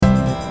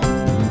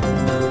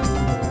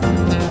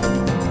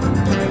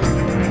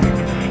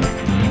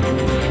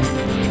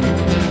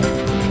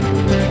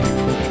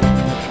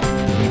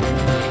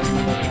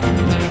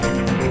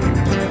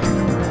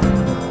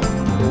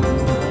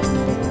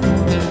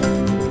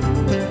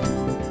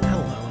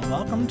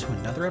welcome to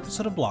another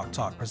episode of Block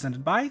Talk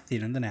presented by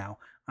Theater in the Now.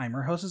 I'm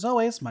your host as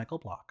always, Michael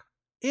Block.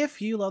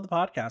 If you love the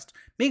podcast,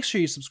 make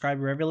sure you subscribe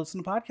wherever you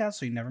listen to podcasts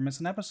so you never miss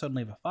an episode and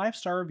leave a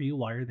 5-star review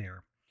while you're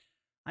there.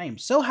 I am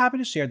so happy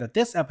to share that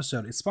this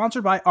episode is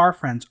sponsored by our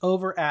friends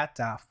over at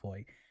Daft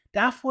Boy.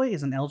 Daft Boy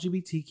is an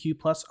LGBTQ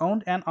plus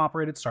owned and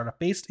operated startup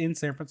based in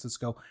San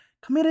Francisco,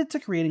 committed to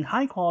creating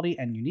high quality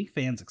and unique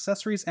fans,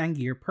 accessories, and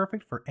gear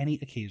perfect for any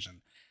occasion.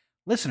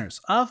 Listeners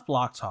of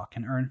Block Talk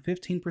can earn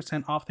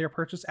 15% off their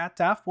purchase at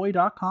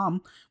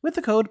daftboy.com with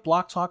the code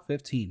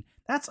BlockTalk15.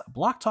 That's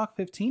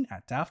BlockTalk15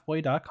 at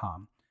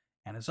daftboy.com.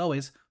 And as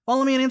always,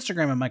 follow me on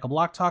Instagram at Michael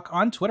BlockTalk,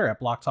 on Twitter at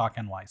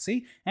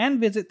BlockTalkNYC, and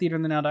visit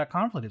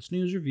theaterinthenow.com for latest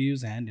news,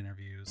 reviews, and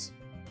interviews.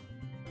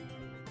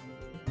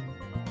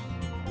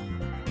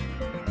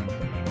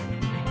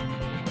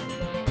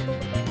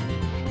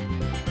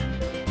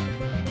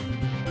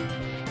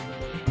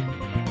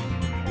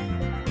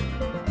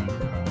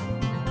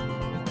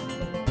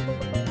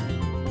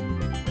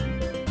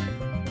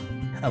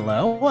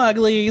 Hello,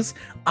 Uglies.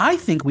 I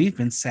think we've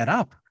been set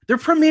up. The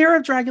premiere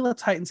of Dragula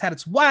Titans had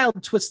its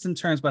wild twists and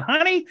turns, but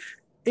honey,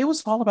 it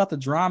was all about the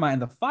drama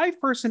and the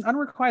 5-person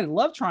unrequited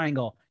love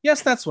triangle.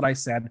 Yes, that's what I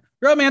said.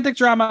 Romantic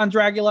drama on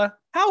Dragula.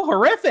 How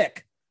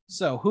horrific!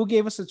 So, who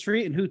gave us a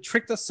treat and who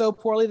tricked us so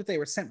poorly that they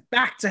were sent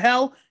back to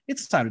hell?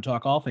 It's time to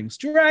talk all things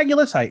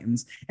Dragula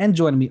Titans. And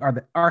joining me are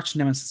the arch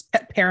nemesis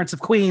pet parents of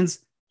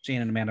queens,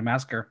 Jane and Amanda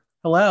Masker.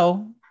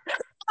 Hello.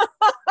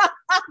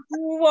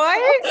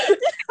 What?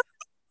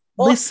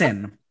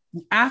 Listen,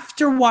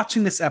 after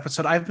watching this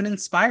episode, I've been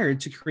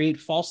inspired to create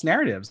false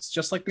narratives,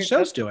 just like the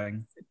show's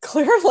doing.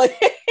 Clearly.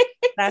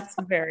 That's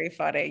very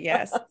funny.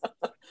 Yes.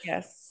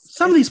 Yes.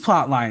 Some of these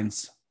plot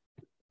lines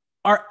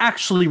are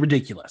actually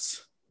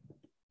ridiculous.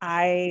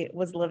 I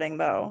was living,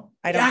 though.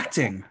 The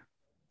acting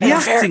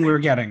we're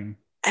getting.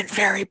 And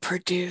very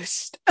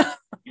produced.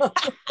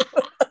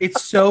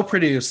 It's so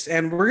produced.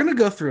 And we're going to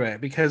go through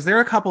it because there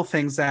are a couple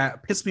things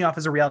that piss me off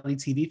as a reality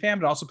TV fan,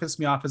 but also piss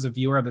me off as a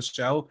viewer of the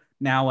show.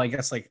 Now, I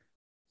guess like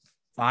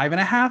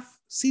 5.5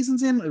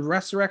 seasons in,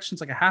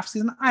 Resurrection's like a half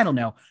season. I don't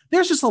know.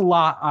 There's just a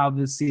lot of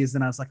this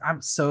season. I was like,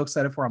 I'm so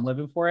excited for it. I'm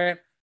living for it.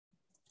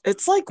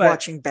 It's like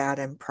watching bad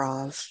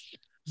improv.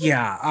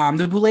 Yeah.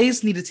 The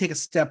Boulets need to take a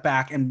step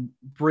back and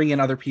bring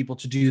in other people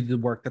to do the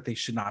work that they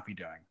should not be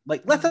doing.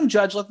 Like, let them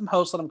judge, let them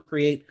host, let them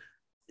create.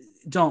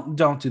 Don't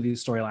do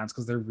these storylines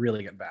because they're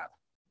really getting bad.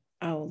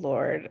 Oh,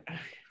 Lord.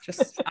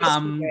 Just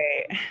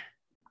wait.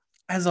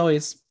 As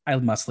always, I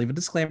must leave a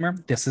disclaimer.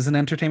 This is an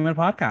entertainment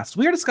podcast.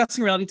 We are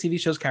discussing reality TV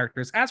shows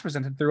characters as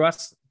presented to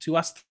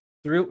us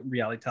through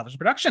reality television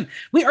production.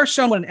 We are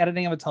shown what an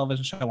editing of a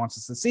television show wants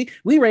us to see.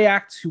 We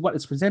react to what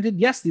is presented.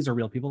 Yes, these are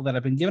real people that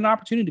have been given an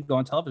opportunity to go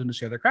on television to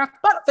share their craft,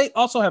 but they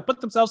also have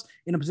put themselves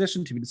in a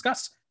position to be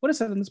discussed. What is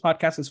said in this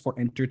podcast is for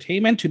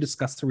entertainment to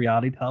discuss the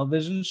reality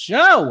television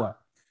show.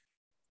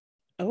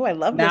 Oh, I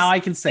love now this. I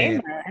can say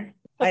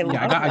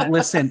it.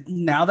 Listen,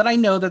 now that I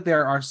know that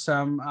there are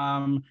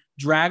some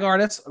drag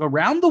artists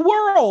around the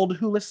world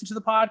who listen to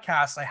the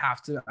podcast, I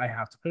have to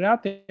put it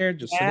out there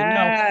just so they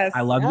know.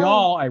 I love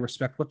y'all. I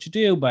respect what you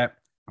do, but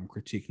I'm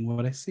critiquing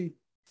what I see.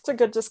 It's a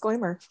good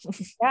disclaimer.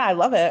 Yeah, I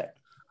love it.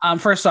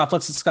 First off,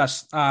 let's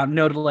discuss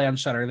no delay on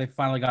Shudder. They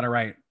finally got it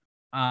right.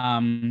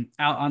 Out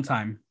on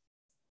time.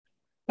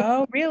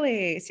 Oh,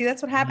 really? See,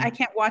 that's what happened. I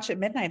can't watch at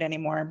midnight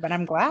anymore, but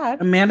I'm glad.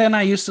 Amanda and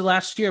I used to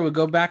last year would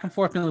go back and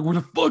forth being like, where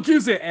the fuck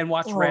is it? And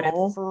watch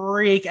Reddit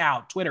freak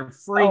out, Twitter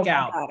freak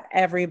out. God.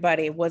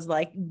 Everybody was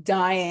like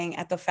dying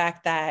at the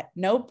fact that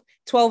nope,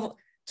 12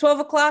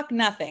 o'clock,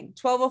 nothing.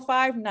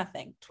 12:05,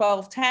 nothing.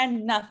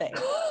 12:10, nothing.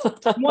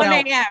 1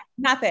 a.m.,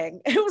 nothing.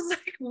 It was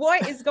like,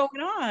 what is going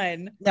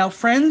on? Now,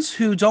 friends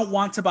who don't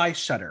want to buy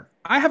Shudder,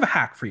 I have a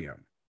hack for you.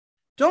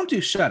 Don't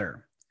do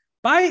Shudder.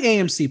 Buy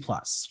AMC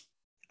Plus.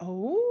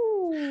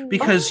 Oh,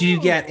 because you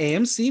get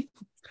AMC,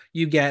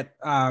 you get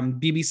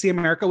BBC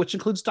America, which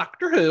includes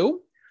Doctor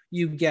Who,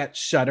 you get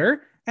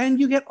Shudder, and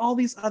you get all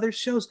these other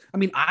shows. I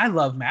mean, I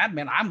love Mad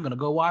Men. I'm gonna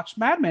go watch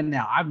Mad Men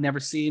now. I've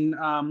never seen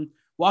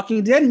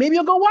Walking Dead. Maybe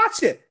I'll go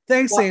watch it.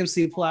 Thanks,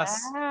 AMC Plus.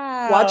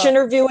 Wow. Watch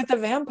Interview with the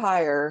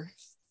Vampire.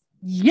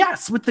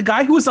 Yes, with the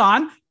guy who was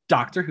on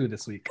Doctor Who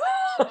this week.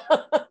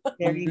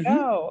 There you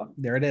go.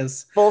 There it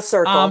is. Full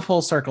circle.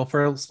 Full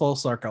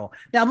circle.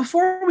 Now,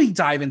 before we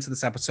dive into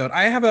this episode,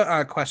 I have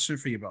a question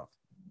for you both.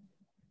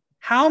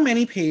 How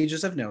many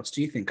pages of notes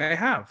do you think I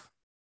have?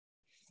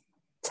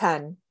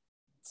 10.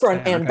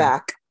 Front and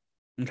back.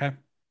 Okay.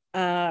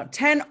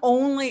 10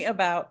 only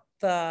about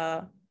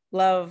the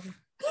love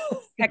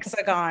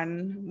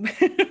hexagon.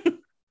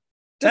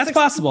 That's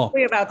possible.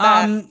 About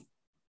that.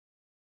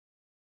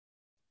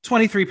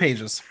 23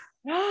 pages.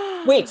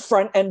 Wait,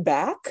 front and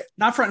back?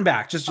 Not front and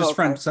back, just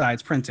front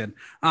sides printed.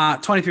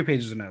 23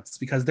 pages of notes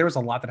because there was a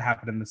lot that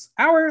happened in this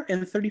hour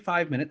and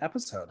 35-minute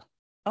episode.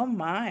 Oh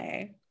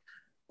my.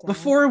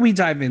 Before we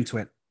dive into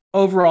it,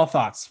 overall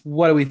thoughts.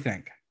 What do we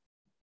think?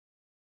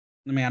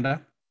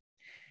 Amanda?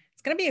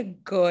 It's going to be a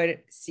good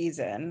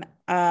season.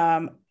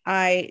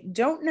 I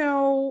don't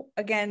know,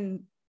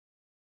 again,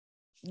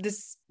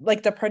 this,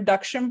 like the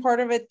production part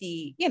of it,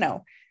 the, you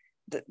know,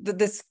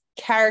 this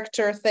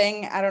character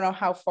thing, I don't know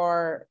how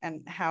far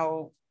and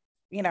how,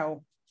 you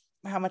know,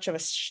 how much of a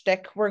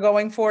shtick we're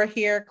going for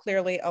here,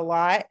 clearly a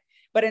lot.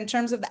 But in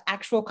terms of the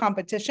actual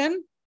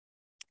competition,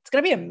 it's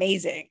going to be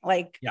amazing.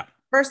 Like, yeah.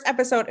 First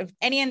episode, if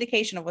any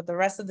indication of what the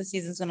rest of the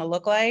season is going to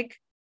look like,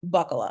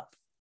 buckle up.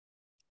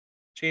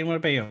 Jane, what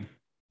about you?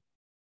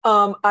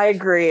 I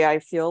agree. I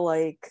feel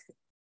like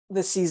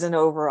the season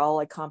overall,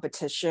 like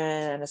competition,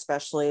 and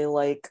especially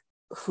like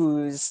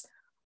who's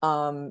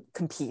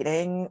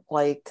competing,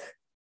 like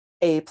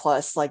A+,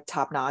 like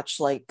top notch,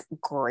 like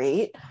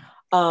great.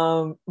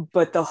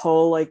 But the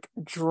whole like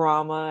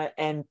drama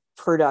and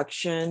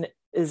production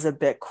is a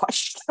bit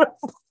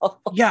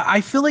questionable. Yeah,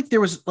 I feel like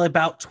there was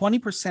about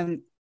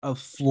 20% of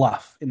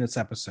fluff in this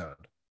episode.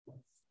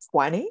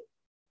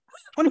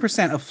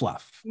 20% of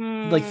fluff.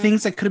 Like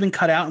things that could have been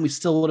cut out and we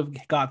still would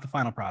have got the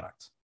final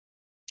product.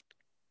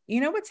 You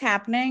know what's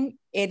happening?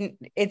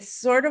 It's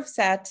sort of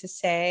sad to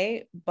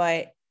say,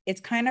 but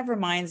it kind of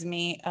reminds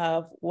me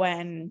of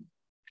when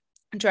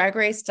Drag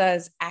Race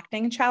does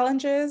acting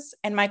challenges.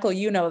 And Michael,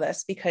 you know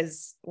this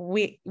because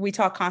we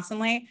talk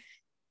constantly.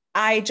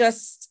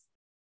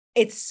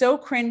 It's so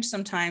cringe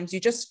sometimes. You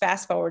just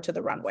fast forward to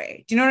the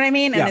runway. Do you know what I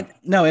mean? Yeah,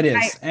 it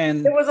is.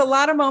 And there was a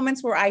lot of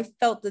moments where I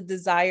felt the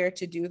desire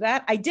to do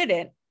that. I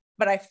didn't,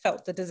 but I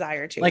felt the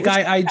desire to. Like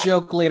I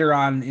joke later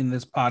on in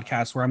this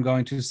podcast where I'm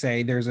going to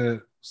say there's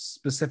a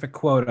specific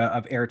quota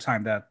of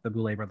airtime that the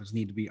Boulet brothers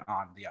need to be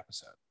on the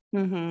episode.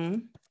 Mm-hmm.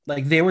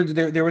 Like there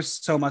was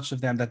so much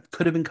of them that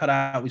could have been cut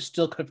out. We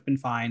still could have been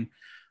fine.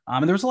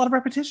 And there was a lot of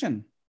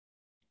repetition.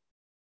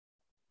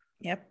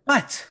 Yep.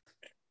 But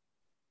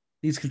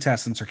these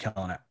contestants are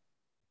killing it.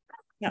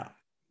 No.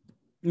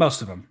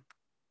 Most of them.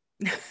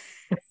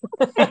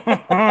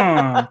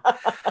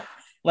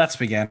 Let's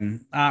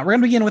begin. We're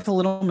going to begin with a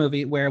little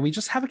movie where we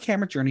just have a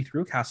camera journey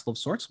through a castle of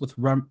sorts with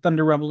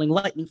thunder rumbling,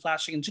 lightning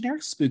flashing, and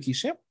generic spooky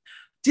shit.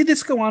 Did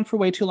this go on for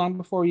way too long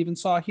before we even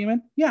saw a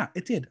human? Yeah,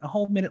 it did. A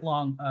whole minute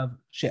long of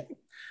shit.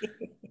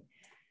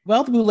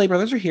 Well, the Boulet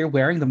brothers are here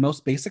wearing the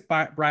most basic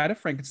Bride of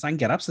Frankenstein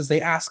get-ups as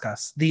they ask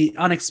us, the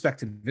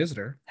unexpected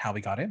visitor, how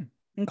we got in.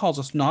 And calls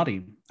us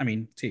naughty. I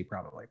mean, T,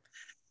 probably.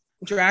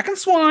 Drac and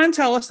Swan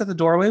tell us that the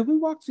doorway we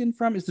walked in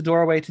from is the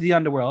doorway to the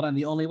underworld, and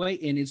the only way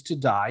in is to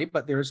die,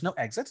 but there is no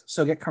exit,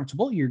 so get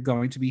comfortable. You're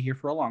going to be here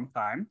for a long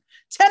time.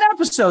 10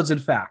 episodes, in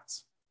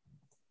fact.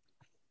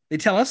 They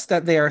tell us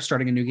that they are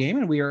starting a new game,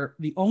 and we are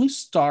the only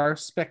star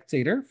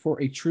spectator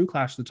for a true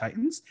Clash of the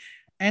Titans,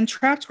 and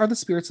trapped are the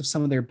spirits of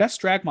some of their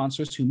best drag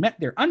monsters who met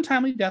their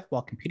untimely death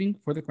while competing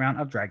for the crown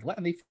of Dragula,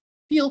 and they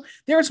feel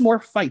there is more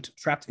fight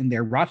trapped in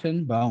their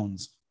rotten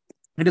bones.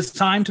 It is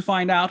time to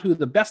find out who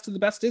the best of the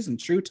best is in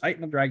true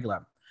Titan of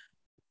Dragula.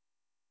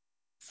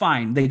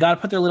 Fine. They got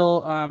to put their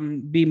little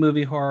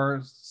B-movie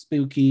horror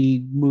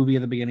spooky movie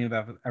at the beginning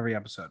of every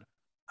episode.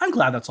 I'm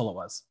glad that's all it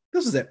was.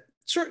 This is it.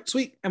 Short,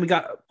 sweet, and we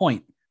got a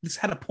point. This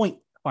had a point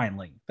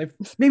finally.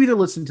 Maybe they're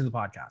listening to the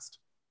podcast.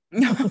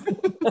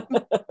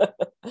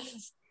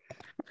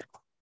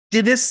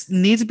 Did this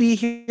need to be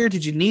here?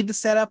 Did you need the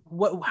setup?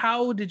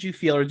 How did you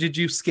feel? Or did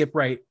you skip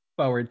right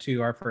forward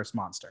to our first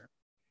monster?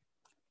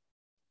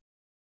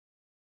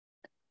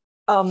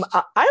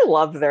 I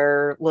love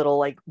their little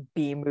like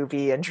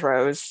B-movie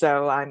intros,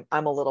 so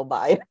I'm a little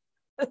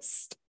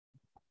biased.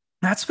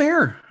 That's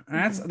fair.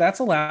 That's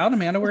allowed.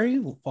 Amanda, where do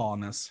you fall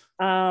on this?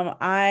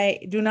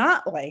 I do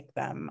not like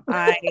them.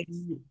 But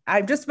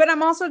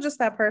I'm also just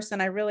that person.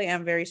 I really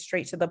am very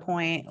straight to the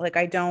point. Like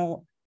I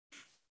don't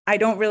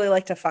really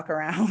like to fuck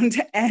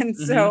around. And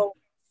so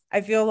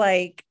I feel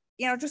like,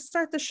 just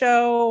start the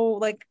show.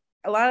 Like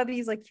a lot of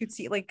these like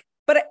cutesy, like,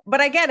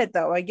 but I get it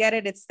though. I get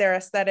it. It's their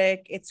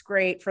aesthetic. It's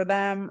great for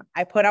them.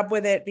 I put up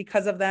with it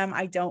because of them.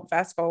 I don't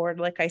fast forward,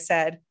 like I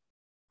said.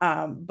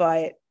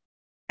 But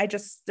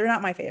they're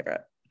not my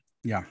favorite.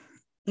 Yeah.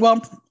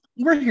 Well,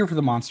 we're here for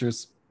the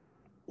monsters.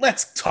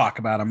 Let's talk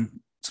about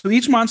them. So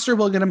each monster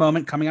will get a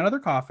moment coming out of their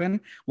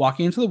coffin,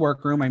 walking into the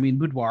workroom. I mean,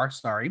 boudoir,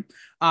 sorry.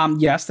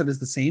 Yes, that is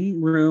the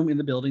same room in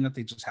the building that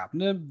they just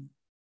happened to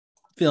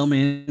film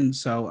in.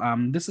 So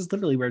this is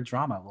literally where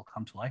drama will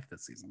come to life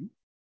this season.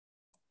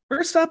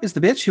 First up is the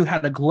bitch who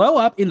had a glow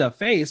up in the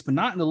face, but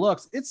not in the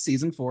looks. It's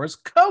season 4's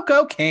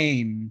Coco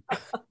Kane.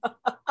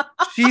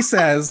 She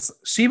says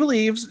she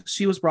believes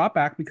she was brought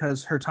back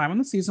because her time on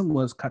the season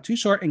was cut too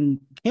short and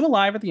came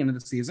alive at the end of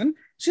the season.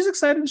 She's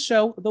excited to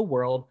show the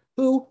world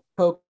who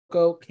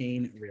Coco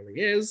Kane really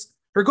is.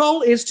 Her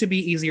goal is to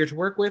be easier to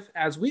work with,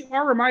 as we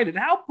are reminded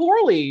how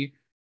poorly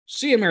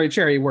she and Mary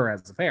Cherry were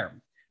as a pair.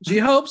 She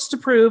hopes to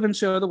prove and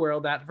show the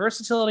world that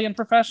versatility and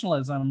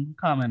professionalism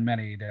come in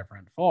many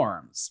different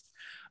forms.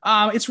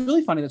 It's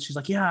really funny that she's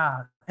like,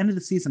 yeah, end of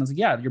the season. I was like,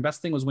 yeah, your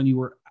best thing was when you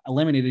were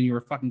eliminated and you were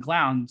a fucking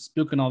clown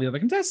spooking all the other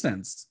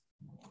contestants.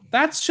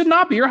 That should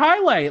not be your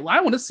highlight.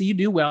 I want to see you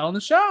do well in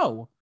the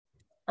show.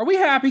 Are we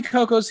happy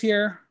Coco's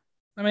here,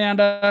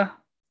 Amanda?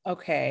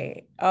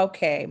 Okay,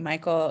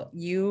 Michael,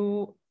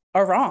 you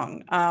are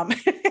wrong.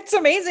 It's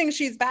amazing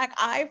she's back.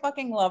 I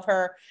fucking love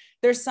her.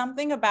 there's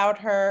something about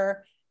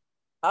her.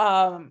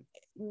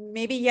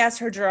 Maybe yes,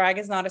 her drag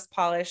is not as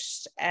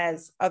polished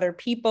as other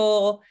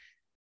people,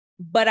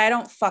 but I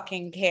don't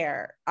fucking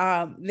care.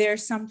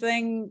 There's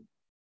something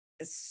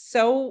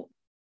so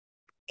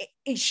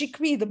she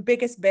could be the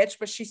biggest bitch,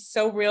 but she's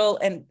so real,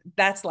 and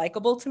that's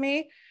likable to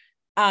me.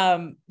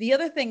 The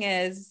other thing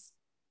is,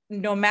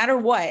 no matter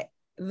what,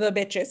 the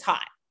bitch is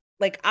hot.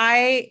 Like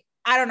I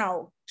don't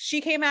know.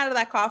 She came out of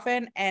that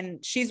coffin,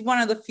 and she's one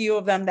of the few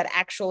of them that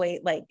actually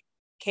like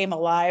came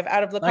alive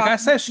out of the like coffin. I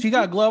said, she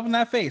got a glow up in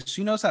that face.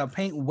 She knows how to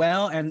paint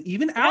well, and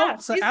even out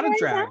of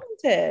drag.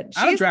 Talented.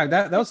 Out of drag,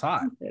 that was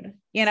hot.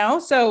 You know,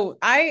 so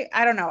I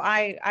don't know.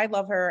 I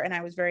love her, and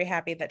I was very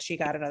happy that she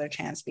got another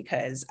chance,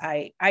 because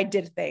I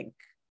did think,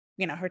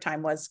 you know, her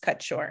time was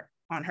cut short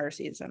on her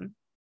season.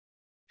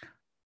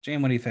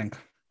 Jane, what do you think?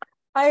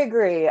 I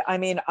agree. I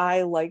mean,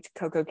 I liked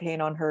Coco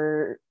Kane on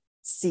her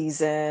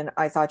season.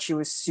 I thought she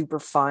was super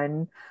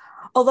fun.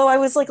 Although I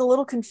was like a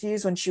little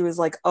confused when she was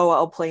like, oh,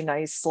 I'll play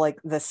nice like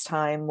this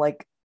time.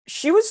 Like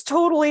she was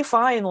totally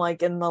fine.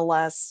 Like in the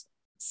last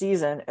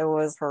season, it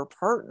was her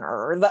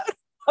partner that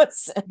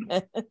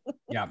wasn't.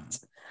 Yeah.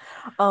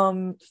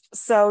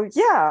 So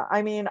yeah,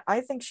 I mean,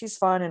 I think she's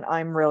fun, and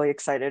I'm really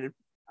excited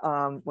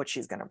what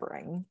she's gonna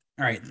bring.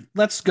 All right,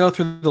 let's go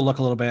through the look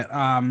a little bit.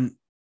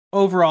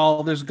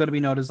 Overall, there's going to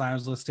be no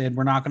designers listed.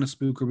 We're not going to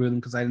spook or boo them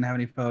because I didn't have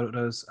any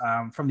photos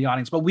from the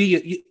audience, but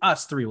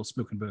us three will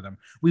spook and boo them.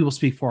 We will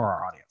speak for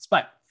our audience.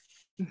 But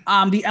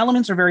the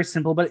elements are very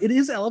simple, but it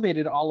is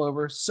elevated all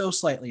over so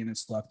slightly in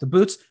its look. The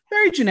boots,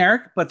 very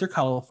generic, but they're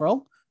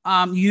colorful.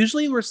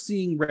 Usually we're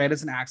seeing red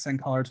as an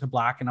accent color to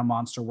black in a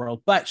monster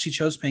world, but she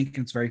chose pink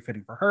and it's very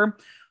fitting for her.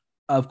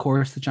 Of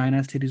course, the giant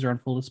ass titties are on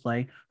full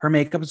display. Her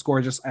makeup is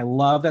gorgeous. I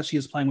love that she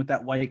is playing with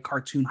that white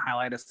cartoon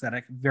highlight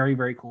aesthetic. Very,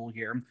 very cool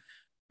here.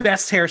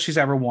 Best hair she's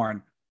ever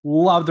worn.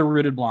 Love the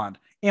rooted blonde.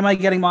 Am I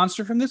getting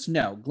monster from this?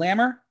 No.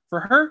 Glamour for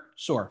her?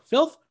 Sure.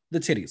 Filth? The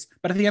titties.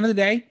 But at the end of the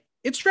day,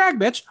 it's drag,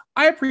 bitch.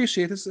 I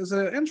appreciate this as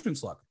an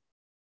entrance look.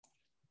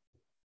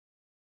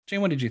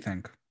 Jane, what did you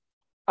think?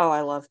 Oh,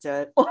 I loved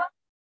it.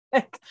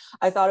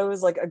 I thought it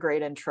was like a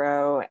great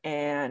intro,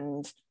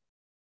 and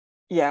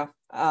yeah,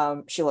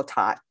 she looked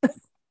hot.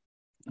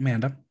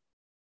 Amanda?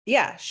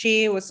 Yeah,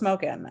 she was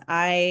smoking.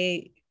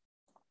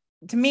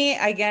 To me,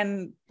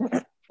 again,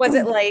 was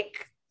it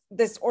like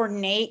this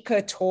ornate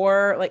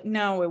couture? Like,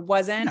 no, it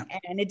wasn't. No.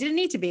 And it didn't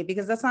need to be,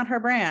 because that's not her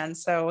brand.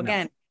 So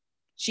again,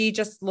 she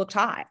just looked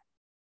hot.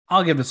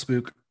 I'll give it a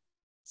spook.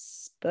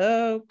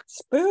 Spook.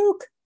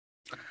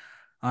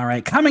 All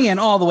right, coming in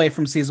all the way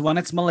from season 1,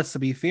 it's Melissa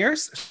B.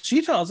 Fierce.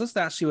 She tells us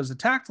that she was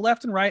attacked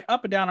left and right,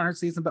 up and down on her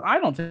season, but I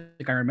don't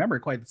think I remember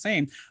quite the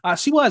same.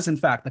 She was, in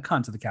fact, the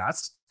cunt of the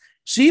cast.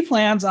 She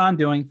plans on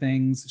doing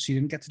things she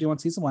didn't get to do on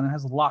season 1 and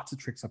has lots of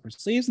tricks up her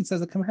sleeves, and says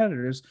the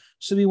competitors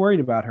should be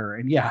worried about her.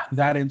 And yeah,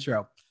 that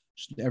intro,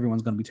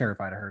 everyone's going to be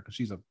terrified of her because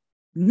she's a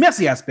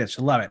messy ass bitch.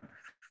 I love it.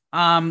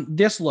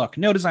 This look,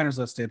 no designers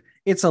listed.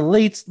 It's a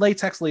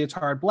latex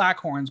leotard, black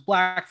horns,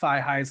 black thigh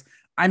highs.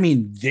 I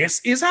mean, this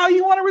is how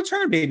you want to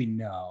return, baby.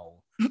 No.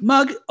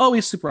 Mug,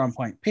 always super on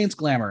point. Paints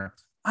glamour.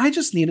 I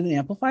just needed an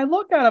amplified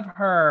look out of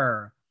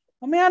her.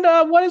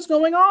 Amanda, what is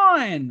going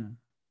on?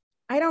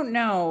 I don't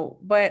know,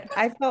 but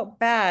I felt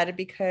bad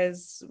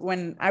because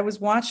when I was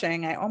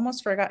watching, I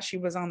almost forgot she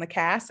was on the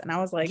cast, and I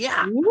was like,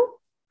 yeah.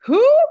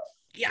 Who?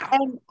 Yeah.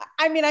 And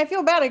I mean, I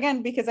feel bad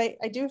again because I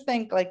do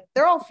think like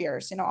they're all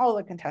fierce, you know, all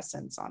the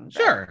contestants on.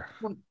 Sure.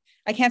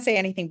 I can't say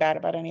anything bad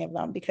about any of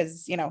them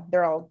because, you know,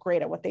 they're all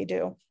great at what they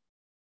do.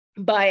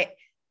 But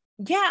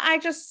yeah, I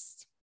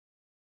just,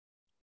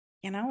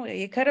 you know,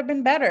 it could have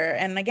been better.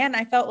 And again,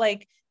 I felt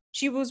like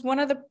she was one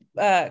of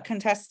the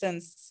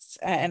contestants,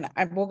 and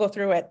we'll go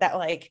through it, that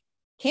like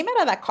came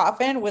out of that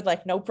coffin with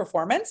like no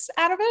performance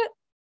out of it.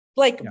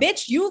 Like,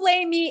 bitch, you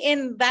lay me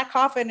in that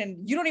coffin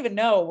and you don't even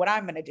know what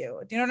I'm going to do.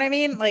 Do you know what I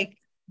mean? Like,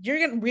 you're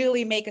going to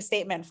really make a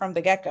statement from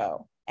the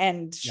get-go.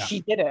 And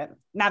she didn't,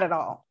 not at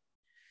all.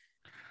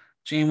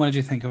 Jane, what did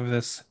you think of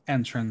this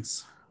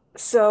entrance?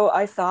 So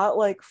I thought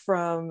like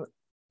from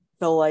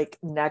the like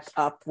neck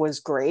up was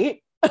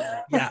great.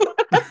 Yeah.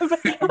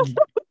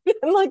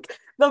 And like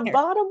the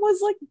bottom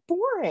was like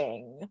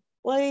boring.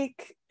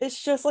 Like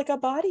it's just like a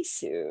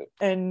bodysuit.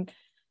 And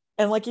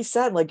like you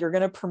said, like you're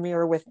gonna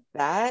premiere with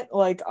that,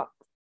 like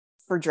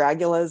for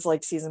Dragula's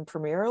like season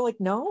premiere,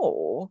 like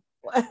no.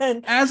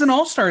 And as an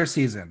all-star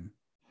season.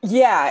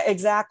 Yeah,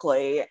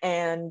 exactly.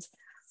 And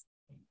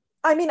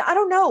I mean, I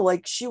don't know,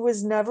 like she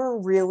was never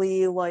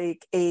really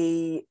like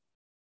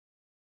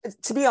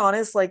to be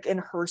honest, like in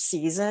her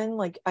season,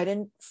 like I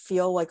didn't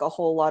feel like a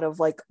whole lot of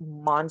like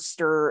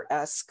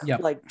monster-esque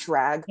like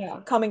drag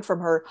coming from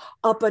her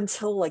up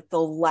until like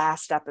the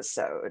last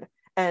episode.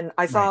 And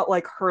I thought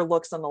like her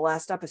looks on the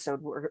last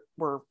episode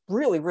were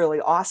really,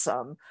 really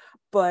awesome.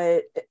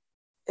 But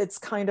it's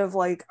kind of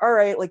like, all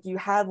right, like you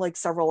had like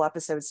several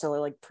episodes to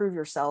like prove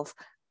yourself,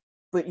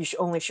 but you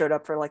only showed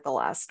up for like the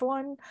last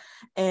one.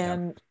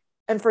 And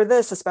for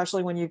this,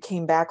 especially when you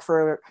came back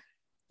for,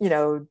 you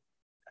know,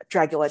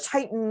 Dragula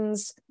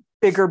Titans,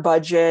 bigger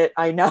budget,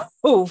 I know,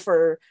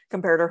 for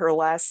compared to her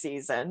last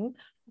season.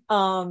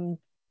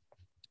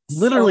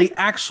 Literally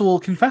actual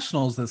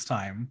confessionals this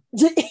time.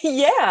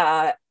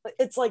 Yeah,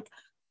 it's like,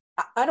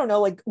 I don't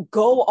know, like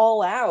go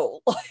all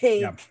out. Like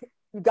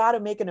you got to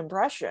make an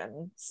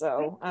impression.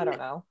 So I don't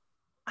know.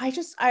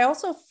 I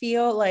also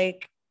feel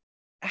like,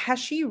 has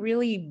she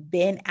really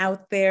been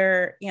out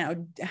there?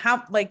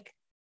 How, like,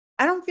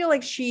 I don't feel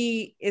like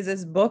she is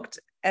as booked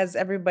as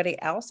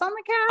everybody else on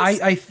the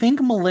cast. I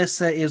think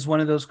Melissa is one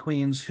of those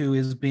queens who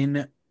has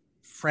been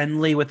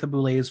friendly with the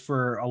Boulets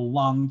for a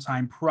long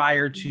time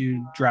prior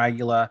to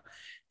Dragula.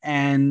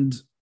 And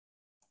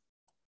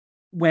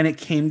when it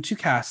came to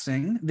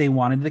casting, they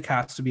wanted the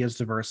cast to be as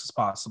diverse as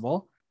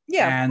possible.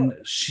 Yeah. And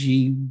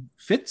she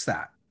fits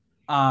that.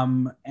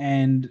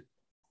 And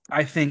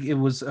I think it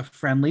was a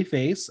friendly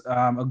face,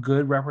 a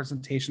good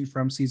representation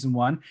from season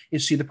 1.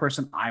 Is she the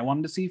person I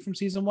wanted to see from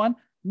season 1?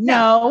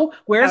 No.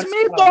 Where's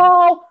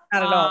Maple?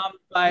 Not at all.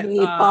 But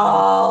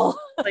Maple.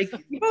 Like,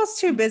 Maple's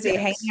too busy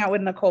hanging out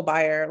with Nicole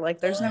Byer. Like,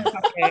 there's no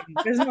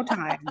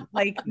time.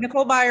 Like,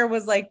 Nicole Byer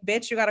was like,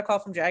 "Bitch, you got a call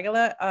from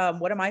Dragula.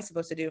 What am I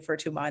supposed to do for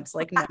 2 months?"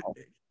 Like, no,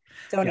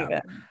 don't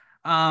even.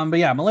 But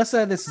yeah,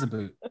 Melissa, this is a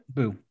boo,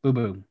 boo, boo,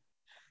 boo.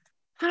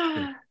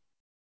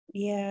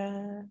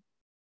 Yeah.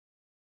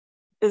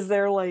 Is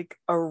there like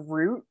a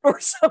root or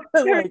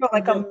something?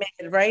 Like a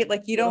mid, right?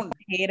 Like, you don't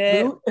hate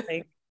it.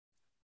 Like,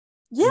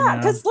 yeah,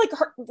 because like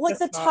her, like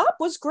the top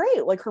was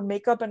great. Like her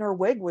makeup and her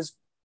wig was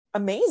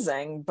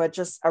amazing, but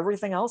just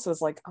everything else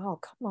was like, oh,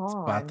 come on. It's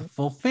about the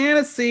full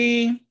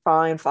fantasy.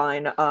 Fine.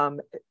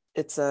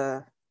 It's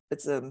a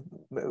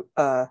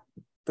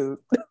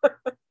boot.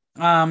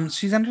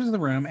 She enters the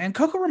room, and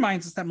Coco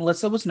reminds us that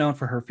Melissa was known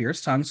for her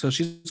fierce tongue, so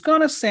she's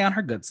gonna stay on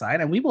her good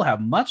side, and we will have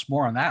much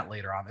more on that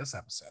later on this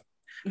episode.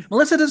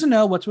 Melissa doesn't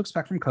know what to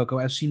expect from Coco,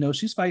 as she knows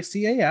she's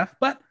feisty AF,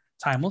 but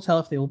time will tell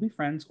if they will be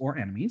friends or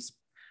enemies.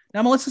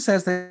 Now, Melissa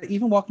says that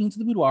even walking into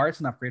the boudoir is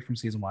an upgrade from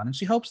season 1, and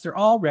she hopes they're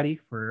all ready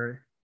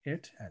for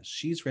it, as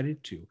she's ready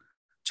to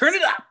turn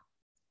it up.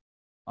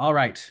 All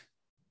right.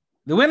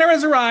 The winner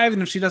has arrived,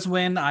 and if she doesn't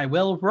win, I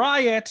will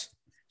riot.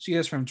 She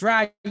is from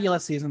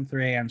Dragula season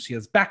 3, and she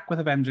is back with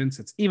a vengeance.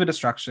 It's Eva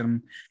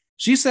Destruction.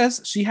 She says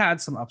she had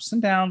some ups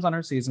and downs on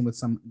her season with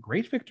some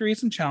great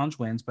victories and challenge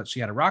wins, but she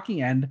had a rocky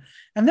end.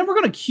 And then we're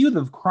going to cue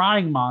the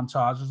crying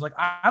montage. It's like,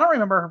 I don't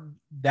remember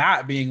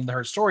that being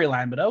her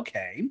storyline, but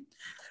okay.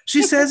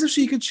 She says if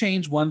she could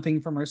change one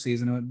thing from her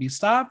season, it would be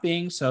stop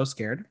being so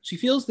scared. She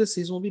feels this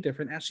season will be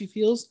different, as she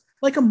feels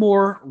like a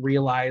more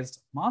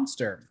realized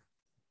monster.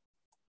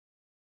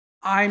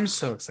 I'm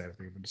so excited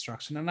for Eva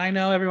Destruction, and I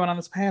know everyone on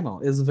this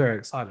panel is very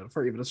excited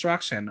for Eva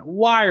Destruction.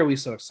 Why are we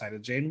so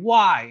excited, Jane?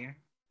 Why?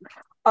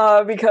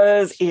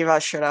 Because Eva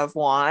should have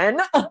won.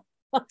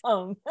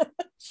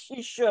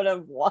 She should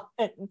have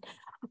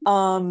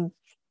won.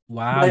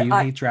 Wow, you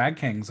hate drag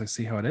kings. I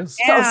see how it is.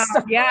 Yeah,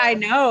 yeah, I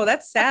know.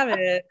 That's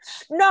savage.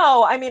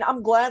 No, I mean,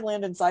 I'm glad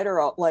Landon Cider,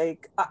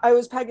 like, I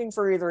was pegging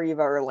for either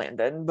Eva or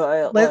Landon,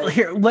 but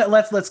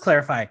let's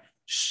clarify.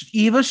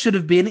 Eva should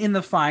have been in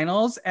the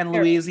finals, and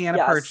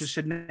Louisiana Purchase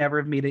should never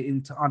have made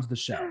it onto the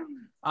show.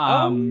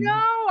 Oh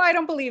no, I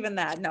don't believe in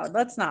that. No,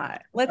 let's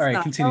not. All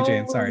right, continue,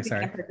 Jane. Sorry.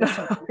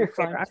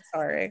 I'm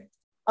sorry.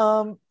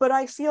 But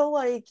I feel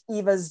like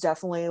Eva's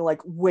definitely like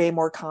way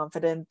more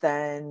confident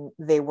than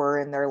they were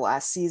in their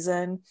last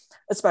season,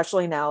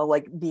 especially now,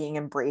 like being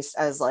embraced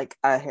as like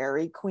a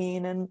hairy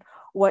queen and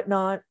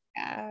whatnot.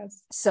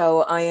 Yes.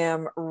 So I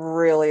am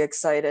really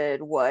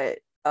excited what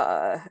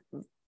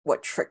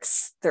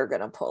tricks they're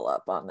gonna pull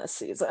up on this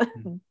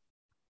season.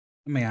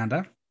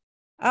 Amanda.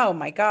 Oh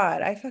my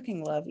God, I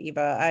fucking love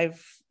Eva.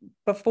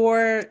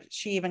 Before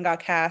she even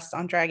got cast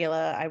on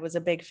Dragula, I was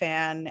a big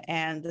fan.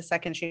 And the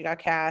second she got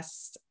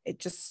cast, it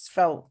just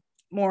felt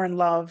more in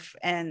love.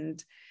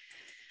 And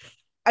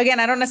again,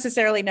 I don't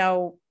necessarily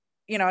know,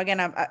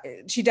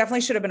 she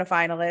definitely should have been a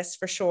finalist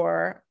for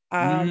sure.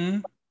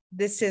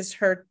 This is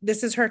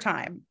her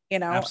time,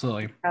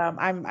 Absolutely.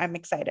 I'm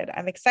excited.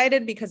 I'm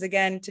excited because,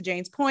 again, to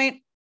Jane's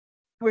point,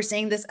 we're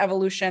seeing this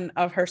evolution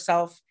of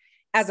herself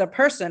as a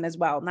person as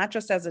well, not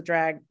just as a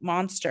drag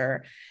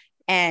monster.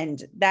 And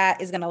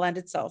that is going to lend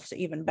itself to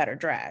even better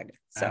drag.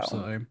 So.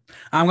 Absolutely.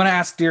 I'm going to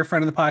ask dear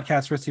friend of the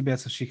podcast, Risty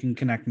Bits, if she can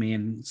connect me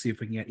and see if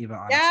we can get Eva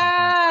on.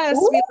 Yes.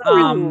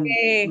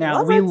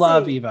 Now we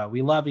love Eva.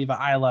 We love Eva.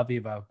 I love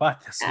Eva.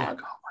 But this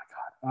look, oh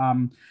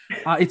my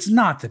God. It's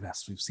not the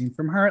best we've seen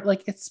from her.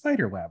 Like, it's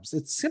spider webs.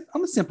 It's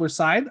on the simpler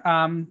side.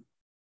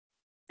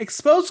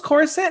 Exposed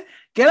corset.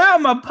 Get out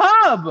of my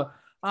pub.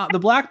 The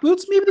black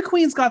boots, maybe the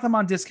queens got them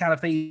on discount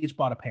if they each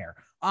bought a pair.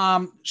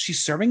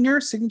 She's serving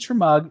your signature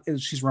mug.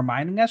 She's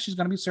reminding us she's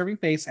going to be serving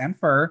face and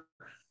fur.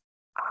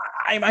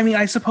 I mean,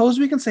 I suppose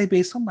we can say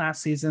based on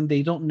last season,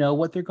 they don't know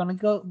what they're going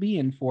to be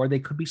in for. They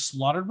could be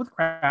slaughtered with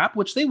crap,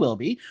 which they will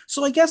be.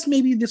 So I guess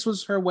maybe this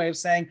was her way of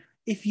saying,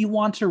 if you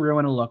want to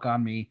ruin a look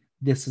on me,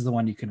 this is the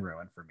one you can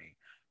ruin for me.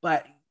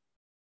 But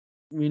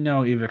we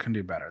know Eva can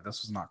do better.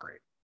 This was not great.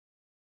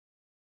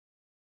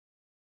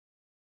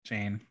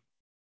 Jane.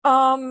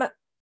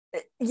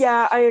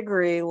 Yeah, I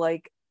agree.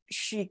 Like,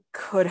 she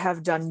could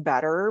have done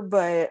better,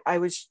 but I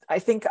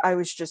think I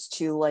was just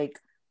too like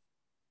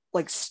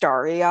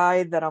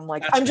starry-eyed that I'm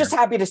like, That's I'm just fair.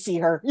 happy to see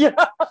her. Yeah.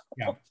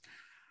 Yeah.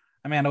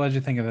 Amanda, what did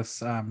you think of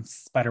this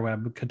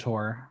spiderweb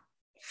couture?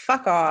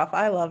 Fuck off.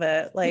 I love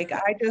it. Like,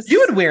 I just,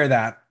 You would wear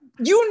that.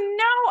 you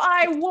know,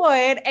 I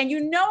would. And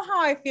you know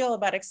how I feel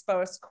about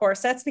exposed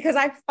corsets because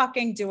I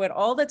fucking do it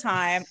all the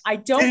time. I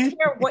don't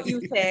care what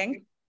you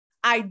think.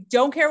 I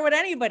don't care what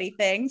anybody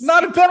thinks.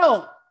 Not a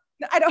belt.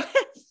 I don't.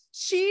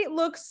 She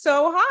looks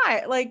so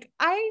hot. Like,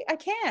 I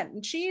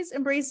can't. She's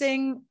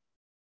embracing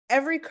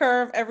every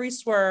curve, every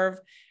swerve,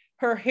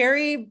 her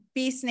hairy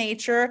beast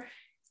nature,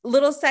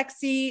 little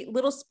sexy,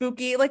 little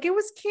spooky. Like, it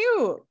was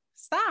cute.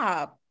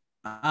 Stop.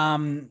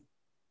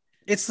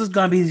 It's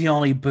gonna be the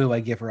only boo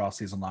I give her all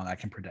season long. I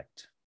can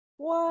predict.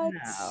 What?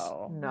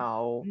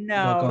 No.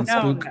 No.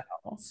 Spook.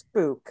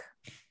 Spook.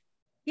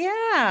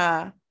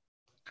 Yeah.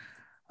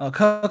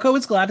 Coco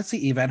is glad to see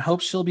Eva and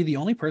hopes she'll be the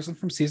only person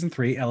from season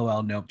 3.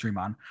 LOL, nope, dream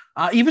on.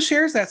 Eva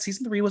shares that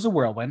season 3 was a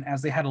whirlwind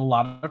as they had a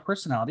lot of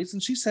personalities,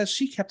 and she says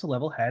she kept a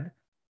level head.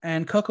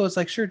 And Coco is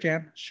like, sure,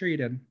 Jan, sure you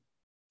did.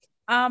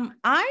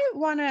 I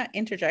want to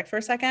interject for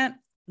a second.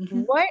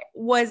 Mhm. What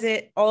was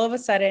it all of a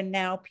sudden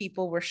now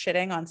people were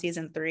shitting on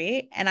season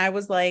 3? And I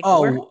was like,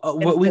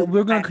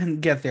 we're going to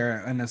get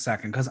there in a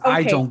second because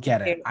I don't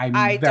get it. I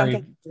don't get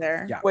it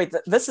either. Yeah. Wait,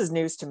 this is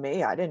news to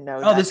me. I didn't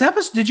know that. This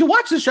episode, did you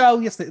watch the show?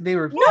 Yes, they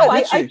were. No,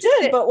 I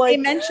did, but like.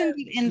 They mentioned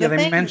it in the thing.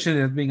 They mentioned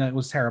it being it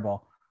was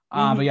terrible.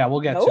 But yeah,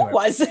 we'll get to it. It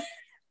was. Okay,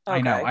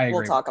 I know, I agree.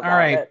 We'll talk about all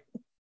right. it.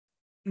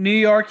 New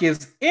York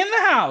is in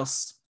the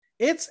house.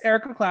 It's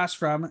Erica Klash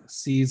from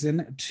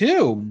season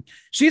 2.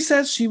 She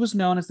says she was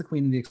known as the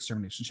queen of the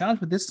extermination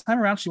challenge, but this time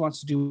around she wants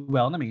to do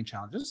well in the main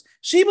challenges.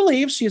 She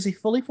believes she is a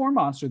fully formed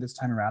monster this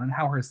time around and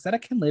how her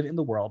aesthetic can live in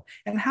the world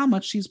and how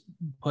much she's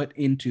put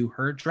into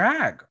her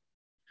drag.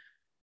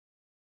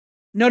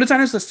 No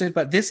designers listed,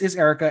 but this is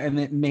Erica, and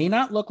it may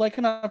not look like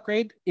an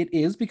upgrade. It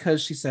is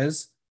because she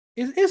says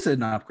it is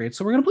an upgrade,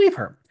 so we're going to believe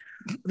her.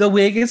 The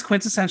wig is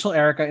quintessential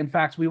Erica. In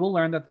fact, we will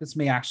learn that this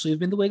may actually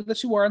have been the wig that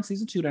she wore on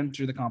season 2 to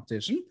enter the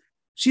competition.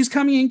 She's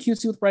coming in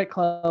cutesy with bright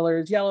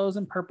colors, yellows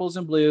and purples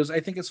and blues. I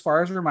think as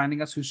far as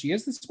reminding us who she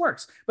is, this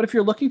works. But if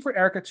you're looking for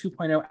Erica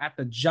 2.0 at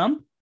the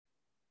jump,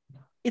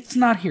 it's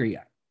not here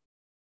yet.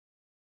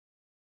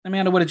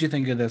 Amanda, what did you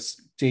think of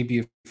this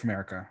debut from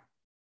Erica?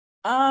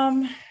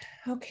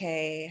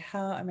 Okay.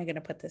 How am I going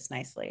to put this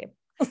nicely?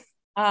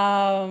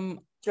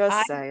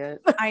 Just say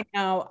it. I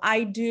know.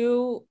 I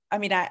do. I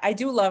mean, I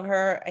do love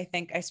her. I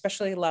think I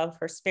especially love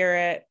her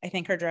spirit. I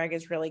think her drag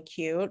is really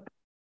cute,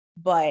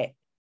 but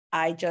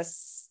I'm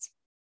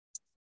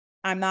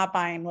not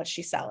buying what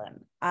she's selling.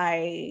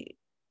 I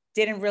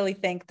didn't really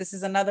think this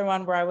is another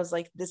one where I was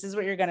like, this is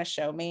what you're going to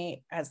show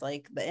me as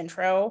like the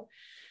intro.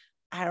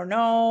 I don't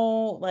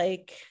know.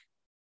 Like,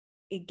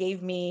 it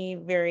gave me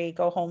very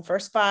go home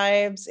first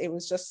vibes. It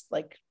was just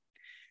like,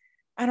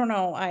 I don't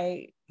know.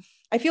 I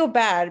feel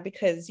bad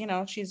because, you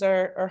know, she's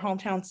our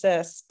hometown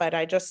sis, but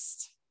I don't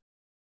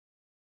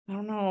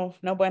know.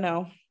 No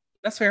bueno.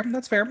 That's fair.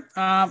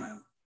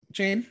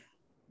 Jane?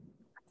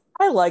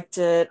 I liked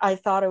it. I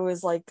thought it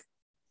was like,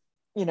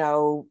 you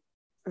know,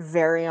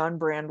 very on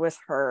brand with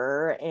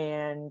her,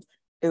 and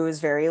it was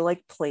very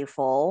like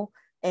playful,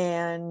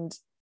 and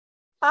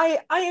I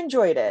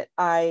enjoyed it.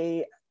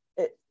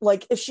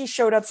 Like if she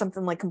showed up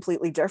something like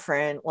completely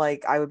different,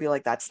 like I would be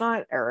like, that's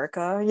not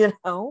Erica, you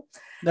know?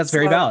 That's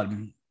very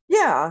valid.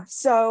 Yeah.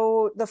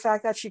 So the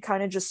fact that she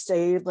kind of just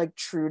stayed like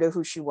true to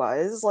who she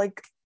was,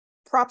 like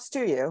props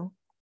to you.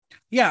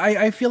 Yeah,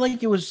 I feel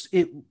like it was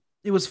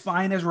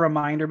fine as a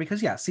reminder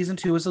because season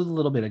 2 was a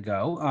little bit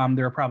ago.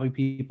 There are probably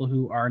people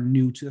who are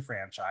new to the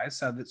franchise,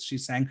 so that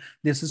she's saying,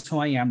 this is who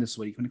I am, this is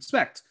what you can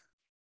expect.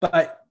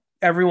 But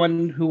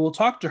everyone who will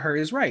talk to her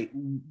is right.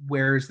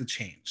 Where's the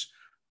change?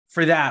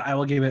 For that, I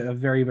will give it a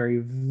very, very,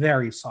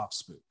 very soft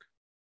spook.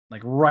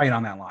 Like right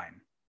on that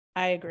line.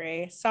 I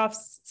agree. Soft.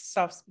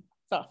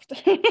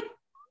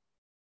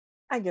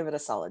 I give it a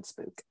solid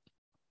spook.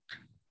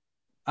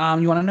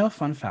 You want to know a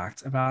fun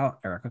fact about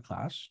Erica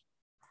Klash?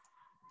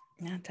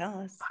 Yeah, tell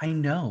us. I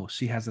know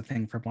she has a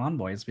thing for blonde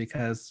boys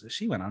because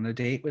she went on a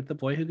date with the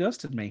boy who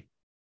ghosted me.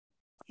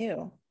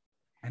 Ew.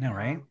 I know,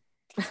 right?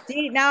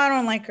 See, now I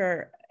don't like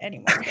her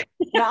anymore.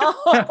 No.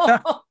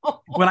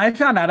 When I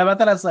found out about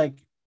that, I was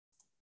like,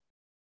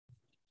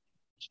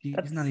 she's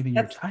not even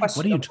your type.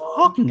 What are you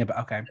talking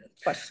about? Okay.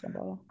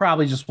 Questionable.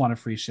 Probably just want a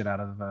free shit out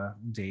of a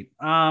date.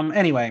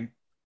 Anyway,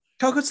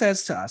 Coco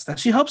says to us that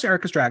she hopes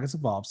Erica's drag has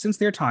evolved since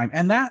their time,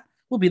 and that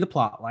will be the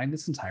plot line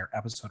this entire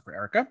episode for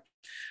Erica.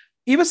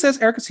 Eva says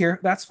Erica's here.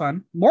 That's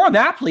fun. More on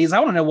that, please. I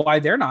want to know why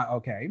they're not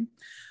okay.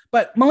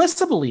 But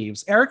Melissa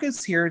believes Erica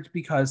is here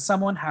because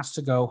someone has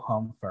to go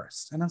home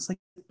first. And I was like,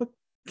 but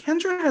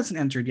Kendra hasn't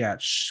entered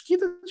yet. Shh,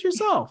 keep it to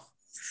yourself.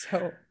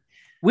 So,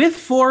 with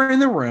 4 in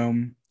the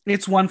room,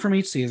 it's 1 from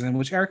each season,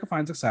 which Erica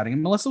finds exciting.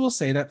 And Melissa will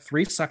say that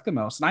 3 suck the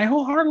most. And I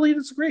wholeheartedly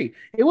disagree.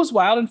 It was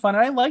wild and fun.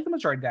 And I like the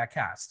majority of that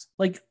cast.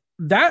 Like,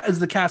 that is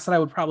the cast that I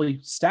would probably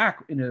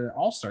stack in an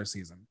all-star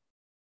season.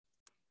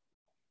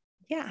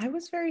 Yeah, I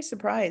was very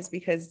surprised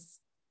because,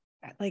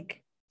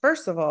 like,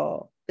 first of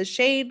all, the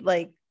shade,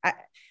 like,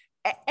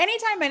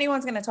 anytime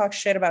anyone's going to talk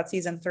shit about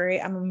season 3,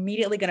 I'm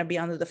immediately going to be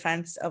on the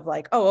defense of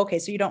like, oh, okay,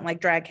 so you don't like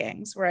drag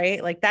kings,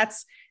 right? Like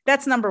that's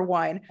number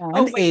one. And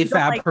oh, wait,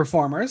 AFAB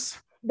performers.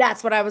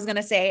 That's what I was going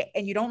to say.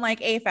 And you don't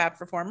like AFAB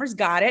performers.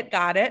 Got it.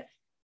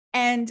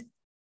 And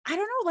I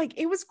don't know, like,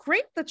 it was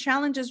great. The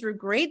challenges were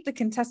great. The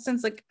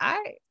contestants, like,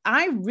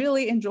 I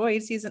really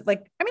enjoyed season.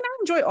 Like, I mean, I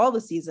enjoy all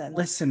the seasons.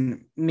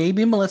 Listen,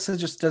 maybe Melissa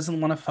just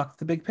doesn't want to fuck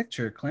the big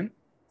picture, Clint.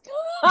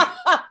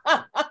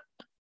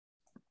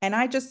 And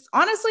I just,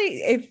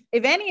 honestly,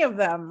 if any of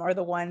them are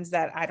the ones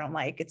that I don't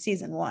like, it's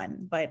season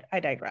 1, but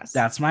I digress.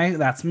 That's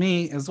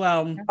me as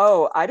well.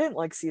 Oh, I didn't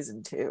like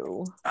season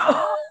 2.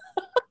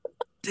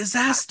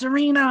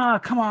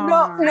 Disasterina, come on.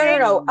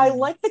 No. I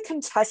like the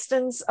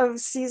contestants of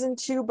season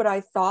 2, but I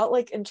thought,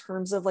 like, in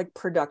terms of like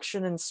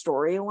production and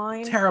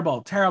storyline,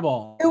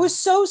 terrible. It was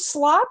so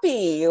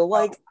sloppy.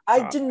 Like,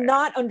 I did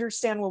not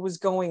understand what was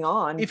going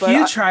on. If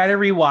you try to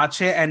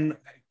rewatch it and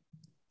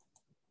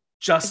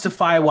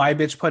justify why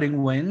bitch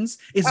pudding wins,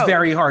 it's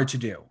very hard to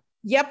do.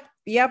 Yep.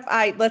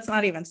 Let's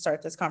not even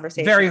start this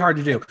conversation. Very hard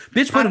to do.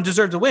 Bitch pudding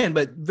deserved to win,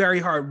 but very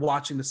hard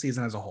watching the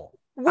season as a whole.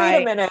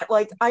 Wait a minute.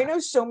 Like, I know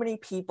so many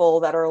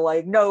people that are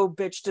like, no,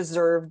 bitch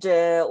deserved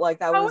it. Like,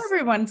 that was...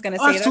 everyone's going to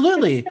say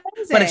absolutely.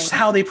 But it's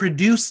how they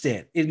produced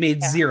it. It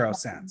made zero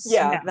sense.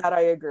 Yeah, that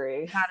I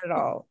agree. Not at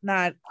all.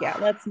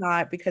 Let's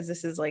not, because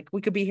this is like,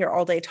 we could be here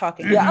all day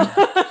talking. Yeah.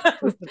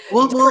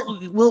 we'll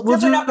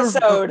do an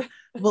episode.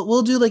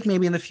 We'll do, like,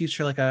 maybe in the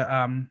future, like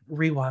a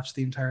rewatch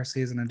the entire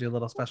season and do a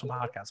little special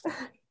podcast.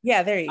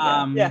 Yeah, there you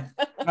go. Yeah.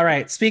 All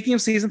right. Speaking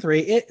of season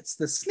 3, it's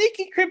the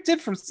sneaky cryptid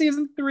from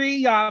season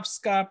 3,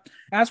 Yovska.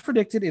 As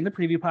predicted in the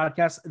preview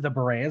podcast, the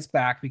beret is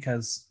back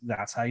because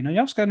that's how you know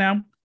Yovska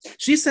now.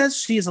 She says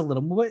she is a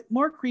little bit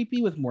more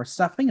creepy with more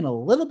stuffing and a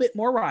little bit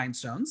more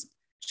rhinestones.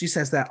 She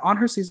says that on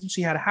her season,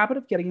 she had a habit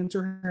of getting into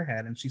her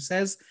head, and she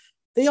says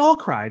they all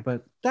cried,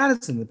 but that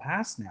is in the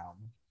past now.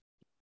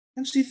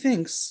 And she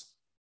thinks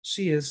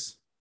she is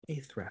a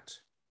threat.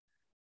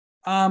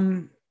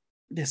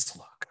 This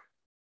look.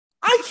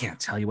 I can't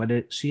tell you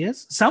what she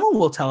is. Someone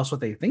will tell us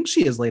what they think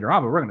she is later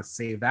on, but we're going to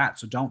save that.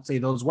 So don't say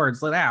those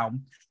words now.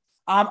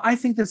 I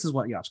think this is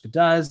what Yovska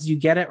does. You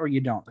get it or you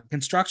don't. The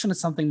construction is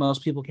something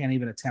most people can't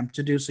even attempt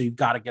to do. So you've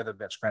got to give the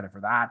bitch credit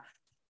for that.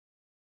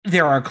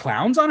 There are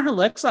clowns on her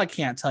lips. I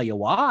can't tell you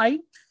why.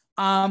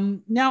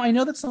 Now, I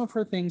know that some of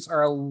her things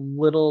are a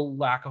little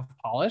lack of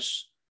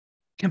polish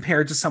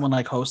compared to someone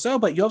like Hoso,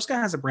 but Yovska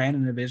has a brand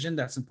and a vision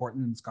that's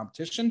important in this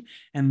competition,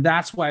 and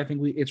that's why I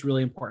think it's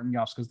really important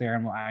Yovska's there,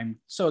 and why I'm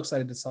so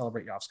excited to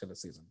celebrate Yovska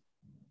this season.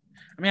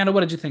 Amanda,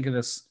 what did you think of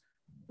this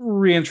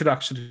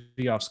reintroduction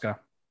to Yovska?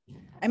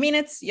 I mean,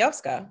 it's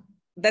Yovska.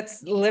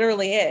 That's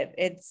literally it.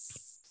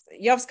 It's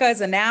Yovska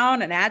is a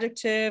noun, an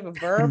adjective, a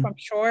verb, I'm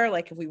sure,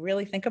 like if we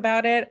really think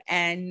about it,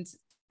 and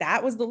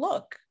that was the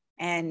look.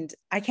 And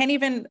I can't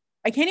even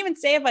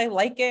say if I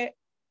like it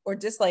or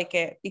dislike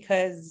it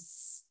because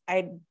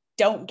I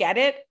don't get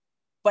it,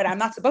 but I'm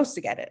not supposed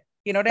to get it.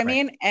 You know what I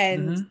mean?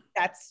 And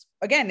that's,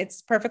 again,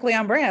 it's perfectly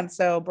on brand.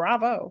 So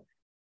bravo.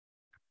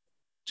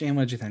 Jane,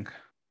 what did you think?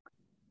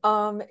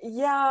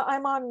 Yeah,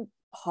 I'm on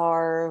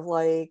par.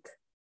 Like,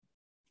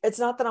 it's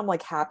not that I'm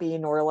like happy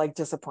nor like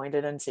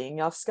disappointed in seeing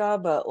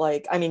Yovska, but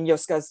like, I mean,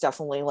 Yovska is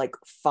definitely like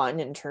fun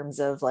in terms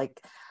of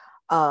like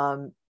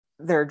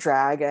their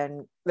drag,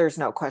 and there's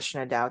no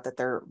question of doubt that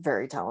they're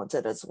very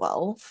talented as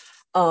well.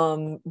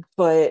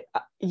 But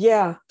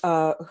yeah,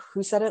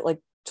 who said it? Like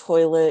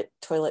Teletubby.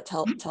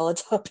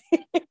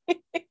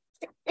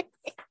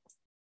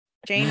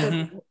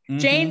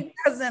 Jane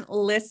doesn't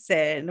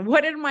listen.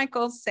 What did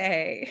Michael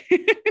say?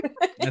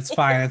 It's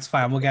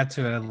fine. We'll get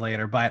to it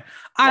later. But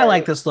I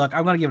like this look.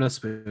 I'm gonna give it a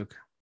spook.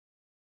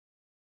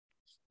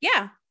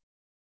 Yeah,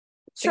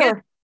 sure.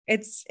 Again,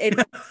 it's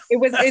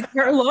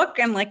her look,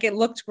 and like it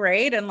looked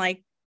great, and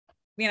like,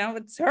 you know,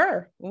 it's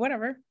her.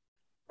 Whatever.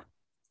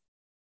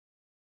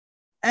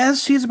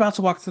 As she's about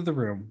to walk through the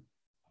room,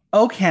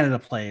 Oh Canada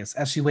plays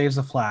as she waves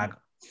a flag.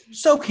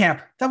 So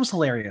camp. That was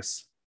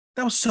hilarious.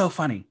 That was so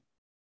funny.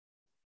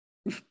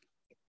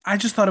 I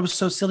just thought it was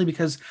so silly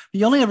because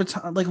the only ever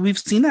time, like, we've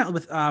seen that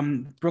with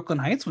Brooklyn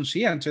Heights when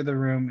she entered the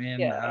room in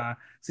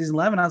season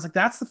 11. I was like,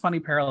 that's the funny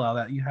parallel,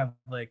 that you have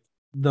like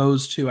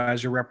those two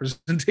as your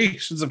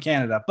representations of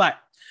Canada. But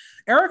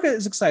Erica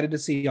is excited to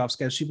see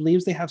Yovska. She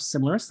believes they have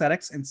similar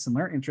aesthetics and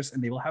similar interests,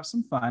 and they will have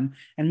some fun.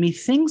 And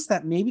methinks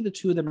that maybe the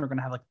two of them are going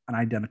to have like an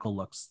identical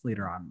looks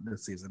later on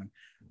this season.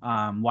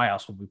 Why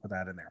else would we put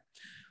that in there?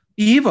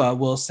 Eva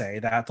will say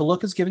that the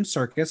look is giving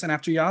circus, and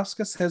after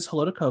Yovska says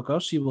hello to Coco,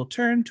 she will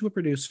turn to a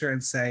producer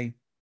and say,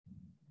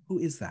 "Who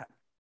is that?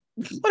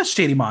 What a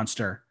shady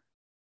monster."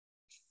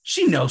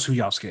 She knows who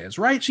Yovska is,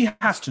 right? She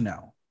has to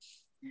know.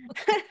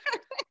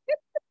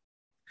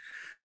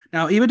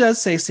 Now, Eva does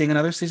say seeing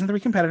another season 3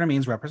 competitor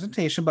means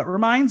representation, but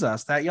reminds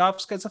us that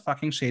Yovska is a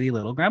fucking shady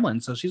little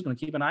gremlin, so she's going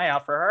to keep an eye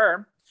out for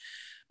her.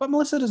 But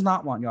Melissa does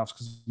not want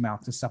Yovska's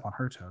mouth to step on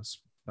her toes.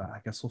 But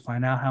I guess we'll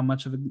find out how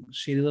much of a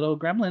shady little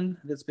gremlin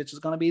this bitch is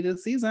going to be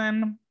this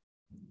season.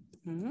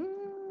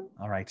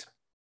 All right.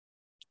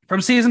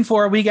 From season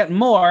 4, we get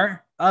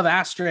more of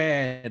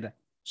Astrid.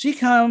 She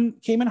came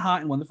in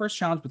hot and won the first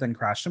challenge, but then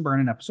crashed and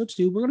burned in episode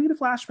 2. We're going to get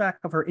a flashback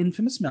of her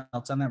infamous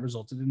meltdown that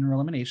resulted in her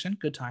elimination.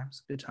 Good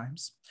times, good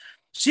times.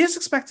 She is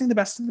expecting the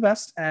best of the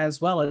best,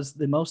 as well as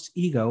the most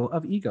ego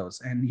of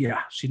egos. And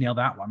yeah, she nailed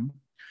that one.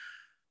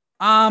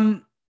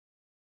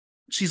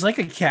 She's like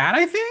a cat,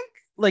 I think.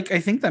 Like,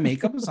 I think the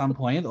makeup is on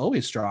point,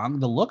 always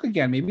strong. The look,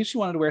 again, maybe she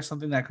wanted to wear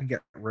something that could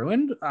get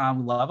ruined.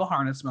 Love a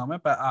harness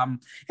moment, but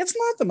it's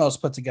not the most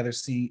put together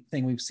thing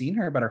we've seen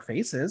her, but her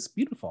face is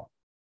beautiful.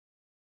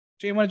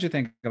 Jane, what did you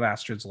think of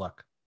Astrid's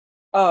look?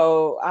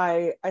 Oh,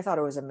 I thought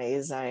it was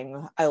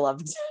amazing. I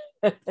loved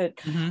it.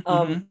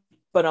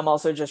 But I'm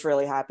also just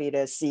really happy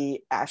to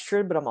see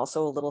Astrid, but I'm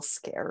also a little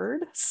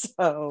scared.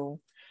 So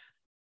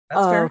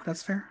that's fair.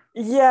 That's fair.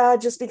 Yeah,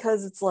 just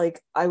because it's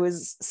like I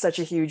was such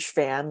a huge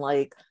fan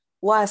like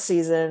last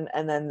season,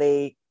 and then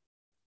they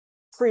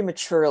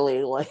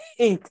prematurely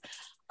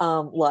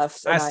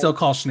left. I still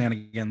call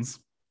shenanigans.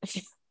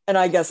 And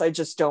I guess I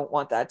just don't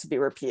want that to be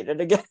repeated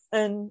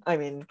again. I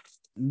mean,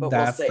 but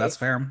that's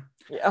fair.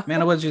 Yeah.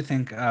 Amanda, what did you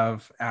think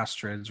of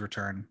Astrid's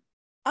return?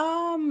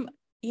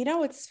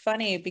 It's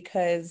funny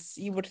because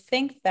you would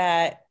think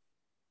that,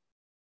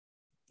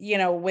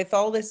 with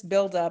all this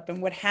buildup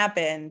and what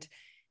happened,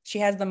 she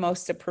has the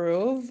most to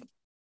prove.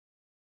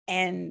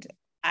 And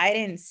I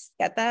didn't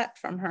get that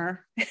from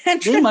her.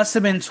 They must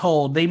have been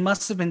told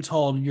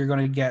you're going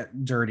to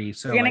get dirty.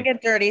 So you're going to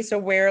get dirty. So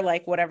wear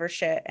whatever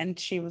shit. And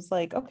she was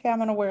like, okay, I'm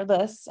going to wear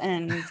this.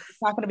 And it's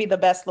not going to be the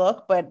best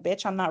look, but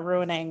bitch, I'm not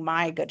ruining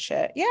my good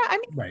shit. Yeah. I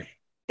mean, right.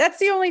 That's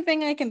the only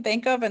thing I can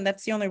think of. And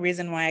that's the only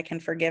reason why I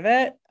can forgive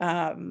it.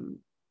 I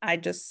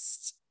don't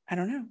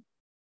know.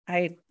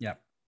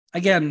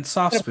 Again,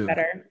 soft spoon.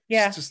 Better.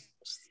 Yeah.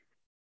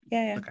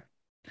 Yeah. Okay.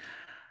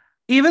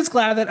 Eva's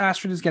glad that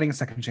Astrid is getting a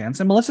second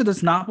chance, and Melissa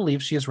does not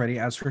believe she is ready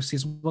as her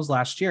season was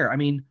last year. I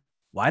mean,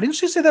 why didn't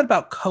she say that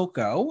about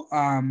Coco?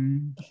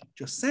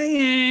 Just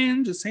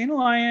saying,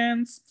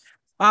 Alliance.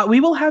 We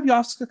will have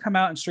Yoska come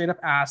out and straight up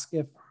ask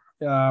if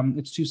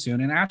it's too soon,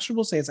 and Astrid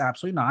will say it's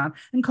absolutely not,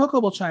 and Coco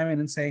will chime in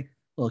and say,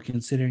 well,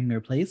 considering their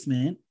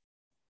placement.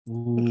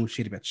 Ooh,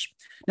 shitty bitch.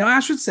 Now,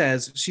 Astrid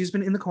says she's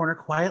been in the corner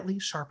quietly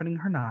sharpening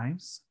her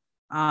knives.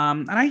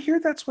 And I hear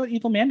that's what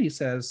Evil Mandy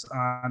says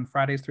on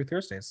Fridays through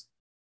Thursdays.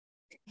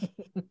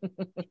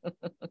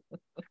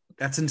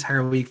 That's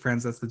entire week,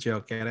 friends. That's the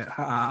joke. Get it?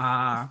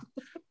 How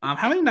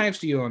many knives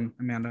do you own,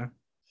 Amanda?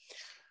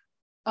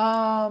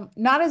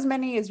 Not as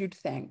many as you'd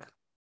think.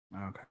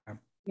 Okay.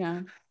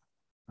 Yeah.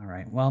 All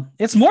right. Well,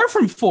 it's more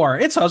from 4.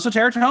 It's Hoso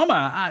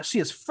Teratoma. She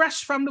is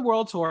fresh from the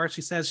world tour.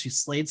 She says she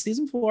slayed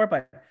season 4,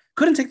 but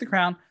couldn't take the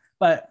crown.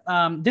 But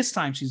this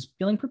time she's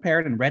feeling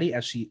prepared and ready,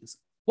 as she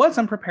was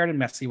unprepared and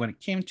messy when it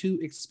came to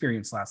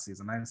experience last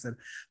season. I said,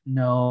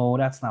 no,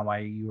 that's not why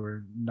you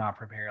were not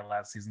prepared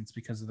last season. It's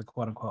because of the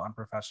quote unquote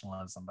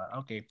unprofessionalism. But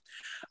okay.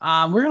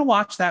 We're going to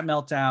watch that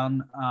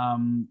meltdown.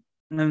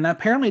 And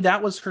apparently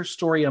that was her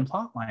story and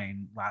plot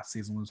line last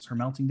season, was her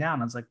melting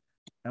down. I was like,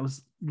 that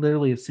was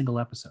literally a single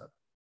episode.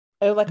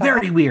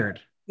 Very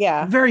weird.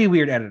 Yeah. Very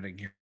weird editing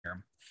here.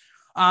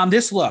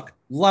 This look,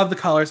 love the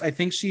colors. I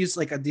think she's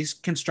like a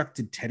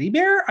deconstructed teddy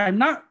bear. I'm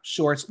not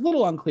sure. It's a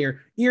little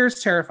unclear.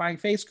 Ears terrifying,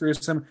 face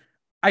gruesome.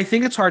 I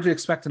think it's hard to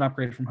expect an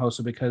upgrade from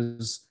Hoso,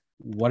 because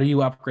what are you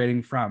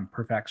upgrading from?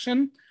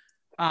 Perfection?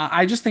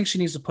 I just think she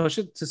needs to push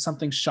it to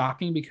something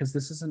shocking, because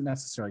this isn't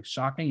necessarily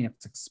shocking.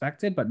 It's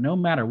expected, but no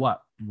matter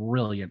what,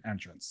 brilliant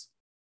entrance.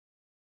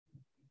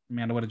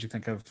 Amanda, what did you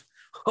think of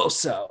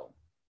Hoso?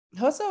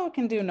 Hoso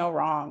can do no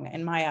wrong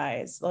in my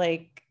eyes.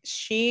 Like,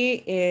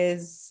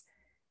 she's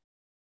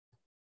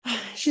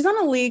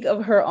on a league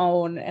of her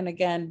own. And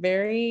again,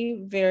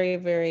 very, very,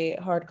 very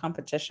hard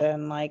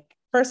competition. Like,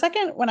 for a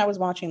second when I was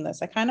watching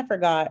this, I kind of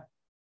forgot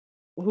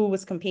who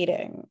was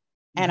competing.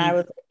 And I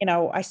was,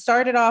 I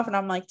started off and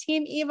I'm like,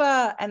 Team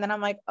Eva. And then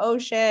I'm like, oh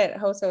shit,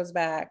 Hoso's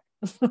back.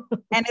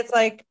 And it's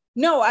like,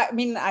 no, I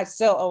mean, I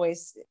still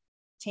always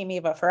Team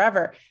Eva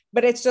forever.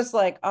 But it's just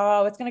like,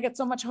 oh, it's going to get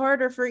so much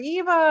harder for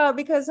Eva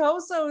because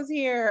Hoso's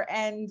here.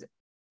 And,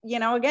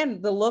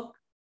 again, the look,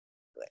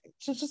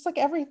 just like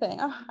everything.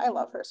 Oh, I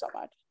love her so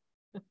much.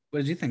 What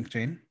did you think,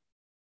 Jane?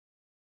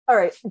 All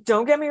right,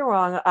 don't get me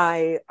wrong.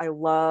 I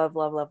love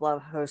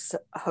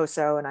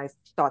Hoso, and I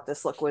thought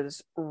this look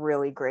was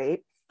really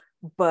great.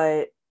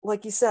 But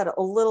like you said,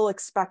 a little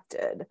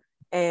expected.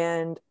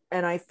 And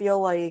I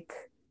feel like,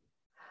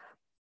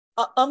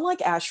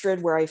 unlike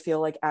Astrid, where I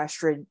feel like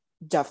Astrid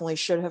definitely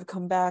should have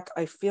come back,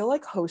 I feel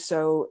like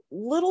Hoso,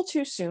 little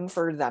too soon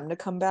for them to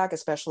come back,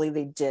 especially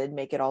they did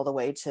make it all the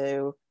way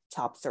to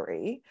top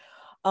 3.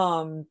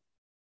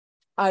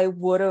 I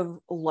would have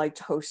liked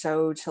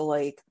Hoso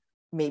to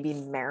maybe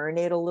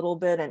marinate a little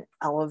bit and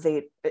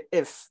elevate,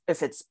 if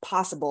it's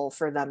possible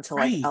for them to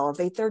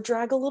elevate their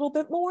drag a little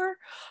bit more.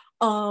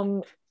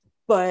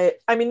 But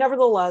I mean,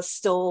 nevertheless,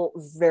 still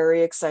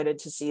very excited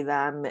to see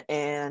them,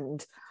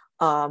 and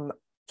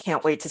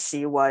can't wait to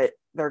see what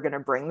they're going to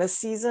bring this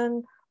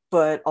season,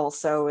 but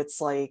also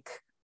it's like,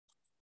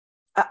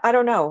 I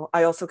don't know.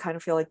 I also kind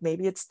of feel like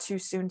maybe it's too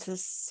soon to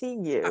see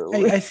you.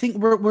 I think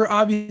we're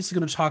obviously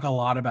going to talk a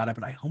lot about it,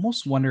 but I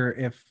almost wonder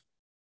if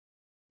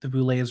the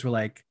Boulets were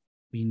like,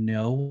 we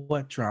know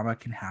what drama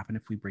can happen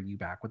if we bring you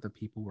back with the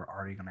people we're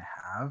already going to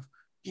have.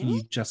 Can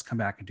you just come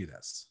back and do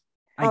this?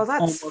 Oh, I that's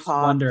almost fucked.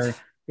 wonder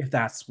if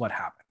that's what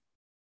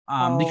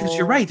happened. Because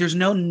you're right, there's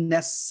no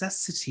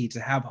necessity to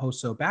have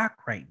Hoso back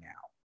right now.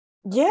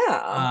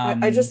 Yeah,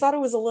 I just thought it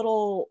was a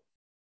little.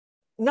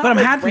 Not but I'm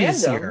like happy random. to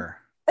see her.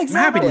 Exactly.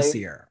 I'm happy to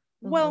see her.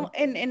 Well,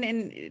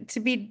 and to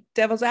be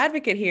devil's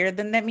advocate here,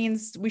 then that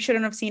means we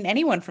shouldn't have seen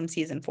anyone from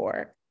season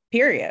 4.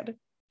 Period.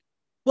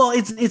 Well,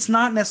 it's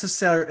not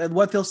necessarily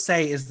what they'll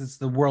say is it's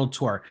the world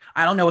tour.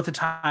 I don't know what the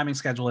timing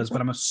schedule is, but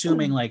I'm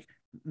assuming like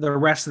the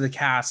rest of the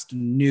cast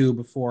knew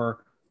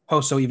before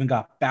Hoso even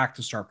got back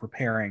to start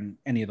preparing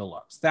any of the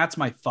looks. That's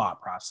my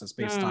thought process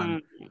based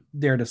on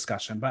their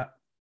discussion, but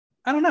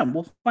I don't know.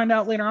 We'll find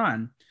out later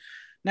on.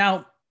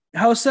 Now,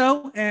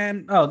 Hoso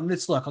and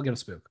let's look. I'll give a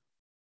spook.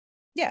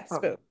 Yeah,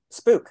 spook.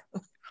 Spook.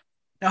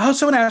 Now,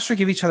 Hoso and Astrid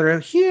give each other a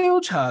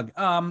huge hug.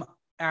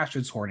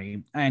 Astrid's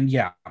horny, and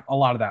yeah, a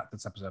lot of that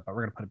this episode, but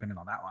we're gonna put a pin in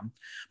on that one.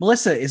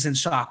 Melissa is in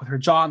shock with her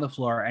jaw on the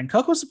floor, and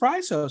Coco's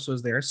surprised Hoso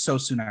is there so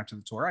soon after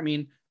the tour. I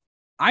mean,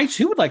 I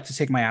too would like to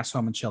take my ass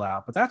home and chill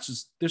out, but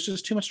there's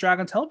just too much drag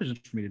on television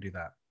for me to do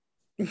that.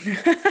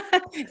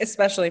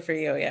 Especially for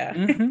you, yeah.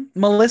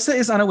 Melissa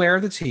is unaware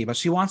of the tea, but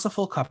she wants a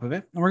full cup of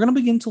it, and we're going to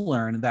begin to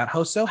learn that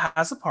Hoso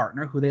has a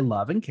partner who they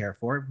love and care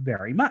for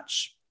very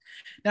much.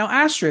 Now,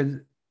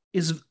 Astrid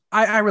is,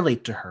 I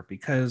relate to her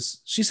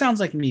because she sounds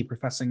like me,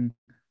 professing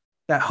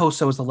that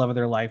Hoso is the love of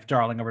their life,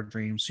 darling of her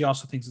dreams. She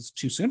also thinks it's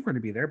too soon for her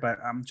to be there, but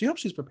she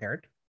hopes she's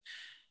prepared.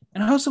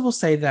 And Hoso will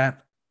say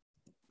that,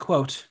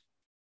 quote,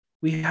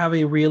 we have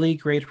a really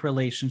great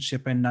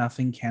relationship and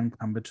nothing can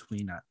come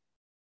between us.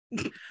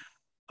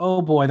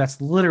 Oh boy,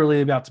 that's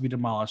literally about to be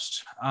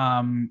demolished.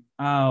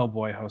 Oh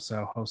boy,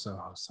 Hoso.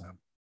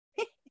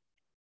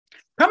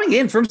 Coming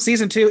in from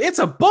season 2, it's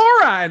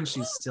Abora, and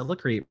she's still a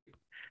creep.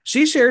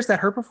 She shares that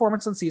her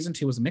performance in season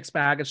 2 was a mixed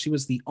bag, as she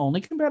was the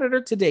only competitor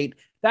to date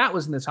that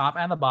was in the top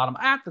and the bottom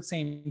at the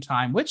same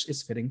time, which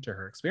is fitting to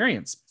her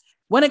experience.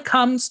 When it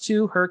comes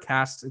to her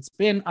cast, it's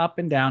been up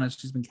and down, as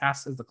she's been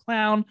cast as the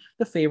clown,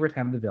 the favorite,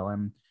 and the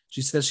villain.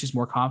 She says she's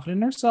more confident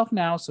in herself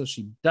now, so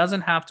she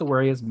doesn't have to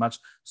worry as much,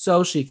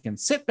 so she can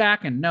sit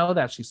back and know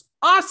that she's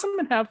awesome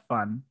and have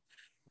fun.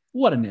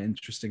 What an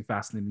interesting,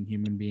 fascinating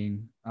human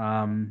being.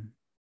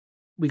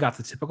 We got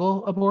the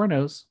typical Abora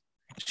nose.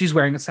 She's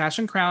wearing a sash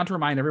and crown to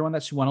remind everyone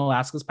that she won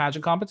Alaska's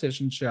pageant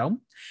competition show.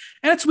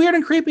 And it's weird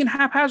and creepy and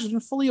haphazard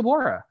and fully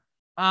Abora.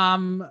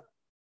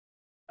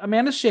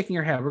 Amanda's shaking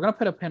her head. We're going to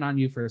put a pin on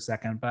you for a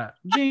second, but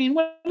Jane,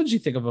 what did you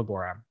think of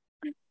Abora?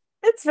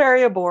 It's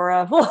very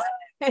Abora.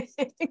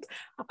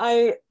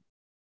 I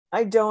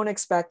don't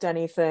expect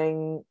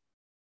anything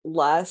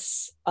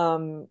less.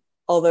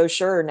 Although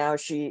sure, now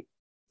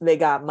they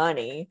got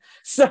money.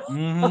 So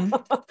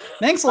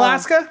thanks,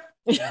 Alaska.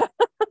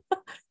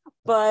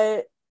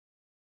 But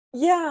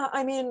yeah,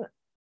 I mean,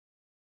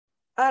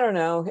 I don't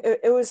know.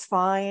 It was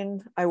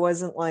fine. I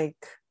wasn't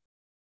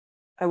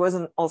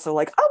also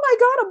like, oh my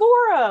god,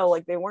 Abora.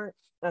 Like, they weren't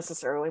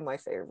necessarily my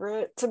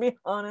favorite, to be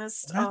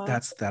honest.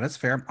 That is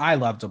fair. I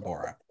loved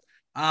Abora.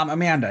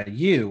 Amanda,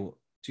 you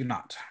do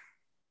not.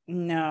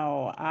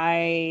 No,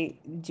 I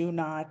do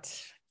not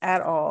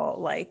at all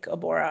like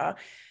Abora.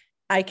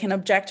 I can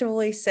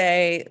objectively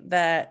say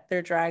that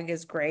their drag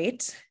is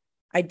great.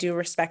 I do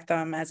respect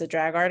them as a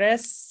drag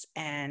artist,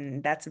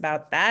 and that's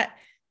about that.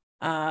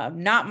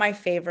 Not my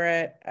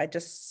favorite.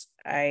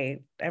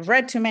 I've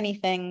read too many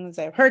things.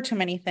 I've heard too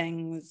many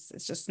things.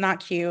 It's just not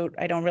cute.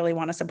 I don't really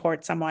want to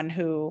support someone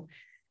who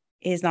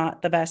is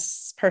not the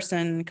best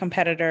person,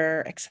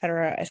 competitor,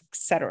 etc.,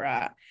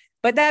 etc.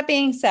 But that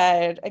being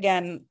said,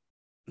 again,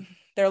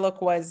 their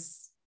look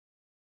was,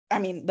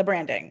 the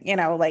branding,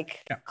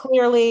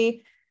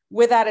 clearly,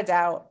 without a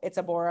doubt, it's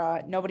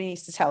Abora. Nobody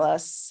needs to tell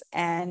us.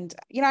 And,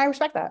 I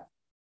respect that.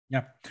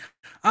 Yeah.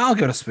 I'll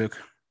go to spook.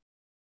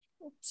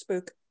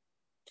 Spook.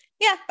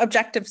 Yeah,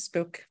 objective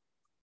spook.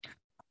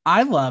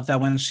 I love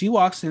that when she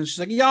walks in, she's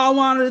like, y'all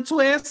wanted a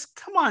twist?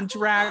 Come on,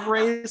 Drag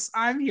Race.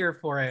 I'm here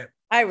for it.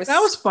 That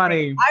was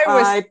funny. I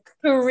was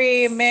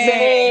screaming.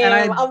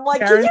 And I'm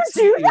like, can you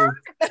do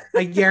that?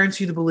 I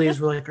guarantee the Boulets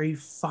were like, are you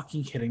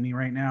fucking kidding me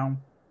right now?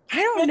 I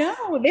don't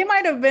know. They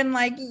might have been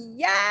like,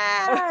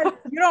 yeah.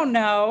 You don't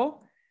know.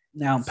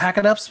 Now, pack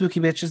it up, spooky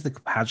bitches. The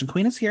pageant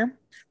queen is here.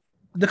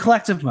 The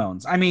collective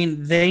moans.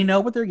 They know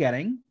what they're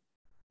getting.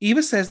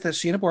 Eva says that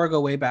she and Abora go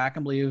way back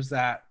and believes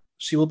that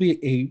she will be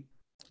a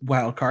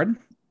wild card.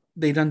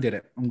 They done did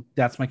it.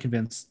 That's my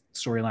convinced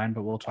storyline,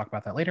 but we'll talk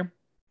about that later.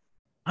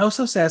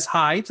 Also says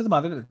hi to the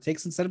mother that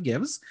takes instead of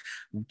gives.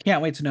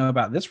 Can't wait to know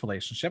about this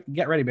relationship.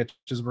 Get ready,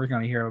 bitches. We're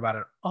going to hear about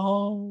it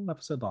all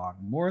episode long,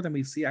 more than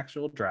we see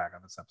actual drag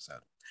on this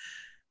episode.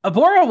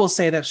 Abora will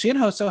say that she and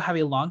Hoso have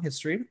a long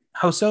history.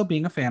 Hoso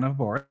being a fan of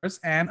Bora's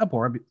and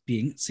Abora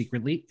being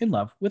secretly in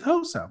love with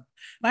Hoso.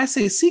 And I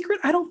say secret,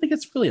 I don't think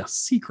it's really a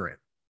secret.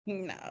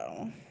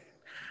 No.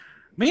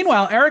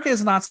 Meanwhile, Erica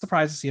is not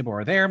surprised to see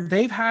Abora there.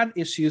 They've had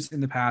issues in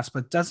the past,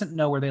 but doesn't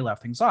know where they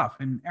left things off.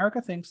 And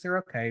Erica thinks they're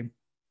okay.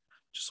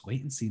 Just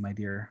wait and see, my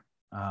dear.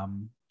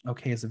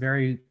 Okay is a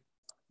very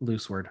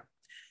loose word.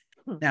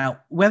 Now,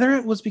 whether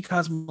it was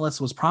because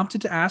Melissa was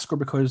prompted to ask or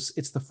because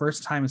it's the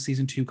first time a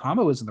season 2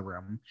 combo is in the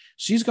room,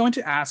 she's going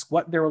to ask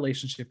what their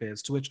relationship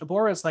is, to which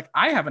Abora is like,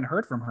 I haven't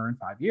heard from her in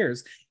 5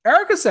 years.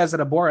 Erica says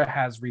that Abora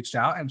has reached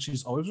out and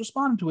she's always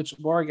responded, to which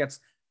Abora gets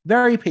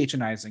very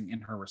patronizing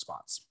in her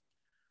response.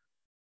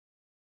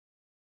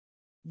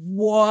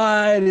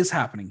 What is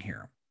happening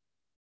here?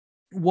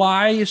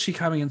 Why is she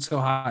coming in so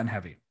hot and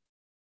heavy?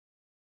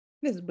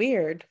 It is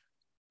weird.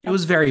 It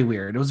was very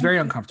weird. It was very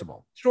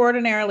uncomfortable.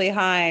 Extraordinarily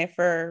high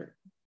for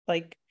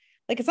like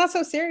it's not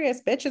so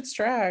serious, bitch. It's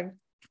drag.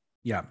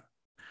 Yeah.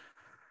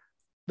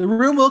 The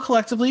room will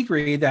collectively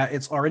agree that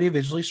it's already a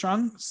visually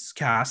strong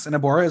cast, and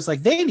Abora is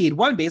like, they need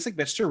one basic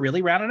bitch to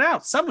really round it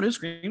out. Someone who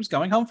screams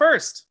going home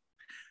first.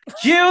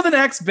 Cue the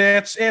next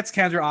bitch. It's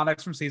Kendra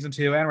Onyx from season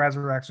 2 and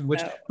Resurrection,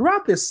 which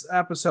throughout this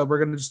episode, we're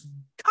going to just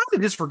kind of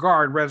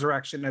disregard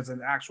Resurrection as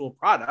an actual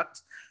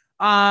product.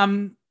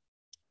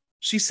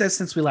 She says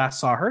since we last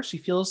saw her, she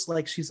feels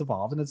like she's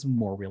evolved and is a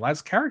more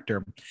realized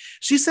character.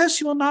 She says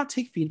she will not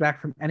take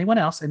feedback from anyone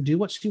else and do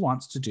what she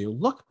wants to do,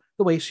 look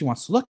the way she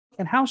wants to look,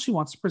 and how she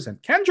wants to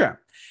present Kendra.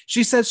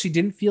 She says she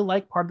didn't feel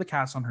like part of the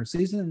cast on her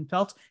season and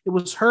felt it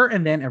was her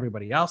and then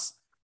everybody else.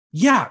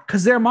 Yeah,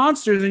 because they're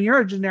monsters and you're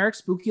a generic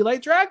spooky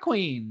light drag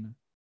queen.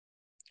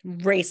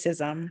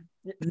 Racism.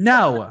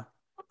 No.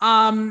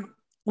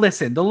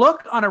 Listen, the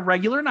look on a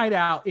regular night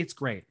out, it's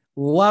great.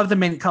 Love the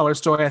mint color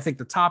story. I think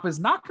the top is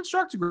not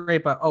constructed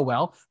great, but oh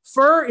well.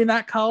 Fur in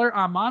that color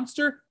on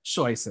Monster,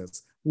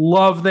 choices.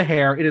 Love the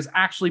hair. It is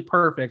actually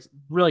perfect.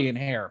 Brilliant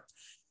hair.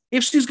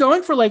 If she's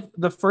going for like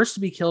the first to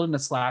be killed in a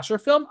slasher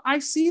film, I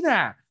see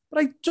that.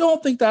 But I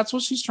don't think that's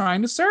what she's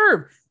trying to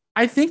serve.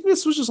 I think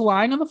this was just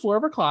lying on the floor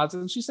of her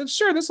closet and she said,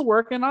 sure, this will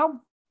work and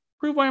I'll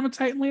prove why I'm a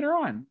Titan later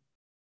on.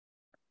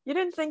 You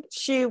didn't think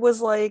she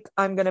was like,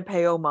 I'm going to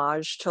pay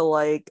homage to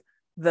like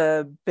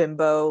the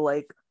bimbo,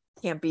 like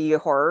campy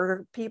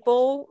horror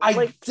people?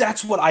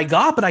 That's what I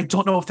got, but I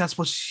don't know if that's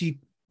what she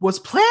was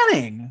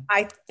planning.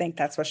 I think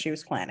that's what she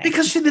was planning.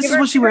 Because this is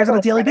what she wears on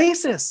a daily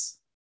basis.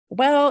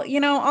 Well,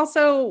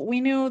 also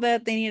we knew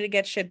that they needed to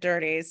get shit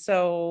dirty,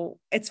 so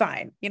it's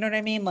fine. You know what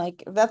I mean?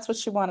 Like that's what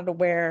she wanted to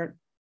wear.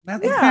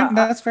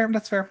 That's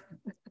fair.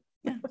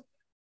 Yeah.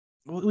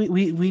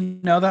 We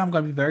know that I'm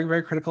going to be very,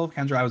 very critical of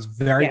Kendra. I was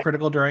very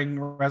critical during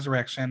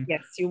Resurrection.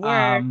 Yes, you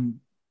were.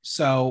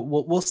 So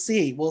we'll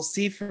see. We'll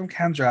see from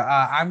Kendra.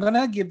 I'm going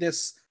to give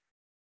this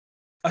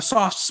a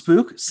soft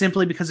spook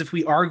simply because if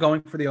we are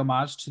going for the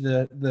homage to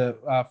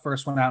the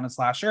first one out in a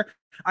slasher,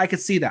 I could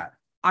see that.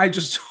 I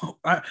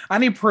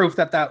need proof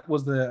that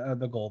was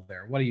the goal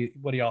there. What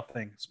do y'all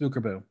think? Spook or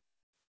boo?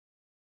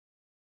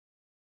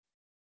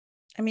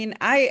 I mean,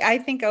 I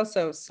think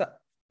also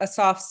a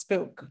soft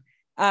spook.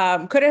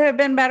 Could it have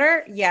been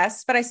better?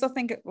 Yes, but I still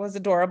think it was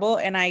adorable,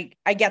 and I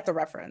get the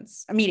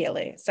reference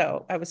immediately,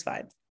 so I was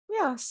fine.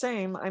 Yeah,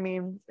 same. I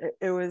mean,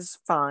 it was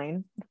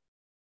fine.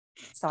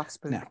 Soft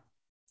spook. No.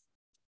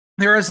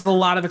 There is a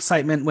lot of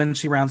excitement when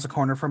she rounds the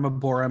corner from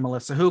Abora and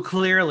Melissa, who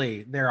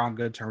clearly they're on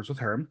good terms with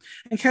her.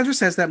 And Kendra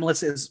says that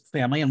Melissa is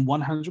family and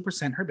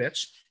 100% her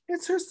bitch.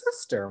 It's her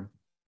sister.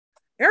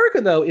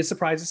 Erica, though, is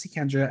surprised to see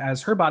Kendra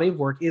as her body of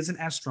work isn't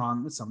as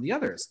strong as some of the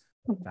others.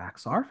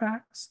 Facts are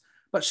facts.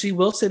 But she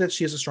will say that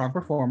she is a strong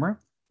performer,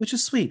 which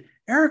is sweet.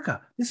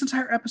 Erica, this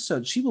entire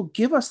episode, she will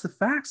give us the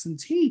facts and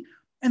tea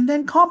and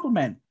then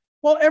compliment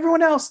while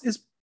everyone else is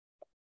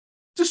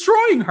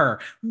destroying her.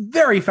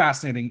 Very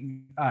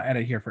fascinating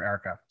edit here for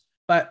Erica.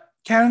 But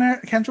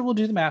Kendra will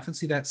do the math and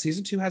see that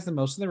season 2 has the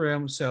most in the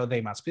room, so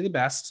they must be the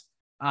best.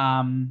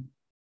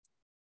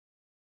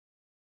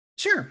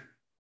 Sure.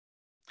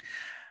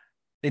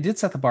 They did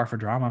set the bar for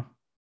drama.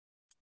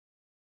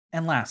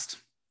 And last,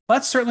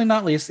 but certainly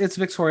not least, it's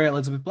Victoria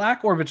Elizabeth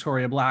Black, or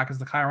Victoria Black, as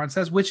the Chiron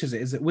says. Which is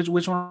it? Is it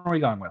which one are we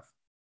going with?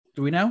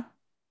 Do we know?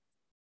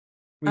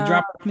 We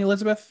dropping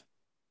Elizabeth?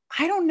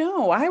 I don't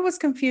know. I was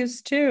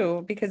confused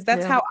too, because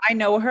that's how I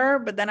know her.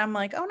 But then I'm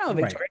like, oh no,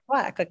 Victoria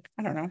Black. Like,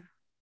 I don't know.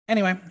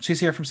 Anyway,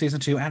 she's here from season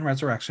 2 and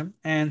Resurrection,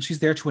 and she's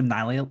there to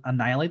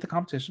annihilate the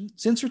competition.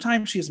 Since her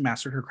time, she has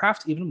mastered her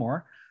craft even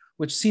more,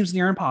 which seems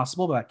near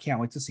impossible, but I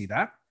can't wait to see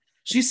that.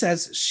 She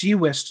says she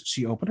wished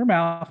she opened her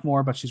mouth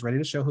more, but she's ready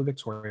to show who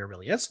Victoria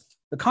really is.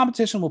 The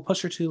competition will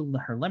push her to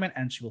her limit,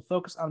 and she will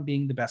focus on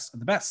being the best of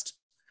the best.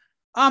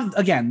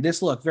 Again,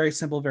 this look, very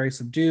simple, very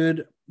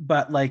subdued,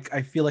 but like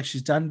I feel like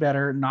she's done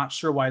better. Not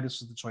sure why this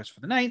was the choice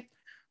for the night.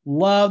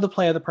 Love the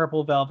play of the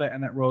purple velvet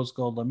and that rose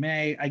gold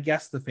lame. I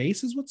guess the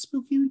face is what's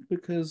spooky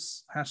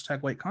because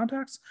 # white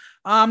contacts.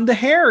 The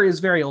hair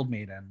is very Old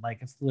Maiden, like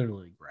it's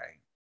literally gray.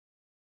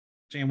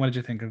 Jane, what did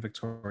you think of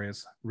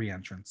Victoria's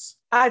re-entrance?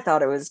 I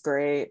thought it was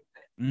great.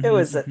 It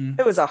was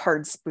a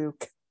hard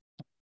spook.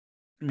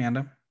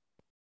 Amanda?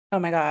 Oh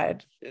my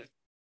God.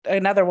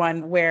 Another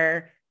one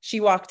where she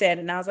walked in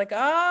and I was like,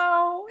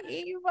 oh,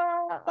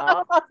 Eva,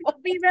 oh,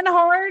 even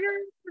harder.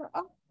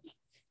 Oh.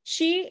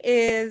 She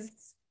is,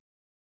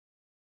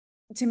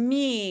 to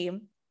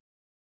me,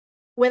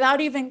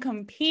 without even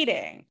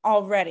competing,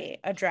 already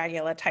a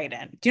Dragula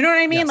Titan. Do you know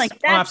what I mean? Yes. Like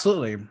Oh,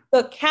 absolutely.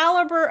 the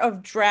caliber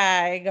of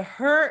drag,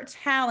 her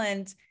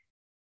talent.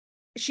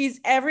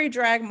 She's every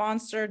drag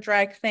monster,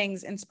 drag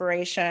things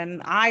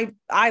inspiration. I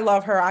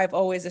love her. I've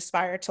always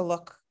aspired to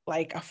look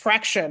like a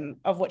fraction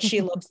of what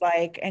she looks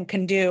like and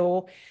can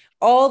do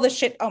all the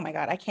shit. Oh my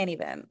God, I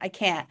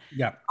can't.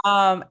 Yeah.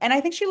 And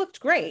I think she looked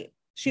great.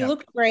 She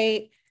looked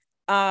great.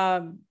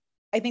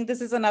 I think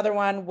this is another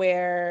one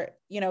where,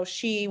 you know,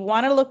 she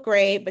wanted to look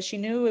great, but she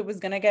knew it was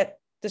going to get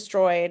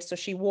destroyed. So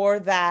she wore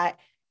that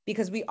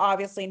because we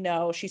obviously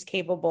know she's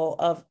capable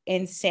of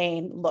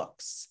insane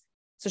looks.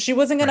 So she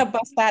wasn't going to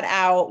bust that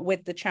out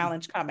with the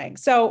challenge coming.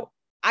 So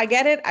I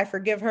get it. I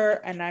forgive her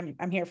and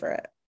I'm here for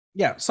it.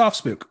 Yeah. Soft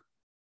spook.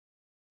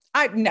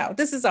 No,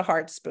 this is a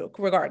hard spook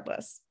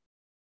regardless.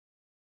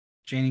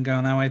 Janie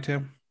going that way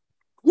too?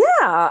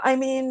 Yeah. I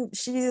mean,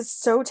 she's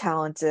so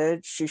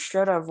talented. She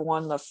should have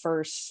won the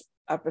first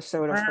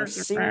episode of her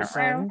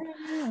season.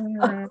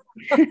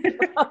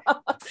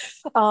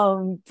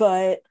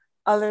 But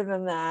other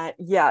than that,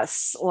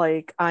 yes,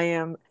 like I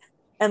am,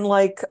 and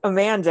like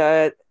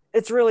Amanda,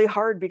 it's really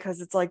hard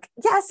because it's like,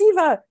 yes,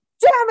 Eva,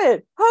 damn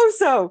it,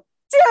 Hoso,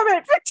 damn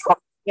it, Victoria.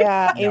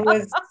 Yeah, it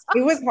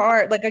was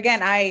hard. Like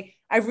again, I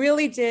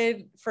really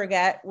did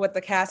forget what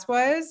the cast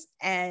was,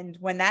 and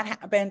when that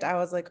happened, I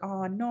was like,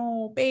 oh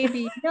no,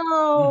 baby,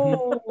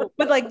 no.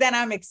 But like then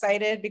I'm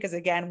excited because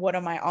again, one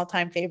of my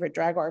all-time favorite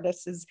drag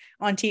artists is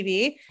on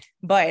TV.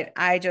 But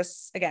I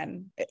just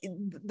again,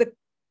 the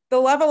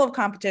level of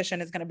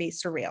competition is going to be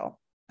surreal.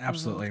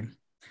 Absolutely.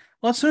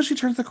 Well, as soon as she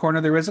turns the corner,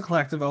 there is a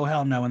collective "oh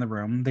hell no" in the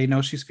room. They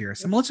know she's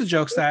fierce. And Melissa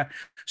jokes that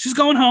she's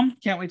going home.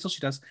 Can't wait till she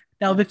does.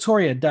 Now,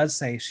 Victoria does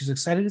say she's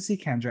excited to see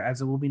Kendra, as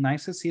it will be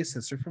nice to see a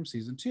sister from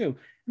season 2.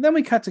 And then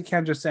we cut to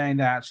Kendra saying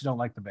that she don't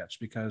like the bitch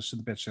because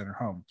the bitch sent her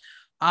home.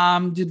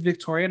 Did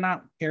Victoria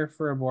not care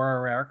for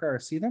Abora or Erica or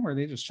see them, or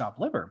they just chop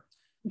liver?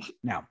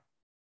 Now,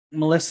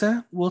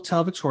 Melissa will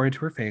tell Victoria to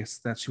her face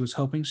that she was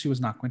hoping she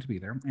was not going to be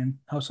there, and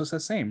Hoso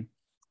says same.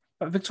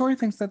 But Victoria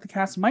thinks that the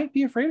cast might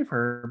be afraid of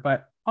her,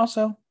 but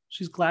also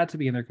she's glad to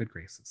be in their good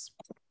graces.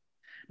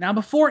 Now,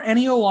 before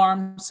any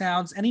alarm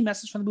sounds, any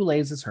message from the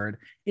Boulets is heard,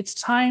 it's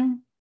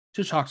time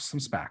to talk to some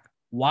SPAC.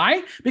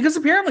 Why? Because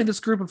apparently this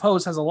group of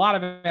hosts has a lot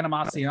of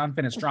animosity and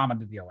unfinished drama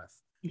to deal with.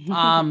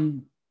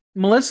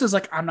 Melissa's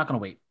like, I'm not going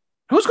to wait.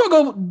 Who's going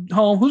to go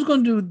home? Who's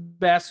going to do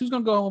best? Who's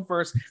going to go home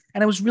first?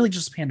 And it was really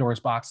just Pandora's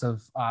box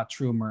of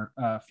true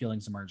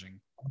feelings emerging.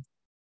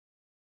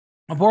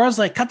 Abora's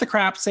like, cut the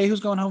crap, say who's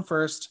going home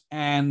first.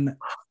 And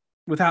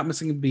without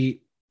missing a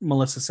beat,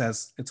 Melissa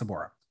says it's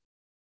Abora.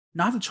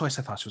 Not the choice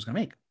I thought she was going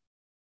to make.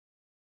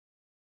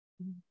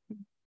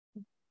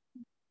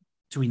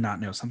 Do we not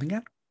know something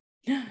yet?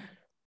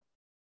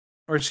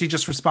 Or is she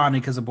just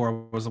responding because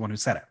Abora was the one who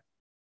said it?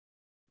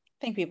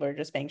 I think people are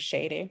just being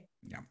shady.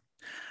 Yeah.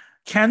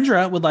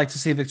 Kendra would like to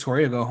see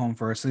Victoria go home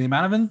first. And the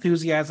amount of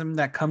enthusiasm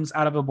that comes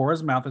out of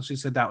Abora's mouth that she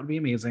said that would be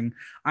amazing.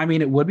 I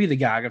mean, it would be the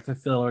gag if the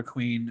filler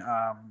queen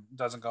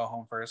doesn't go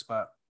home first,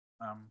 but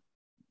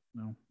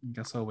no, I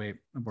guess I'll wait.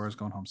 Abora's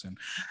going home soon.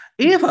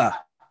 Eva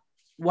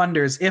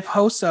wonders if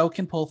Hoso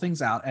can pull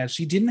things out, as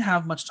she didn't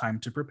have much time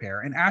to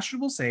prepare. And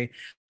Astrid will say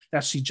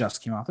that she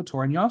just came off the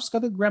tour. And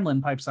Yovska the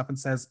gremlin pipes up and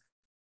says,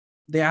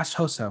 they asked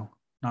Hoso,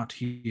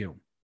 not you.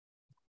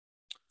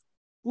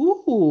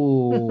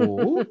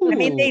 Ooh. I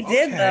mean, they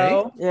did,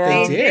 though.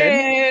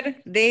 Yeah.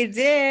 They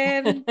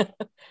did.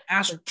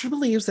 Astrid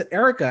believes that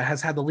Erica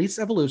has had the least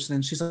evolution,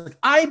 and she's like,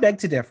 I beg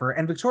to differ.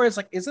 And Victoria's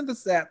like, isn't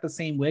this that the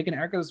same wig? And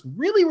Erica's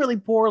really, really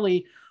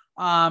poorly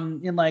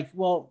in like,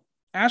 well,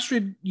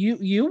 Astrid,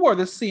 you wore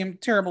this same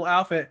terrible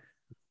outfit.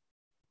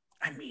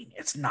 I mean,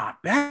 it's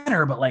not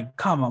better, but like,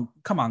 come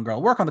on,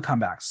 girl, work on the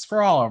comebacks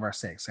for all of our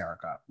sakes,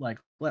 Erica. Like,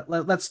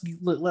 let's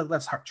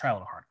try a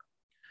little harder.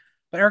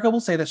 But Erica will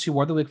say that she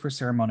wore the wig for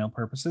ceremonial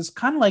purposes,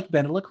 kind of like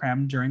Benda La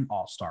Creme during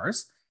All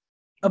Stars.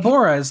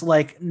 Abora is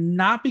like,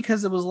 not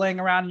because it was laying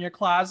around in your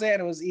closet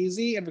and it was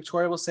easy. And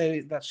Victoria will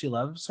say that she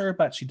loves her,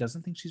 but she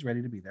doesn't think she's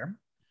ready to be there.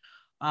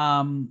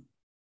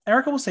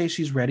 Erica will say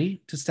she's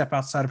ready to step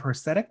outside of her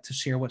aesthetic to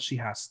share what she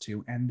has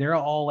to. And they're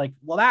all like,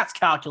 well, that's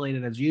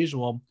calculated as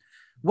usual.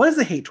 What is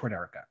the hate toward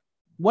Erica?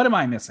 What am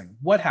I missing?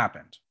 What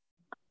happened?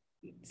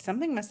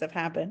 Something must have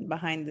happened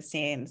behind the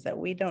scenes that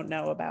we don't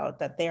know about,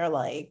 that they're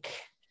like,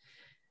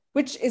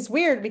 which is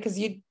weird because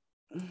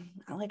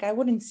I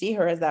wouldn't see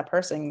her as that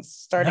person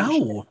starting.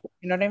 No.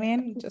 You know what I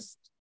mean? Just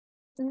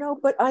no,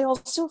 but I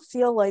also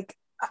feel like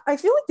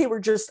they were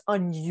just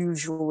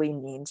unusually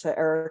mean to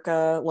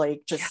Erica.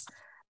 Like, just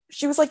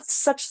she was like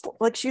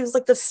she was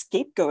like the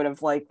scapegoat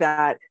of like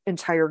that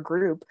entire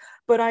group.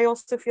 But I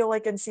also feel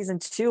like in season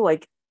 2,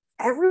 like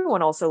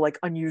everyone also like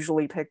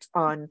unusually picked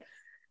on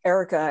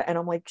Erica, and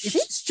I'm like,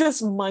 she's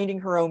just minding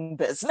her own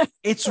business.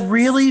 It's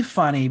really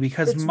funny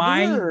because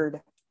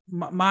weird.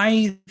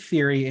 my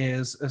theory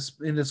is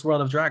in this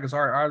world of drag, is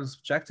our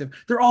objective.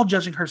 They're all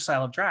judging her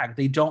style of drag.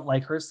 They don't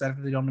like her aesthetic.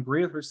 They don't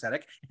agree with her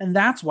aesthetic, and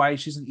that's why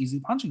she's an easy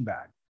punching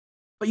bag.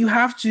 But you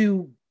have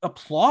to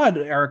applaud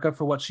Erica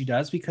for what she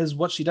does, because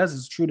what she does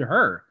is true to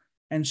her,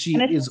 and she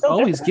And it's is so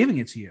always different. giving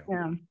it to you.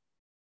 Yeah,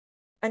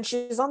 And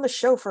she's on the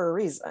show for a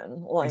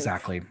reason. Like,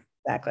 Exactly.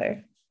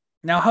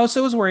 Now,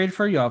 Hoso is worried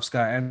for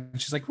Yovska,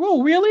 and she's like,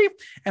 "Whoa, really?"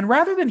 And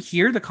rather than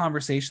hear the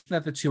conversation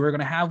that the two are going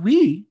to have,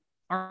 we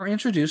are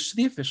introduced to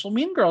the official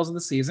Mean Girls of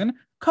the season,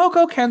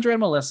 Coco, Kendra, and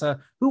Melissa,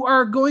 who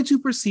are going to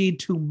proceed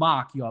to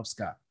mock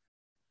Yovska.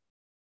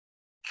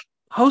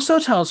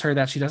 Hoso tells her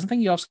that she doesn't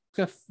think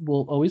Yovska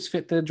will always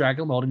fit the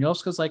Dragula mold, and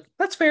Yovska's like,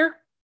 "That's fair."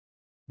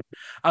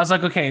 I was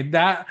like, okay,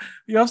 that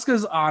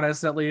Yovska's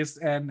honest at least,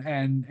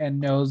 and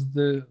knows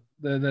the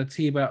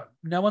tea, but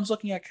no one's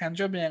looking at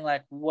Kendra being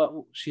like, what,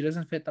 she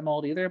doesn't fit the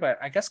mold either. But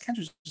I guess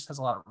Kendra just has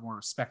a lot more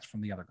respect from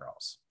the other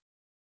girls.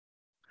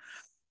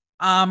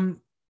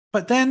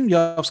 But then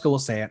Yovska will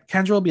say it.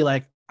 Kendra will be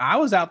like, I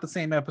was out the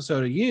same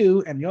episode of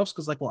you, and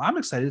Yovska's like, well, I'm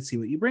excited to see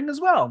what you bring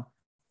as well.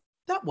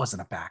 That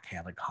wasn't a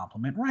backhanded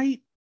compliment,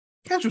 right?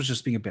 Kendra was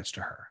just being a bitch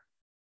to her.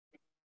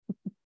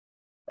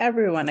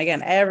 everyone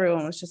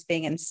was just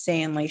being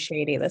insanely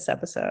shady this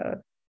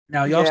episode.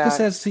 Now, Yovska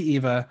says to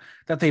Eva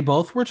that they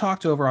both were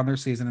talked over on their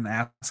season and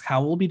asks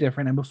how it will be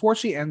different. And before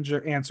she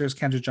answers,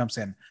 Kendra jumps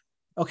in.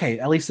 Okay,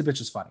 at least the bitch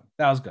is funny.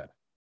 That was good.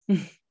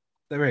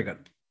 They're very good.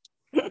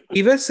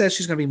 Eva says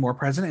she's going to be more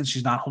present and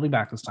she's not holding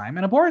back this time.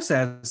 And Abora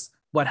says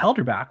what held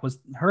her back was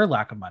her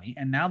lack of money.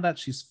 And now that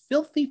she's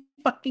filthy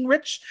fucking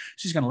rich,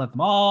 she's going to let them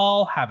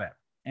all have it.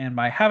 And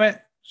by have it,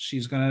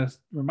 she's going to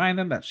remind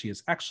them that she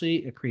is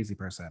actually a crazy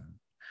person.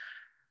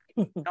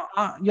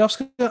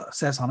 Yovska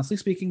says, honestly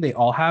speaking, they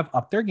all have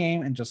upped their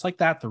game, and just like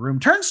that, the room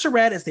turns to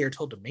red as they are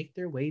told to make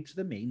their way to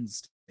the main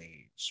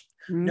stage.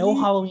 No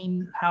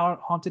Halloween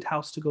haunted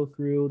house to go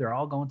through. They're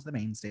all going to the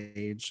main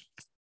stage.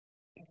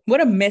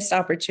 What a missed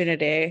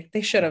opportunity.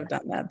 They should have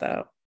done that,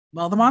 though.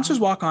 Well, the monsters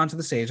walk onto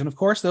the stage, and of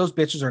course, those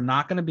bitches are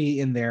not going to be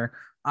in there.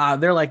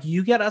 They're like,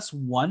 you get us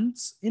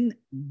once in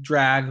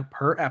drag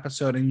per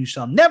episode, and you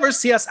shall never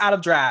see us out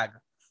of drag.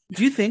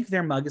 Do you think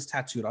their mug is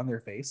tattooed on their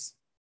face?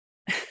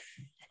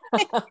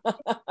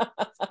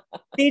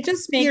 They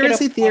just make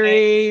Conspiracy it a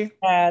theory.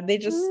 Point.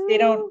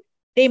 Yeah,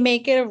 they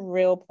make it a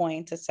real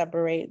point to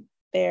separate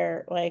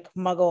their like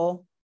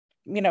muggle,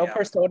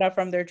 persona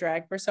from their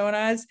drag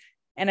personas.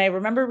 And I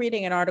remember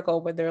reading an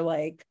article where they're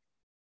like,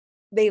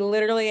 they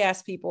literally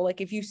ask people,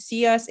 like, if you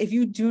see us, if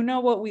you do know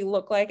what we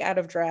look like out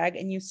of drag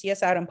and you see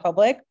us out in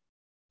public,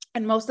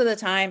 and most of the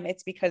time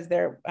it's because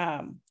they're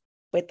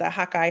with the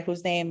hot guy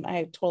whose name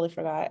I totally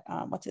forgot.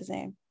 What's his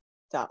name?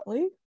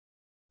 Dottley?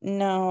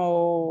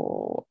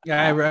 No.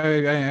 Yeah,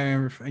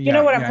 you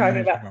know what I'm talking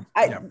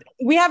about.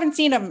 We haven't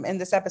seen him in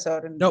this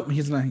episode. Nope,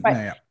 he's not.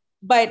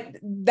 But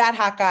that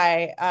hot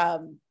guy.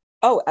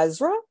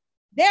 Ezra?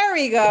 There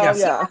we go. Yes.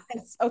 Yeah.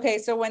 Okay,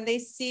 so when they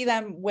see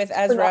them with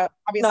Ezra,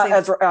 obviously not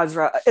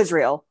Ezra,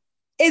 Israel.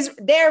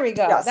 There we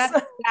go. Yes.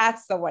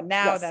 That's the one.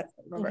 Now yes. that's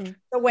remember.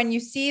 So when you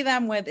see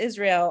them with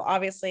Israel,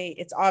 obviously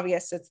it's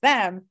obvious it's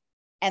them,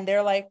 and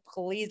they're like,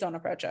 please don't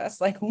approach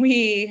us.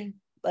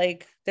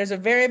 Like there's a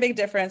very big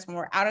difference when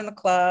we're out in the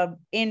club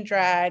in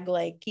drag,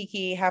 like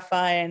Kiki, have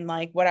fun,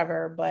 like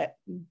whatever, but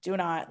do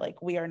not,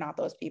 like, we are not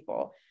those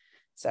people.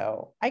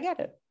 So I get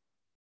it.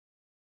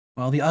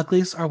 Well, the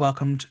uglies are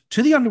welcomed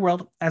to the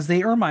underworld as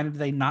they are reminded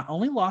they not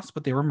only lost,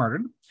 but they were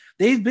murdered.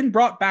 They've been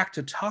brought back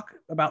to talk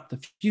about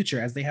the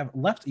future as they have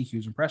left a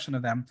huge impression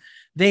of them.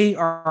 They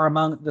are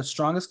among the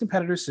strongest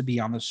competitors to be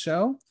on the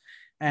show,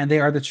 and they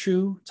are the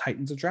true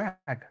titans of drag.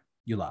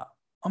 Yula.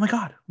 Oh my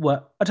God,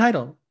 what a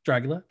title.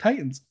 Dragula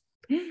Titans.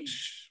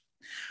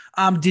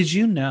 Did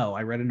you know,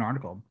 I read an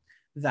article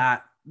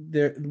that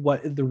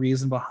what the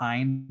reason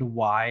behind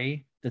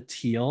why the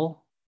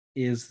teal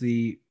is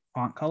the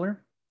font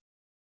color?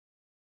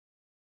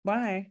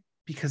 Why?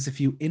 Because if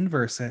you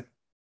inverse it,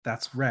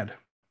 that's red.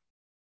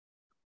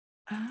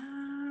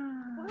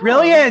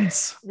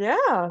 Brilliant.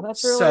 Yeah,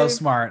 that's really so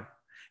smart.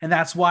 And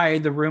that's why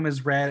the room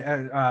is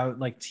red,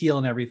 like teal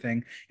and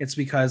everything. It's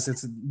because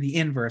it's the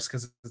inverse,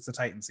 because it's the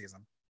Titan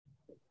season.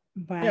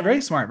 Wow. Yeah,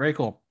 very smart, very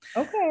cool.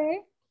 Okay.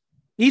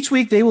 Each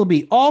week, they will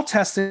be all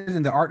tested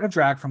in the art of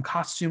drag, from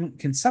costume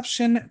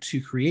conception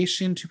to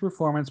creation to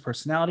performance,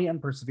 personality,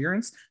 and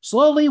perseverance.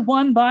 Slowly,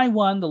 one by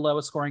one, the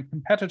lowest scoring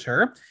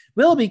competitor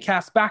will be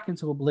cast back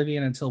into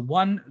oblivion until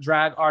one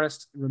drag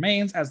artist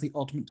remains as the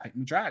ultimate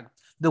titan of drag.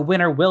 The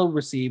winner will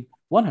receive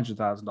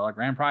 $100,000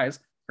 grand prize,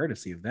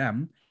 courtesy of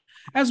them,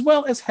 as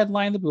well as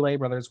headline the Boulet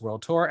Brothers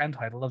World Tour and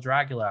title of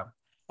Dragula.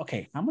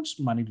 Okay, how much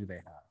money do they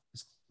have?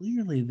 Because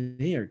clearly,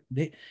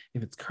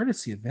 if it's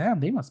courtesy of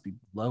them, they must be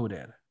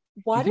loaded.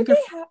 Why do they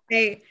have?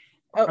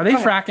 Are they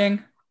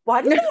fracking?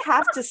 Why do they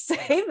have to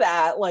say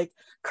that? Like,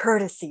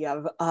 courtesy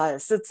of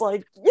us. It's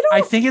like,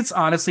 I think it's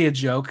honestly a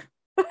joke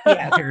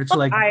compared to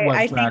like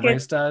what Drag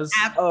Race does.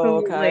 Absolutely. Oh,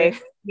 okay.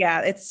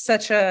 Yeah, it's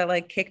such a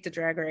like kick to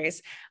Drag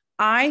Race.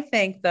 I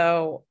think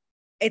though,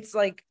 it's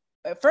like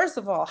first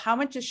of all, how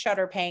much is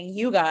Shudder paying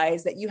you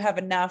guys that you have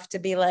enough to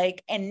be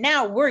like, and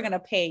now we're going to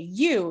pay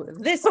you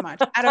this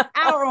much out of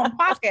our own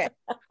pocket?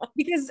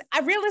 Because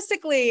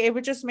realistically, it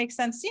would just make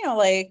sense,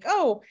 like,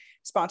 oh,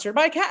 sponsored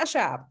by Cash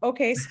App.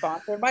 Okay,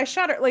 sponsored by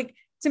Shudder. Like,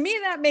 to me,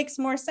 that makes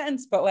more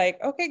sense. But like,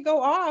 okay,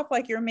 go off.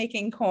 Like, you're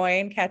making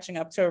coin, catching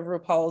up to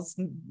RuPaul's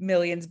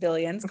millions,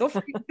 billions. Go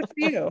for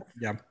you.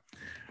 Yeah.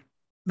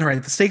 All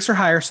right. The stakes are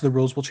higher, so the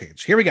rules will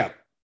change. Here we go.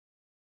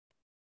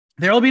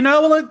 There will be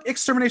no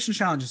extermination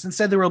challenges.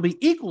 Instead, there will be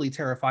equally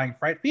terrifying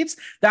fright feats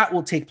that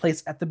will take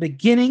place at the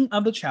beginning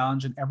of the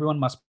challenge, and everyone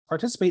must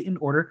participate in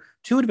order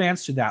to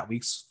advance to that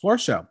week's floor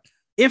show.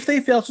 If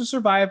they fail to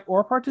survive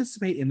or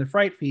participate in the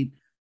fright feat,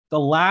 the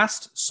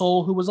last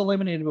soul who was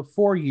eliminated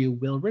before you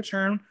will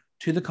return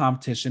to the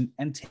competition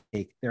and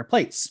take their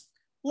place.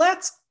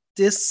 Let's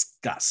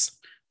discuss.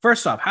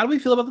 First off, how do we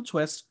feel about the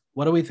twist?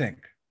 What do we think?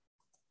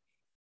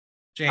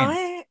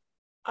 Jane?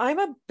 I'm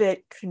a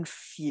bit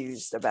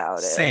confused about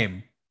it.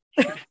 Same.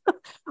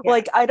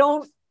 Like, I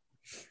don't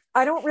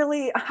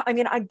really, I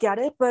mean, I get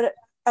it, but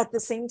at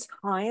the same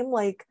time,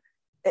 like,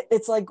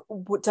 it's like,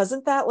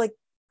 doesn't that like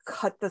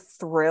cut the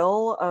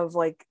thrill of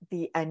like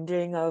the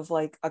ending of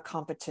like a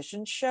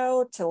competition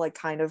show to like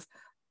kind of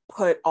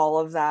put all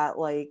of that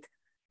like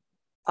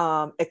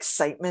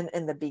excitement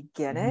in the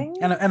beginning?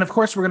 And of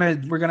course we're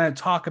gonna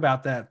talk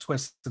about that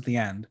twist at the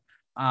end.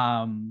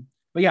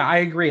 But yeah, I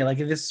agree. Like,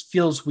 this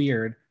feels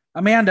weird.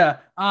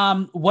 Amanda,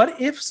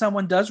 what if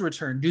someone does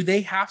return? Do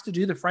they have to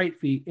do the fright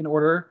feat in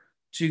order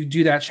to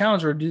do that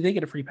challenge, or do they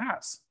get a free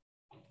pass?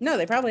 No,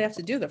 they probably have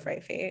to do the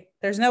fright feat.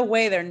 There's no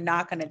way they're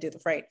not going to do the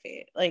fright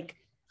feat. Like,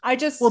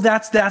 well,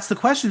 that's the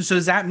question. So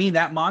does that mean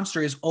that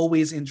monster is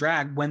always in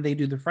drag when they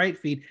do the fright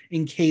feat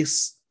in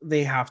case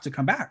they have to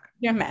come back? Can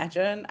you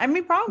imagine? I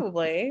mean,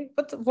 probably.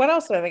 But what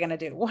else are they going to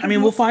do?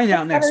 We'll find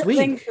out next week.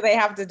 Things do they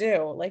have to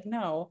do? Like,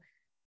 no.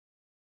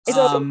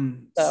 So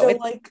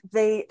like,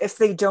 if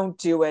they don't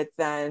do it,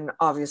 then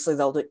obviously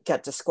they'll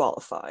get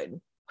disqualified.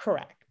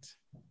 Correct.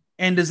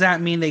 And does that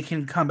mean they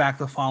can come back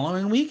the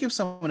following week if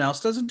someone else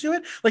doesn't do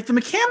it? Like, the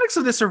mechanics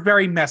of this are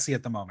very messy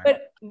at the moment.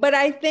 But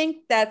I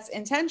think that's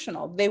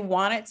intentional. They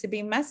want it to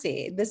be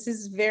messy. This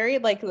is very,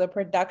 like, the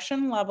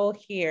production level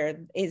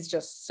here is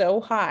just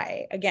so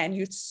high. Again,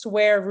 you'd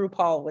swear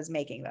RuPaul was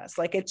making this.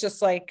 Like, it's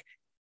just like,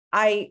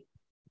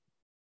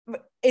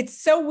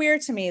 it's so weird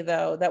to me,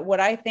 though, that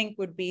what I think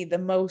would be the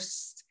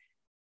most,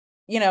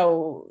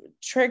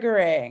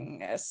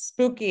 triggering,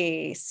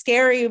 spooky,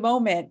 scary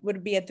moment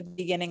would be at the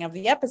beginning of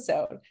the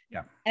episode.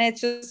 Yeah. And it's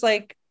just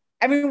like,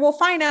 I mean, we'll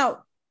find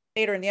out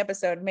later in the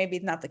episode, maybe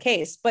it's not the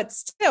case, but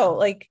still,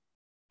 like,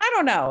 I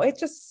don't know.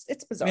 It's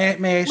bizarre.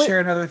 May I share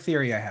another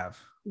theory I have?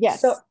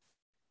 Yes. So,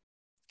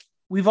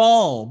 we've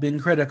all been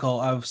critical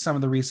of some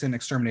of the recent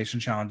extermination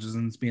challenges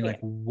and it's being like,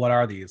 what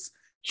are these?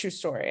 True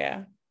story.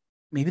 Yeah.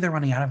 Maybe they're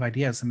running out of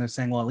ideas and they're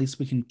saying, well, at least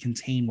we can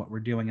contain what we're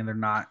doing, and they're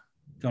not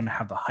going to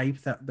have the hype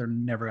that they're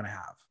never going to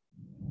have.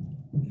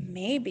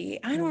 Maybe.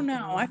 I don't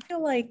know. I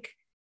feel like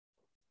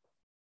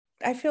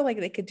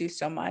they could do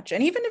so much.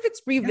 And even if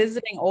it's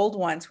revisiting old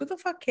ones, who the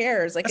fuck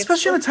cares? Like,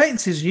 especially in the Titan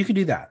season, you could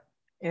do that.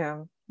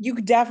 Yeah. You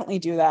could definitely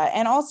do that.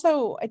 And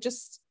also,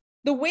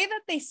 the way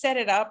that they set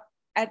it up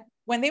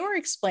when they were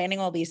explaining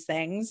all these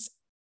things,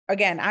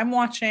 again, I'm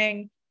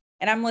watching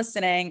and I'm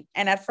listening.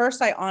 And at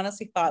first I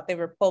honestly thought they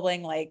were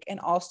pulling like an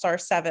All-Star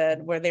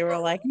 7 where they were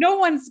like, no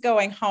one's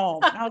going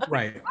home. And I was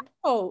right. Like,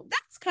 oh,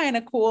 that's kind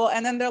of cool.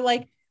 And then they're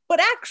like,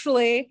 but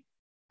actually,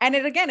 and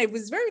it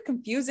was very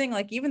confusing.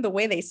 Like, even the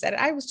way they said it,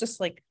 I was just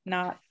like,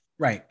 not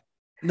right.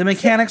 The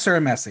mechanics are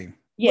messy.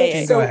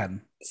 Yeah. Go ahead.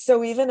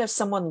 So even if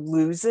someone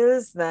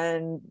loses,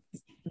 then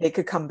they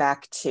could come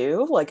back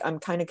too. Like, I'm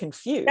kind of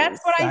confused. That's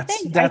what I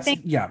think.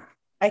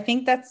 I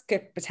think that's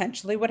good,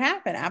 potentially what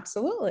happened.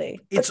 Absolutely.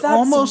 It's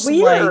almost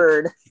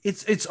weird. Like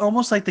it's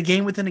almost like the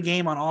game within a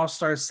game on All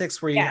Star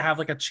 6 where you have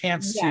like a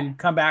chance to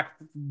come back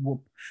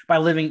by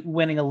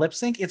winning a lip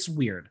sync. It's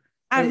weird.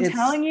 I'm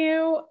telling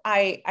you,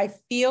 I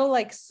feel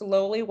like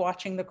slowly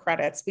watching the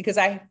credits because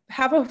I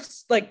have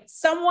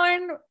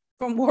someone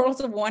from Worlds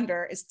of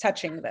Wonder is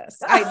touching this.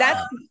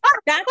 That's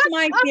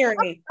my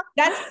theory.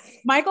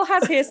 Michael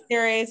has his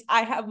theories.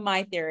 I have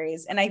my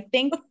theories. And I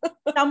think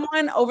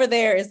someone over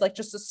there is like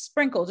just a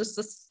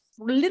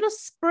little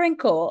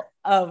sprinkle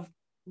of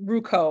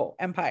Ruko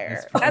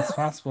Empire. That's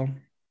possible.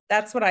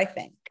 That's what I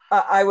think.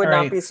 I would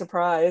not be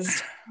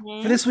surprised.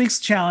 For this week's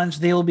challenge,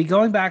 they will be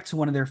going back to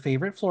one of their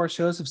favorite floor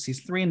shows of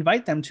season 3.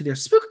 Invite them to their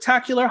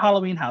spooktacular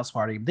Halloween house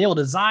party. They will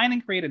design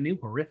and create a new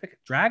horrific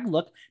drag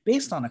look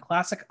based on a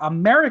classic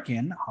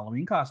American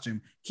Halloween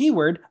costume.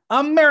 Keyword,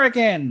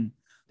 American.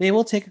 They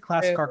will take a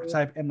classic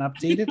archetype and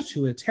update it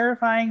to a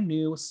terrifying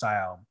new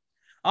style.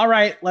 All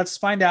right, let's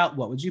find out.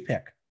 What would you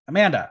pick?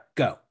 Amanda,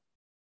 go.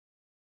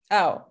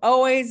 Oh,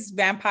 always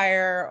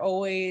vampire,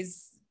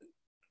 always,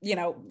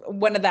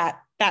 one of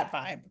that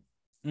vibe.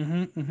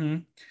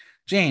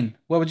 Jane,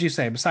 what would you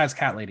say besides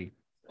cat lady?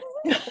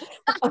 Black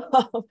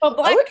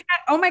cat.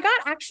 Oh my god,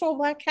 actual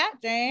black cat,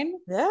 Jane.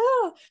 Yeah.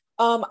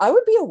 I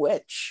would be a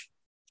witch.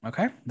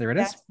 Okay, there it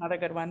is. That's another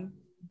good one.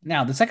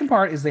 Now, the second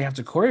part is they have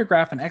to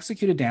choreograph and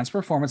execute a dance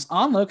performance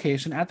on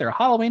location at their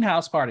Halloween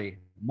house party.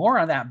 More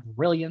on that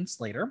brilliance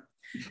later.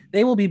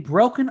 They will be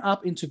broken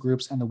up into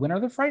groups, and the winner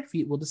of the Fright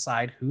Feet will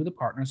decide who the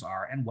partners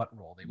are and what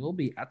role they will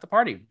be at the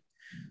party.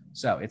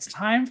 So it's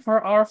time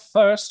for our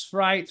first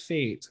Fright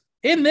Feet.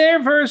 In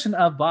their version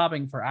of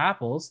bobbing for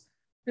apples,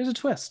 there's a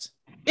twist.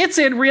 It's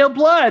in real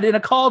blood in a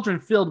cauldron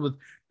filled with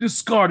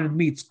discarded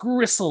meats,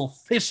 gristle,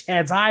 fish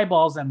heads,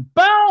 eyeballs, and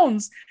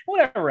bones,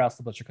 whatever else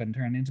the butcher couldn't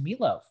turn into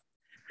meatloaf.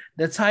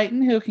 The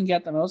Titan who can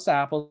get the most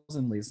apples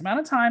in the least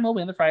amount of time will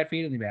win the Fright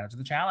Feet and the advantage of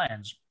the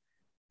challenge.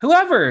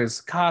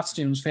 Whoever's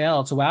costumes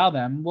fail to wow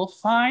them will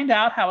find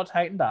out how a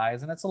Titan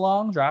dies, and it's a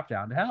long drop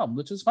down to hell,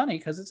 which is funny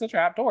because it's a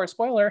trapdoor.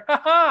 Spoiler.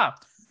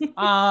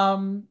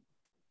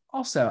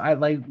 Also, I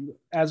like,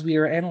 as we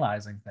were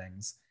analyzing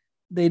things,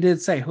 they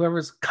did say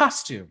whoever's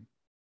costume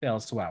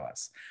fails to wow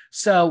us.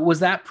 So was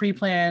that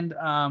pre-planned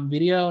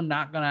video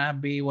not gonna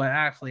be what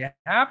actually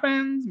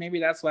happens? Maybe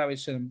that's why we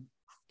shouldn't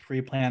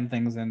pre-plan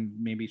things and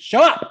maybe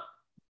show up.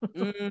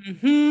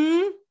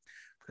 Because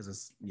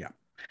it's, yeah.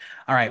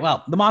 All right,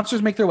 well, the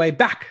monsters make their way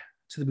back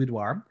to the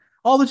boudoir.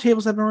 All the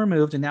tables have been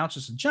removed, and now it's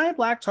just a giant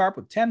black tarp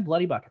with 10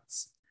 bloody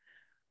buckets.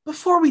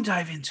 Before we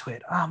dive into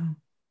it,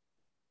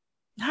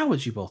 how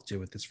would you both do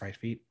with this Fright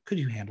Feet? Could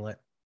you handle it,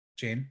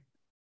 Jane?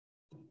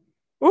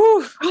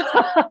 Ooh.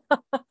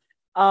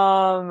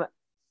 I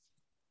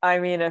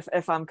mean,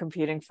 if I'm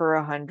competing for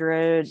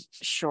 100,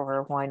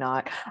 sure, why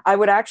not? I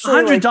would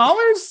actually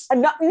 $100?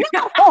 No.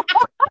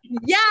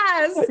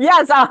 Yes.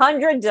 Yes,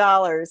 $100.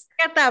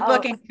 Get that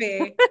booking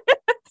fee.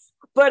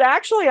 But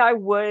actually, I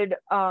would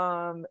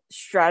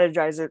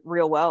strategize it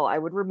real well. I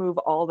would remove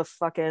all the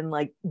fucking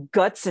like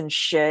guts and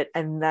shit,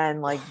 and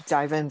then like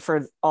dive in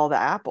for all the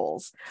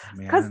apples,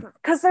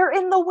 because they're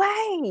in the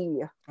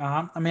way.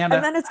 Amanda,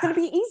 and then it's gonna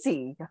be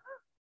easy.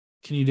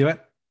 Can you do it?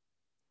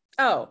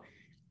 Oh,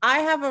 I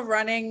have a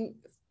running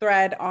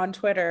thread on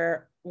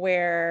Twitter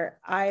where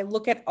I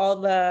look at all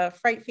the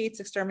Fright Feats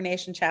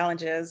extermination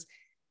challenges,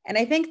 and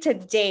I think to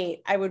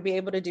date I would be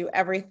able to do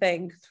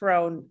everything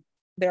thrown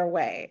their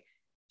way.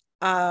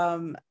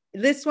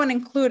 This one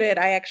included.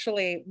 I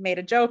actually made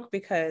a joke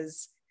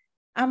because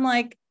I'm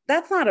like,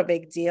 that's not a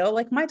big deal.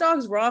 Like, my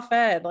dog's raw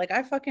fed. Like,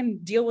 I fucking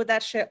deal with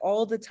that shit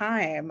all the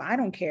time. I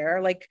don't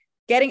care. Like,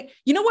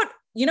 you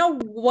know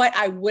what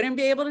I wouldn't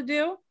be able to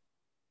do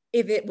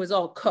if it was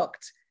all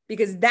cooked,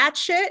 because that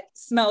shit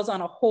smells on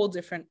a whole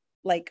different,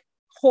 like,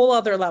 whole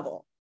other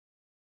level.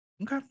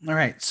 Okay. All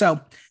right. So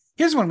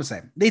here's what I'm gonna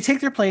say. They take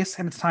their place,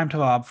 and it's time to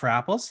bob for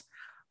apples.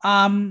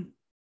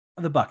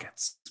 The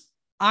buckets.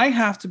 I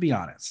have to be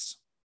honest.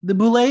 The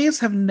Boulets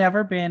have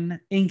never been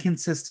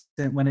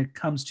inconsistent when it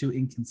comes to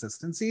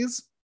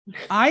inconsistencies.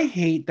 I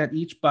hate that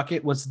each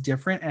bucket was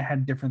different and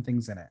had different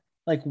things in it.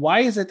 Like, why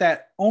is it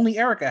that only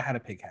Erica had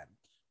a pig head?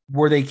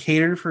 Were they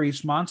catered for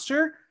each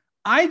monster?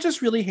 I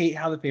just really hate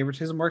how the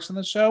favoritism works in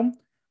the show.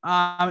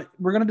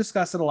 We're going to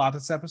discuss it a lot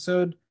this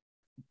episode.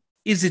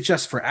 Is it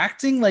just for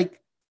acting?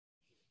 Like,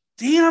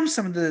 damn,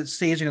 some of the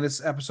staging of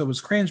this episode was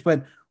cringe,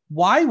 but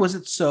why was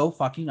it so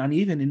fucking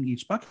uneven in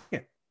each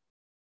bucket?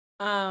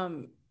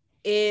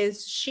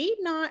 Is she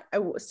not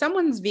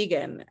someone's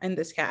vegan in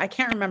this cat? I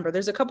can't remember.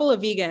 There's a couple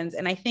of vegans,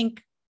 and I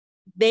think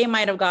they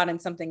might have gotten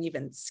something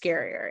even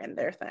scarier in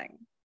their thing.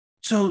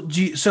 So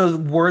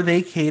were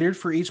they catered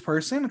for each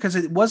person? Because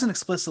it wasn't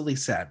explicitly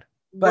said,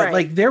 but right.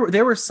 Like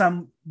there were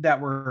some that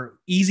were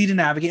easy to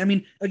navigate. I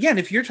mean, again,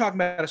 if you're talking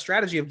about a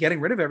strategy of getting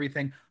rid of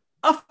everything,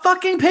 a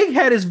fucking pig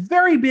head is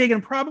very big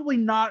and probably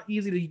not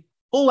easy to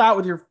pull out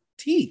with your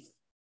teeth.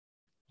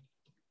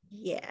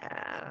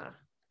 Yeah.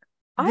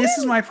 This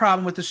is my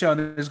problem with the show.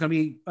 There's going to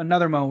be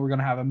another moment we're going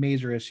to have a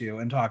major issue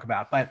and talk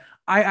about, but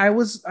I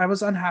was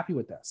unhappy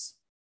with this.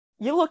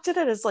 You looked at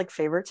it as like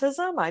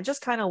favoritism. I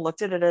just kind of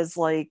looked at it as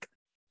like,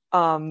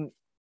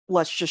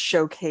 let's just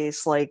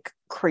showcase like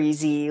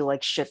crazy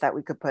like shit that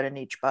we could put in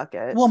each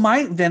bucket. Well,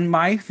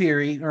 my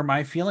theory or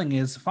my feeling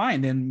is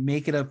fine. Then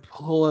make it a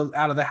pull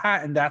out of the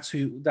hat, and that's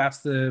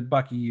the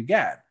bucket you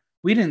get.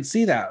 We didn't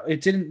see that.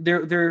 It didn't.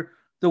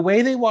 The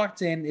way they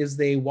walked in is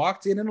they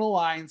walked in a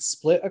line,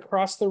 split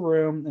across the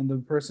room, and the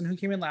person who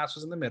came in last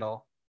was in the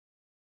middle.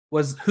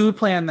 Who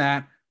planned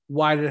that?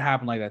 Why did it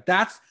happen like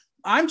that?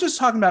 I'm just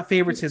talking about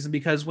favoritism,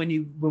 because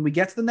when we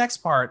get to the next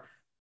part,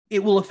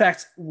 it will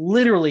affect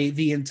literally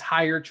the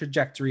entire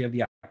trajectory of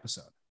the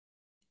episode.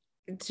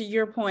 To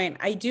your point,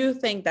 I do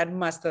think that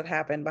must have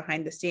happened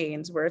behind the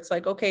scenes, where it's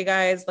like, okay,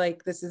 guys,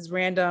 like, this is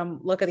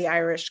random, look at the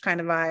Irish kind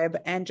of vibe,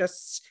 and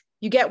just,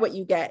 you get what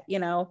you get, you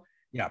know?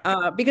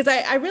 Yeah. Because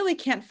I really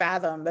can't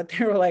fathom that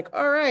they were like,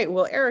 all right,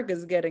 well,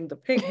 Erica's getting the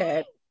pig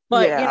head,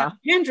 but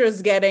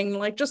Kendra's getting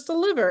like just the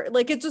liver.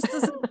 Like, it just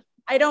doesn't.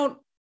 I don't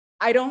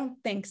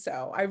think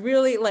so. I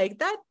really like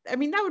that. I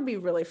mean, that would be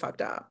really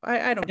fucked up.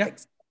 I don't think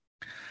so.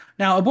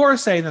 Now, Abora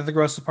is saying that the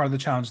grossest part of the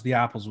challenge of the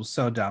apples was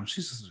so dumb.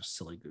 She's just a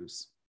silly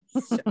goose.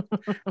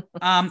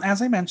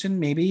 As I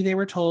mentioned, maybe they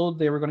were told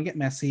they were going to get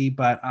messy,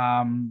 but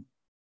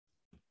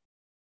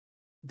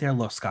their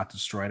looks got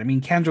destroyed. I mean,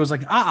 Kendra was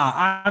like,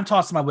 I'm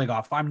tossing my wig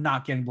off. I'm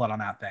not getting blood on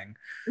that thing.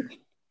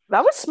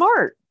 That was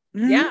smart.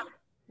 Yeah.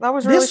 That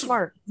was really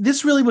smart.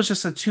 This really was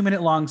just a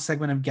 2-minute long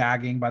segment of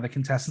gagging by the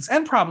contestants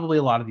and probably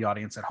a lot of the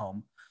audience at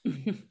home.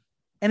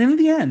 And in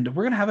the end,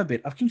 we're going to have a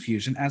bit of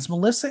confusion as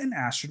Melissa and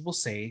Astrid will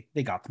say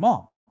they got them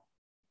all.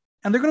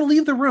 And they're going to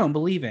leave the room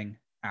believing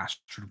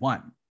Astrid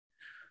won.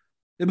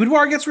 The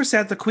boudoir gets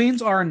reset. The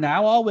queens are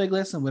now all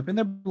wigless and wiping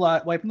the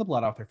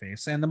blood off their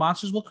face. And the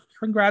monsters will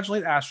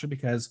congratulate Astrid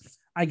because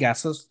I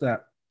guess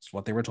that's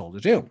what they were told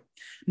to do.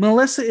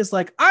 Melissa is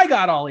like, I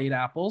got all 8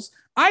 apples.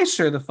 I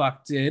sure the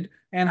fuck did.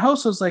 And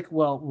Hoso's like,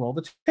 well, roll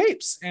the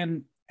tapes.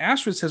 And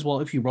Astrid says, well,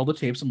 if you roll the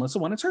tapes and Melissa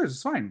won, it's hers.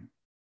 It's fine.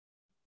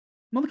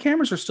 Well, the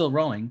cameras are still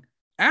rolling.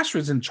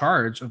 Astrid's in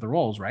charge of the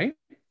rolls, right?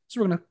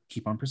 So we're going to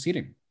keep on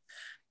proceeding.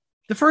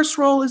 The first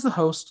role is the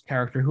host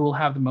character who will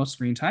have the most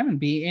screen time and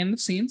be in the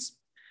scenes.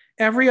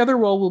 Every other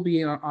role will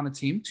be on a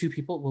team. 2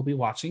 people will be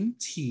watching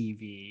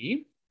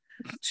TV.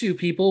 2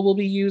 people will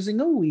be using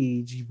a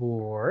Ouija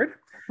board.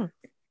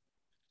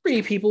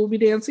 3 people will be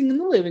dancing in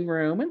the living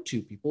room, and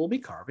 2 people will be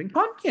carving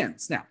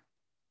pumpkins. Now,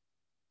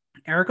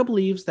 Erica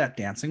believes that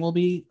dancing will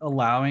be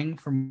allowing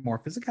for more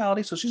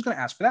physicality, so she's going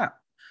to ask for that.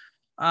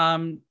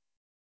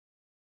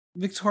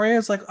 Victoria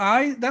is like,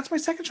 that's my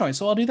second choice,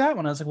 so I'll do that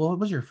one. I was like, well, what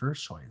was your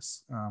first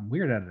choice?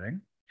 Weird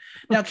editing.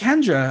 Now,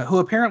 Kendra, who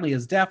apparently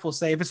is deaf, will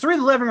say, if it's 3 in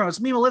the living room,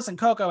 it's me, Melissa, and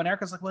Coco. And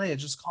Erica's like, well, hey, I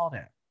just called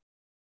it.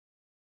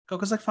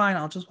 Coco's like, fine,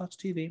 I'll just watch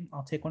TV.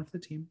 I'll take one for the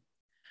team.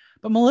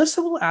 But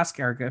Melissa will ask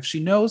Erica if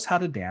she knows how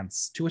to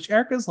dance, to which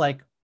Erica's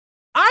like,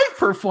 I've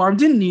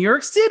performed in New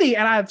York City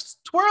and I've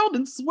twirled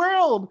and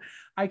swirled.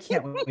 I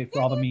can't wait for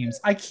all the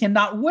memes. I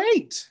cannot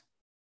wait.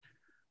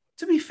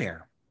 To be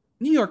fair,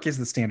 New York is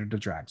the standard of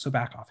drag, so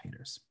back off,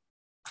 haters.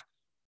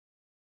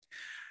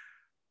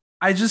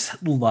 I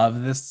just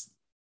love this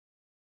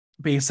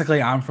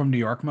basically I'm from New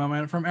York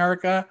moment from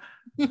Erica.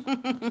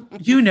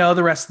 You know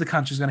the rest of the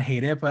country's going to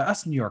hate it, but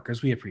us New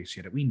Yorkers, we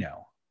appreciate it. We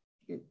know.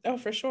 Oh,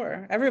 for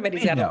sure.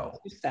 Everybody's got a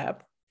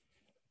two-step.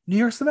 New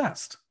York's the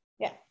best.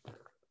 Yeah.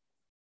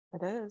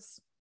 It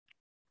is.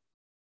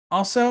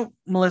 Also,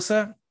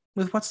 Melissa,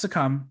 with what's to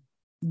come,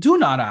 do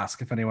not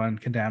ask if anyone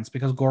can dance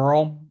because,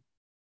 girl,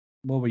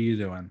 what were you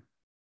doing?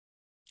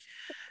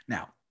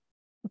 Now,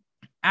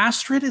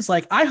 Astrid is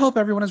like, I hope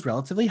everyone is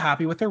relatively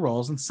happy with their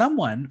roles, and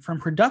someone from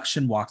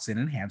production walks in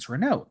and hands her a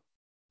note.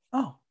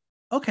 Oh,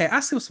 okay, I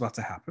see what's about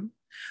to happen.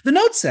 The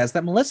note says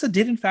that Melissa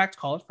did in fact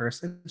call it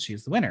first, and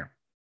she's the winner.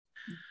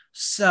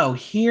 So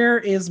here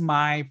is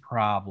my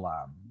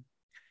problem.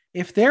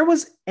 If there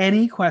was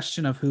any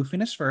question of who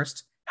finished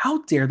first,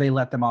 how dare they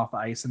let them off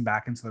ice and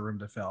back into the room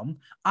to film?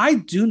 I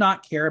do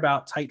not care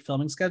about tight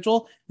filming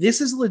schedule. This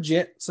is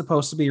legit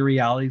supposed to be a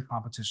reality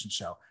competition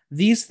show.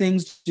 These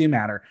things do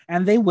matter,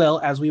 and they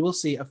will, as we will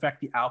see, affect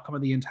the outcome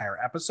of the entire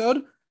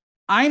episode.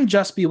 I'm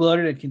just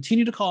bewildered and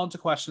continue to call into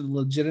question the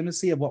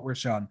legitimacy of what we're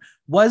shown.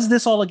 Was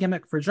this all a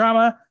gimmick for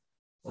drama?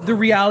 The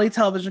reality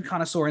television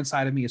connoisseur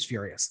inside of me is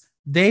furious.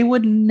 They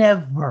would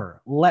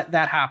never let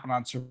that happen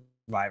on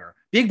Survivor.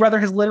 Big Brother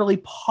has literally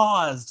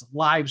paused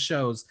live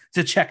shows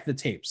to check the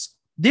tapes.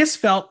 This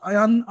felt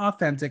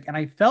unauthentic, and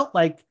I felt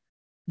like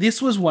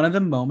this was one of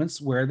the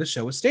moments where the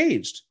show was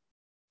staged.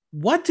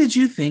 What did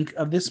you think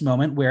of this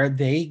moment where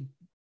they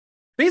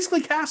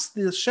basically cast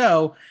the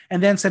show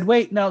and then said,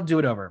 wait, no, do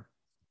it over?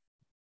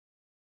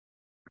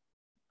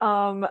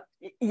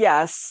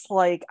 Yes,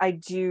 like I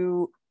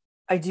do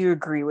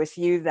agree with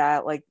you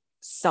that like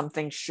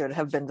something should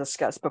have been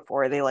discussed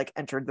before they like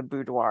entered the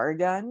boudoir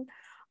again.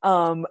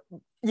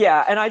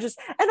 Yeah, and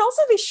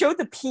also they showed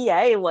the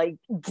PA like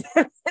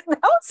that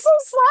was so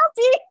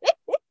sloppy.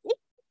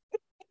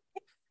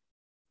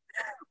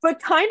 But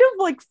kind of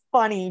like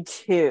funny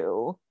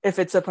too, if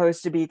it's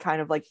supposed to be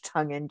kind of like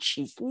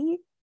tongue-in-cheeky.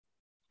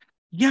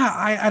 Yeah,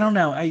 I don't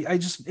know. I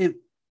just, it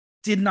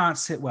did not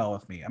sit well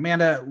with me.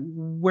 Amanda,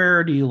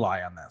 where do you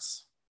lie on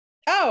this?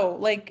 Oh,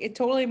 like it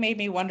totally made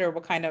me wonder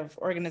what kind of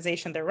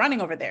organization they're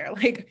running over there.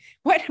 Like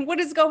what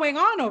is going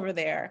on over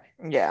there?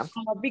 Yeah.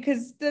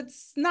 Because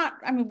that's not,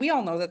 I mean, we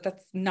all know that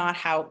that's not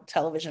how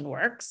television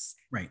works.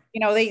 Right.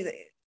 You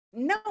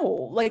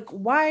know, like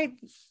why?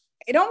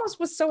 It almost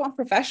was so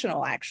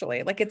unprofessional,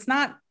 actually. Like it's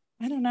not,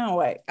 I don't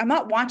know. I'm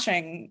not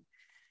watching,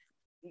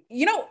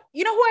 you know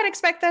who I'd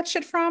expect that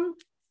shit from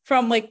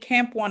like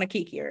Camp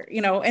Wanakiki, or,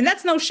 you know, and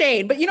that's no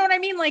shade, but you know what I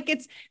mean? Like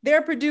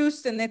they're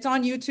produced and it's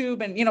on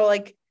YouTube and, you know,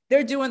 like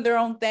they're doing their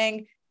own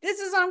thing. This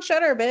is on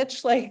Shudder,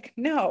 bitch. Like,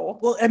 no.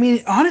 Well, I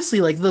mean,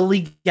 honestly, like the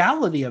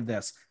legality of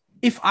this,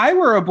 if I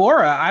were a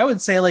Bora, I would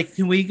say like,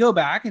 can we go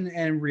back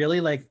and really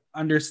like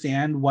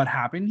understand what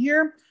happened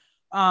here?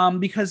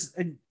 Because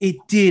it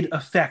did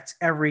affect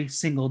every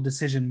single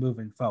decision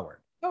moving forward.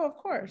 Oh, of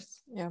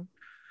course. Yeah.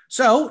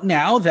 So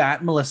now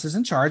that Melissa's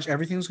in charge,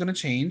 everything's going to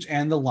change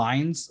and the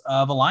lines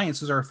of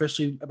alliances are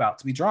officially about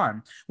to be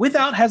drawn.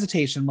 Without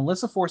hesitation,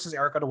 Melissa forces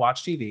Erica to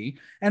watch TV,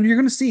 and you're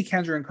going to see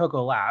Kendra and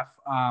Coco laugh.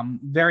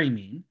 Very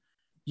mean.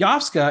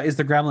 Yovska is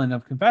the gremlin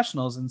of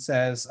confessionals and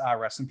says,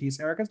 rest in peace,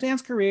 Erica's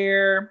dance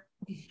career.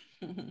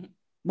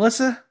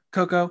 Melissa,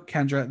 Coco,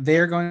 Kendra,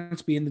 they're going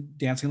to be in the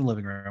dancing in the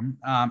living room.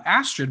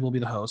 Astrid will be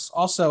the host.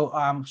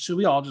 Also, should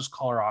we all just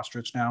call her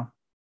Ostrich now?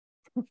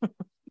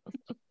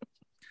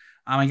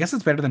 I guess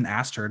it's better than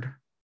Astrid.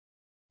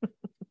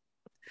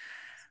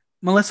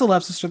 Melissa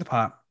loves to stir the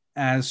pot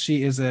as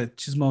she is a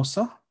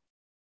chismosa.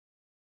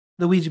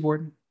 The Ouija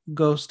board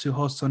goes to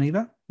host on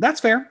Eva. That's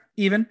fair,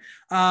 even.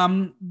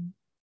 Eva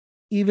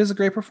is a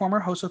great performer.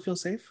 Hoso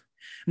feels safe.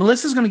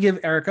 Melissa's going to give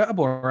Erica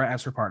Abora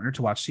as her partner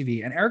to watch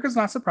TV, and Erica's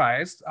not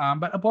surprised,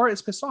 but Abora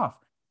is pissed off.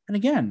 And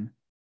again,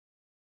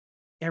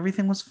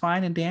 everything was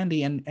fine and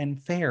dandy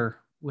and fair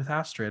with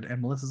Astrid,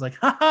 and Melissa's like,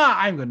 haha,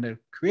 I'm going to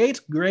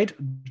create great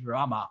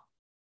drama.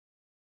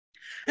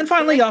 And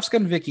finally, Yovska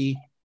and Vicky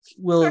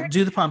will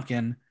do the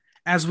pumpkin.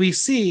 As we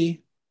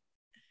see,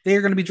 they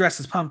are going to be dressed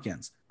as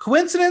pumpkins.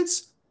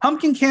 Coincidence?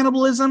 Pumpkin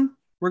cannibalism?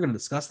 We're going to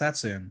discuss that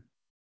soon.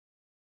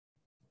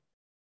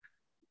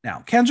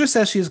 Now, Kendra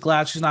says she is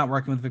glad she's not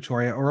working with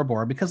Victoria or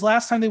Abora because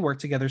last time they worked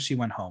together, she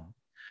went home.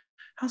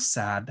 How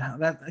sad.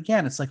 That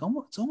again, it's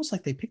almost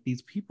like they picked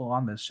these people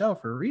on this show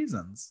for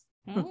reasons.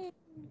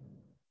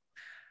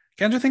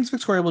 Kendra thinks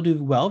Victoria will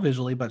do well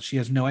visually, but she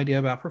has no idea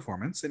about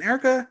performance. And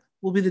Erica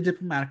will be the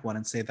diplomatic one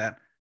and say that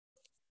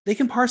they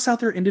can parse out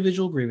their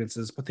individual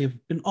grievances, but they've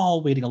been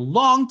all waiting a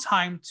long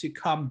time to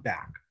come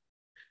back.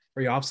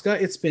 For Yovska,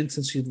 it's been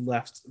since she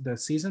left the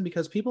season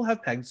because people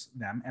have pegged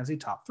them as a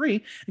top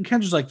 3. And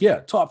Kendra's like, yeah,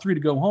 top 3 to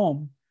go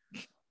home.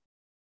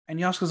 And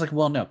Yovska's like,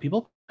 well, no,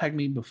 people pegged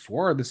me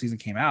before the season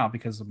came out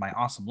because of my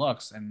awesome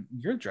looks, and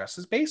your dress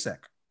is basic.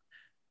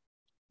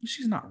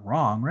 She's not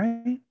wrong,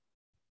 right?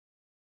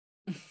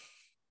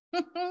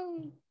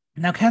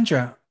 Now,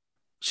 Kendra,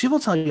 she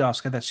will tell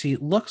Yovska that she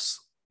looks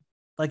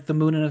like the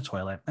moon in a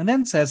toilet, and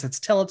then says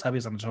it's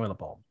Teletubbies on the toilet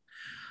bowl.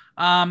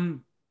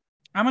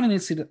 I'm going to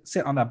need to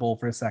sit on that bowl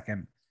for a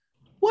second.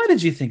 What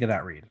did you think of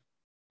that read,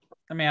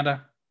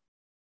 Amanda?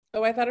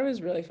 Oh, I thought it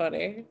was really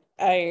funny.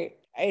 I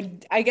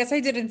guess I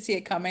didn't see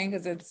it coming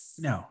because it's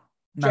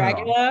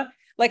Dragula.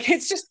 Like,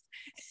 it's just,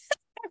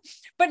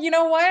 but you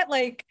know what?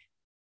 Like,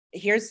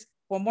 here's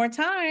one more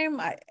time.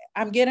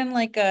 I'm getting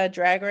like a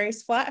Drag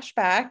Race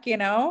flashback, you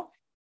know?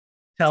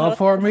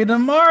 Teleport me to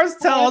Mars,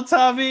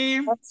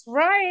 Teletubby. That's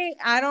right.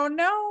 I don't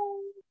know.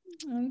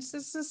 It's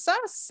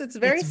sus. It's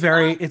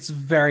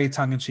very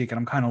tongue-in-cheek, and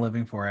I'm kind of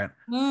living for it.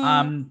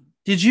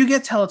 Did you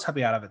get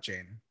Teletubby out of it,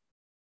 Jane?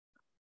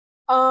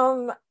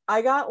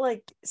 I got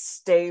like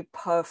Stay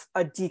Puff,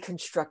 a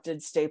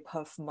deconstructed Stay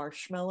Puff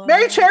marshmallow.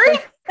 Mary Cherry?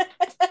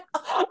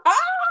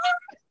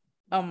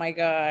 Oh my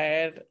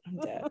god, I'm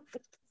dead.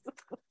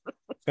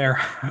 Fair.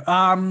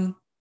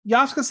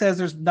 Yovska says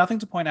there's nothing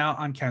to point out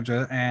on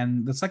Kendra,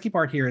 and the sucky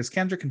part here is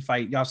Kendra can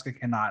fight, Yovska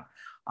cannot.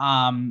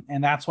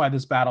 And that's why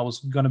this battle was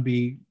going to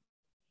be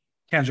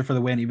Kendra for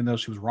the win, even though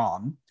she was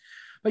wrong.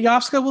 But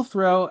Yovska will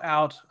throw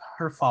out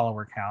her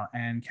follower count,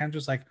 and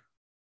Kendra's like,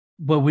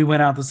 but we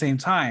went out at the same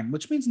time,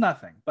 which means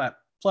nothing. But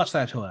flush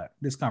that toilet.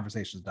 This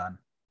conversation's done.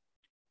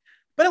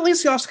 But at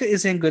least Yovska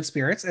is in good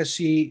spirits, as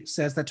she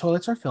says that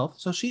toilets are filth,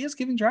 so she is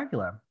giving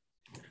Dragula.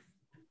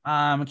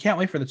 Can't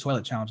wait for the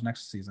toilet challenge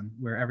next season,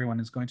 where everyone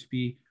is going to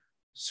be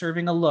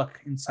serving a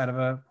look inside of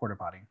a porta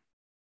potty.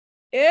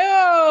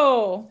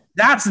 Ew.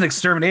 That's an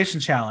extermination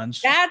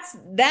challenge. Now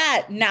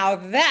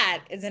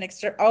that is an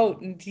Oh,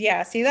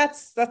 yeah. See,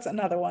 that's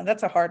another one.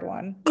 That's a hard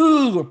one.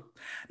 Ooh.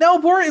 Now,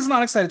 Abora is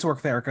not excited to work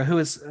with Erica, who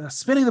is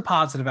spinning the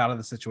positive out of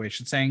the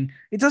situation, saying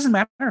it doesn't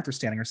matter if they're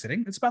standing or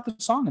sitting. It's about the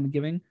song and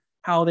giving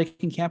how they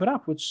can camp it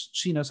up, which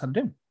she knows how to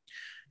do.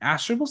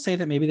 Astrid will say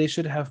that maybe they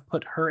should have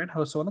put her and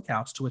Hoso on the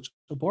couch, to which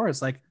Abora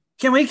is like,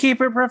 can we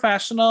keep it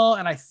professional?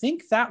 And I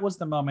think that was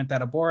the moment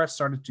that Abora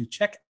started to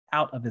check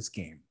out of this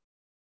game.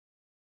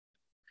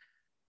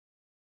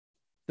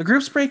 The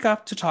groups break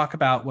up to talk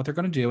about what they're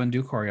going to do and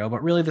do choreo,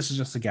 but really this is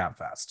just a gab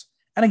fest.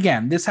 And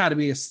again, this had to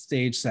be a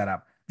stage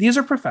setup. These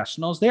are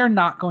professionals. They are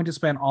not going to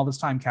spend all this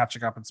time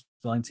catching up and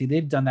spilling tea.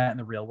 They've done that in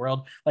the real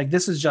world. Like,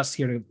 this is just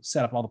here to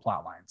set up all the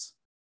plot lines.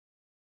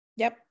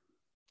 Yep.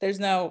 There's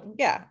no,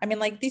 yeah. I mean,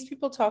 like, these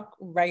people talk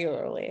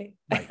regularly.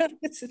 Right.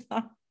 This is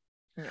not.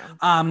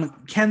 Yeah.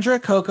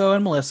 Kendra, Coco,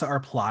 and Melissa are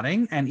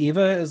plotting, and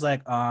Eva is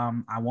like,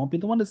 I won't be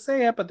the one to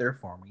say it, but they're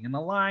forming an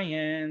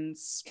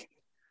alliance.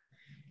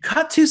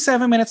 Cut to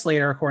 7 minutes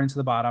later, according to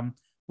the bottom,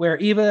 where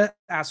Eva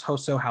asks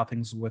Hoso how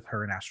things with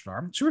her and Astrid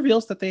are. She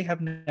reveals that they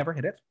have never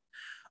hit it.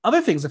 Other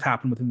things have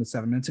happened within the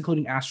 7 minutes,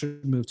 including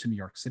Astrid moved to New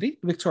York City.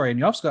 Victoria and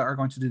Yovska are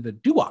going to do the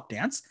doo-wop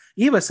dance.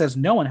 Eva says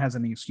no one has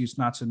any excuse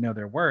not to know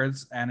their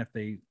words, and if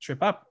they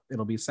trip up,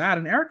 it'll be sad.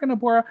 And Eric and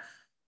Abora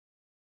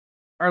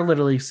are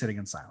literally sitting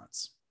in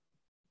silence.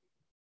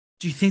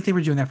 Do you think they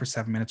were doing that for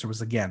 7 minutes, or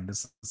was, again,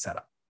 this a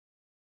setup?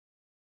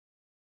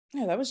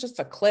 Yeah, that was just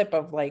a clip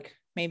of like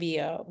maybe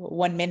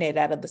 1 minute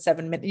out of the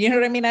 7 minutes. You know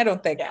what I mean? I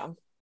don't think. Yeah.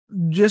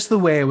 Just the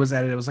way it was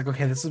edited, it was like,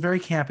 okay, this is very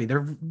campy.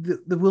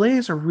 The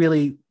Boulets are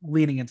really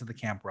leaning into the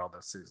camp world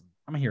this season.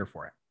 I'm here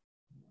for it.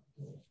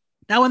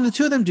 Now, when the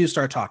two of them do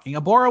start talking,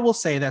 Abora will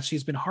say that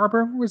she's been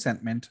harboring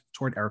resentment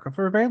toward Erica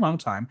for a very long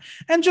time,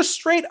 and just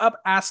straight up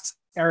asks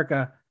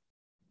Erica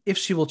if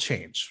she will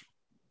change.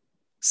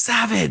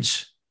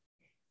 Savage.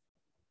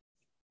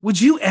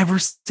 Would you ever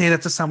say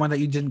that to someone that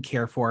you didn't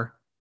care for?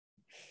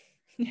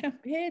 Yeah,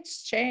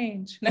 bitch,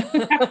 change.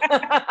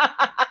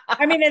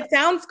 I mean, it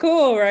sounds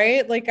cool,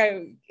 right? Like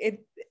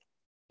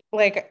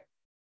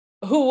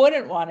who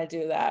wouldn't want to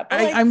do that?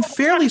 But like, I'm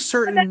fairly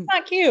certain that's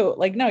not cute.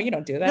 Like, no, you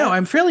don't do that. No,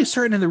 I'm fairly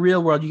certain in the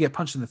real world you get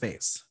punched in the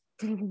face.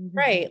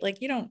 Right.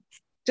 Like, you don't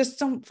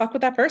fuck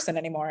with that person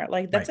anymore.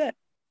 Like, that's it.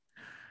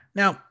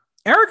 Now,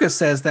 Erica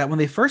says that when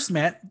they first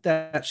met,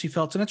 that she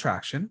felt an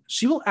attraction.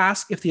 She will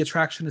ask if the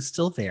attraction is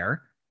still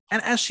there.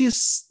 And as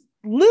she's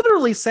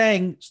literally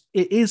saying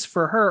it is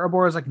for her,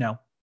 Abora's like, no.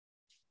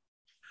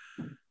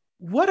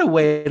 What a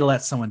way to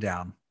let someone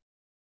down.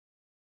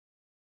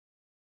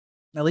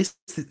 At least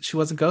she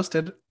wasn't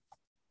ghosted.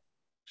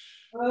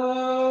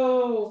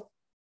 Oh.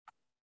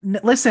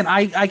 Listen,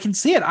 I can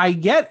see it. I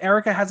get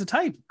Erica has a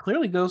type.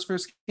 Clearly goes for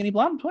skinny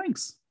blonde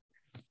twinks.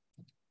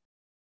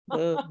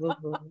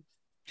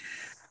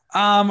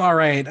 All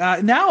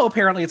right. Now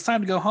apparently it's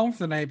time to go home for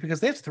the night because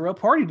they have to throw a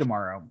party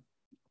tomorrow.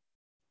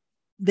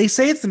 They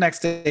say it's the next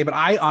day, but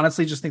I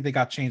honestly just think they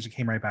got changed and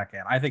came right back in.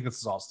 I think this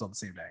is all still the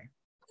same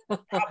day.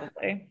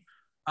 Probably.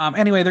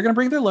 Anyway, they're going to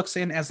bring their looks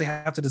in as they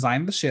have to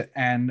design the shit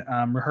and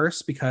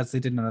rehearse because they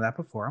didn't know that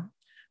before.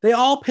 They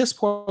all piss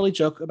poorly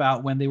joke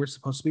about when they were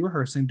supposed to be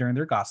rehearsing during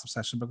their gossip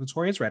session, but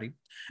Victoria's ready.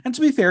 And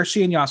to be fair,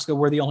 she and Yaska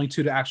were the only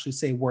two to actually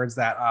say words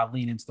that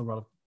lean into the world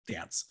of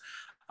dance.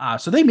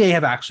 So they may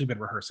have actually been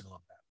rehearsing a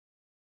little bit.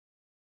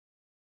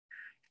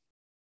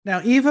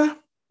 Now, Eva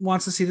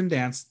wants to see them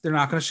dance. They're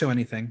not going to show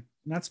anything.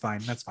 That's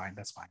fine.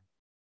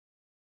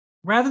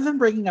 Rather than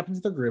breaking up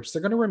into their groups,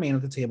 they're going to remain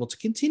at the table to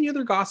continue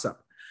their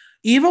gossip.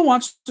 Eva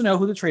wants to know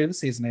who the trade of the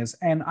season is,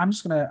 and I'm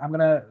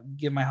gonna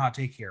give my hot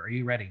take here. Are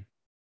you ready?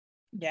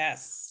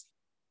 Yes.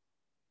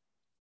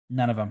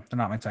 None of them. They're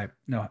not my type.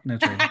 No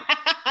trade.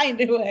 I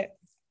knew it.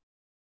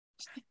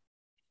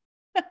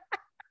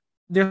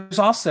 There's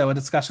also a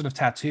discussion of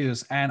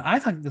tattoos, and I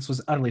think this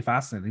was utterly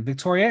fascinating.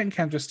 Victoria and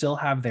Kendra still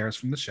have theirs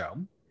from the show.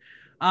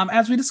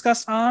 As we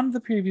discussed on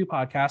the preview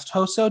podcast,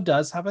 Hoso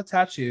does have a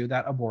tattoo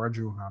that Abora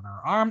drew on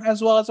her arm,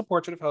 as well as a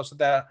portrait of Hoso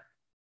that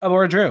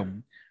Abora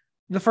drew.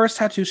 The first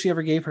tattoo she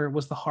ever gave her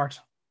was the heart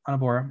on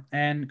Abora,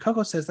 and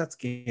Coco says that's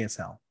gay as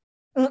hell.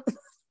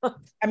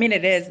 I mean,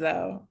 it is,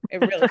 though. It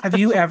really Have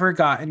you ever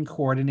gotten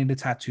coordinated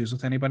tattoos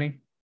with anybody?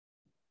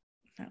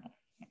 No.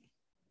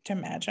 To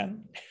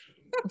imagine.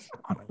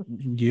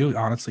 You,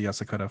 honestly,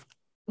 yes, I could have.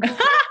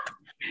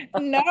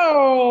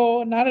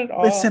 No, not at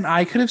all. Listen,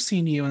 I could have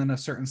seen you and a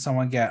certain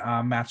someone get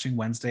matching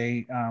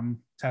Wednesday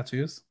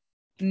tattoos.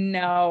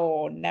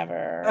 No,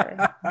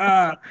 never.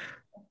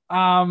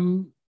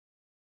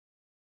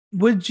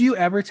 Would you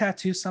ever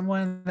tattoo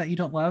someone that you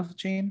don't love,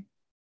 Jane,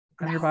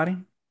 on your body?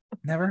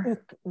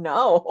 Never?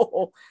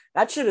 No,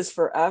 that shit is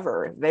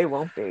forever. They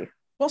won't be.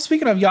 Well,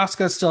 speaking of,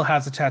 Yaska still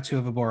has a tattoo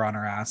of Abora on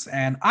her ass,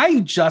 and I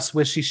just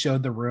wish she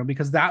showed the room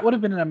because that would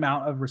have been an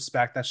amount of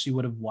respect that she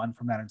would have won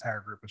from that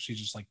entire group if she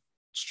just like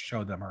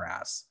showed them her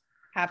ass.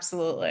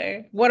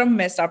 Absolutely. What a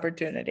missed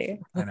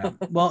opportunity. I know.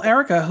 Well,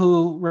 Erica,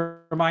 who,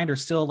 reminder,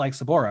 still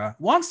likes Abora,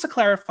 wants to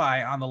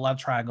clarify on the love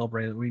triangle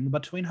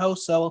between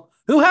Hoso,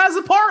 who has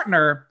a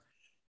partner,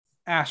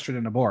 Astrid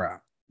and Abora.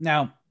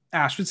 Now,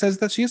 Astrid says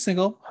that she is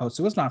single.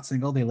 Hoso is not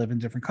single. They live in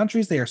different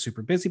countries. They are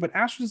super busy, but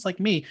Astrid is like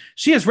me.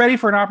 She is ready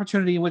for an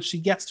opportunity in which she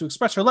gets to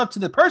express her love to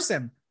the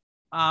person.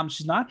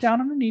 She's not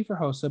down on her knee for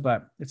Hoso,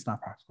 but it's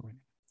not practical right now.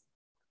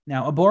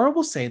 Now, Abora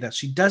will say that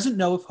she doesn't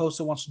know if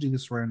Hoso wants to do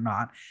this or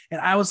not. And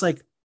I was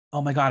like,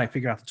 oh my God, I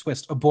figured out the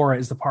twist. Abora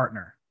is the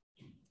partner.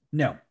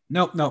 No.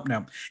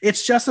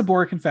 It's just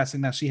Abora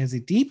confessing that she has a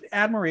deep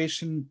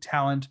admiration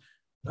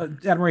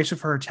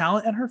for her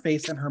talent and her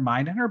face and her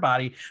mind and her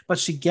body, but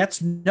she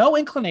gets no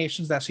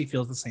inclinations that she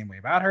feels the same way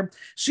about her.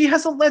 She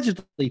has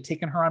allegedly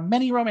taken her on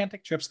many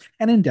romantic trips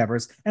and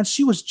endeavors, and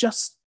she was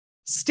just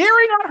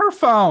staring on her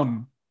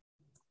phone.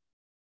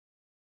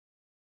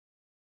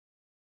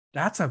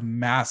 That's a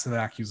massive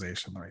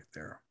accusation right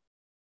there.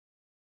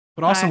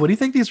 But also, what do you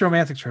think these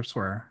romantic trips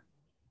were?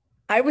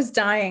 I was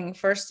dying,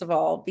 first of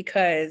all,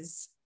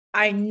 because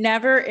I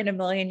never in a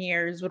million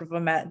years would have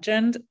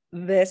imagined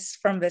this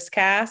from this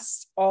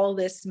cast, all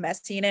this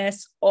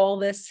messiness, all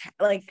this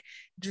like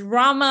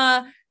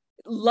drama,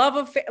 love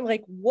affair,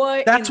 like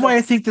what? That's why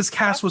I think this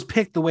cast was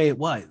picked the way it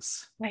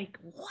was. Like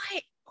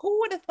what? Who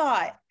would have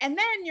thought? And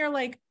then you're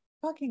like,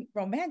 fucking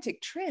romantic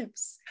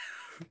trips.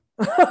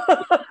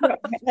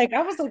 Like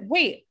I was like,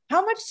 wait,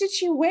 how much did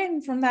she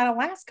win from that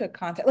Alaska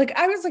contest? Like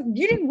I was like,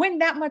 you didn't win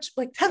that much,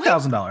 like $10,000.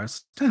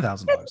 $10,000.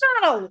 That's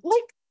not a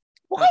like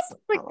what?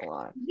 Like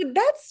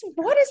that's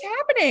what is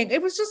happening.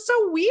 It was just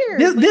so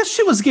weird. This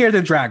shit was scarier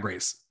than Drag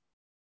Race.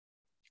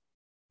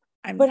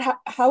 But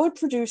how would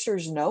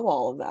producers know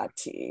all of that,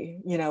 T?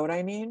 You know what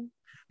I mean?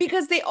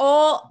 Because they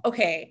all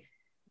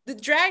the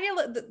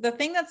Dragula, the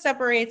thing that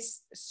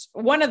separates,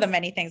 one of the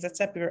many things that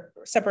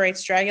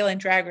separates Dragula and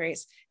Drag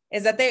Race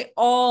is that they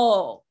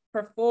all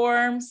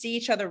perform, see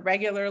each other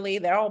regularly.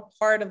 They're all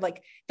part of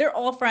like, they're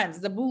all friends.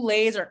 The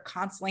Boulets are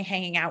constantly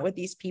hanging out with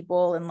these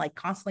people and like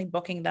constantly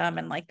booking them.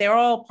 And like, they're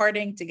all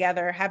partying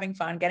together, having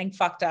fun, getting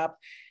fucked up.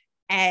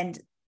 And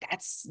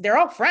they're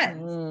all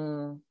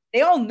friends.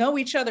 They all know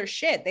each other's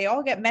shit. They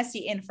all get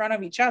messy in front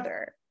of each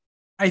other.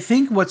 I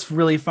think what's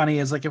really funny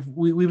is like if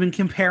we've been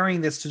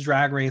comparing this to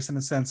Drag Race in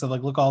the sense of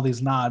like, look, all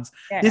these nods.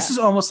 Yeah. This is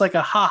almost like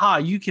a haha,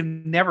 you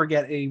can never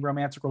get a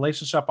romantic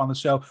relationship on the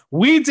show.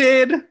 We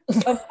did.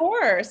 Of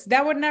course.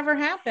 That would never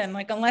happen.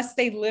 Like unless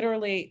they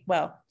literally,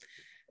 well,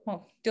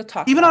 you'll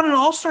talk. Even on an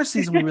all-star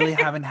season, we really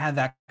haven't had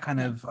that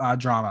kind of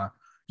drama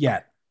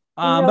yet.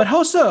 But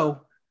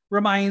Hoso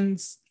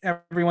reminds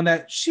everyone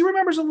that she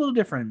remembers a little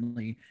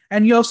differently.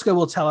 And Yoska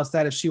will tell us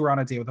that if she were on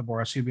a date with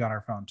Abora, she'd be on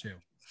her phone too.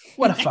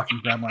 What a fucking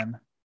gremlin.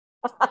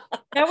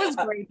 That was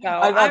great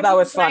though. I thought that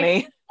was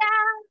funny.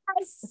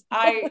 Yes.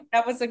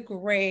 That was a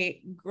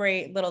great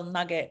little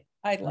nugget.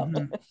 I love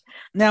it.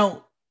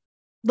 Now,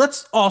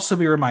 let's also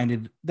be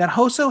reminded that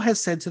Hoso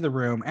has said to the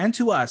room and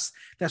to us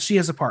that she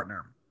has a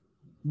partner.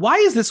 Why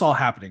is this all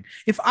happening?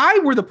 If I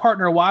were the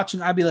partner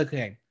watching, I'd be like,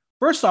 okay,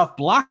 first off,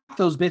 block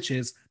those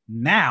bitches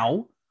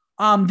now.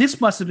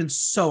 This must have been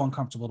so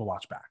uncomfortable to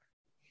watch back.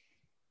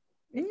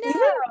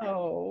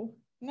 No.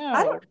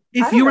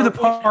 If you were the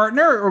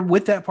partner or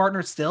with that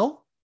partner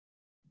still,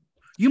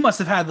 you must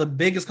have had the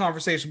biggest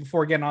conversation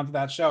before getting onto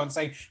that show and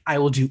saying, I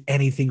will do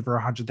anything for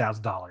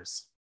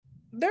 $100,000.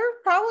 They're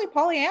probably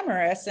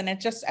polyamorous and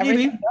it just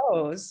everything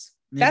goes.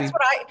 Maybe.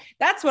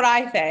 That's what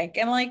I think.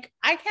 And like,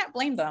 I can't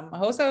blame them.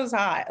 Hoso's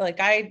hot. Like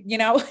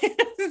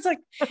it's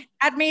like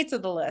add me to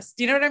the list.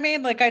 You know what I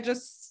mean? Like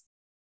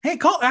hey,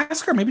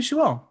 ask her. Maybe she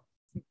will.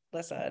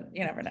 Listen,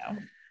 you never know.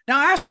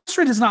 Now,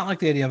 Astrid does not like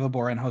the idea of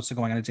Abora and Hoso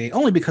going on a date,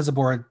 only because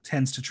Abora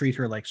tends to treat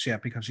her like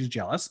shit because she's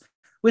jealous,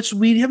 which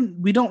we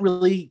don't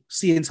really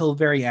see until the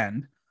very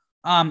end.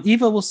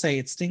 Eva will say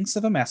it stinks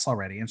of a mess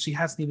already, and she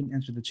hasn't even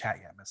entered the chat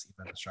yet, Miss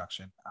Eva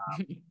Destruction.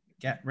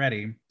 Get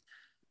ready.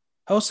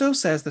 Hoso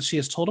says that she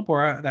has told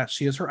Abora that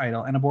she is her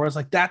idol, and Abora's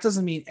like, that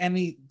doesn't mean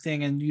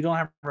anything, and you don't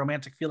have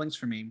romantic feelings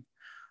for me.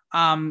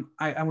 I'm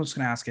just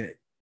going to ask it.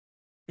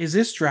 Is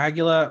this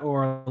Dragula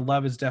or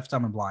Love is Deaf,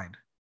 Dumb, and Blind?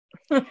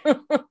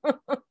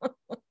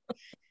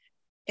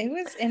 It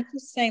was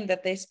interesting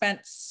that they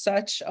spent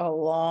such a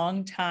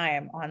long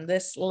time on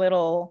this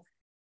little,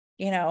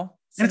 and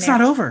it's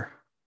not over.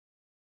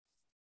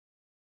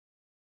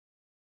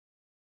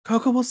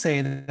 Coco will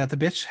say that the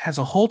bitch has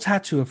a whole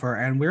tattoo of her,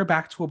 and we're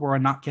back to Abora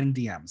not getting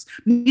DMs.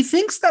 He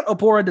thinks that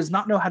Abora does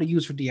not know how to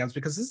use her DMs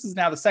because this is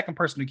now the second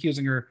person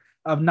accusing her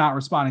of not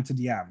responding to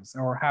DMs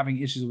or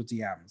having issues with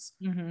DMs.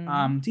 Mm-hmm.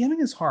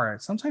 DMing is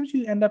hard. Sometimes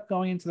you end up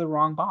going into the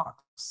wrong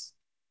box.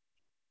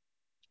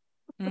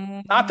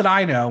 Mm-hmm. Not that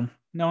I know.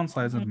 No one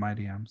slides into my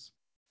DMs.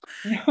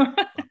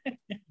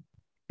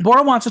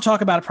 Bora wants to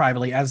talk about it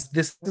privately, as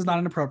this is not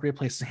an appropriate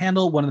place to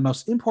handle one of the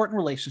most important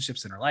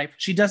relationships in her life.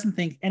 She doesn't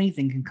think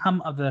anything can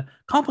come of the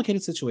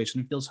complicated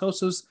situation and feels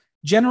Hoso's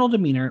general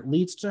demeanor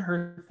leads to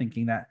her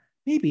thinking that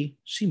maybe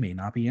she may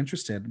not be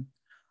interested.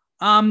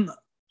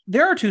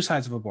 There are two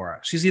sides of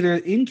Abora. She's either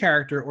in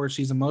character or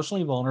she's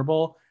emotionally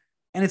vulnerable,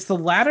 and it's the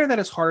latter that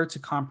is harder to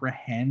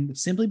comprehend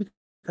simply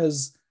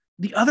because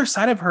the other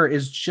side of her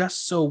is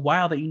just so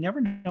wild that you never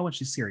know when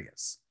she's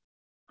serious.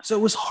 So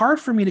it was hard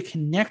for me to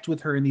connect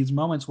with her in these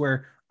moments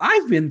where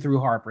I've been through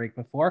heartbreak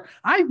before.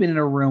 I've been in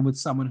a room with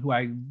someone who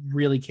I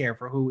really care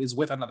for, who is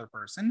with another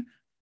person.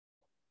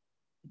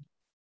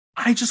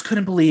 I just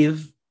couldn't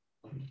believe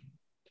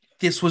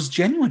this was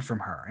genuine from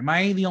her. Am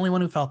I the only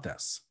one who felt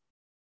this?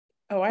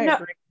 Oh, I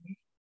agree.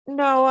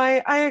 No,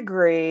 I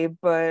agree,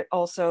 but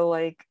also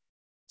like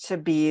to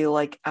be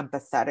like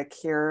empathetic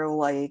here,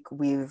 like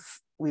we've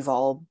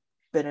all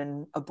been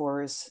in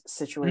Abora's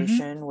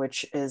situation,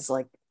 which is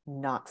like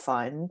not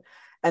fun,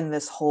 and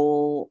that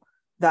whole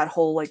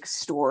like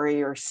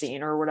story or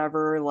scene or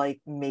whatever like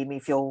made me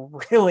feel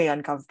really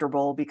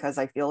uncomfortable because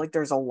I feel like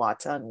there's a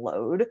lot to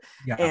unload.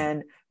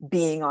 And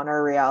being on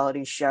a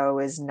reality show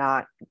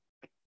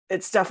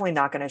it's definitely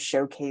not going to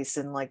showcase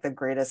in like the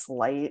greatest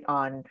light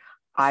on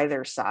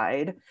either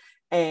side.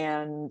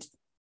 And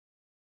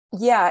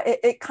yeah,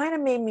 it kind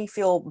of made me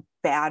feel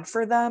bad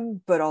for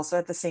them, but also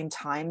at the same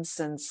time,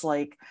 since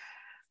like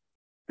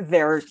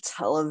their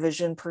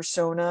television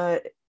persona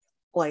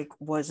like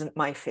wasn't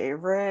my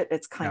favorite,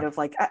 it's kind of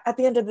like at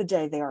the end of the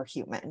day they are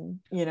human,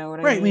 you know what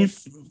I mean? I mean,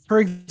 for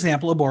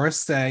example, Abora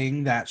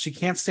saying that she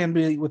can't stand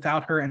to be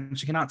without her and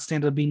she cannot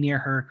stand to be near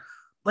her,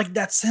 like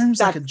that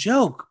seems like a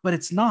joke, but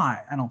it's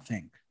not. I don't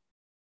think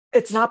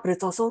it's not, but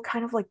it's also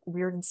kind of like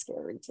weird and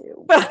scary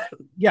too.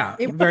 Yeah,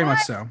 very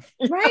much so.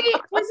 Right?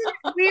 Wasn't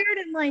it weird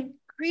and like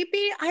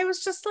creepy? I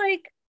was just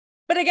like,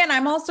 but again,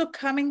 I'm also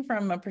coming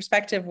from a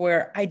perspective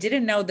where I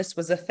didn't know this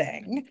was a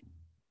thing.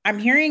 I'm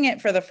hearing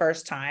it for the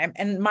first time,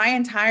 and my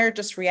entire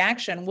just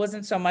reaction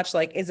wasn't so much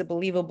like, is it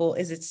believable?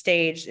 Is it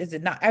staged? Is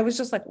it not? I was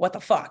just like, what the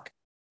fuck?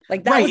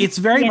 Like that was it's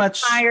very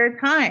much entire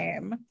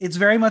time. It's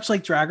very much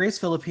like Drag Race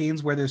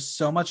Philippines, where there's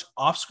so much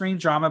off-screen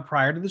drama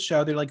prior to the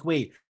show. They're like,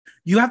 wait,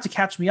 you have to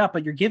catch me up,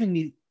 but you're giving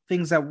me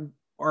things that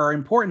are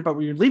important, but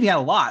we're leaving out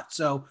a lot.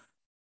 So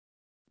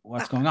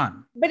what's going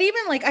on? But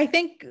even like, I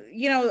think,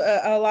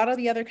 a lot of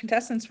the other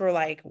contestants were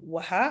like,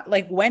 what?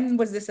 Like, when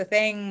was this a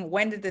thing?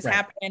 When did this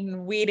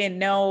happen? We didn't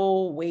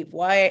know. Wait,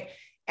 what?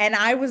 And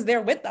I was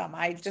there with them.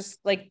 I just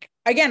like,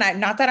 again,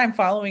 not that I'm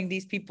following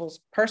these people's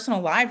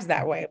personal lives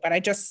that way, but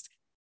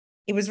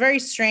it was very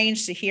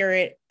strange to hear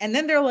it. And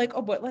then they're like,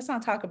 oh, but let's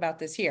not talk about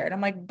this here. And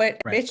I'm like, but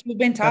bitch, you've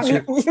been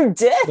talking. You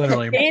did.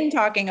 Literally. Been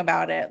talking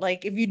about it.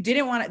 Like, if you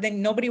didn't want it,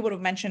 then nobody would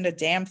have mentioned a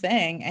damn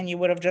thing. And you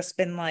would have just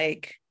been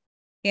like,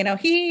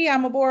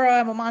 I'm a Bora,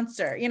 I'm a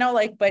monster,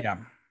 but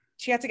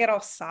she had to get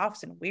all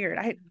soft and weird.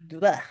 I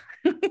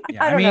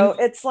don't know.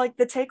 It's like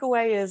the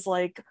takeaway is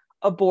like,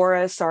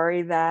 Abora,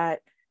 sorry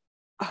that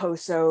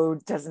Hoso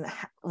doesn't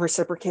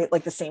reciprocate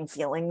like the same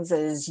feelings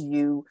as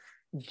you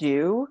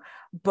do,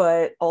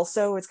 but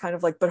also it's kind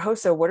of like, but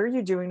Hoso, what are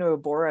you doing to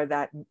Abora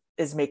that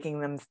is making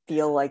them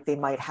feel like they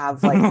might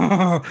have like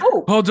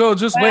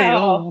just wait.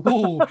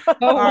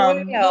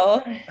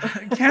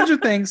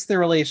 Kendra thinks their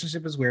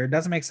relationship is weird.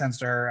 Doesn't make sense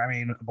to her. I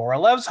mean, Abora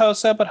loves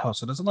Hoso, but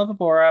Hoso doesn't love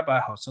Abora,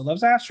 but Hoso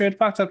loves Astrid.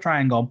 Fucked up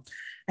triangle.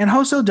 And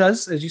Hoso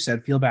does, as you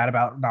said, feel bad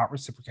about not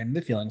reciprocating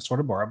the feelings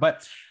toward Abora.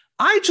 But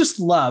I just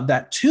love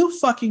that 2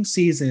 fucking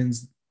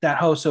seasons that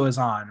Hoso is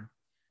on,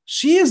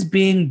 she is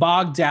being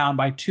bogged down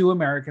by 2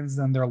 Americans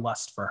and their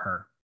lust for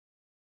her.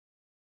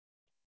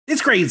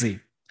 It's crazy.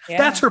 Yeah.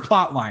 That's her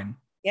plot line.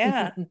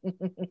 Yeah.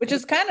 Which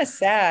is kind of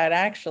sad,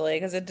 actually,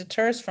 because it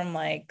deters from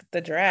like the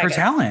drag. Her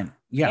talent.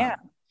 Yeah.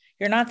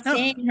 You're not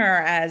seeing her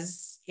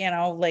as,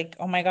 like,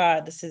 oh my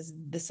God, this is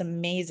this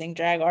amazing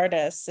drag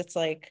artist. It's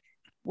like,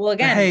 well,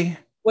 again,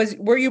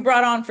 were you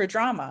brought on for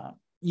drama?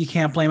 You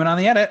can't blame it on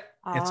the edit.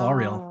 It's all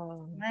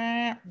real.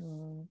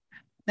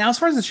 Now, as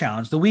far as the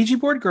challenge, the Ouija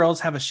board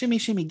girls have a shimmy,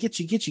 shimmy,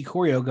 gitchy, gitchy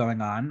choreo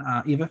going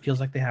on. Eva feels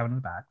like they have it in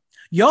the back.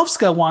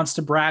 Yovska wants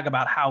to brag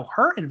about how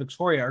her and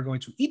Victoria are going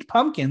to eat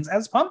pumpkins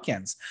as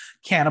pumpkins.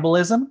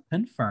 Cannibalism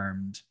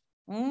confirmed.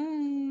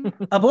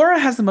 Abora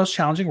has the most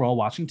challenging role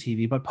watching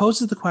TV, but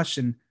poses the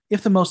question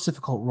if the most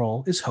difficult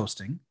role is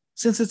hosting,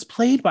 since it's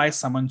played by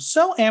someone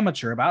so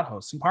amateur about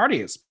hosting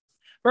parties.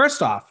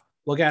 First off,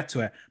 we'll get to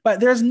it, but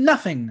there's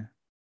nothing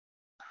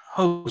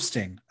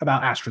hosting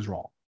about Astrid's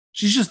role.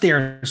 She's just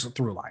there as a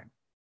through line.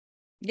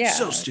 Yeah.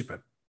 So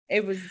stupid.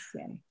 It was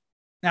insane.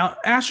 Now,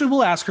 Astrid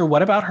will ask her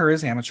what about her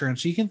is amateur, and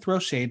she can throw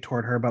shade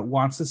toward her, but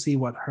wants to see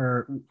what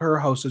her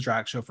host a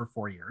drag show for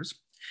 4 years.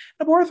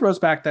 Abora throws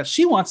back that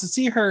she wants to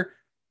see her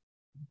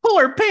pull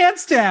her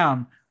pants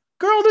down.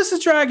 Girl, this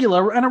is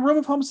Dragula and a room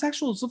of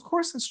homosexuals. Of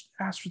course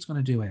Astrid's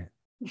going to do it.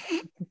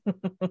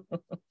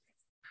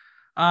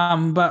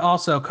 But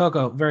also,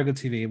 Coco, very good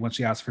TV when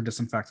she asked for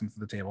disinfectant for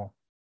the table.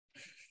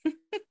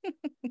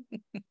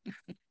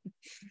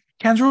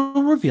 Kendra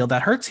will reveal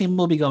that her team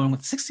will be going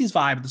with 60s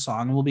vibe of the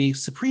song and will be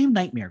Supreme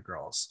Nightmare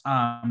Girls.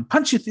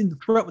 Punch you in the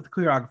throat with the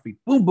choreography.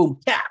 Boom,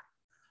 boom, yeah.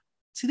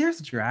 See, there's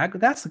the drag.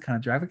 That's the kind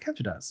of drag that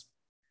Kendra does.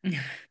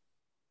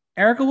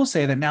 Erica will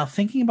say that now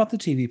thinking about the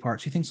TV part,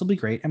 she thinks will be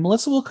great. And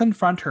Melissa will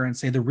confront her and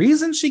say the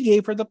reason she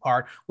gave her the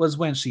part was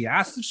when she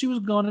asked if she was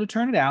going to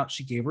turn it out,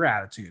 she gave her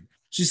attitude.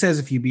 She says,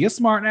 if you be a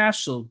smart ass,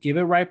 she'll give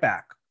it right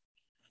back.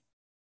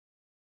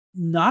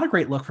 Not a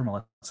great look for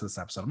Melissa this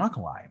episode. I'm not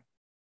going to lie.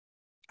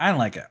 I didn't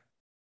like it.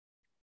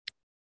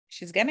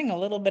 She's getting a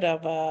little bit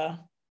of a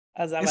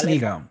It's an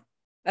ego.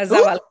 A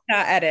Zabaleta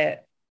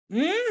edit.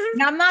 Mm-hmm.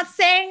 Now, I'm not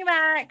saying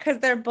that because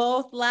they're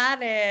both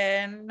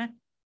Latin.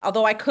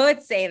 Although I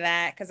could say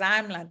that because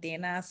I'm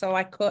Latina. So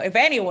I could, if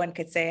anyone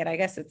could say it, I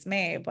guess it's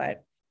me.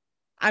 But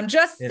I'm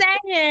just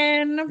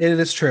saying. It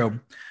is true.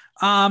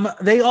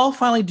 They all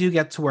finally do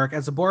get to work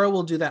as Abora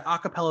will do that a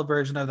cappella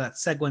version of that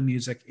segue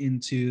music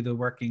into the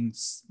working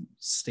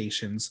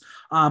stations.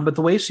 But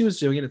the way she was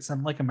doing it, it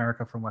sounded like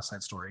America from West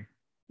Side Story.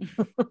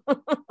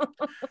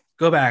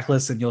 Go back,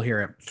 listen, you'll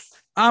hear it.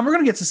 We're going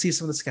to get to see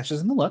some of the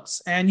sketches and the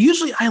looks. And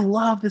usually I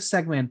love this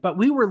segment, but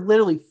we were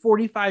literally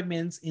 45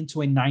 minutes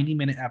into a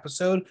 90-minute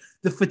episode.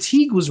 The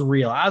fatigue was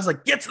real. I was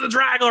like, get to the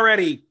drag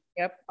already.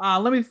 Yep.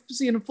 Let me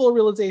see it in full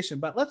realization.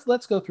 But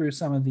let's go through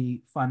some of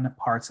the fun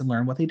parts and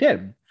learn what they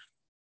did.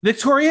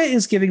 Victoria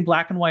is giving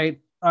black and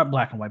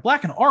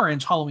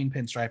orange Halloween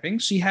pinstriping.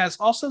 She has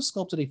also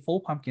sculpted a full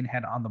pumpkin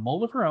head on the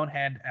mold of her own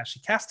head as she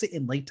cast it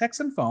in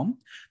latex and foam.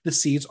 The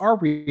seeds are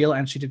real,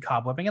 and she did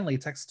cobwebbing and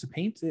latex to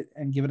paint it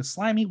and give it a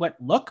slimy, wet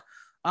look.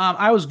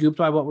 I was gooped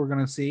by what we're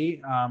going to see,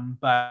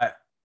 but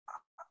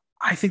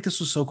I think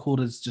this was so cool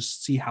to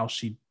just see how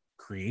she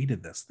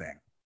created this thing.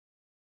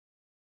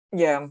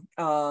 Yeah,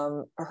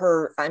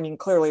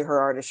 clearly her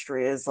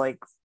artistry is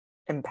like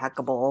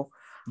impeccable.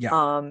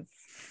 Yeah.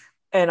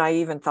 And I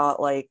even thought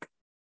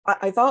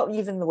I thought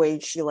even the way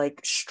she like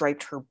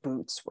striped her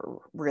boots were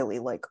really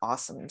like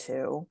awesome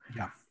too.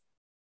 Yeah.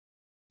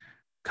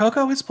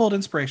 Coco has pulled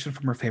inspiration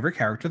from her favorite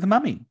character, the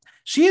Mummy.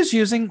 She is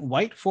using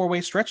white 4-way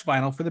stretch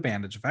vinyl for the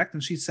bandage effect,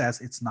 and she says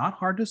it's not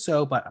hard to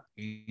sew, but a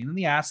pain in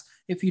the ass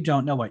if you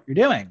don't know what you're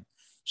doing.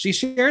 She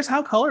shares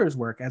how colors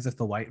work, as if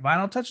the white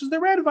vinyl touches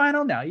the red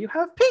vinyl, now you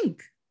have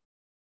pink.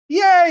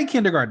 Yay,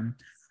 kindergarten.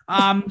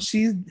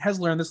 She has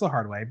learned this the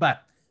hard way,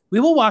 but we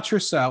will watch her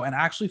sew and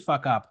actually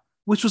fuck up,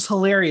 which was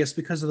hilarious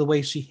because of the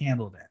way she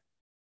handled it.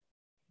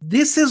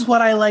 This is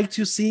what I like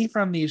to see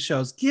from these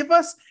shows. Give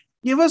us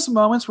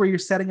moments where you're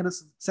setting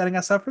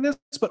us up for this,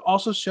 but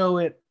also show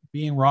it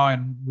being raw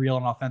and real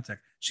and authentic.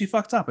 She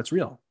fucked up. It's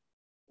real.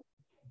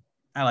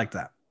 I like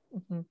that.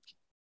 Mm-hmm.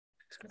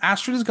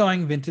 Astrid is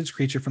going vintage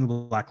creature from the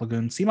Black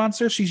Lagoon sea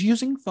monster. She's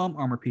using foam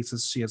armor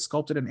pieces she has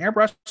sculpted and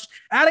airbrushed,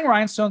 adding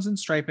rhinestones and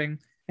striping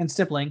and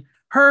stippling.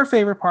 Her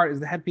favorite part is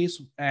the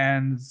headpiece,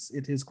 and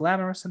it is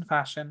glamorous in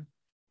fashion.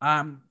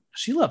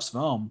 She loves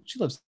foam. She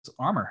loves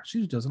armor.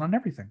 She does it on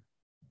everything.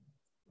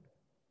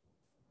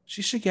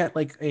 She should get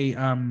like a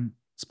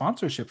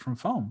sponsorship from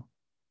foam.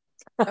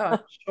 Oh,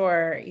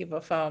 sure.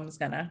 Eva Foam's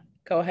gonna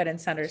go ahead and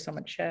send her so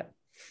much shit.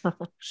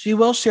 She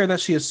will share that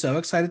she is so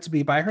excited to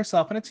be by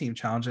herself in a team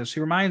challenge as she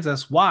reminds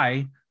us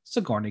why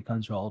Sigourney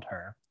controlled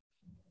her.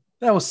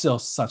 That was still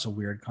such a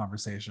weird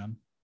conversation.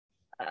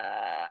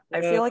 I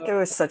feel like it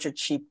was such a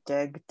cheap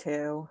dig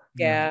too.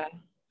 Yeah.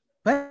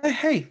 But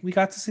hey, we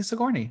got to see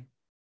Sigourney.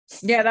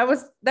 Yeah, that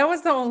was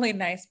the only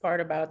nice part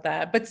about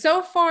that. But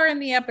so far in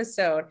the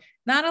episode,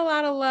 not a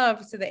lot of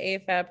love to the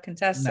AFAB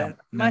contestant.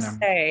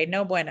 Say,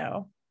 no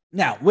bueno.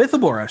 Now, with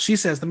Abora, she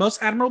says the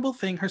most admirable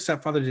thing her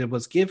stepfather did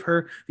was give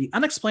her the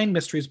Unexplained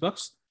Mysteries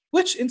books,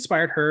 which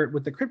inspired her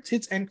with the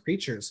cryptids and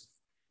creatures.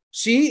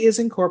 She is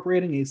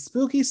incorporating a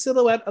spooky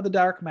silhouette of the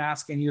dark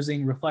mask and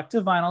using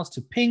reflective vinyls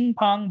to ping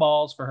pong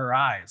balls for her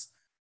eyes.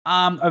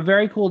 A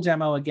very cool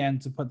demo, again,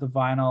 to put the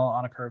vinyl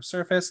on a curved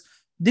surface.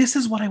 This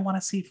is what I want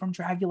to see from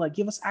Dragula.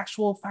 Give us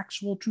actual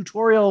factual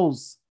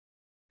tutorials.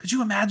 Could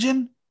you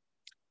imagine?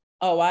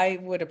 Oh, I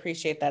would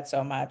appreciate that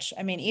so much.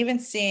 I mean, even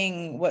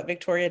seeing what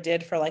Victoria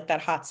did for like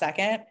that hot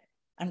second,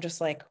 I'm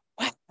just like,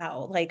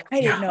 wow, like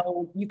I didn't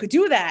know you could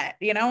do that,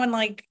 and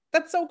like,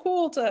 that's so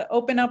cool to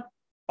open up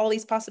all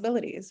these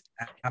possibilities.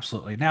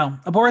 Absolutely. Now,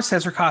 Abora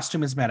says her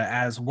costume is meta,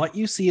 as what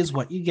you see is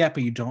what you get,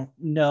 but you don't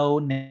know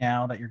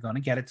now that you're going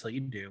to get it till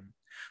you do.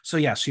 So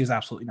yes, she is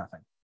absolutely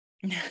nothing.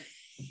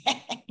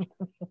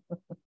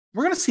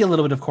 We're going to see a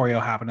little bit of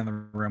choreo happen in the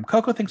room.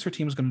 Coco thinks her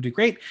team is going to do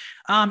great.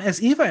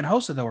 As Eva and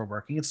Hosta, though, are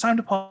working, it's time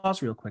to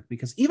pause real quick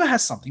because Eva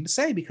has something to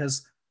say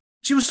because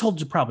she was told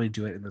to probably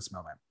do it in this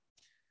moment.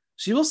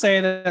 She will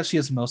say that she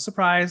is most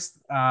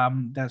surprised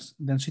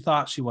than she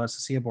thought she was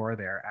to see Abora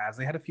there, as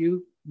they had a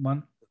few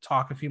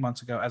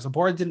months ago, as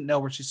Abora didn't know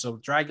where she stood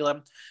with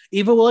Dragula.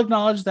 Eva will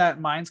acknowledge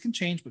that minds can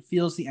change, but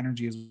feels the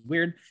energy is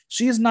weird.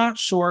 She is not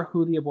sure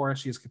who the Abora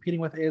she is competing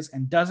with is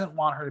and doesn't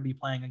want her to be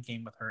playing a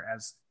game with her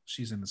as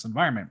she's in this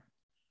environment.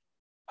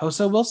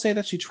 Hosa will say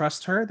that she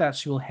trusts her, that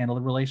she will handle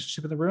the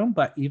relationship in the room,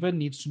 but Eva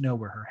needs to know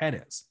where her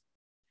head is.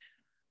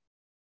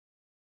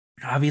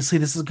 Obviously,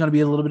 this is going to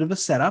be a little bit of a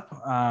setup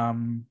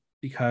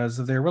because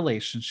of their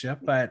relationship,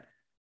 but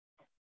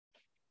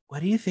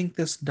what do you think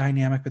this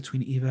dynamic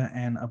between Eva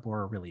and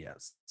Abora really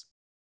is?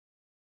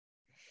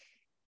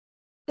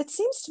 It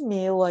seems to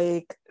me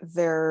like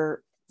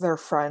they're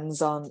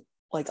friends on,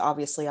 like,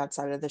 obviously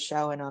outside of the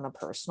show and on a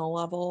personal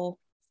level.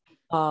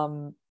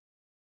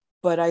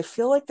 But I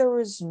feel like there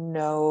was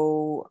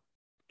no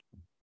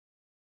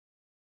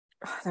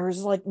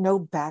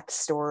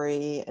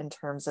backstory in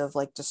terms of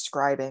like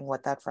describing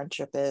what that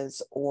friendship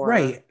is, or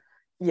right.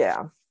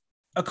 Yeah.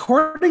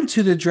 According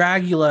to the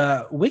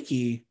Dragula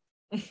wiki,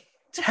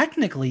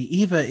 technically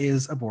Eva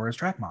is Abora's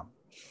drag mom.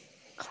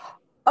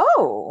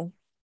 Oh.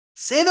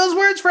 Say those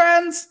words,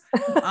 friends.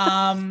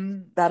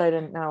 That I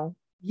didn't know.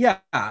 Yeah.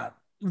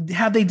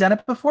 Have they done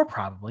it before?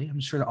 Probably. I'm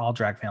sure that all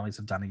drag families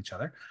have done each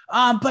other.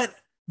 But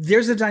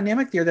there's a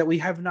dynamic there that we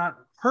have not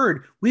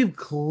heard. We've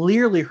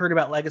clearly heard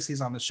about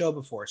legacies on the show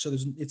before, so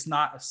it's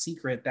not a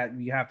secret that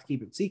we have to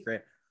keep it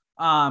secret.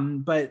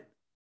 But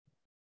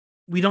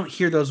we don't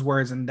hear those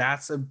words, and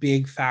that's a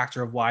big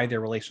factor of why their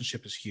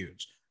relationship is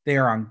huge. They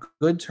are on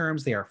good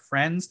terms, they are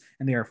friends,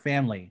 and they are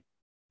family.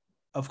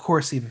 Of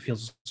course, Eva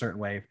feels a certain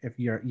way if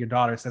your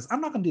daughter says,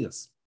 "I'm not going to do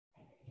this."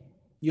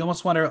 You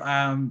almost wonder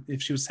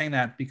if she was saying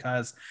that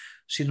because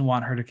she didn't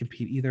want her to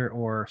compete either,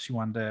 or she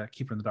wanted to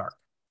keep her in the dark.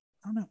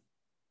 I don't know.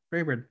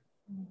 Very weird.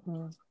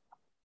 Mm-hmm.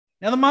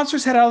 Now the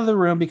monsters head out of the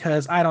room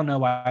because I don't know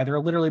why. They're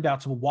literally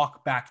about to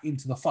walk back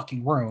into the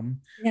fucking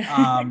room.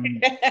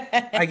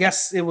 I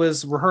guess it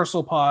was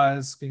rehearsal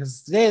pause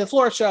because today the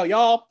floor show,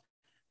 y'all.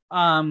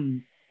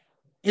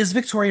 Is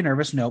Victoria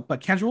nervous? Nope.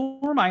 But Kendra will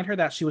remind her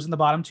that she was in the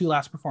bottom 2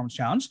 last performance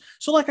challenge.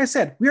 So like I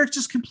said, we are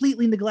just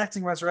completely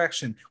neglecting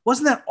Resurrection.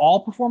 Wasn't that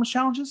all performance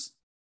challenges?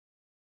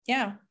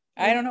 Yeah.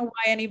 I don't know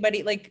why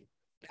anybody, like,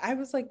 I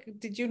was like,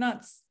 did you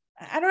not?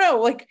 I don't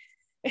know. Like,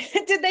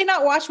 did they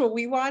not watch what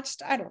we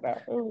watched? I don't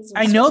know.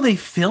 I know they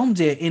filmed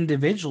it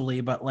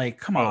individually, but like,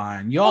 come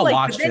on, y'all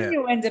watched it. Then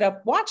you ended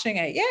up watching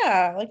it.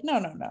 Yeah. Like,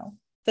 no.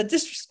 The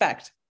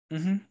disrespect.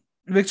 Mm-hmm.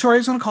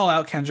 Victoria's going to call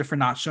out Kendra for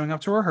not showing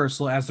up to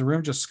rehearsal as the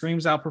room just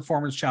screams out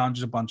performance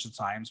challenge a bunch of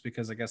times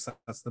because I guess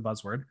that's the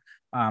buzzword.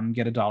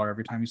 Get $1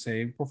 every time you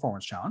say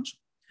performance challenge.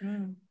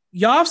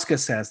 Yovska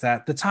says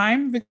that this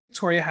time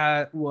Victoria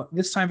has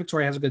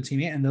a good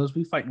teammate, and those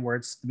we fight in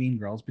words, the Mean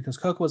Girls, because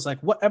Coco was like,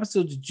 "What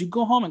episode did you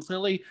go home?" And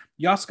clearly,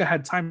 Yovska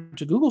had time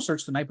to Google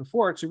search the night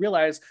before to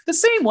realize the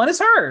same one as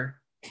her.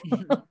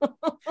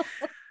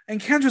 And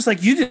Kendra's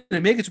like, "You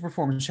didn't make it to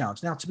performance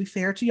challenge." Now, to be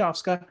fair to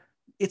Yovska,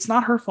 it's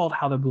not her fault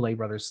how the Boulay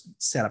brothers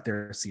set up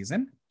their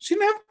season. She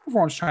didn't have a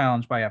performance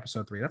challenge by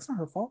episode 3. That's not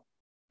her fault.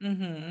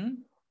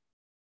 Mm-hmm.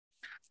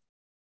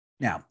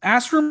 Now,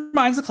 Ash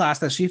reminds the class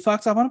that she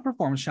fucks up on a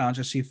performance challenge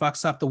as she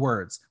fucks up the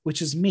words,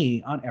 which is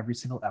me on every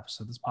single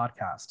episode of this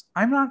podcast.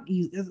 I'm not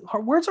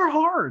words are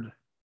hard.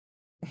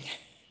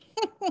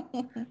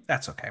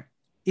 That's okay.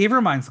 Eva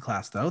reminds the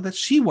class, though, that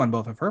she won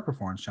both of her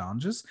performance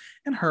challenges,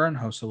 and her and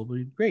Hosta will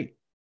be great.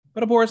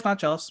 But Abora's not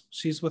jealous.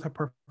 She's with her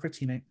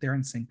perfect teammate. They're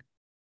in sync.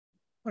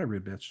 What a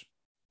rude bitch.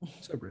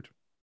 So rude.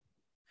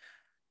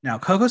 Now,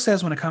 Coco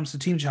says when it comes to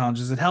team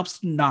challenges, it helps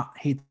to not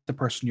hate the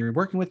person you're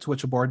working with, to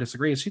which Abora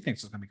disagrees. She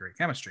thinks it's going to be great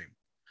chemistry.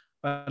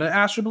 But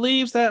Astra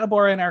believes that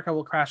Abora and Erica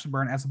will crash and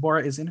burn, as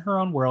Abora is in her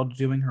own world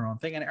doing her own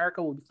thing, and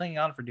Erica will be clinging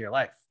on for dear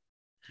life.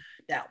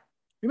 Now,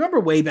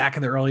 remember way back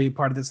in the early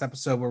part of this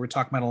episode where we're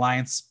talking about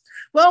alliance?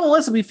 Well,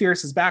 Melissa B.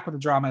 Fierce is back with the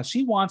drama.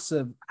 She wants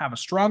to have a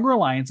stronger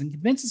alliance and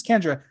convinces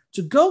Kendra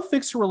to go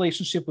fix her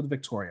relationship with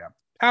Victoria.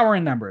 Power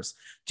in numbers.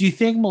 Do you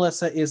think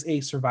Melissa is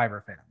a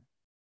Survivor fan?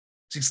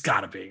 She's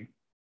got to be.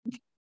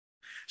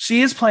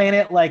 She is playing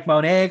it like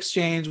Monet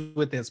Exchange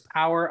with this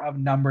power of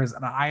numbers,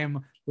 and I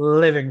am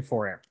living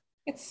for it.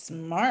 It's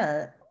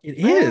smart. It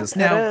is.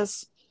 Now, it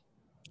is.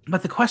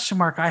 But the question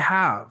mark I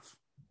have,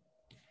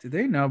 did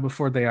they know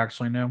before they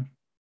actually knew?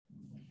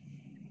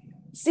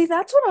 See,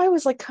 that's what I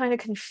was like kind of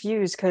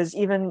confused, because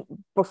even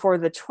before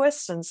the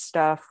twists and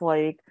stuff,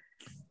 like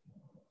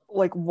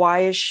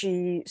why is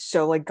she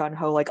so like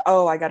gung-ho, like,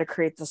 oh, I got to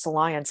create this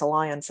alliance,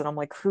 and I'm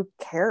like, who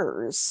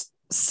cares?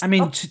 I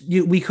mean,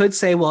 we could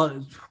say,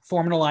 well,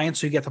 form an alliance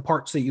so you get the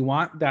parts that you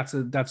want. That's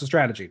a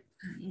strategy.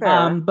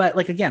 But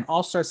like, again,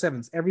 All-Star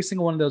 7s, every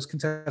single one of those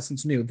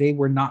contestants knew they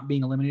were not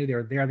being eliminated. They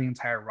were there the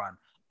entire run.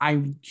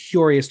 I'm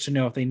curious to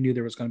know if they knew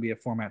there was going to be a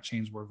format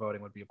change where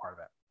voting would be a part of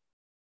it.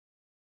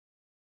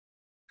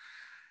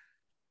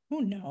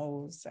 Who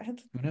knows?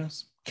 Who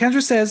knows?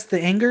 Kendra says the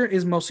anger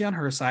is mostly on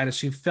her side, as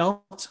she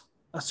felt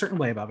a certain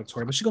way about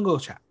Victoria, but she's going to go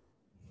chat.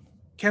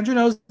 Kendra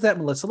knows that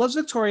Melissa loves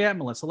Victoria.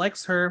 Melissa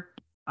likes her.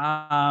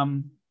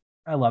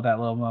 I love that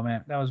little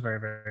moment. That was very,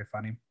 very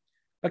funny.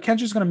 But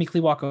Kendra's going to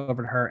meekly walk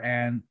over to her,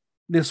 and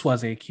this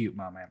was a cute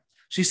moment.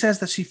 She says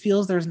that she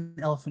feels there's an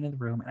elephant in the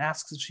room and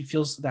asks if she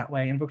feels that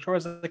way. And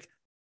Victoria's like,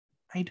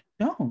 I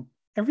don't.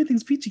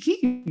 Everything's peachy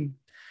keen.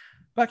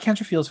 But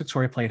Kendra feels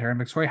Victoria played her, and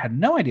Victoria had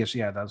no idea she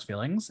had those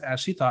feelings, as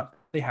she thought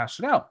they hashed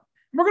it out.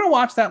 And we're going to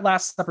watch that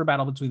last supper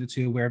battle between the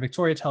two, where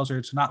Victoria tells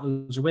her to not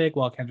lose her wig,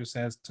 while Kendra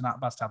says to not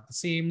bust out the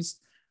seams.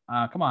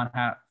 Come on,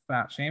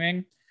 fat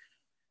shaming.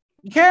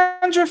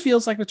 Kendra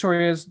feels like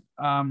Victoria's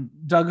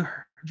drug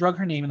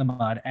her name in the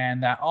mud,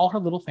 and that all her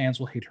little fans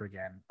will hate her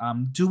again.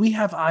 Do we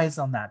have eyes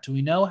on that? Do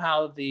we know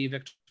how the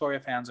Victoria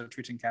fans are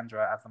treating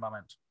Kendra at the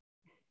moment?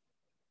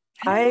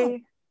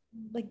 I'm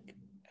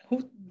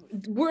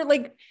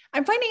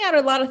finding out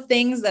a lot of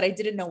things that I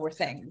didn't know were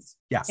things.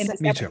 Yes, in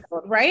this me episode,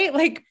 too. Right?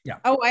 Like, yeah.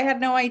 Oh, I had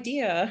no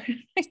idea.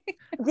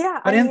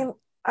 Yeah,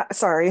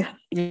 sorry.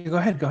 Yeah, go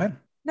ahead.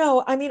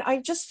 No, I mean, I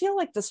just feel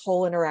like this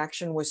whole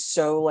interaction was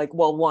so like,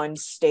 well, one,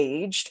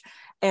 staged,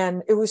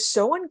 and it was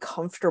so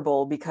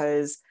uncomfortable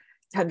because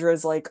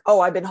Kendra's like, oh,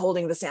 I've been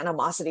holding this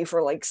animosity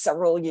for like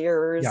several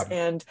years. Yeah.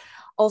 And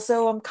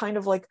also I'm kind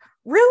of like,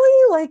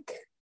 really?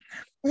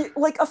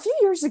 Like a few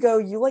years ago,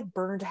 you like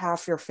burned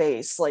half your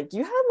face. Like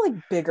you had like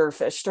bigger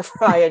fish to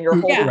fry, and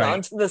you're holding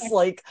on to this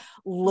like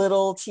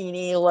little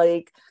teeny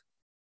like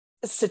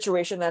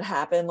situation that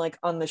happened like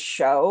on the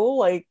show.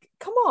 Like,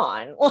 come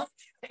on.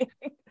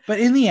 But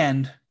in the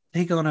end,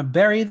 they're going to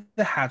bury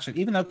the hatchet,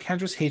 even though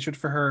Kendra's hatred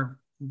for her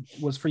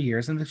was for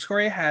years, and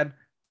Victoria had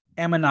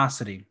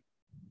animosity.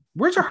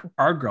 Where's our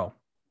hard girl?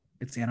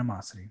 It's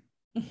animosity.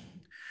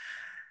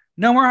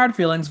 No more hard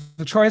feelings.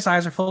 Victoria's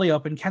eyes are fully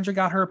open. Kendra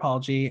got her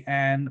apology,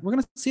 and we're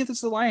going to see if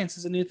this alliance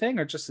is a new thing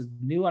or just a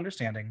new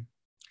understanding.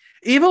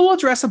 Eva will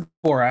address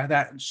Abora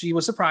that she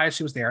was surprised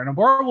she was there, and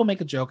Abora will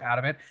make a joke out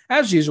of it,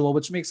 as usual,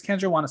 which makes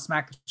Kendra want to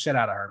smack the shit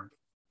out of her.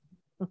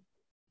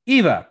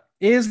 Eva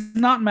is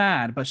not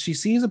mad, but she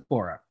sees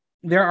Abora.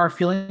 There are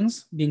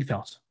feelings being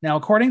felt. Now,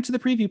 according to the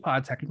preview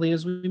pod, technically,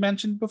 as we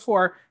mentioned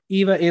before,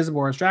 Eva is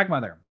Abora's drag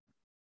mother.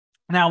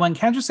 Now, when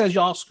Kendra says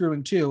y'all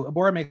screwing too,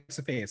 Abora makes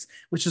a face,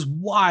 which is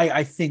why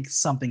I think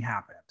something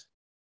happened.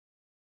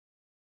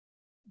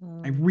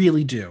 I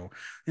really do.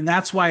 And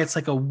that's why it's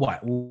like a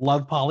what?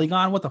 Love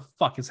polygon? What the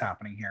fuck is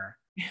happening here?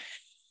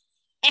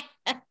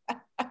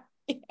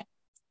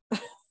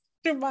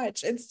 Too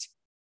much. It's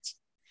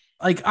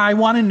like, I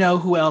want to know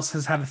who else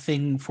has had a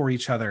thing for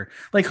each other.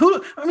 Like,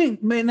 who, I mean,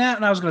 and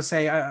I was going to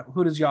say,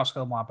 who does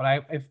Yovska want?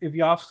 But if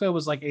Yovska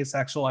was like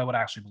asexual, I would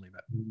actually believe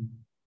it.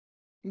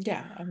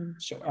 Yeah, I'm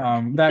sure.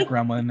 That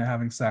gremlin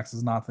having sex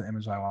is not the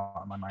image I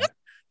want in my mind.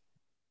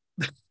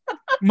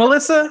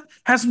 Melissa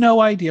has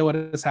no idea what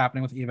is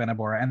happening with Eva and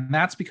Abora, and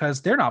that's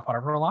because they're not part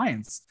of her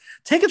alliance.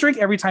 Take a drink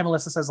every time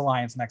Melissa says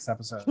alliance next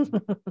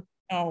episode.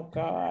 Oh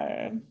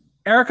God.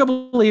 Erica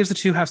believes the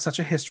two have such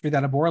a history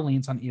that Abora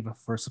leans on Eva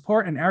for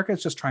support, and Erica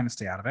is just trying to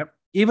stay out of it.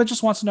 Eva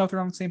just wants to know if they're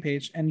on the same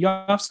page, and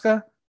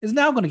Yovska is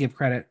now going to give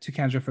credit to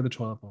Kendra for the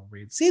toilet bowl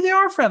read. See, they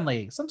are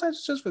friendly. Sometimes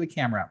it's just for the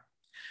camera.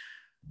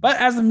 But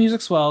as the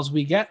music swells,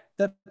 we get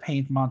the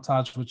paint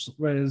montage, which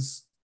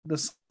was the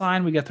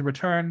sign we get the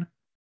return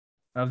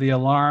of the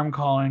alarm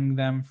calling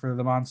them for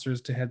the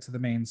monsters to head to the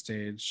main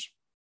stage.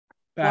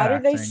 Why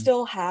do they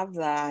still have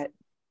that?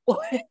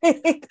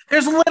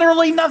 There's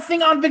literally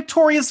nothing on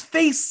Victoria's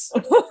face.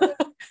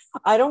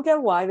 I don't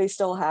get why they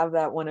still have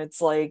that when it's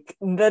like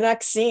the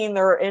next scene,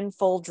 they're in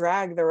full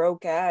drag, they're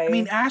okay. I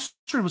mean,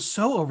 Astrid was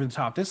so over the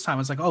top this time.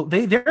 It's like, oh,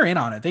 they're in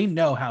on it. They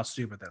know how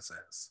stupid this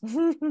is.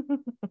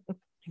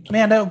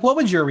 Amanda, what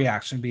would your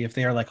reaction be if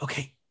they are like,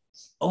 okay,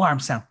 alarm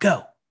sound,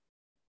 go?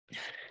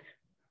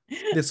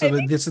 This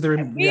is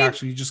the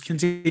reaction. You just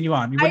continue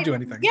on. You wouldn't do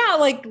anything. Yeah,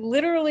 like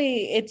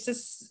literally, it's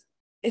just,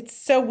 it's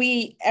so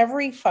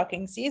every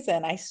fucking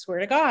season, I swear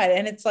to God.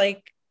 And it's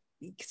like,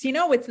 because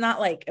it's not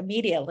like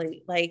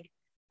immediately, like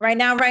right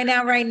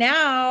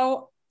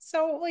now.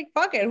 So like,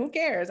 fuck it, who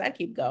cares? I'd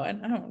keep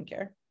going. I don't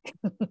care.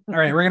 All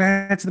right, we're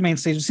gonna head to the main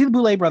stage and see the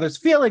Boulet brothers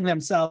feeling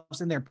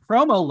themselves in their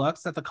promo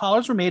looks that the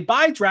collars were made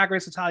by Drag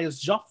Race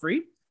Italia's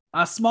Joffrey.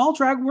 A small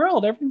drag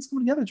world. Everything's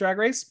coming together, Drag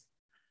Race.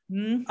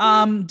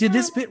 Mm-hmm. Did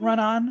this bit run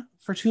on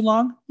for too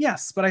long?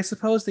 Yes, but I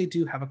suppose they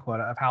do have a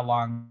quota of how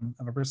long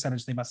of a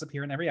percentage they must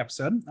appear in every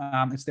episode.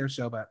 It's their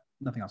show, but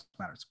nothing else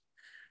matters.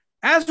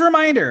 As a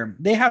reminder,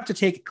 they have to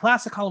take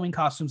classic Halloween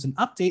costumes and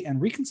update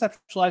and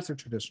reconceptualize their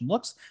traditional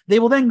looks. They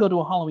will then go to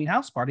a Halloween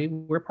house party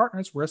where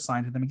partners were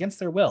assigned to them against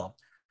their will.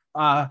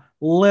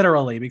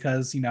 Literally,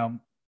 because,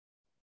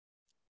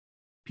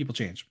 people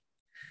change.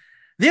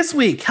 This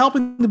week,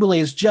 helping the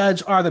Boulets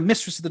judge are the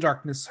Mistress of the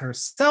Darkness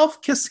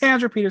herself,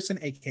 Cassandra Peterson,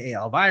 aka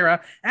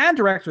Elvira, and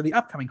director of the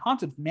upcoming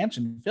Haunted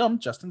Mansion film,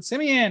 Justin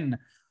Simeon.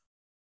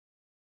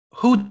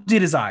 Who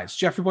did his eyes?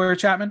 Jeffrey Boyer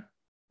Chapman?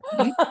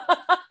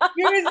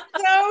 You're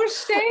so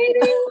shady.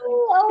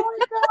 Oh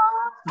my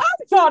God.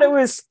 I thought it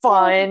was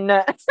fun.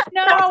 No,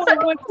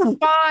 it was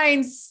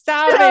fine.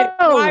 Stop it.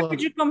 Why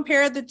would you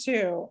compare the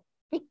two?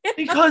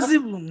 Because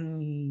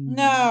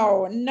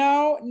no.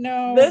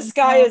 This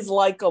guy is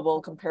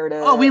likable compared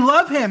to. Oh, we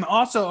love him.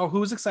 Also,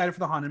 who's excited for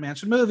the Haunted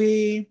Mansion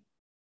movie?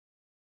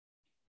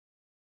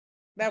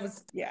 That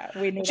was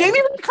we knew. Jamie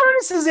Lee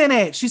Curtis is in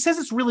it. She says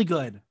it's really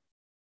good.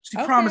 She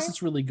promised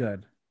it's really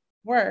good.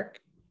 Work.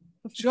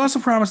 She also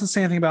promised to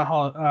say anything about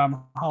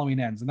Halloween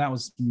Ends, and that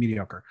was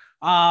mediocre.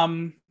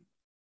 So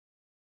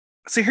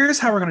here's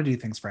how we're going to do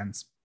things,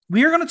 friends.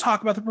 We are going to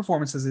talk about the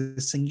performance as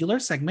a singular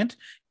segment,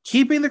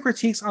 keeping the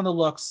critiques on the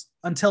looks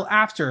until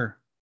after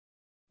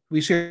we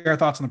share our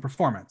thoughts on the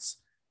performance.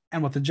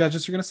 And what the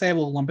judges are going to say,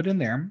 we'll lump it in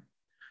there.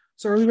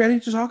 So are we ready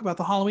to talk about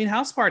the Halloween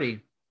house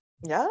party?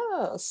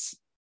 Yes.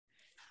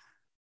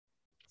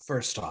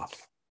 First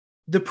off,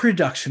 the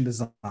production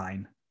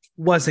design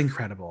was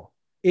incredible.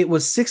 It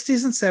was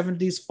 60s and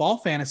 70s fall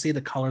fantasy.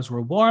 The colors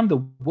were warm.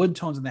 The wood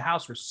tones in the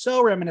house were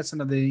so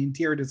reminiscent of the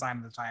interior design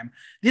of the time.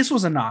 This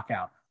was a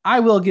knockout. I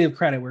will give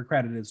credit where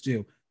credit is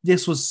due.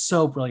 This was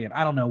so brilliant.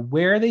 I don't know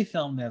where they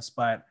filmed this,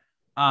 but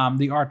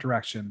the art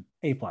direction,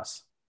 A+.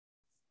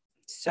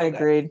 So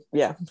agreed.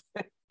 Yeah.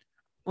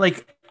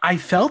 Like, I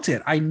felt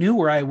it. I knew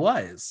where I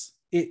was.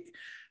 It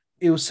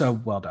was so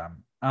well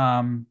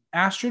done.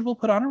 Astrid will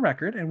put on a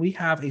record, and we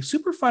have a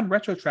super fun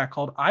retro track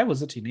called I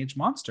Was a Teenage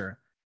Monster.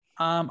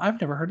 I've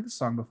never heard of this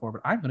song before,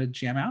 but I'm going to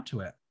jam out to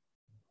it.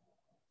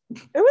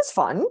 It was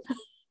fun.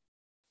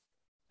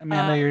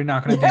 Amanda, you're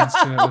not going to dance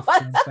to it with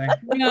thing.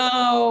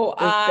 No,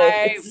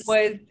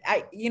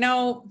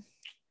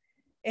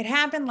 it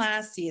happened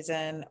last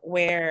season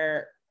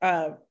where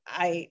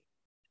I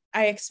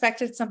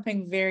expected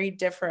something very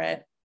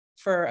different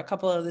for a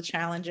couple of the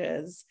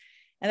challenges.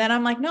 And then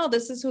I'm like, no,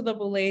 this is who the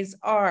Boulets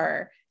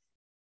are.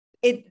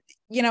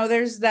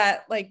 There's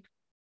that like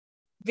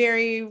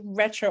very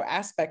retro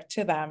aspect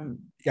to them.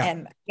 Yeah.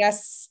 And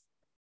yes,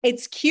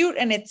 it's cute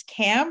and it's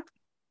camp,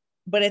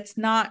 but it's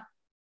not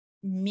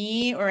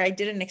me, or I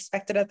didn't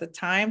expect it at the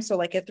time. So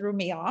like it threw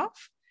me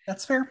off.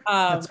 That's fair.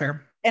 That's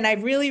fair. And I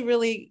really,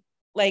 really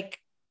like,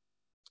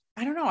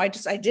 I don't know. I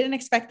didn't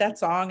expect that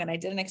song, and I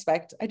just didn't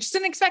expect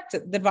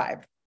the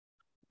vibe.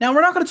 Now,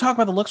 we're not going to talk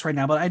about the looks right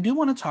now, but I do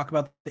want to talk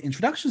about the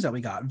introductions that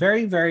we got.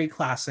 Very, very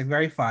classic,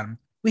 very fun.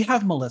 We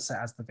have Melissa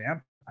as the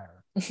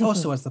vampire,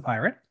 Oso as the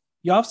pirate,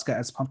 Yovska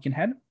as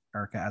Pumpkinhead,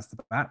 Erica as the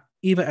bat,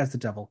 Eva as the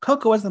devil,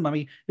 Coco as the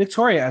mummy,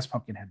 Victoria as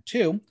Pumpkinhead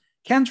 2,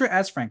 Kendra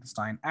as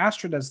Frankenstein,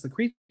 Astrid as the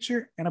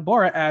creature, and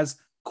Abora as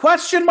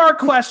question mark.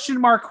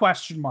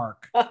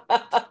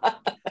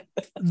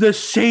 The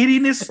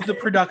shadiness the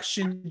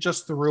production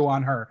just threw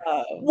on her.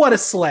 What a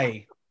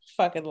slay.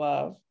 Fucking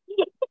love.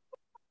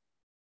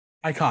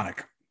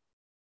 Iconic.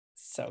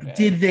 So good.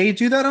 Did they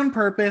do that on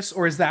purpose,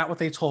 or is that what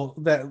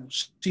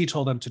she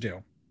told them to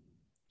do?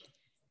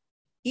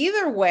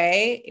 Either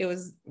way, it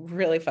was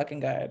really fucking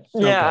good.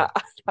 So yeah,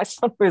 good. I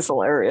thought it was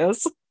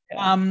hilarious.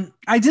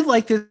 I did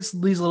like these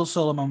little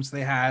solo moments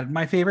they had.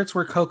 My favorites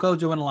were Coco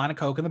doing a line of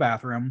coke in the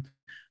bathroom,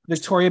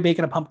 Victoria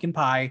baking a pumpkin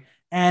pie,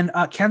 and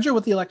Kendra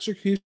with the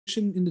electrocution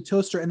in the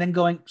toaster, and then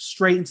going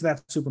straight into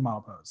that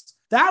supermodel pose.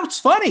 That was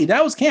funny.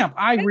 That was camp.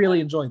 I really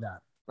enjoyed that.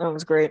 That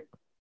was great.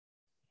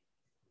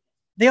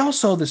 They all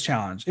sold this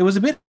challenge. It was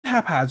a bit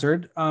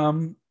haphazard.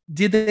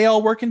 Did they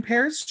all work in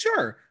pairs?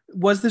 Sure.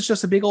 Was this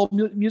just a big old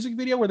music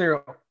video where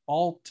they're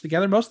all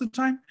together most of the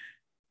time?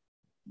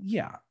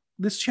 Yeah.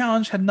 This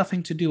challenge had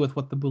nothing to do with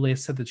what the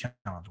Boulets said the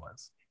challenge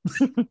was.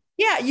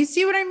 Yeah, you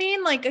see what I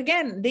mean? Like,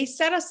 again, they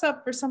set us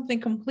up for something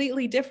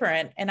completely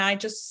different. And I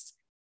just,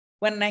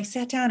 when I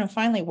sat down and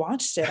finally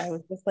watched it, I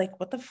was just like,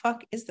 what the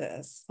fuck is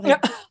this?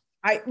 Like,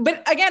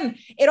 but again,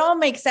 it all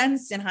makes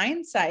sense in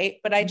hindsight,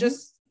 but I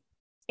just,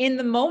 in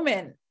the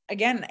moment,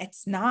 again,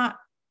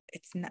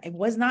 it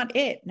was not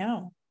it.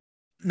 No.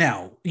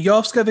 Now,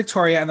 Yovska,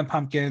 Victoria, and the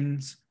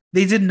Pumpkins,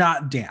 they did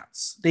not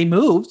dance. They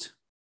moved.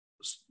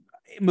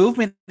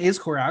 Movement is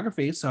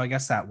choreography, so I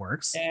guess that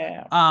works.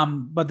 Yeah.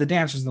 But the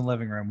dancers in the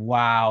living room,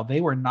 wow, they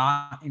were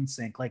not in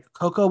sync. Like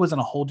Coco was in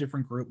a whole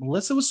different group.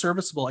 Melissa was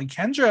serviceable, and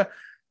Kendra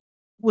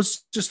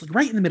was just like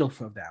right in the middle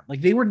of them.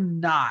 Like they were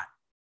not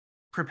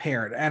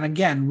prepared. And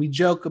again, we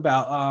joke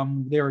about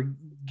they were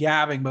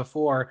gabbing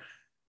before.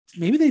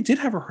 Maybe they did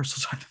have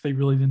rehearsal time that they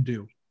really didn't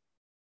do.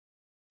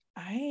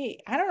 I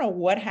don't know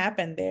what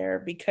happened there,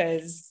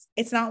 because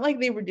it's not like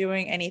they were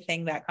doing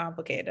anything that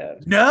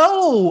complicated.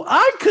 No,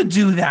 I could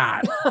do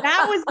that.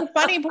 That was the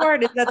funny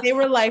part, is that they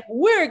were like,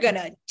 we're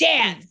gonna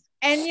dance.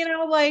 And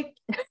like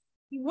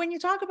when you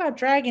talk about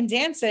drag and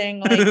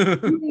dancing, like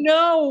you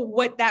know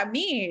what that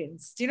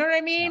means. Do you know what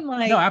I mean? Yeah.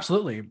 Like, no,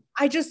 absolutely.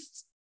 I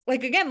just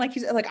like, again, like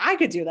you said, like I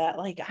could do that.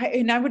 Like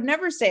I would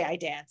never say I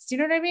danced. Do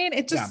you know what I mean?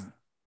 It just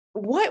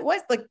what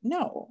like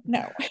no.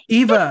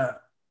 Eva,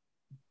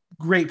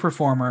 great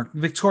performer.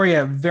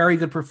 Victoria, very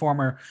good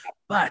performer.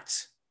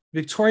 But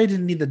Victoria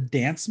didn't need the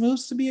dance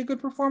moves to be a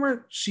good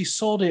performer. She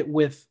sold it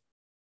with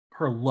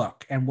her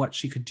look and what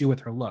she could do with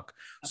her look.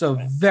 So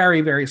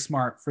very, very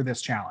smart for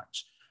this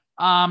challenge.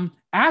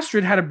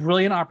 Astrid had a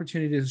brilliant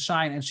opportunity to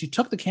shine, and she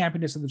took the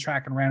campiness of the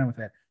track and ran with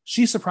it.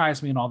 She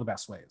surprised me in all the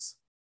best ways.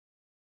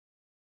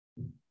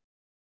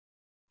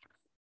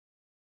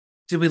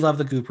 Did we love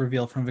the goop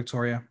reveal from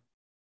Victoria?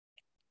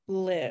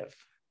 Living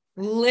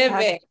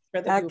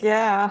for the Heck group.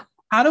 yeah.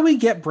 How do we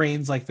get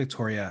brains like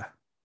Victoria?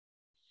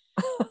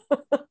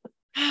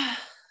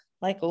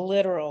 Like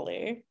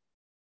literally.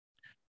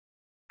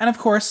 And of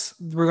course,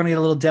 we're going to get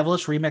a little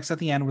devilish remix at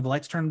the end where the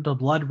lights turn to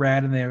blood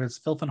red and there's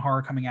filth and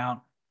horror coming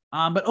out.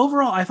 But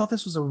overall, I thought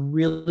this was a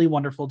really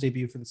wonderful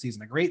debut for the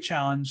season. A great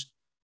challenge.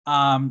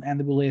 And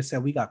the Boulets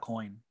said, we got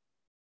coin.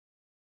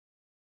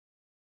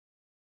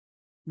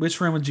 Which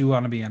room would you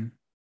want to be in?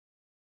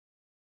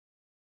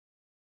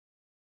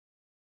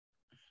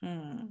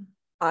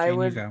 I Jane,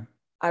 would you go.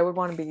 I would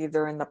want to be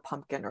either in the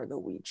pumpkin or the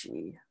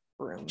Ouija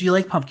room. Do you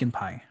like pumpkin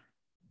pie?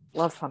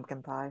 Love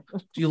pumpkin pie.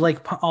 Do you like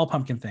all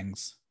pumpkin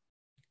things?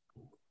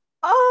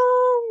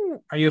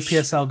 Are you a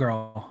PSL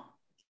girl?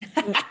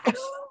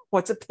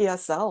 What's a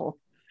PSL?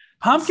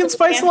 Pumpkin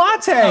spice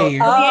latte.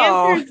 The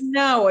answer is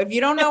no. If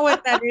you don't know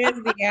what that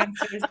is, the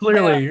answer is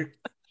Clearly. no.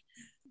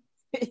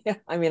 Yeah,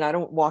 I mean, I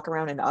don't walk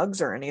around in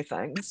Uggs or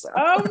anything. So.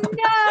 Oh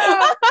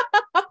no.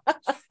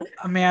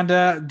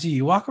 Amanda, do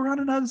you walk around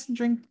in Uggs and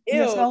drink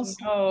PSLs?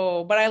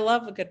 No, but I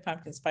love a good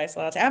pumpkin spice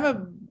latte. I'm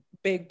a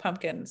big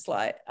pumpkin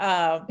slut.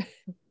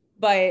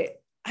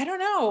 But I don't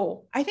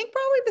know. I think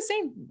probably the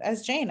same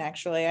as Jane,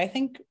 actually. I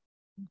think,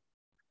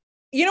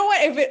 you know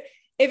what?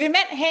 If it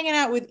meant hanging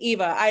out with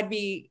Eva, I'd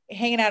be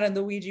hanging out in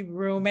the Ouija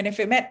room. And if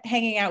it meant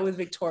hanging out with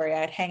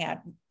Victoria, I'd hang out,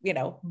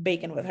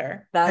 baking with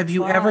her. Have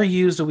you ever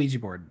used a Ouija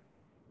board?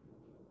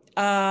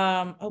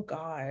 Oh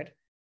God.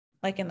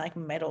 Like in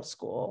middle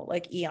school,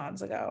 like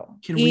eons ago.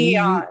 Can we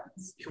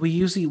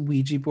use the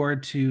Ouija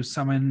board to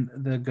summon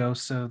the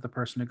ghost of the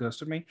person who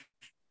ghosted me?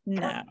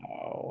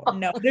 No.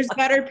 There's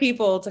better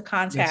people to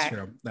contact.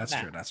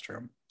 That's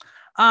true.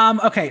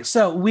 Okay,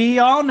 so we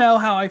all know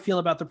how I feel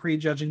about the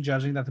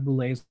judging that the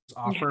Boulets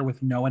offer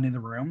with no one in the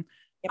room.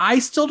 Yep. I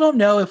still don't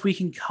know if we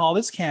can call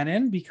this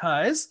canon,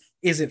 because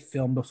is it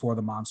filmed before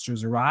the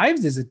monsters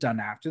arrived? Is it done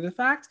after the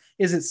fact?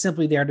 Is it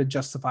simply there to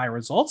justify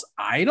results?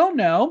 I don't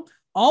know.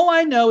 All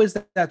I know is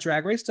that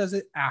Drag Race does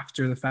it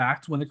after the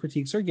fact when the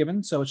critiques are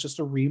given. So it's just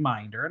a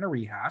reminder and a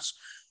rehash.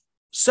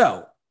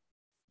 So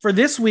for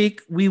this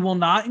week, we will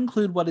not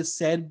include what is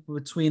said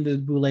between the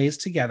Boulets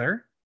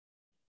together.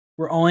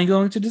 We're only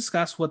going to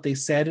discuss what they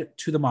said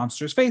to the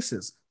monsters'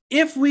 faces.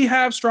 If we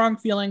have strong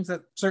feelings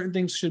that certain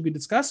things should be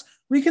discussed,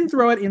 we can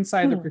throw it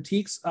inside the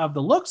critiques of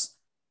the looks.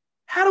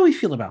 How do we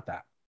feel about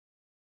that?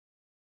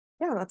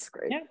 Yeah, that's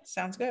great. Yeah,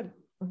 sounds good.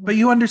 But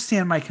you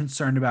understand my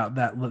concern about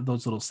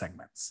those little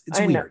segments. It's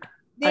weird.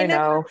 I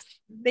know.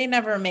 They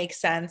never make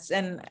sense.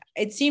 And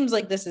it seems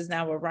like this is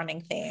now a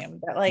running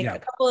theme that a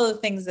couple of the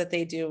things that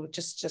they do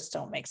just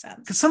don't make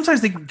sense. Because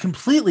sometimes they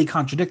completely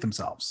contradict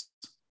themselves.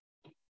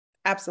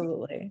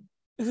 Absolutely.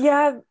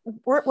 Yeah,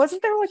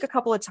 wasn't there like a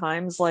couple of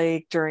times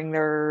like during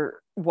their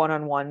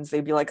one-on-ones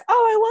they'd be like,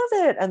 "Oh, I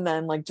love it," and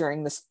then like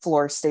during this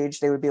floor stage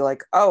they would be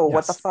like, "Oh,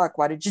 what the Yes. fuck?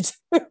 Why did you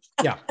do?"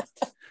 Yeah.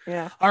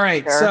 Yeah. All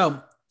right. Fair.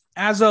 So,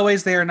 as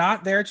always, they are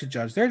not there to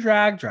judge their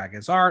drag. Drag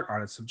is art.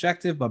 Art is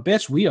subjective. But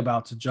bitch, we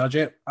about to judge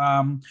it.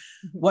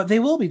 What they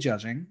will be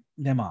judging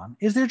them on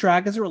is their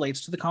drag as it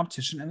relates to the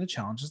competition and the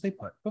challenges they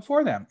put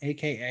before them,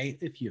 aka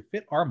if you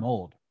fit our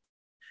mold.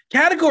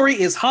 Category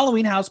is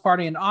Halloween House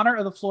Party. In honor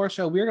of the floor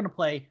show, we're going to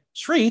play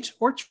Treat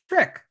or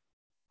Trick.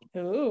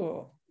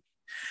 Ooh.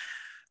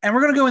 And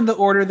we're going to go in the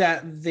order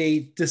that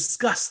they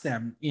discuss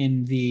them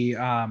in the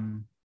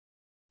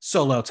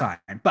solo time.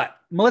 But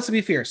Melissa Be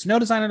Fierce, no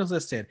designer was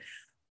listed.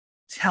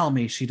 Tell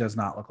me she does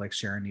not look like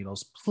Sharon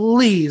Needles.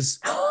 Please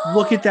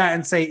look at that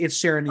and say it's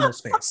Sharon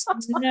Needles' face.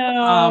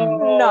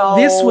 No.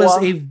 This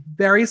was a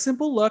very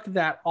simple look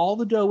that all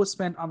the dough was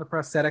spent on the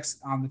prosthetics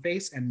on the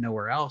face and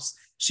nowhere else.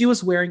 She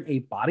was wearing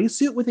a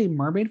bodysuit with a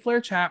mermaid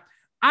flare cap.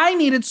 I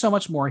needed so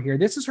much more here.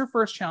 This is her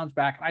first challenge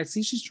back. I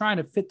see she's trying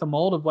to fit the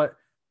mold of what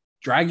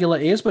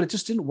Dragula is, but it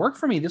just didn't work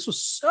for me. This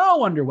was so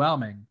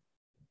underwhelming.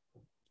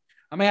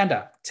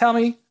 Amanda, tell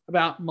me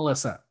about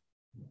Melissa.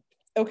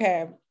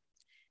 Okay.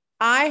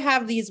 I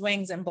have these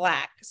wings in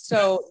black.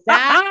 So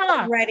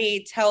that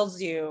already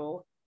tells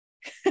you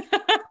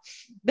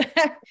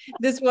that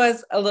this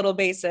was a little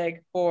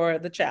basic for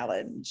the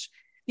challenge.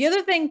 The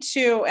other thing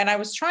too, and I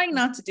was trying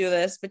not to do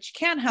this, but you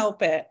can't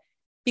help it.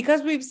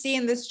 Because we've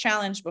seen this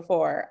challenge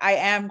before, I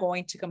am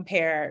going to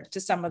compare to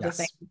some of the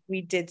things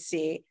we did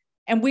see.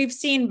 And we've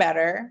seen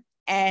better.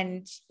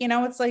 And, you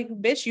know, it's like,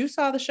 bitch, you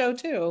saw the show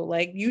too.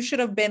 Like, you should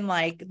have been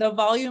like, the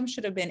volume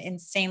should have been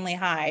insanely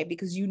high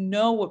because you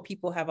know what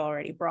people have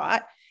already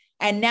brought.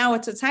 And now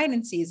it's a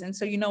Titan season,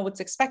 so you know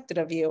what's expected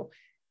of you.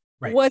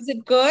 Right. Was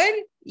it good?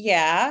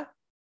 Yeah.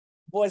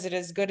 Was it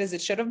as good as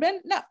it should have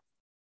been? No.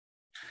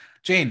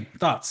 Jane,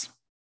 thoughts?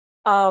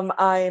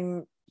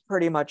 I'm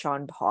pretty much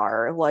on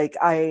par. Like,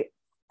 I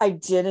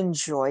did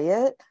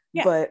enjoy it,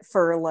 but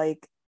for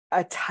like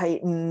a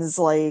Titans,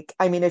 like,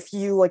 I mean, if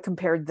you like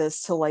compared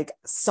this to like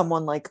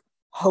someone like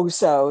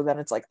Hoso, then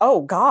it's like,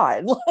 oh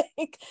God,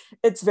 like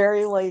it's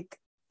very like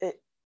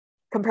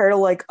compared to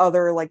like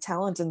other like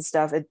talent and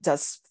stuff, it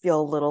does feel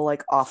a little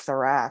like off the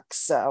rack.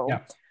 So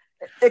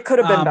it could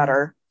have been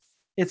better.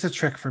 It's a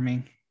trick for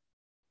me.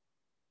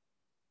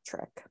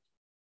 Trick.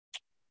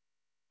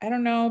 I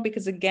don't know,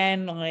 because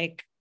again,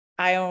 like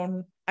I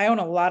own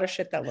a lot of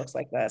shit that looks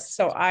like this.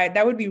 So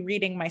that would be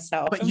reading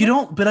myself. But you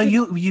don't, but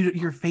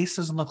your face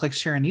doesn't look like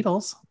Sharon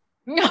Needles.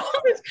 No,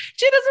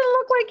 she doesn't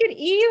look like it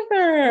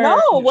either.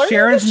 No,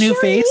 Sharon's new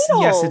face?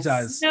 Needles? Yes, it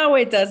does. No,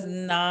 it does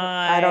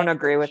not. I don't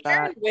agree with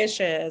Sharon that.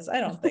 Wishes. I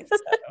don't think so.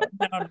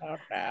 No.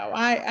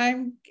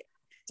 I'm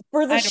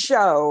for the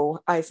show.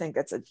 I think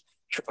it's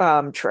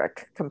a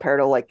trick compared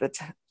to like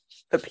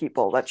the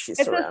people that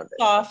she's surrounded. It's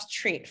a soft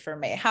treat for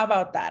me. How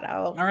about that?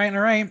 All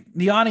right.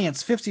 The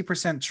audience,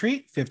 50%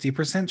 treat,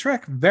 50%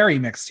 trick. Very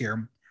mixed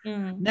here.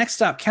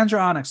 Next up,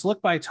 Kendra Onyx,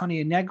 look by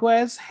Tony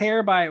Neguez,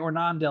 hair by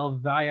Hernan del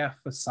Valle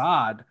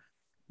Facade.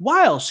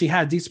 While she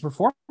had decent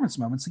performance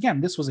moments, again,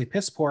 this was a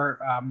piss poor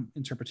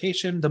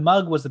interpretation. The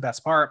mug was the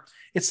best part.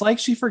 It's like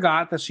she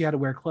forgot that she had to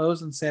wear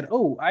clothes and said,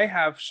 oh, I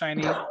have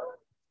shiny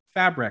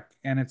fabric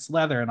and it's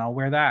leather and I'll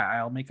wear that.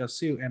 I'll make a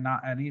suit and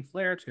not any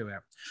flair to it.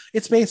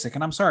 It's basic.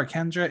 And I'm sorry,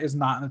 Kendra is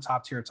not in the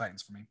top tier of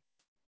Titans for me.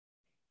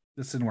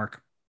 This didn't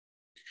work.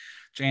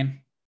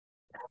 Jane?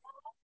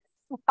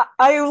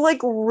 I like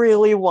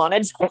really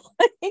wanted to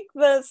like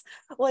this.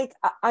 Like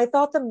I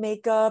thought the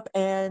makeup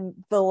and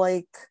the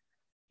like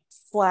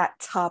flat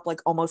top,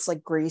 like almost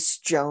like Grace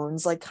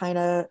Jones, like kind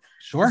of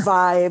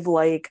vibe,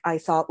 like I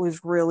thought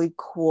was really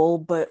cool,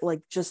 but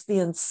like just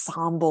the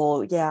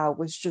ensemble,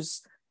 was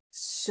just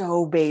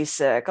so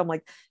basic. I'm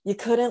like, you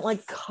couldn't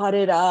like cut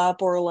it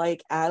up or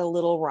like add a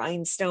little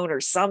rhinestone or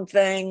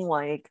something,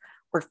 like,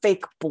 or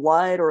fake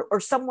blood or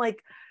some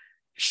like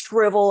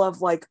shrivel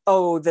of like,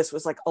 oh, this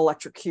was like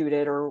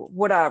electrocuted or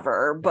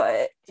whatever.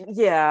 But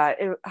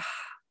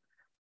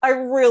I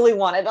really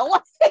wanted to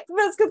like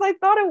this because I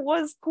thought it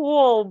was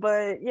cool,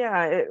 but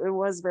it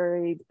was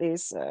very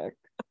basic.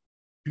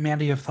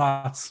 Amanda, you have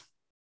thoughts?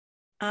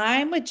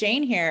 I'm with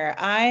Jane here.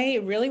 I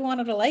really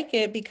wanted to like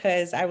it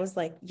because I was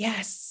like,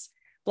 yes,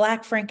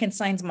 Black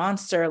Frankenstein's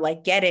monster,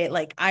 like, get it.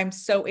 Like, I'm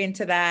so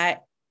into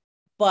that.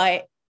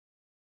 But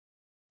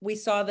we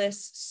saw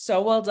this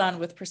so well done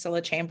with Priscilla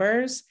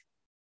Chambers.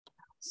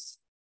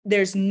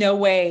 There's no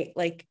way,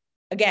 like,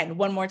 again,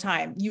 one more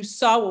time, you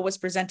saw what was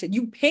presented.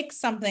 You picked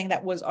something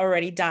that was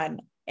already done.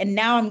 And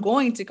now I'm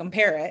going to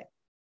compare it.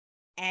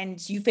 And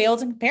you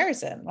failed in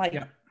comparison.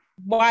 Like,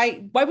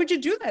 why would you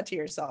do that to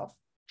yourself?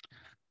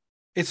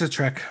 It's a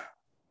trick.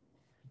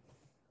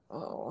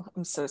 Oh,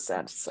 I'm so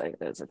sad to say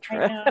it is a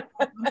trick.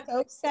 I'm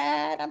so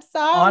sad. I'm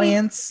sorry.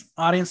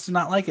 Audience did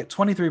not like it.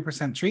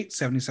 23% treat,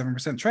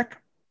 77% trick.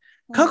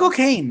 Coco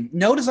Kane,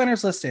 no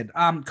designers listed.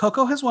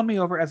 Coco has won me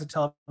over as a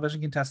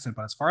television contestant,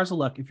 but as far as a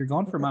look, if you're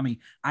going for Mummy,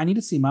 I need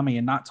to see Mummy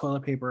and not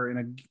toilet paper in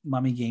a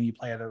Mummy game you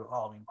play at a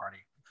Halloween party.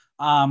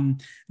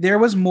 There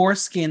was more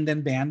skin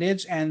than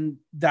bandage, and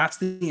that's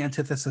the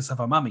antithesis of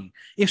a mummy.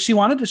 If she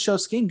wanted to show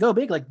skin, go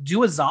big, like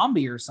do a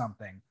zombie or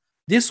something.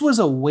 This was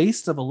a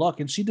waste of a look,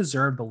 and she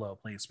deserved the low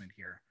placement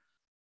here.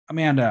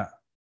 Amanda,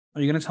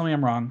 are you going to tell me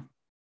I'm wrong?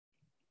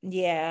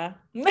 Yeah.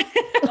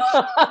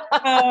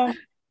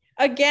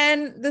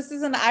 Again,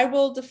 I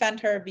will defend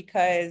her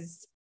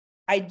because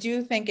I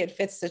do think it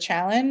fits the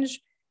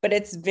challenge, but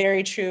it's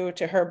very true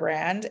to her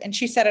brand. And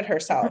she said it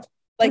herself.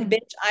 Like,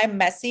 bitch, I'm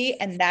messy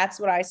and that's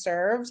what I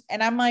served.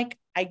 And I'm like,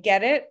 I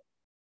get it.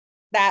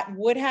 That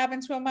would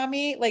happen to a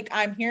mummy. Like,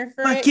 I'm here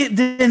for it.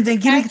 Then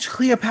give me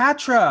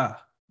Cleopatra.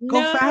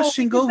 Go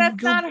fashion.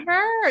 That's not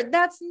her.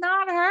 That's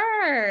not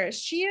her.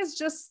 She is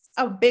just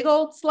a big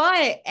old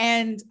slut.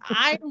 And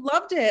I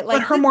loved it. Like,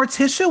 but her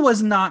Morticia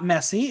was not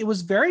messy. It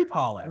was very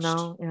polished.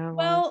 No, yeah.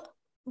 Well,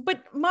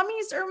 but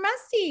mummies are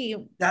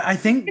messy. I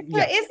think it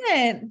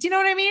isn't. Do you know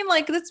what I mean?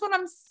 Like, that's what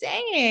I'm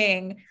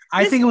saying.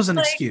 I think it was an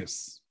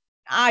excuse.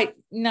 I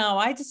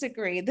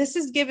disagree. This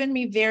has given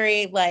me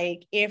very,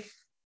 like, if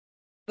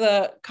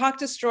the Cock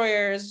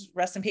Destroyers,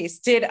 rest in peace,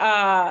 did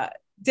a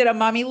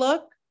mummy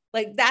look,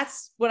 like,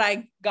 that's what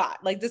I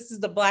got. Like, this is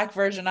the black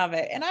version of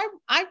it. And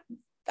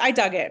I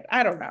dug it.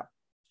 I don't know. All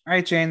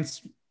right,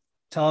 Janes,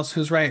 tell us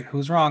who's right,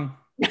 who's wrong.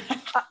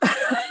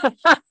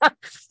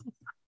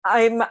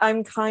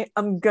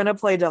 I'm gonna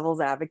play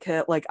devil's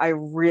advocate. Like, I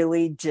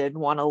really did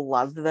want to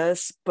love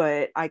this,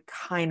 but I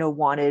kind of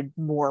wanted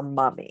more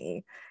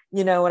mummy.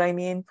 You know what I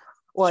mean?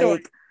 Like, sure.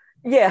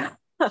 Yeah.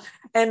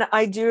 And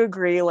I do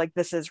agree, like,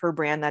 this is her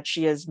brand, that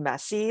she is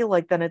messy.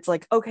 Like, then it's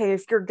like, okay,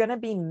 if you're gonna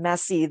be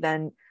messy,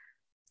 then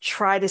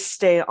try to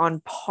stay on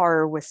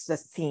par with the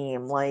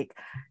theme. Like,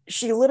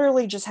 she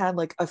literally just had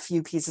like a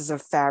few pieces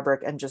of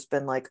fabric and just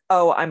been like,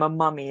 oh, I'm a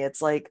mummy.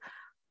 It's like,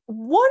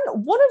 one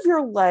of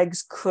your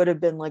legs could have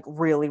been like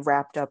really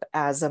wrapped up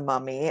as a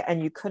mummy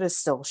and you could have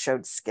still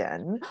showed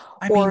skin,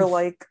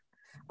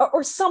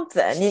 or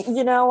something,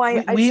 you know.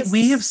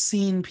 We have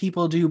seen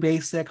people do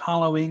basic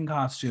Halloween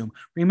costume.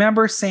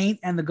 Remember Saint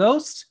and the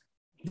Ghost?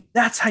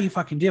 That's how you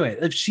fucking do it.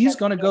 If she's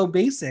going to go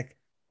basic,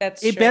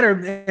 that's it true.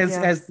 Better,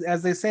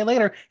 as they say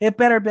later, it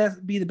better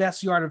be the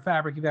best yard of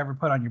fabric you've ever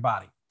put on your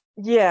body.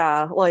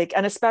 Yeah, like,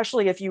 and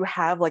especially if you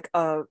have like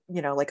a,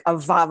 you know, like a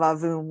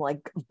va-va-voom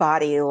like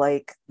body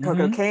like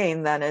Coco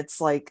Kane, then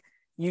it's like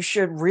you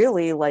should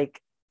really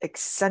like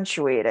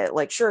accentuate it.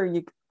 Like, sure,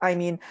 I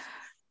mean,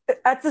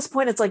 at this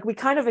point, it's like we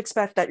kind of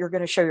expect that you're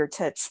going to show your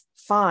tits,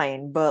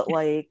 fine, but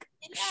like,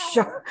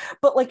 show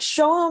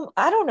them.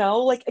 I don't know,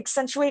 like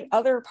accentuate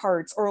other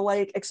parts or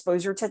like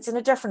expose your tits in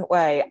a different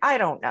way. I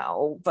don't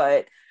know,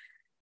 but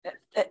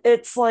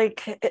it's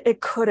like it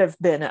could have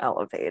been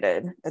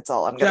elevated. It's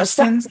all I'm going to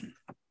say.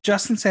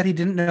 Justin said he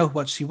didn't know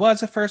what she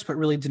was at first, but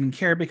really didn't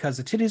care because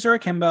the titties are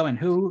akimbo and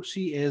who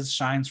she is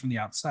shines from the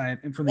outside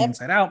and from the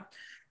inside out.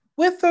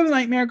 With the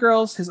Nightmare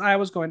Girls, his eye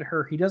was going to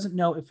her. He doesn't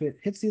know if it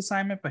hits the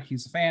assignment, but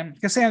he's a fan.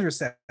 Cassandra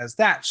says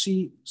that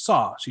she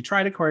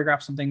tried to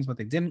choreograph some things, but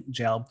they didn't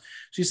gel.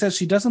 She says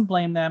she doesn't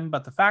blame them,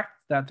 but the fact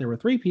that there were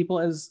 3 people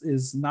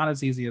is not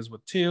as easy as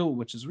with 2,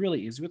 which is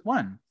really easy with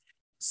 1.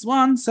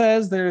 Swan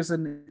says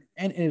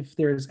if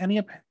there's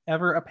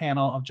ever a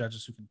panel of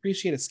judges who can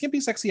appreciate a skimpy,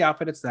 sexy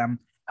outfit, it's them.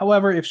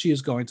 However, if she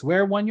is going to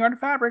wear 1 yard of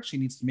fabric, she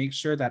needs to make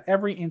sure that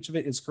every inch of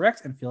it is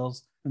correct and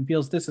feels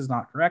this is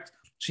not correct.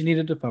 She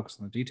needed to focus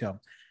on the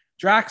detail.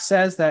 Drax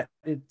says that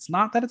it's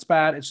not that it's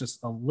bad, it's just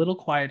a little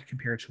quiet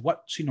compared to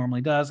what she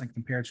normally does and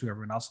compared to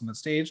everyone else on the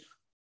stage.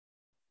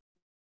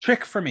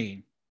 Trick for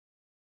me.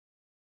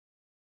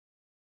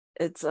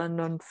 It's an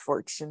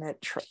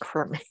unfortunate trick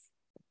for me.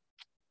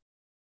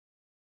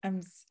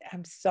 I'm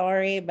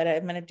sorry, but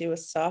I'm going to do a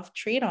soft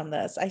treat on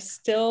this. I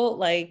still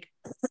like,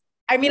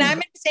 I mean,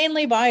 I'm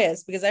insanely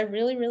biased because I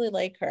really, really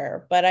like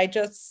her, but I'm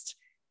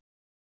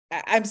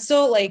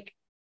still like,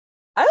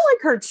 I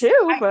like her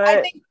too, but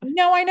I think,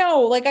 no, I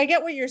know. Like, I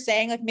get what you're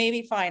saying. Like,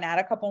 maybe fine, add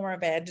a couple more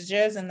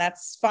bandages, and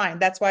that's fine.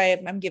 That's why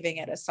I'm giving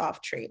it a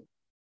soft treat.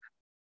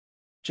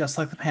 Just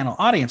like the panel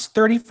audience,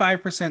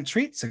 35%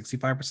 treat,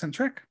 65%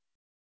 trick.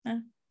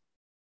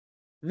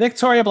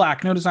 Victoria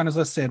Black, no designers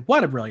listed.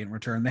 What a brilliant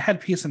return. The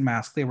headpiece and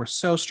mask, they were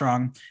so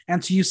strong.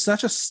 And to use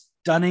such a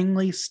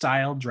stunningly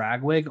styled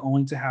drag wig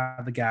only to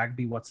have the gag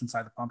be what's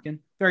inside the pumpkin.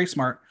 Very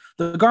smart.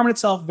 The garment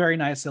itself, very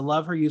nice. I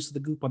love her use of the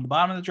goop on the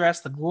bottom of the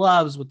dress. The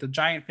gloves with the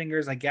giant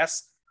fingers, I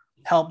guess,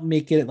 help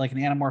make it like an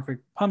anamorphic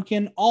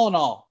pumpkin. All in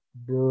all,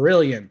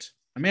 brilliant.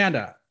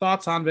 Amanda,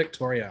 thoughts on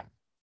Victoria?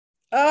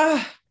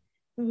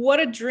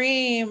 What a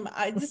dream.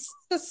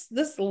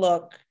 This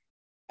look.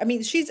 I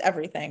mean, she's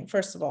everything,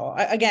 first of all.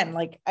 I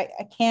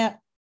can't.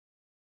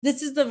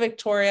 This is the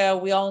Victoria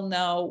we all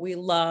know, we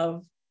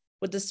love,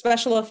 with the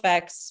special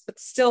effects, but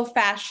still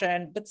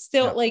fashion, but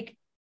still like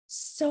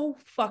so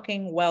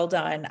fucking well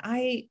done.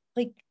 I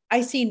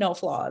see no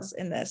flaws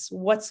in this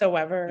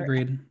whatsoever.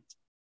 Agreed.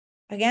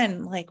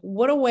 Again, like,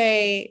 what a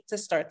way to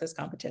start this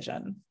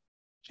competition.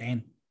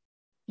 Jane.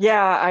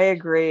 Yeah, I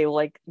agree.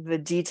 Like, the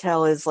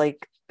detail is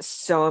like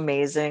so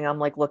amazing. I'm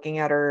like looking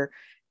at her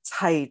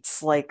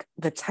tights, like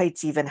the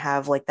tights even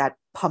have like that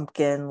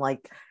pumpkin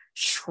like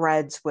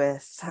shreds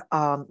with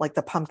like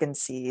the pumpkin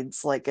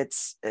seeds. Like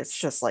it's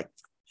just like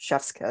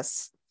chef's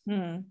kiss.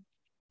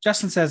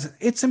 Justin says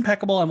it's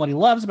impeccable, and what he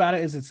loves about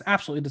it is it's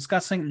absolutely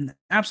disgusting and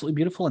absolutely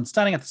beautiful and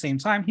stunning at the same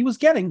time. He was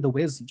getting the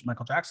Wiz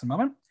Michael Jackson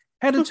moment.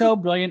 Head to toe,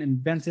 brilliant,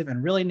 inventive,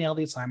 and really nailed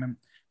the assignment.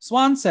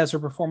 Swan says her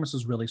performance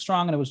was really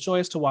strong and it was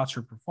joyous to watch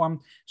her perform.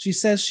 She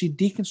says she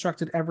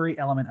deconstructed every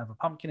element of a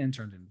pumpkin and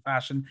turned it into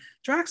fashion.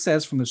 Drax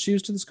says from the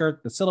shoes to the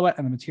skirt, the silhouette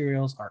and the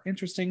materials are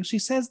interesting. She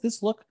says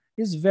this look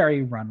is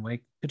very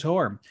runway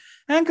couture.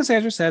 And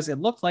Cassandra says it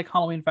looked like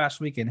Halloween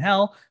Fashion Week in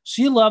hell.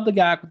 She loved the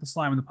gag with the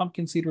slime and the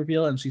pumpkin seed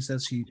reveal, and she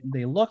says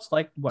they looked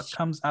like what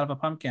comes out of a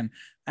pumpkin.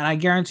 And I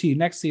guarantee you,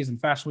 next season,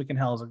 Fashion Week in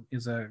hell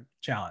is a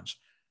challenge.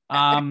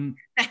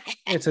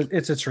 It's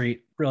a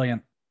treat.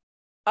 Brilliant.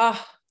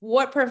 Oh,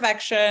 what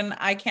perfection.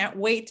 I can't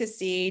wait to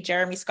see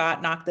Jeremy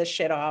Scott knock this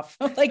shit off.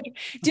 Like,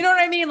 do you know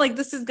what I mean? Like,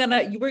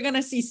 we're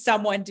gonna see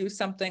someone do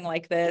something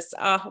like this.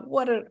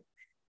 What an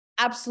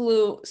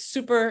absolute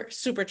super,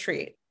 super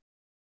treat.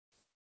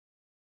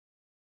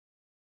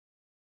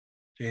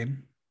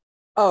 Jane?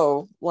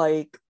 Oh,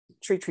 like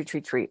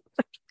treat.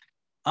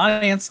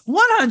 Audience,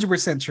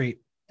 100%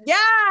 treat.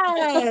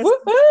 Yes.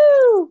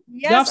 Woohoo!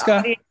 Yes, Yovska.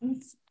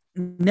 audience.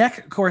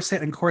 Neck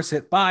Corset and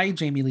Corset by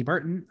Jamie Lee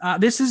Burton.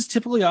 This is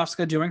typically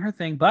Yovska doing her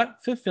thing,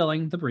 but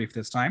fulfilling the brief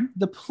this time.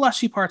 The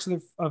plushy parts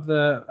of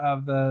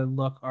the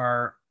look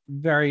are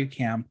very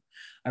camp.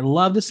 I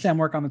love the stem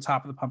work on the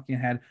top of the pumpkin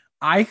head.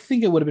 I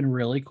think it would have been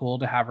really cool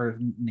to have her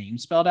name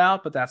spelled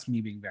out, but that's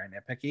me being very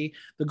nitpicky.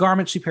 The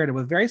garment she paired it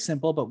with very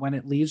simple, but when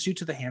it leads you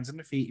to the hands and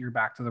the feet, you're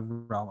back to the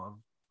realm of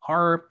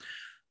horror.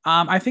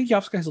 I think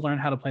Yovska has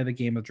learned how to play the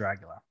game of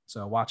Dragula,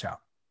 so watch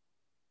out.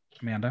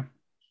 Amanda?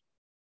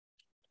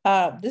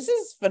 This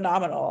is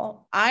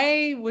phenomenal.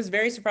 I was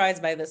very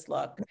surprised by this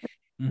look.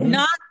 Mhm.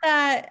 Not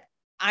that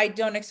I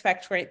don't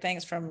expect great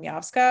things from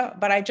Yovska,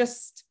 but I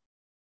guess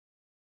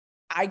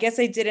I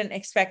didn't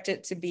expect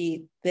it to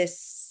be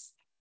this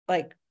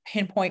like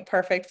pinpoint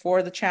perfect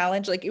for the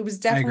challenge. Like, it was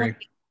definitely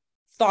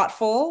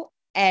thoughtful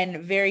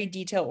and very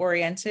detail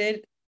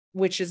oriented,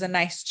 which is a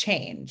nice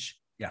change.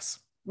 Yes.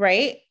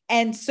 Right.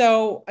 And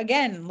so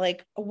again,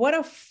 like, what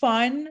a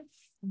fun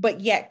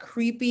but yet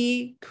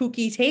creepy,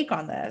 kooky take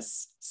on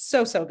this.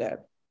 So good.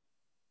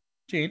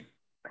 Jade?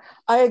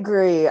 I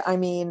agree. I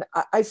mean,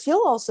 I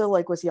feel also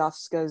like with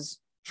Yovska's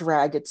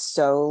drag, it's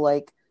so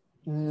like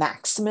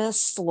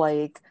Maximus,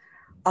 like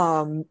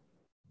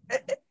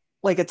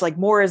it's like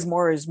more is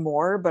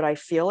more, but I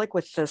feel like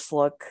with this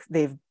look,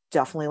 they've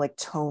definitely like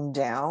toned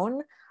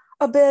down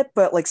a bit,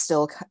 but it's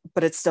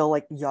still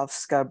like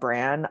Yovska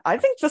brand. I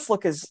think this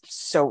look is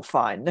so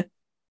fun.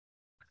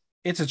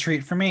 It's a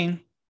treat for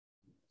me.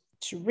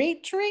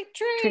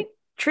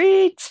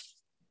 Treat.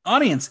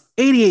 Audience,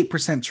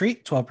 88%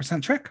 treat,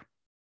 12% trick.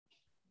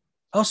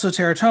 Also,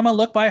 Teratoma,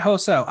 look by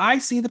Hoso. I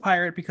see the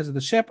pirate because of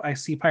the ship. I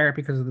see pirate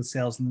because of the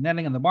sails and the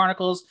netting and the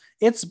barnacles.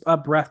 It's a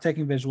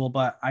breathtaking visual,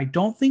 but I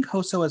don't think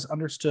Hoso has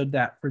understood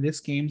that for this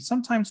game,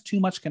 sometimes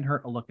too much can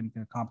hurt a look in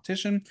a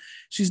competition.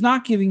 She's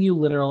not giving you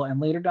literal, and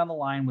later down the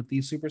line with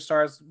these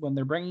superstars, when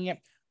they're bringing it,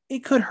 it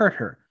could hurt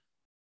her.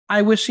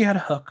 I wish she had a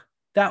hook.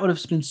 That would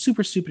have been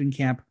super stupid in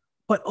camp,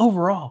 but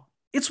overall,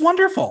 it's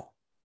wonderful.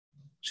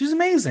 She's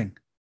amazing.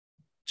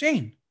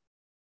 Jane.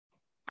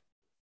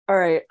 All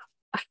right.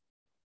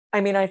 I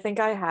mean, I think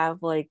I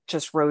have like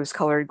just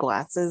rose-colored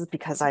glasses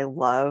because I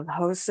love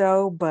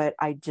Hoso, but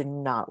I did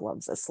not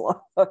love this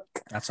look.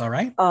 That's all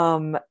right.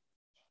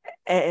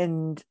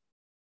 And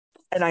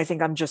I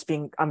think I'm just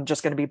going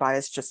to be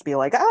biased just to be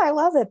like, I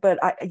love it, but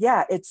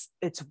it's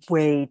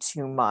way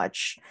too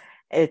much.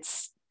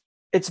 It's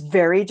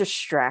very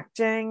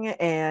distracting,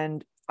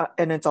 and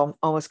it's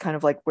almost kind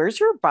of like, where's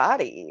your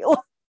body?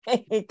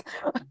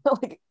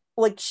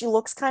 like she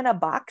looks kind of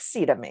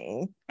boxy to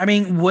me. I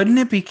mean, wouldn't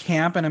it be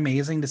camp and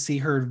amazing to see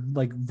her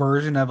like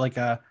version of like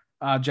a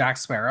Jack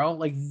Sparrow?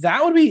 Like,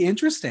 that would be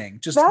interesting.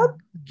 Just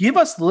give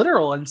us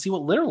literal and see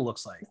what literal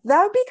looks like.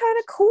 That would be kind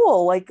of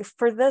cool. Like,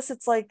 for this,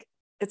 it's like,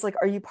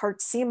 are you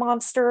part sea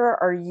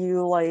monster? Are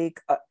you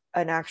like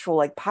an actual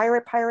like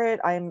pirate?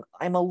 I'm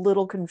a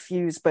little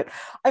confused, but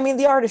I mean,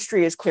 the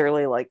artistry is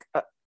clearly like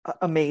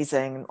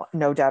amazing,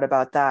 no doubt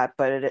about that.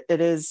 But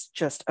it is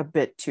just a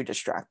bit too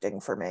distracting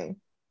for me.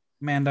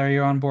 Amanda, are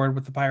you on board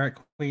with the Pirate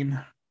Queen?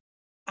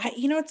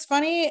 It's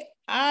funny.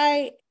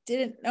 I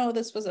didn't know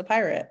this was a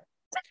pirate.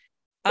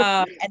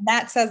 And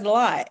that says a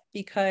lot,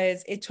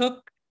 because it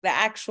took the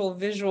actual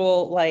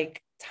visual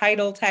like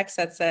title text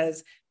that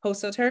says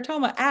Hoso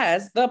Teratoma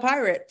as the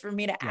pirate for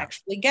me to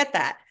actually get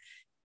that.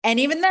 And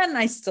even then,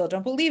 I still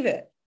don't believe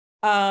it.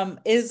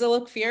 Is the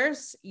look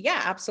fierce?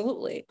 Yeah,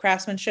 absolutely.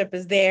 Craftsmanship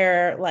is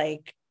there.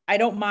 Like, I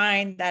don't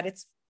mind that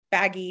it's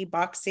baggy,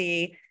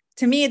 boxy.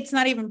 To me, it's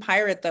not even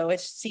pirate, though.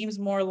 It seems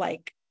more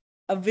like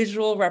a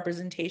visual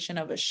representation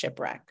of a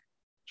shipwreck.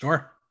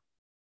 Sure.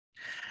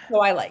 So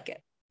I like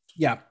it.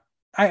 Yeah.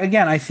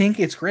 I think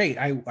it's great.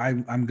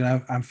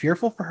 I'm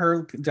fearful for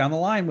her down the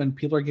line when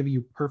people are giving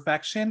you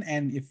perfection.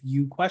 And if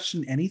you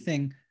question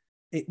anything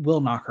it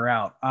will knock her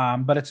out.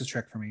 But it's a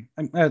trick for me.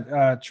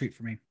 Treat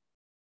for me.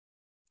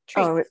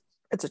 Treat. Oh,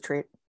 it's a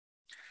treat.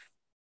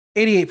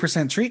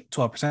 88% treat,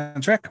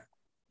 12% trick.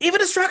 Eva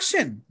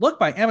Destruction. Look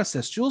by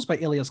Amethyst. Jewels by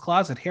Ilia's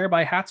Closet. Hair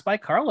by Hats by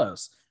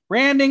Carlos.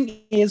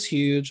 Branding is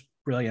huge.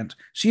 Brilliant.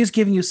 She is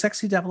giving you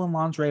sexy devil in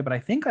lingerie, but I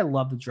think I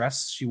love the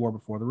dress she wore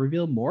before the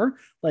reveal more.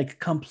 Like,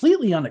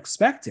 completely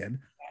unexpected.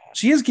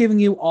 She is giving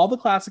you all the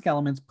classic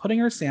elements, putting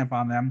her stamp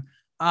on them.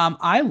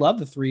 I love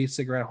the 3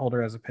 cigarette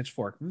holder as a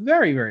pitchfork.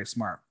 Very, very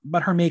smart.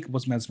 But her makeup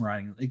was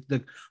mesmerizing. Like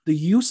the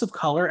use of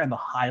color and the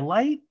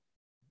highlight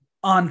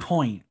on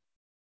point.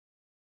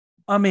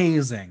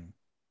 Amazing.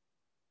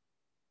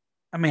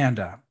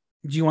 Amanda,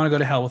 do you want to go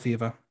to hell with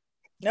Eva?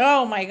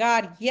 Oh my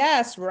God,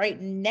 yes, right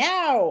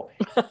now.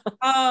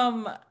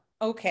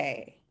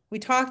 Okay. We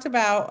talked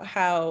about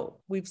how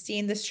we've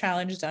seen this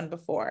challenge done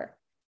before.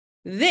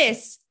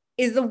 This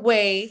is the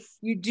way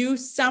you do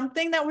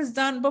something that was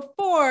done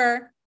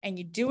before and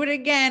you do it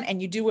again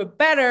and you do it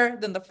better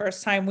than the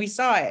first time we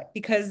saw it,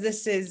 because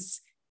this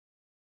is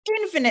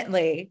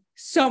infinitely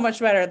so much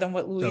better than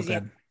what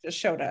Louisiana just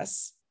showed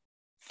us.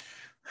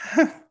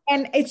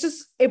 And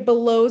it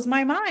blows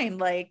my mind.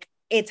 Like,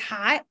 it's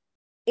hot.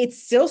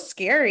 It's still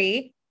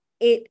scary.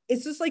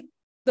 It's just like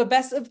the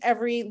best of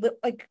every,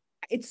 like,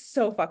 it's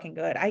so fucking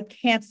good. I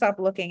can't stop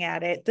looking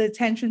at it. The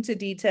attention to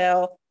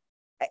detail.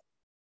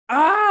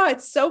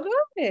 It's so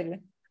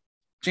good.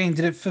 Jane,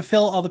 did it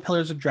fulfill all the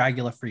pillars of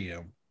Dragula for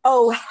you?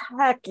 Oh,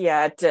 heck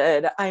yeah, it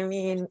did. I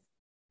mean,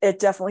 it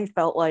definitely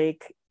felt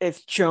like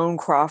if Joan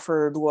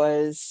Crawford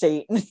was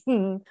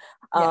Satan.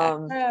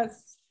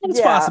 Yes.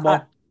 It's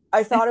possible.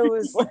 I thought it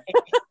was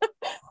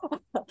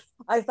like,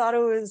 I thought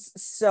it was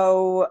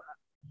so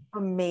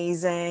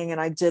amazing, and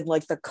I did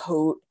like the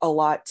coat a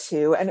lot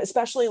too, and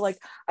especially like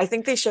I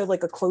think they showed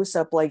like a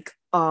close-up like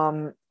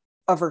of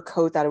her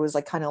coat that it was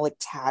like kind of like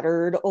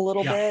tattered a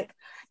little bit.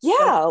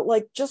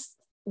 Like just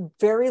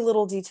very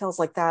little details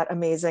like that.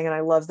 Amazing. And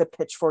I love the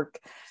pitchfork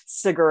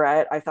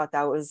cigarette. I thought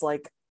that was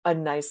like a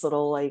nice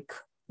little like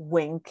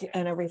wink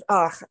and everything.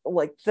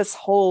 Like this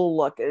whole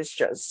look is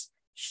just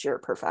sheer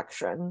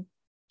perfection.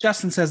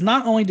 Justin says,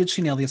 not only did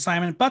she nail the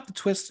assignment, but the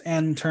twists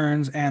and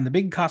turns and the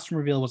big costume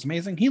reveal was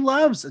amazing. He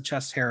loves a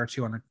chest hair or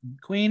two on the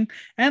queen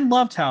and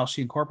loved how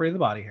she incorporated the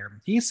body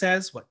hair. He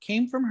says what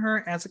came from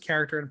her as a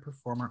character and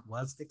performer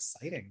was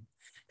exciting.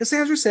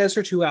 Cassandra says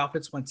her 2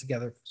 outfits went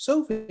together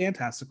so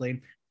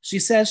fantastically. She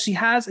says she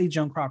has a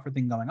Joan Crawford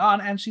thing going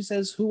on, and she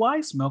says,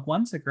 why smoke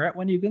 1 cigarette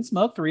when you can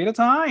smoke 3 at a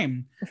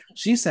time?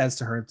 She says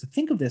to her to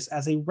think of this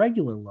as a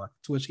regular look,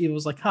 to which Eva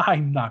was like,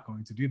 I'm not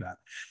going to do that.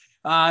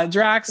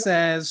 Drax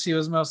says she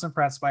was most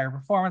impressed by her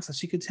performance, as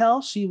she could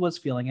tell she was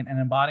feeling it and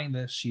embodying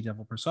the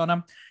she-devil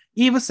persona.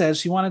 Eva says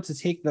she wanted to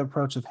take the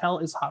approach of hell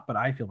is hot, but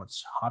I feel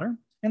much hotter.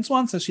 And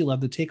Swan says she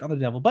loved the take on the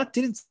devil, but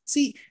didn't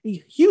see a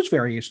huge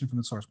variation from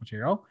the source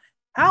material.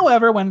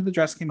 However, when the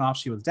dress came off,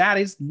 she was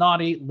daddy's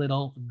naughty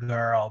little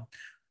girl.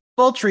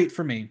 Full treat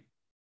for me.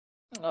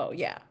 Oh,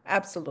 yeah,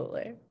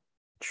 absolutely.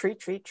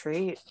 Treat.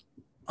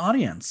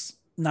 Audience,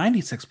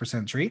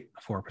 96% treat,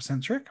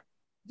 4% trick.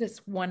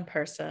 This one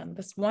person,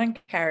 this one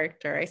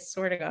character, I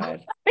swear to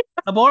God.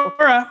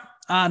 Abora,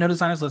 no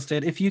designers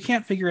listed. If you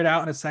can't figure it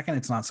out in a second,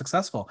 it's not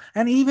successful.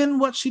 And even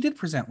what she did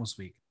present was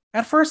weak.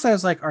 At first, I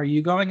was like, are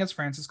you going as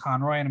Frances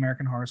Conroy in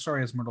American Horror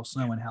Story as Myrtle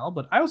Snow in Hell?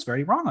 But I was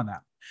very wrong on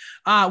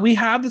that. We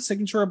have the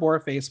signature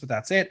Abora face, but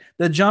that's it.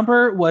 The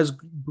jumper was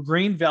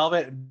green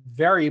velvet,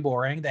 very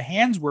boring. The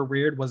hands were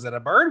weird. Was it a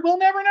bird? We'll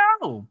never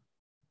know.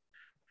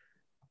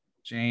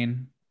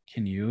 Jane,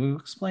 can you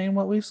explain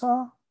what we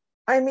saw?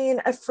 I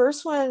mean, at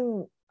first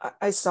when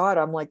I saw it,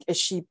 I'm like, is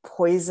she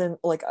poison,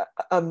 like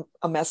a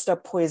messed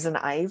up poison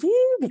ivy?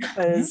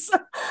 Because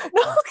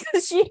no,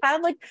 because she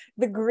had like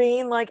the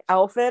green like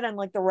outfit and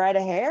like the red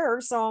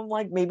hair. So I'm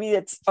like, maybe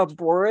it's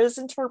Abora's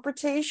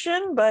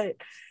interpretation, but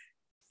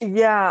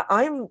yeah,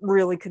 I'm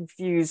really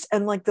confused.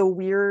 And like the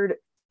weird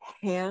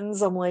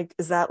hands, I'm like,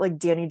 is that like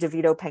Danny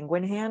DeVito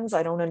penguin hands?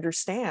 I don't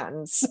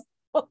understand.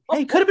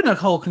 Hey, it could have been a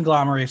whole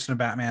conglomeration of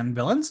Batman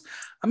villains.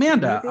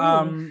 Amanda,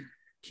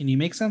 can you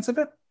make sense of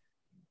it?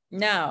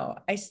 No,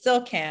 I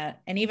still can't.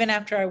 And even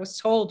after I was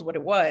told what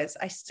it was,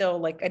 I still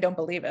like, I don't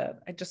believe it.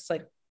 I just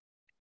like,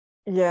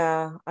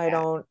 I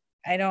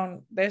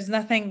don't, there's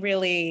nothing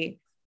really.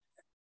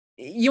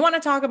 You want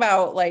to talk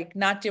about like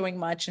not doing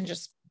much and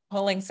just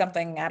pulling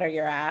something out of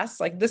your ass.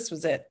 Like this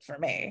was it for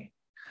me.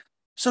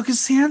 So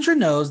Cassandra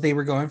knows they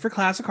were going for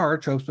classic horror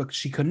tropes, but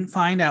she couldn't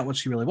find out what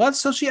she really was.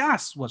 So she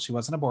asked what she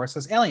was, and Abora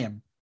says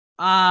alien.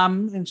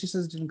 And she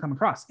says it didn't come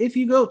across. If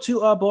you go to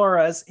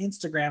Abora's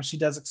Instagram, she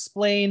does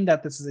explain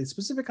that this is a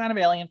specific kind of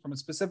alien from a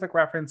specific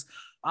reference.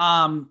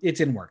 It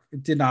didn't work.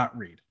 It did not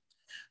read.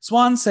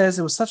 Swan says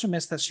it was such a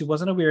miss that she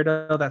wasn't a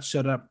weirdo that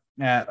showed up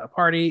at a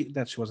party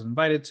that she wasn't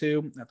invited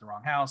to at the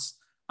wrong house.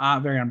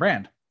 Very on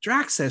brand.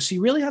 Drax says she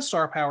really has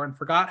star power and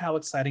forgot how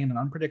exciting and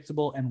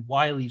unpredictable and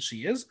wily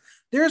she is.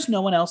 There's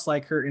no one else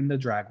like her in the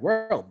drag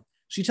world.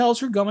 She tells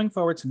her going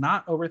forward to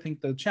not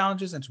overthink the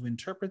challenges and to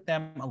interpret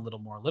them a little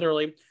more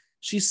literally.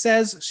 She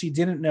says she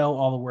didn't know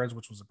all the words,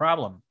 which was a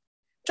problem.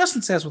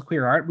 Justin says with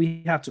queer art,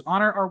 we have to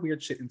honor our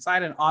weird shit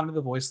inside and honor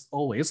the voice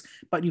always,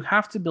 but you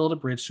have to build a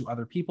bridge to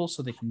other people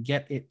so they can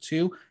get it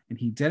too, and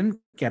he didn't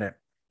get it.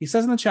 He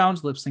says in the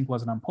challenge, lip sync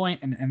wasn't on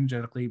point and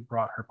energetically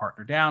brought her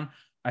partner down.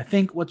 I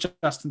think what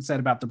Justin said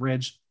about the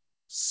bridge,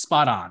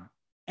 spot on.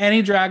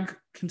 Any drag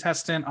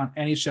contestant on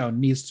any show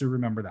needs to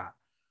remember that.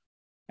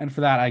 And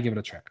for that, I give it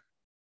a trick.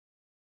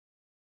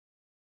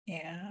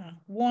 Yeah.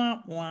 Wah,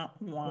 wah,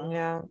 wah.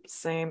 Yeah,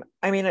 same.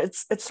 I mean,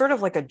 it's sort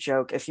of like a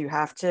joke. If you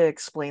have to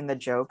explain the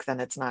joke, then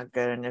it's not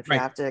good. And if you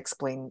Right. have to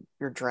explain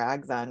your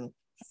drag, then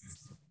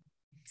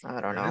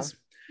I don't know.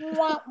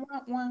 Wah,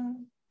 wah, wah.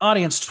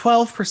 Audience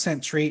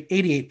 12% treat,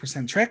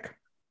 88% trick.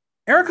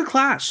 Erica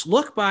Clash,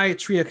 look by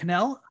Tria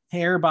Cannell,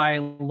 hair by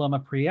Loma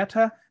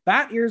Prieta,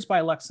 bat ears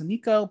by Lexa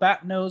Nico,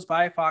 bat nose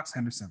by Fox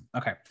Henderson.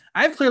 Okay,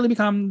 I've clearly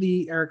become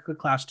the Erica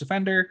Clash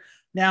defender.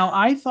 Now,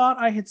 I thought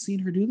I had seen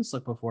her do this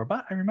look before,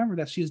 but I remember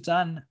that she's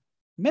done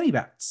many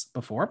bats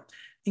before,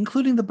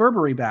 including the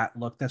Burberry bat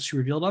look that she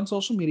revealed on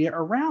social media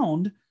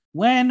around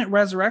when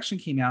Resurrection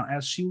came out,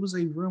 as she was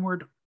a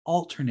rumored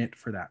alternate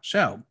for that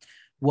show.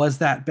 Was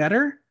that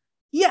better?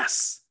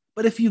 Yes,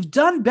 but if you've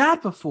done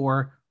bat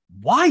before,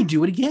 why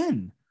do it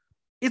again?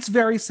 It's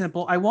very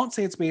simple. I won't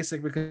say it's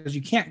basic because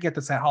you can't get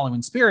this at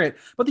Halloween Spirit,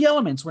 but the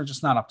elements were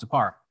just not up to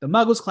par. The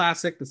mug was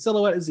classic. The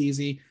silhouette is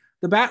easy.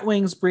 The bat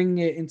wings bring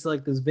it into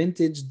like this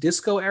vintage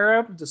disco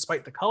era,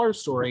 despite the color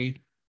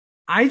story.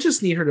 I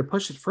just need her to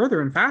push it further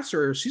and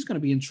faster, or she's going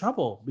to be in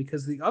trouble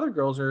because the other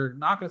girls are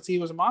not going to see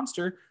you as a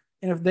monster.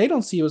 And if they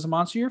don't see you as a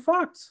monster, you're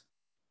fucked.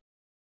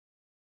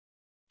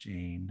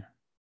 Jane.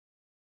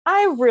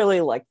 I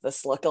really like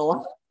this look a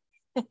lot.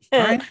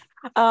 Right.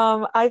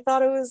 I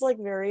thought it was like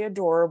very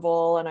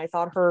adorable, and I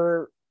thought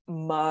her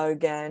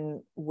mug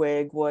and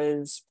wig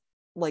was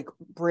like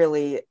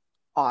really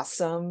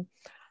awesome.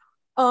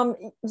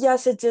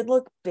 Yes, it did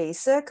look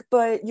basic,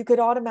 but you could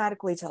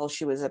automatically tell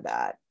she was a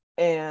bat.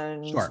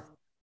 And Sure.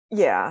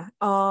 yeah.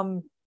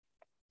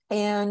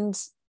 And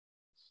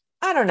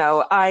I don't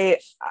know. I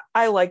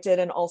liked it,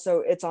 and also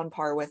it's on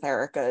par with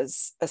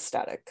Erica's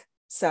aesthetic.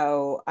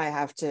 So I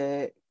have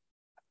to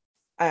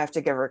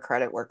give her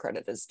credit where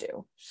credit is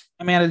due.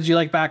 Amanda, did you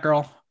like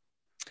Batgirl?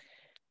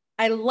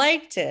 I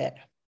liked it,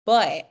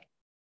 but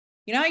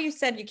you know how you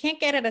said you can't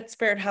get it at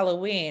Spirit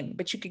Halloween,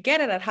 but you could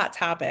get it at Hot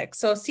Topic.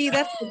 So see,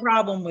 that's the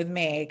problem with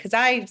me, because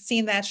I've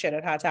seen that shit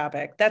at Hot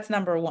Topic. That's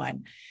number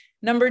one.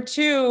 Number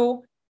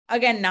two,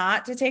 again,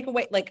 not to take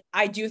away, like,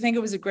 I do think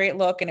it was a great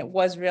look and it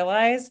was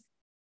realized,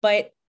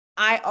 but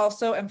I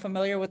also am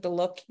familiar with the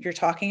look you're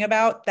talking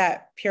about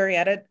that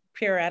Puretta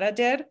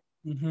did.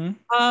 Mm-hmm.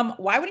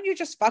 Why wouldn't you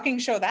just fucking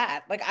show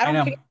that? Like, I I don't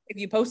know. care if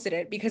you posted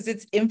it, because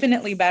it's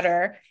infinitely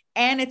better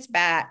and it's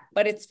bat,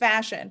 but it's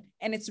fashion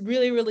and it's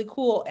really, really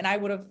cool. And I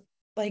would have,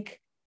 like,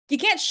 you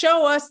can't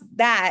show us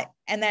that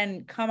and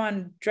then come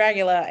on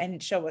Dragula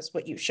and show us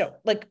what you show.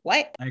 Like,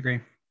 what? I agree.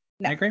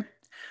 No. I agree.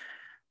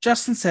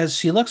 Justin says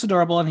she looks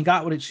adorable and he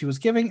got what she was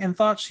giving and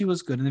thought she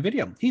was good in the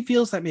video. He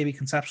feels that maybe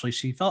conceptually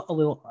she felt a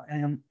little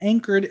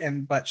anchored,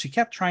 but she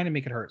kept trying to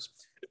make it hers.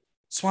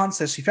 Swan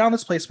says she found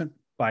this placement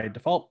by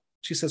default.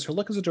 She says her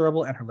look is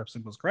adorable and her lip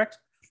sync was correct.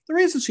 The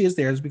reason she is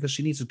there is because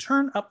she needs to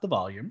turn up the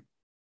volume.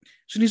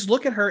 She needs to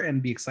look at her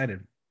and be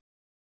excited.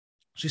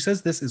 She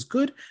says this is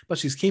good, but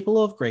she's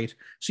capable of great.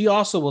 She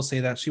also will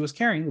say that she was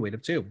carrying the weight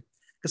of two.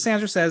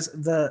 Cassandra says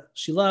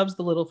she loves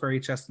the little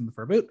furry chest and the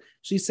fur boot.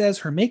 She says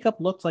her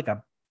makeup looked like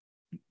a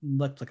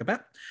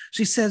bet.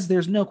 She says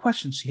there's no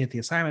question she hit the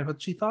assignment,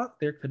 but she thought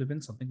there could have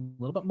been something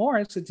a little bit more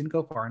as it didn't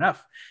go far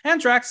enough.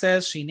 And Drax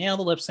says she nailed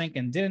the lip sync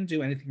and didn't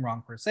do anything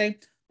wrong per se,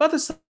 but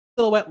the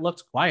silhouette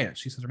looked quiet.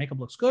 She says her makeup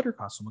looks good, her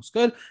costume looks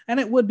good, and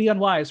it would be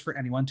unwise for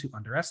anyone to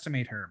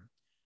underestimate her.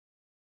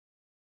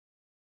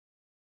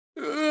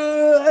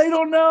 I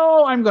don't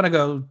know. I'm gonna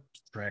go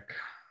trick.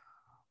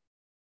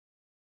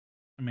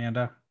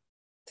 Amanda.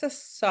 It's a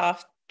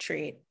soft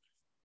treat.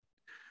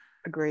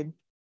 Agreed.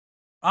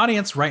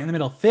 Audience right in the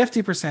middle,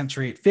 50%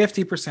 treat,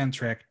 50%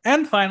 trick.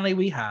 And finally,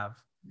 we have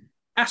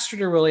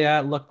Astrid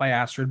Aurelia, look by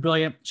Astrid.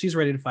 Brilliant. She's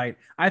ready to fight.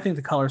 I think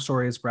the color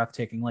story is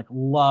breathtaking. Like,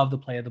 love the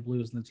play of the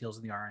blues and the teals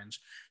and the orange.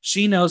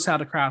 She knows how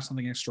to craft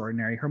something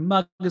extraordinary. Her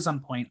mug is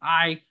on point.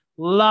 I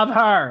love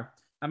her.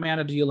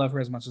 Amanda, do you love her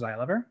as much as I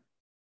love her?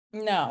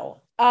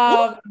 No.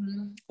 No,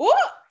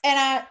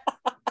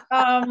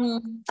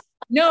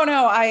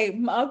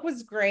 mug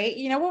was great.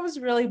 You know what was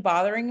really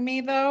bothering me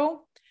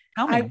though?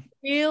 Tell me. I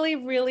really,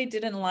 really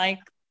didn't like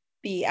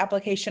the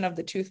application of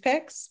the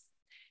toothpicks.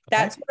 Okay.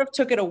 That sort of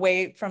took it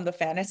away from the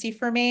fantasy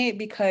for me,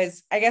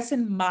 because I guess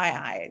in my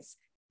eyes,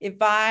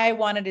 if I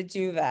wanted to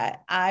do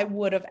that, I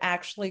would have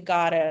actually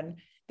gotten,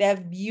 they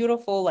have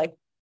beautiful like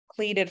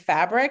pleated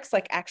fabrics,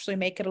 like actually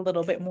make it a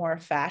little bit more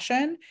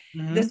fashion.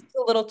 Mhm. This is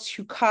a little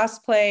too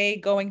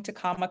cosplay, going to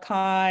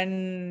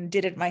Comic-Con,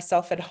 did it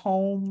myself at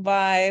home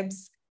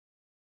vibes.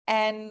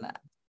 And,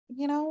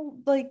 you know,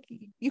 like,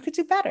 you could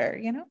do better,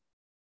 you know?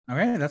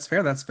 Okay, that's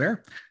fair. That's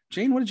fair.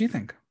 Jane, what did you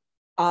think?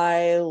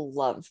 I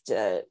loved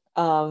it.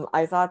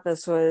 I thought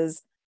this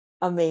was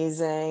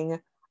amazing.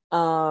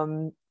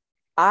 I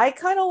I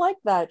kind of like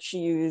that she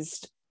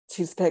used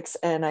toothpicks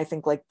and I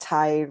think like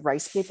tied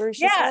rice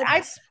papers. Yeah, I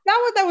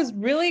thought that was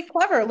really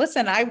clever.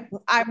 Listen,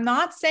 I'm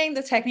not saying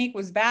the technique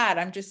was bad.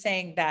 I'm just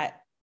saying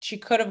that she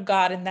could have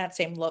gotten that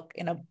same look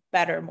in a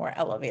better, more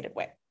elevated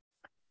way.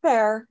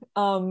 Fair.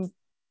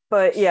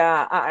 But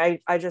yeah,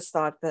 I just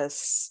thought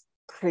this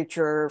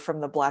creature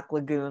from the Black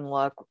Lagoon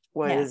look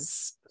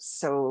was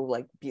so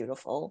like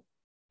beautiful.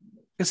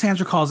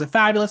 Cassandra calls it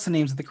fabulous and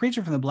names that the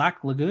creature from the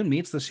Black Lagoon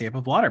meets the shape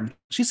of water.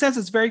 She says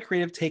it's a very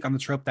creative take on the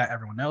trope that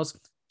everyone knows.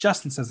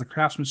 Justin says the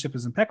craftsmanship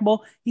is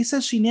impeccable. He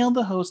says she nailed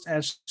the host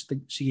as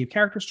she gave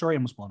character story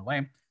and was blown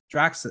away.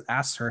 Drax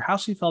asks her how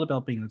she felt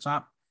about being the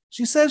top.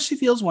 She says she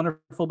feels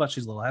wonderful, but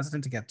she's a little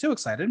hesitant to get too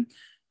excited.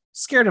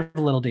 Scared of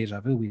a little deja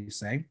vu, we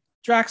say.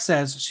 Drax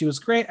says she was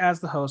great as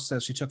the host,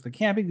 says she took the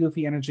campy,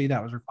 goofy energy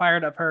that was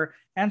required of her,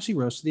 and she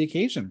rose to the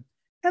occasion.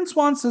 And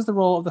Swan says the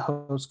role of the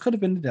host could have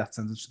been the death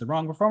sentence to the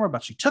wrong performer,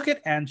 but she took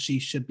it, and she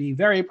should be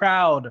very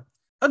proud.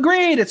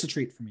 Agreed, it's a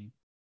treat for me.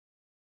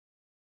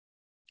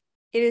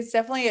 It is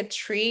definitely a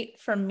treat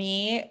for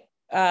me.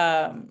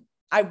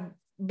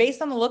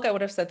 Based on the look, I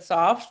would have said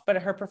soft,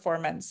 but her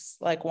performance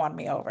like won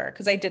me over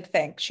because I did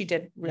think she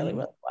did really,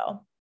 really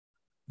well.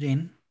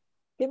 Jane?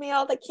 Give me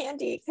all the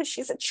candy because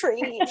she's a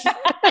treat.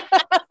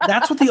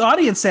 That's what the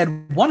audience said,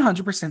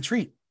 100%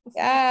 treat.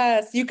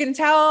 Yes, you can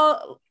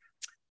tell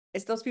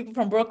it's those people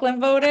from Brooklyn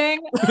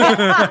voting.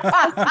 Her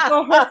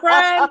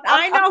friends.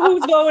 I know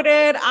who's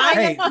voted.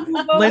 I know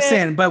who voted.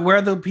 Listen, but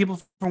we're the people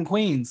from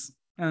Queens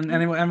and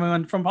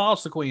everyone from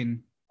Polish the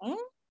Queen. Mm-hmm.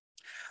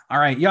 All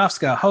right,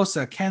 Yovska,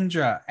 Hossa,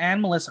 Kendra,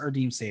 and Melissa are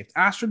deemed safe.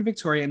 Astrid,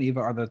 Victoria, and Eva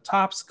are the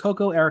tops.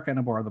 Coco, Erica, and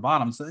Abora are the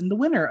bottoms. And the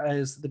winner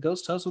is the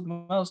ghost host with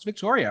the most,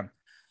 Victoria.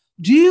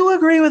 Do you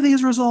agree with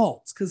these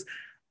results? Because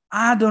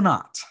I do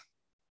not.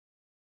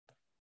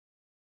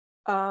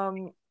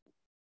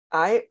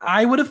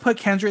 I would have put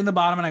Kendra in the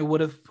bottom, and I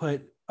would have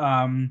put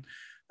Erica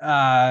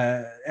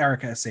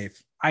as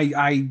safe.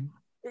 I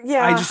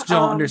just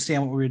don't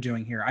understand what we were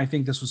doing here. I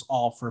think this was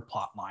all for a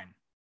plot line.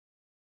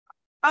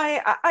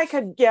 I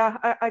could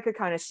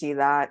kind of see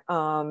that.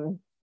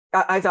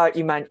 I thought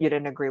you meant you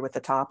didn't agree with the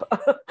top.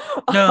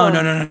 No.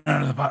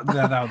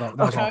 That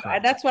was all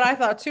correct. That's what I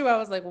thought too. I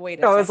was like, wait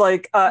a second. I was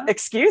like,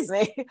 excuse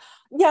me.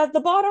 Yeah,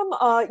 the bottom,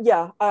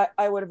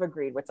 I would have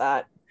agreed with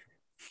that.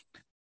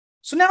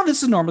 So now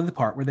this is normally the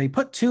part where they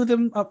put two of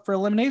them up for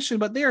elimination,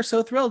 but they are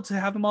so thrilled to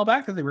have them all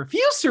back that they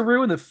refuse to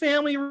ruin the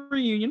family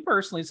reunion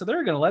personally, so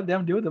they're going to let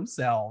them do it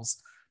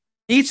themselves.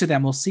 Each of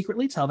them will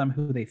secretly tell them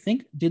who they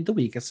think did the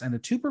weakest, and the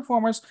two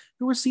performers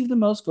who receive the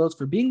most votes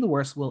for being the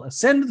worst will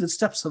ascend the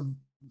steps of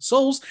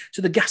souls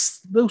to the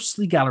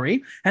ghostly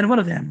gallery, and one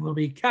of them will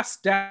be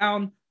cast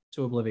down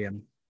to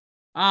oblivion.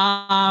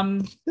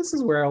 This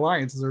is where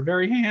alliances are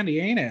very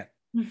handy, ain't it?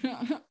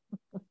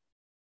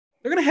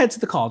 They're going to head to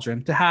the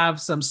cauldron to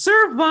have some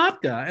serve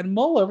vodka and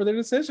mull over their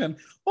decision.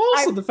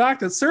 Also, the fact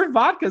that serve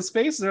vodka's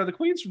faces are the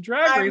queens from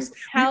Drag Race, the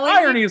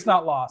irony is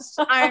not lost.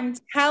 I am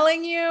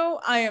telling you,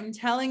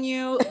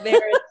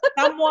 there is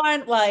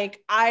someone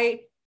like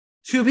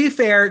To be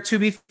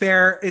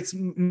fair, it's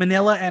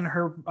Manila and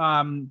her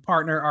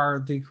partner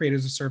are the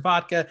creators of Serve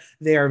Vodka.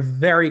 They are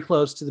very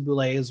close to the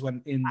Boulets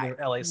when in the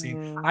LA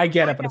scene. I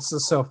get it, but it's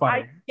just so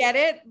funny. I get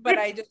it, but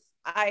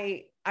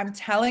I'm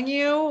telling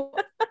you,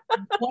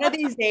 one of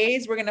these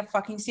days we're gonna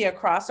fucking see a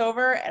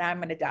crossover and I'm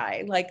gonna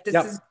die. Like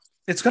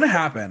it's gonna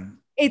happen.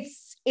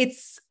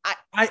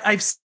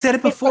 I've said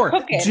it before.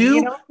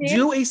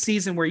 Do a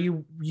season where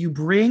you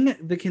bring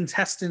the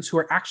contestants who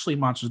are actually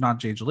monsters, not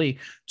Jay Jolie,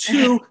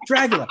 to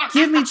Dragula.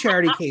 Give me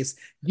Charity Case.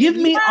 Give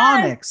me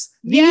Onyx.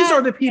 These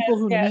are the people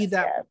who need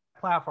that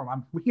platform.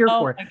 I'm here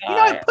for it.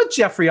 I put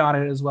Jeffrey on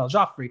it as well.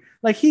 Joffrey,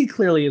 like he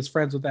clearly is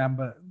friends with them,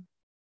 but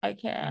I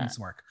can't. Needs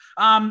work.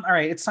 All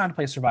right, it's time to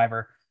play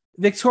Survivor.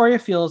 Victoria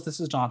feels this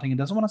is daunting and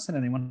doesn't want to send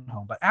anyone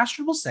home, but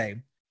Astrid will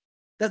say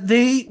that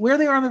where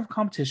they are in the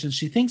competition,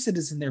 she thinks it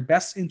is in their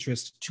best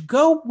interest to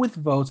go with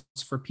votes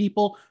for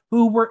people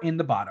who were in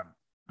the bottom.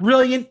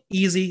 Brilliant,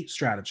 easy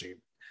strategy.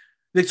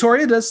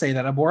 Victoria does say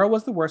that Abora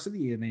was the worst of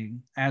the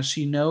evening, as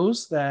she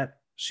knows that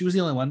she was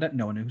the only one that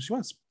no one knew who she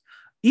was.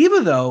 Eva,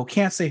 though,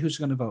 can't say who she's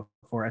going to vote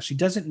for, as she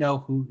doesn't know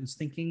who is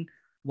thinking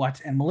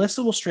what, and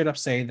Melissa will straight up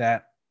say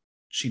that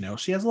she knows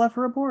she has love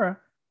for Abora,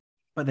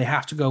 but they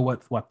have to go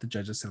with what the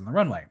judges said on the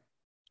runway.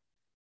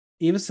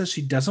 Eva says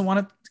she doesn't want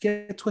it to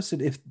get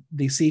twisted if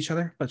they see each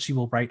other, but she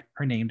will write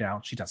her name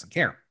down. She doesn't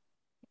care.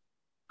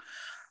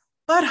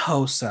 But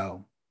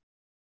Hoso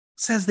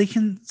says they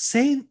can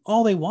say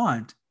all they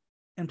want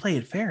and play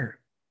it fair,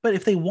 but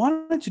if they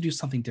wanted to do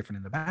something different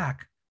in the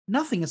back,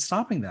 nothing is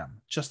stopping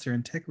them, just their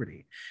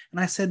integrity. And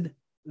I said,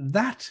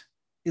 that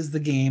is the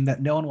game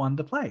that no one wanted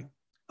to play.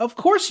 Of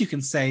course you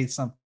can say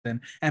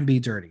something and be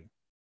dirty.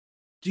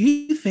 Do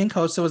you think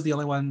Hoso was the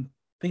only one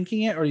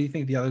thinking it, or do you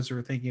think the others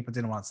were thinking it but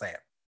didn't want to say it?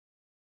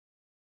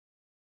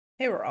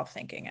 They were all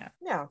thinking it.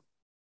 Yeah.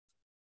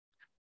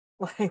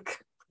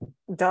 Like,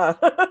 duh.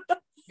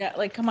 Yeah,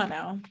 like come on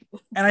now.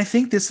 And I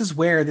think this is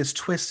where this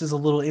twist is a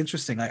little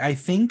interesting. Like, I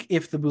think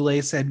if the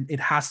Boulay said it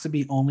has to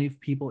be only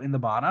people in the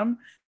bottom,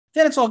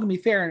 then it's all gonna be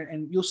fair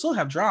and you'll still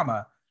have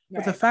drama.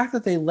 But the fact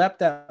that they leapt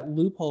that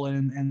loophole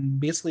and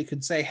basically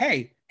could say,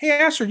 hey,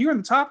 Astrid, you're in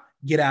the top,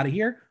 get out of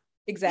here.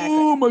 Exactly.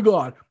 Oh my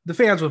God. The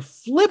fans would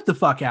flip the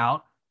fuck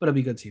out, but it'll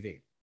be good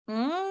TV.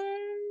 Yum,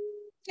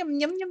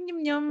 yum, yum, yum,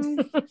 yum.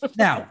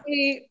 Now,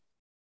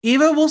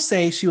 Eva will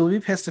say she will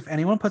be pissed if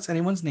anyone puts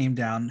anyone's name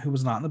down who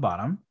was not in the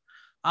bottom.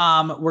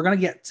 We're going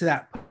to get to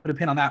that, put a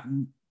pin on that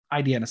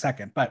idea in a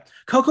second. But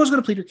Coco's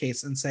going to plead her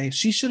case and say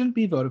she shouldn't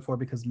be voted for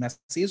because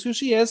Messy is who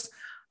she is.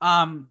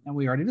 And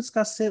we already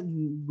discussed it.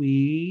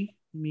 Me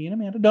and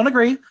Amanda don't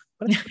agree,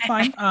 but it's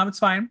fine. It's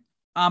fine.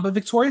 But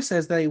Victoria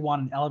says they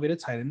want an elevated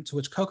Titan, to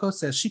which Coco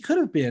says she could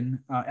have been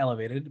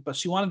elevated, but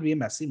she wanted to be a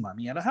messy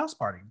mummy at a house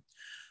party.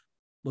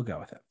 We'll go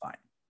with it. Fine.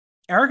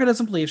 Erica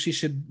doesn't believe she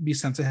should be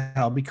sent to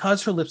hell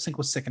because her lip sync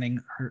was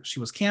sickening.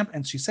 She was camp,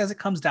 and she says it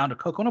comes down to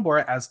Coco and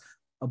Abora, as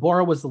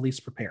Abora was the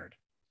least prepared.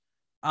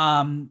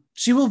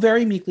 She will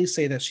very meekly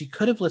say that she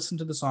could have listened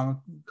to the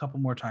song a couple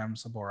more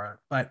times, Abora,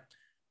 but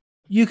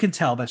you can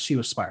tell that she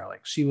was spiraling.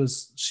 She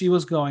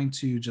was going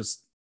to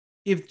just,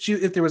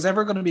 if there was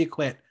ever going to be a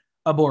quit,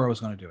 Abora was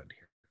going to do it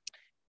here.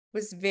 It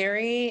was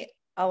very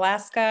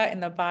Alaska in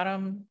the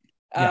bottom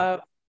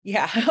of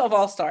of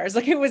All Stars.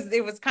 Like it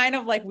was kind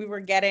of like we were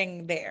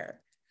getting there.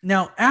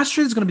 Now,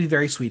 Astrid is going to be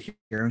very sweet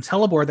here and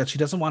tell Abora that she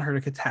doesn't want her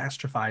to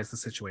catastrophize the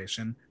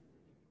situation.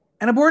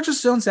 And Abora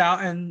just zones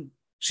out, and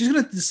she's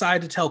going to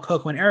decide to tell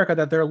Coco and Erica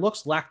that their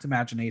looks lacked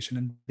imagination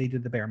and they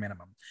did the bare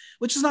minimum,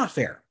 which is not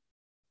fair.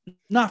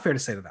 Not fair to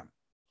say to them.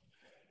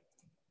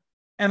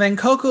 And then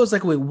Coco is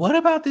like, wait, what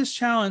about this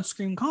challenge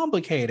screamed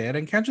complicated?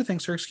 And Kendra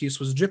thinks her excuse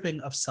was dripping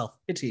of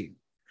self-pity.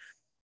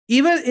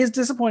 Eva is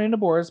disappointed in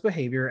Abora's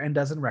behavior and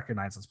doesn't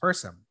recognize this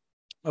person.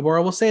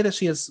 Abora will say that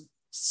she has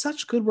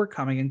such good work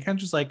coming, and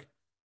Kendra's like,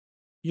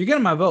 you're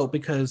getting my vote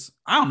because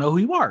I don't know who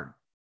you are.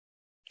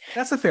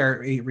 That's a fair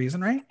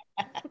reason, right?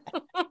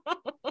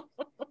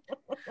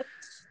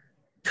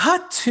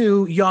 Cut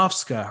to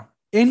Yovska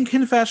in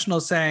confessional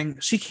saying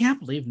she can't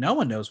believe no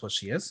one knows what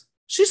she is.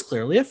 She's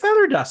clearly a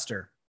feather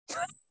duster.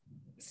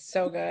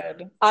 So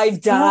good. I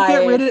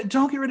died.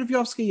 Don't get rid of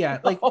Yovska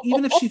yet. Like,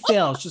 even if she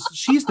fails,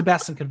 she's the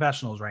best in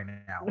confessionals right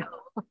now.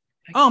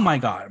 Oh my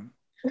God.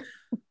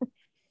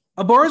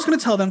 Abora's going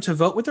to tell them to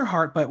vote with their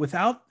heart, but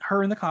without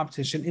her in the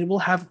competition, it will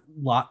have a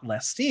lot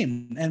less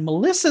steam. And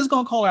Melissa's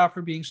going to call her out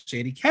for being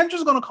shady.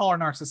 Kendra's going to call her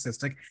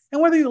narcissistic.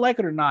 And whether you like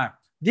it or not,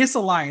 this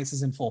alliance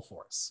is in full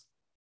force.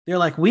 They're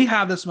like, we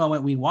have this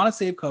moment. We want to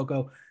save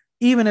Coco.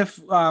 Even if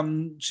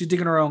she's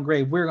digging her own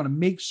grave, we're going to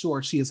make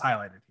sure she is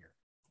highlighted here.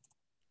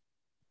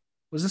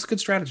 Was this a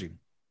good strategy?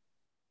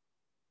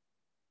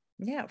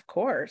 Yeah, of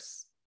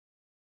course.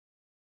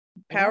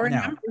 Power in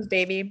numbers,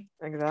 baby.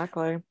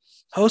 Exactly.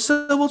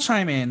 Hossa will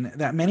chime in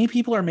that many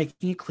people are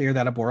making it clear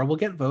that Abora will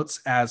get votes,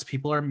 as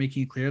people are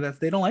making it clear that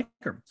they don't like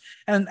her.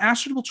 And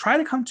Astrid will try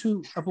to come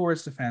to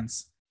Abora's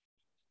defense.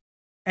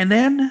 And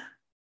then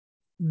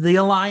the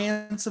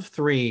alliance of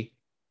three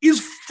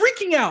is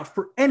freaking out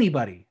for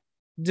anybody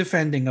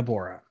defending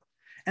Abora.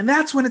 And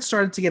that's when it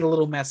started to get a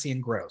little messy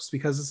and gross,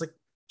 because it's like,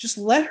 just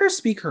let her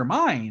speak her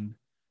mind.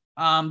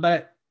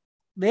 But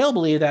they'll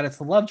believe that it's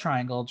the love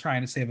triangle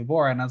trying to save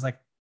Abora. And I was like,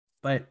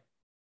 but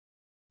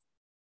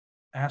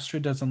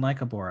Astrid doesn't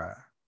like Abora.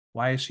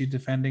 Why is she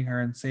defending her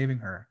and saving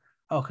her?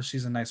 Oh, because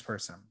she's a nice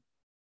person.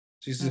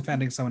 She's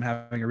defending someone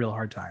having a real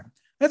hard time.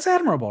 That's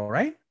admirable,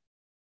 right?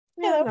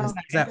 Yeah,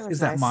 is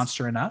that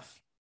monster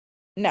enough?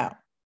 No.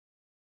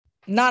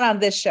 Not on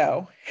this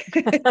show.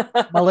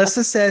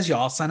 Melissa says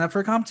y'all sign up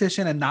for a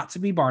competition and not to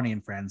be Barney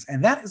and Friends.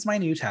 And that is my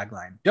new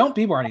tagline. Don't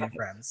be Barney and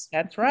Friends.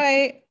 That's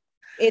right.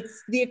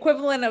 It's the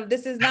equivalent of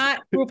this is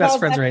not RuPaul's Best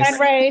Friends race.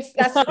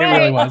 That's right. It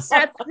really was.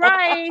 That's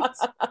right.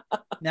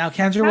 Now,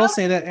 Kendra will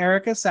say that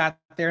Erica sat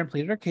there and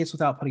pleaded her case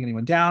without putting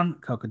anyone down.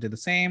 Coco did the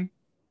same.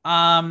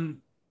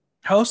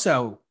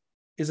 Hoso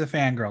is a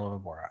fangirl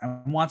of Abora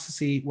and wants to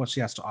see what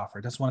she has to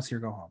offer. Doesn't want to see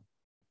her go home.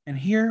 And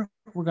here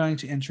we're going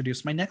to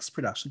introduce my next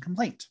production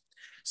complaint.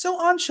 So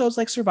on shows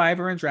like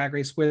Survivor and Drag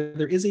Race, where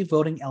there is a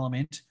voting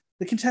element,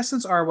 the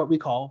contestants are what we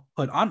call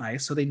put on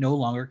ice, so they no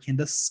longer can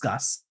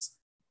discuss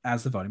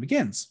as the voting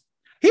begins.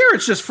 Here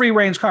it's just free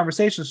range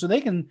conversation, so they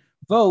can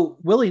vote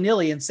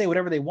willy-nilly and say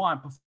whatever they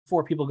want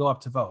before people go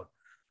up to vote.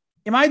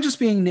 Am I just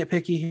being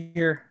nitpicky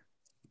here?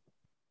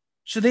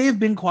 Should they have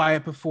been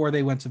quiet before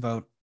they went to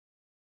vote?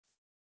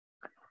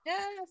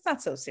 Yeah, it's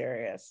not so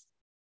serious.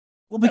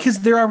 Well, because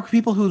there are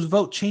people whose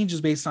vote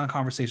changes based on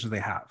conversations they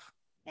have.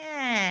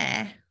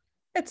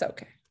 It's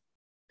okay.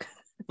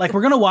 Like,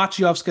 we're going to watch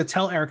Yovska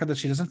tell Erica that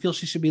she doesn't feel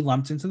she should be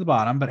lumped into the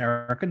bottom, but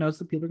Erica knows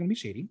that people are going to be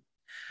shady.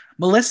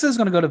 Melissa is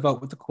going to go to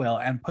vote with the quill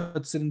and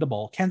puts it in the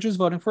bowl. Kendra's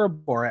voting for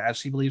Abora as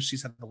she believes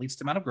she's had the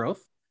least amount of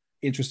growth.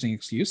 Interesting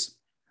excuse.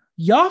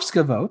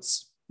 Yovska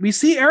votes. We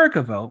see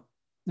Erica vote.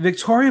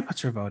 Victoria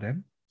puts her vote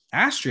in.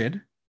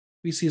 Astrid,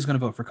 we see, is going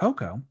to vote for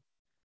Coco.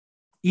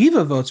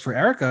 Eva votes for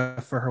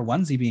Erica for her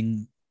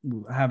onesie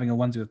having a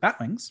onesie with bat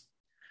wings.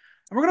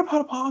 And we're going to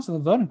put a pause on the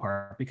voting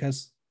part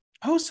because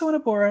Hoso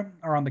and Abora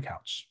are on the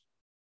couch.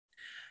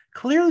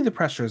 Clearly, the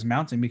pressure is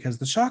mounting because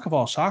the shock of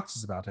all shocks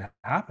is about to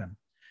happen.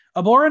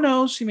 Abora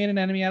knows she made an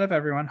enemy out of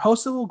everyone.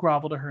 Hoso will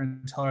grovel to her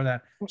and tell her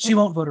that she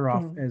won't vote her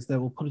off, as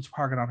that will put a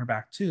target on her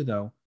back too,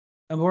 though.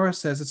 Abora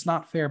says it's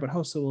not fair, but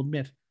Hoso will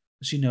admit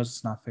that she knows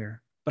it's not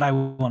fair. But I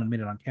won't admit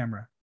it on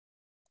camera.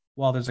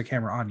 While there's a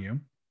camera on you.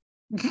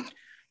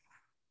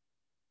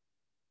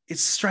 It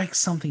strikes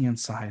something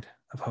inside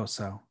of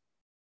Hoso.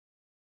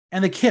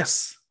 And the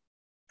kiss,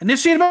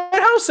 initiated by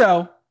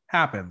Hoso,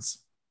 happens.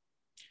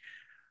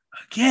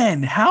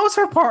 Again, how's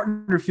her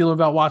partner feeling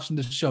about watching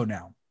this show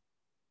now?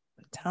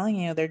 I'm telling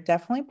you, they're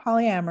definitely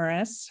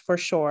polyamorous for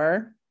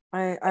sure.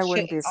 I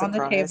wouldn't be surprised. On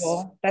the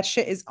table. That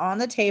shit is on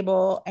the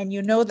table, and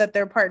you know that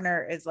their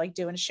partner is like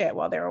doing shit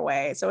while they're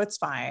away, so it's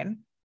fine.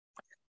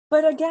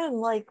 But again,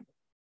 like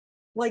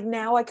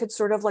now I could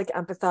sort of like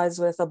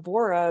empathize with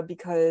Abora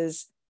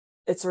because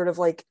it's sort of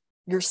like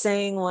you're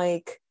saying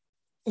like,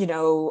 you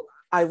know,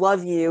 I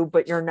love you,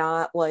 but you're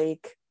not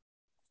like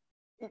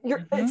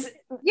you're it's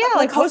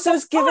like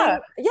Hoso's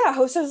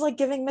like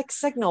giving mixed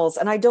signals,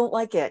 and I don't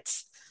like it.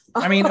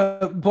 I mean,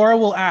 Bora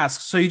will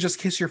ask, so you just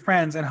kiss your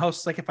friends? And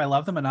Host's like, if I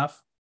love them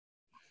enough.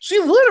 She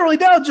literally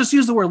now just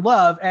used the word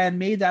love and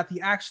made that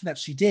the action that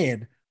she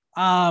did.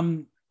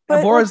 And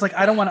Bora's like,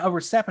 I don't want to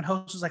overstep. And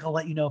Host is like, I'll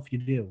let you know if you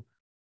do.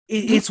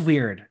 It's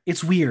weird.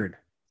 It's weird.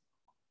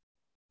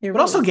 But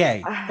also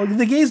gay. Like,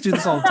 the gays do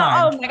this all the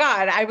time. Oh my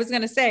God. I was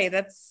going to say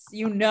that's,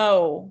 you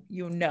know.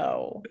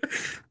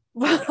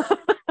 Like,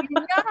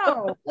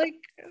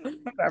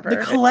 whatever.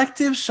 The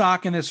collective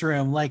shock in this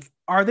room, like,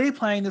 are they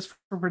playing this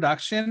for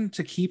production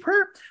to keep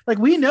her? Like,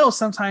 we know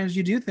sometimes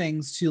you do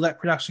things to let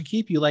production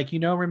keep you. Like,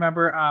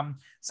 remember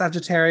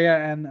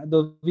Sagittaria and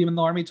the Dovima and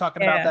the Army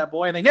talking about that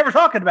boy, and they never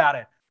talking about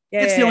it.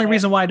 It's the only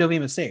reason why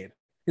Dovima stayed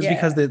is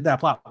because that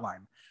plot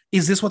line.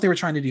 Is this what they were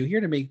trying to do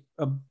here to make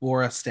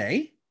Abora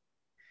stay?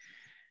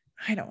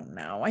 I don't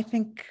know. I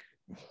think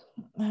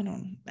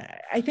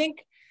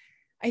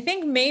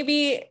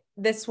maybe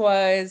this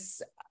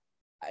was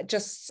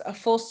just a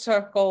full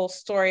circle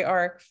story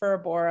arc for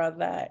Abora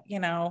that,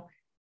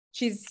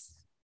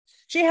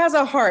 she has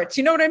a heart.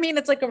 You know what I mean?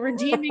 It's like a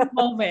redeeming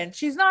moment.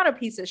 She's not a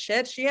piece of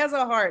shit. She has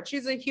a heart.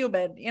 She's a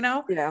human,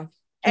 Yeah.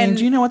 And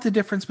do you know what the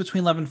difference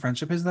between love and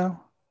friendship is, though?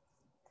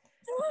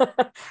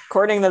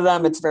 According to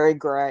them, it's very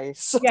gray.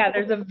 So. Yeah,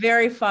 there's a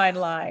very fine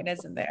line,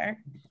 isn't there?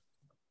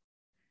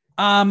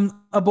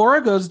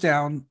 Abora goes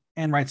down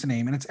and writes a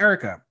name, and it's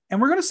Erica. And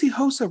we're going to see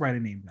Hoso write a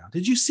name now.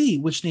 Did you see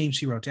which name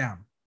she wrote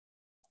down?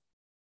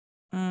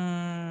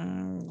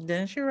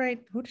 Didn't she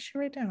write? Who did she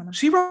write down?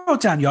 She wrote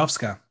down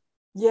Yovska.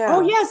 Yeah.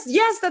 Oh,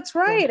 yes, that's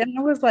right. And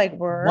I was like,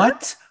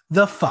 what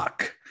the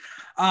fuck?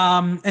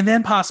 And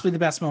then possibly the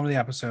best moment of the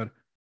episode.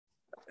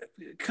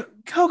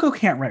 Coco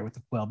can't write with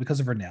the quill because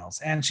of her nails,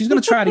 and she's going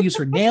to try to use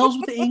her nails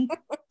with the ink.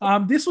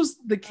 This was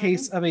the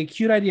case of a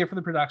cute idea for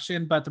the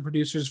production, but the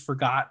producers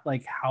forgot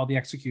like how the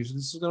execution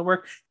this is going to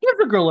work. Give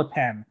the girl a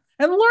pen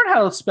and learn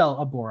how to spell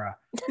Abora.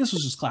 This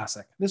was just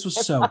classic. This was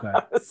so good.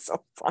 Was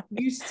so funny.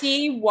 You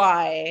see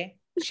why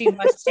she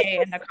must stay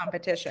in the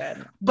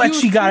competition. But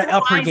she got to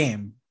up her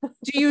game.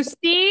 Do you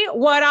see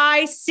what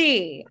I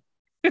see?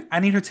 I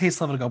need her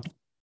taste level to go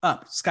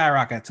up,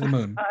 skyrocket to the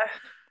moon.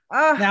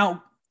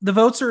 Now, the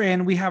votes are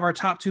in. We have our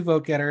top 2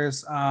 vote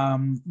getters.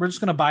 We're just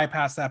going to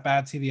bypass that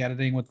bad TV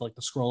editing with like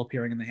the scroll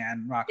appearing in the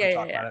hand. We're not going to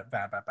talk about it.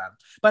 Bad.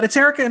 But it's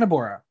Erica and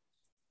Abora.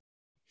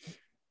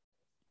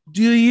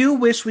 Do you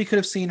wish we could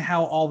have seen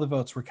how all the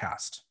votes were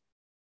cast?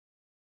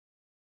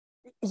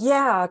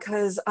 Yeah,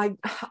 because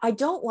I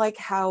don't like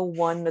how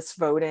this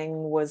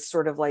voting was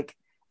sort of like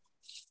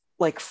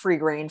free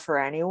reign for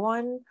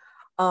anyone.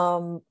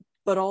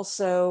 But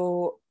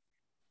also,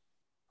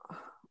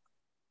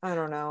 I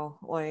don't know,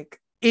 like,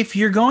 if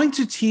you're going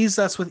to tease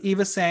us with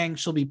Eva saying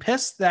she'll be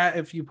pissed that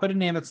if you put a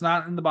name that's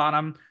not in the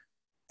bottom,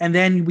 and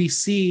then we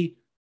see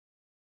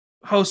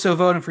Hoso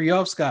voting for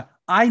Yovska,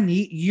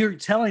 you're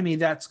telling me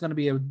that's going to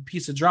be a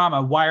piece of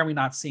drama. Why are we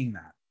not seeing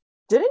that?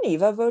 Didn't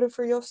Eva voted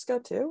for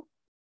Yovska too?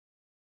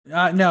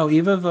 No,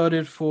 Eva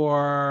voted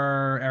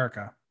for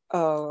Erica.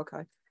 Oh,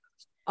 okay.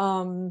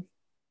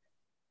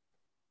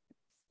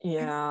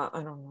 Yeah,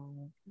 I don't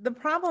know. The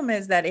problem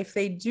is that if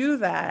they do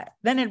that,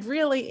 then it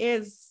really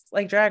is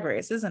like Drag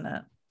Race, isn't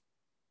it?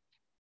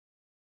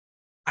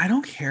 I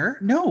don't care.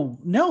 No.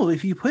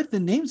 If you put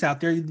the names out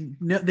there,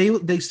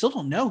 they still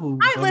don't know who.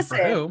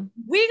 Listen,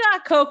 we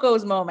got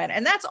Coco's moment,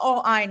 and that's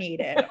all I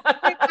needed.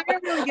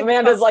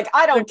 Amanda's like,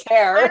 I don't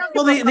care.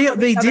 Well,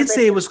 they did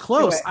say it was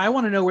close. I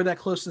want to know where that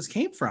closeness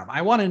came from.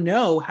 I want to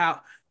know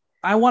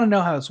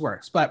how this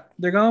works. But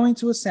they're going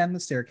to ascend the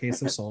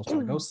staircase of souls to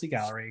the ghostly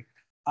gallery.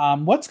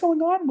 What's going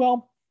on?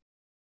 Well,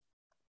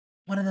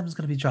 one of them is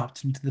going to be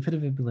dropped into the pit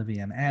of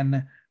oblivion,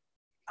 and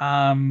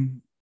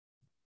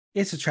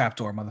it's a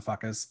trapdoor,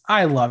 motherfuckers.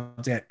 I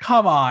loved it.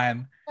 Come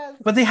on.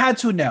 Yes. But they had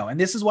to know. And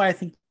this is why I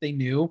think they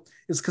knew,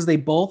 is because they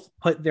both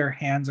put their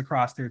hands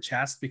across their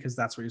chest, because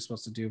that's what you're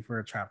supposed to do for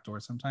a trapdoor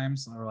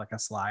sometimes, or like a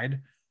slide,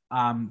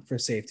 for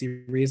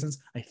safety reasons.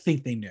 I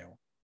think they knew.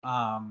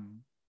 But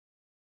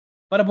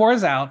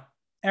Abora's out.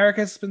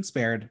 Erica's been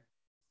spared.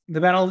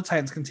 The Battle of the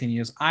Titans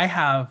continues. I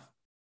have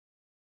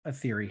a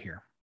theory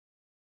here.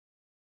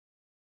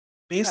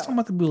 Based on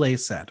what the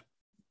Boulets said,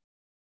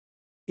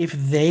 if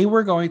they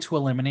were going to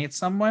eliminate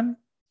someone,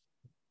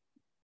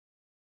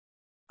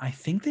 I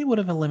think they would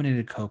have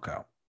eliminated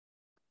Coco.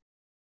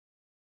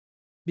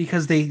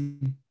 Because they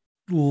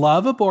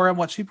love Abora and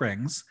what she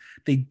brings.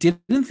 They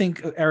didn't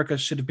think Erica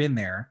should have been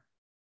there.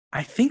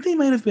 I think they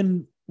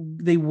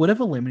would have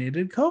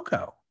eliminated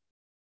Coco.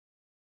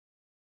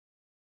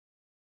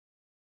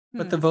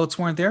 But the votes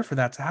weren't there for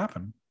that to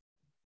happen.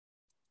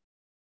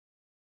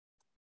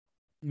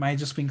 Am I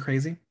just being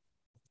crazy?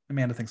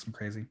 Amanda thinks I'm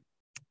crazy.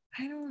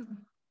 I don't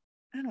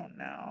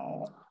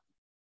know.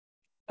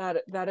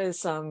 That is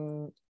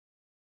some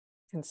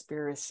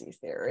conspiracy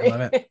theory. I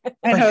love it.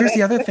 But here's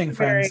the other thing,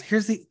 friends.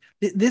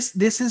 This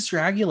is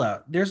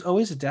Dragula. There's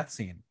always a death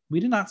scene. We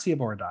did not see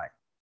Abora die.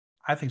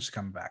 I think she's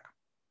coming back.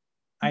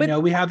 I know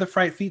we had the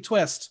Fright Feet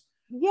twist.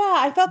 Yeah,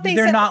 I thought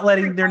they're not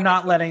letting their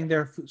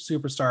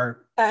superstar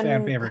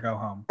fan favorite go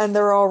home. And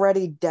they're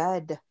already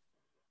dead.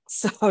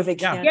 So they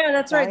can't. Yeah,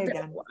 that's right.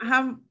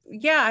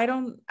 I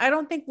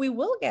don't think we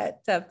will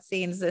get death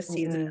scenes this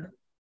season.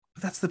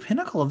 But that's the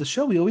pinnacle of the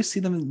show. We always see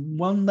them in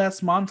one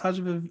last montage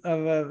of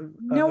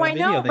no, I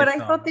know, but I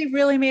thought they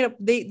really made up.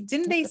 They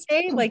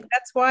say like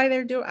that's why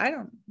they're doing. I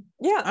don't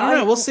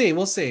know. We'll see.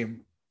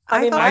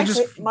 I mean,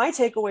 my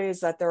takeaway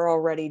is that they're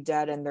already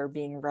dead and they're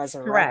being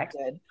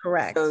resurrected.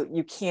 Correct. So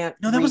you can't.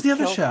 No, that was the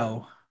other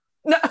show.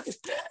 No.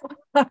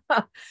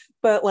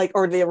 But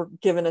or they were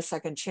given a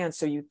second chance,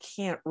 so you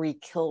can't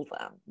re-kill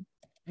them.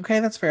 Okay,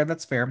 that's fair.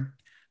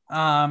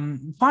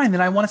 Fine,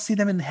 then I want to see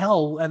them in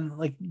hell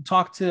and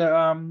talk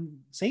to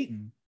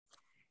Satan.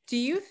 Do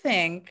you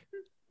think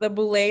the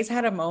Boulets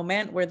had a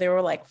moment where they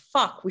were like,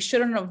 fuck, we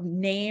shouldn't have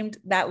named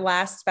that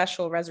last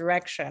special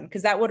Resurrection,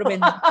 because that would have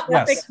been the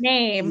perfect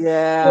name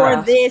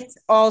for this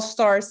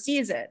all-star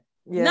season?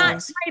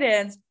 Not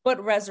Titans,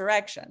 but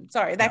Resurrection.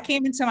 Sorry, that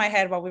came into my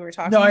head while we were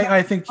talking. No,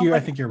 I think you're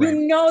right.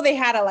 You know, they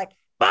had to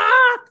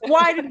fuck,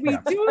 why did we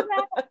do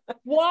that?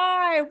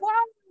 Why?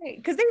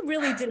 Because they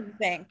really didn't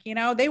think,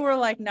 they were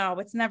like, no,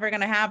 it's never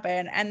going to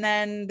happen. And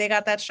then they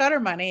got that Shutter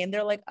money and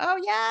they're like, oh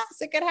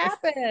yes, it could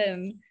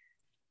happen.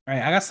 All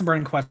right, I got some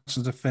burning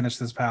questions to finish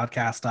this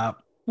podcast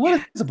up.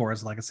 What is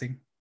Abora's legacy?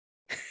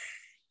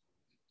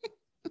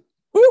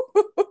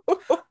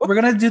 We're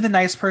going to do the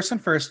nice person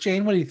first.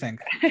 Jane, what do you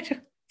think?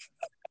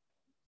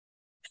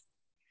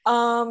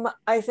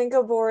 I think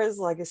Abora's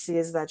legacy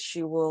is that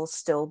she will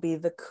still be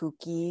the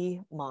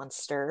kooky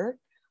monster,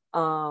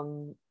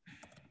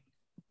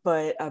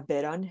 but a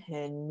bit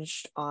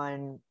unhinged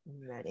on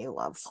many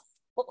levels.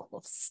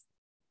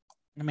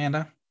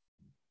 Amanda?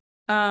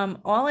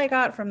 All I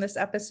got from this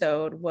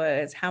episode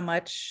was how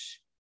much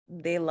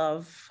they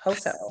love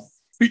Hoso.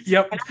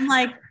 Yep. And I'm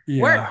like,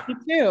 work, me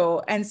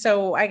too. And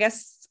so I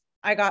guess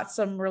I got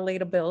some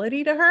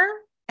relatability to her,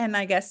 and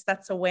I guess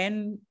that's a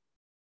win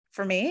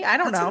for me. I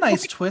don't know. That's a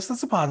nice twist.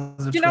 That's a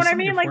positive. You know what I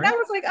mean? That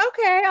was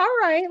okay, all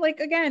right.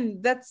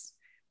 Again,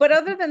 but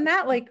other than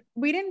that,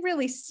 we didn't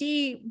really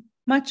see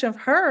much of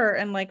her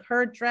and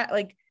her she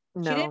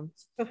didn't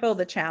fulfill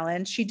the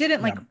challenge. She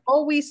didn't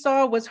all we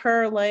saw was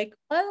her I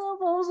love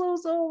Ozo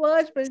so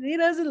much, but he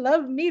doesn't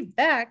love me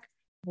back.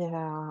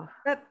 Yeah.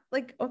 That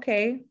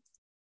okay.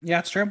 Yeah,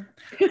 it's true.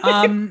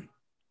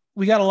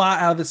 We got a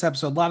lot out of this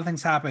episode. A lot of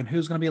things happened.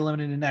 Who's going to be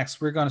eliminated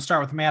next? We're going to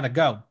start with Amanda.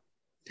 Go.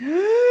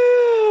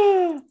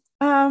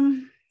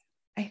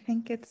 I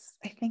think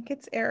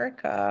it's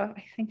Erica.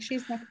 I think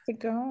she's next to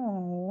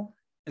go.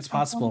 It's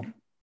possible.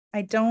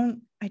 I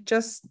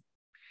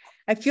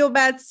feel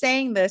bad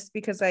saying this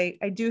because I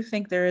do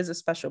think there is a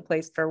special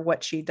place for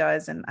what she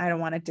does, and I don't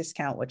want to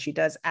discount what she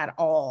does at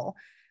all.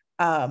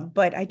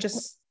 But I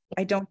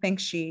don't think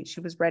she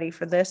was ready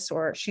for this,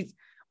 or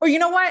you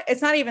know what?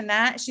 It's not even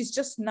that. She's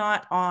just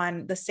not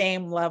on the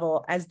same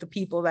level as the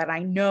people that I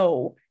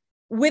know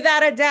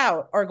without a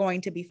doubt are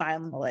going to be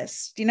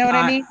finalists. Do you know what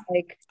I mean?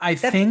 I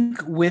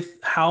think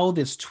with how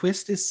this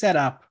twist is set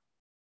up,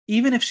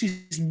 even if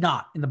she's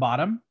not in the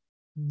bottom,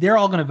 they're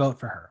all going to vote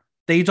for her.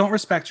 They don't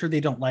respect her. They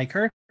don't like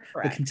her.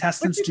 Correct. The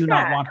contestants do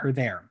not want her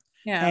there.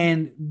 Yeah.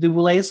 And the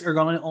Boulets are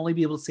going to only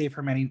be able to save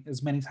her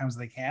as many times as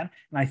they can.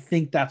 And I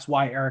think that's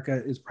why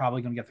Erica is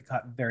probably going to get the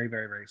cut very,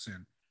 very, very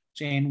soon.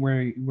 Jane, where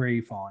are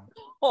you falling?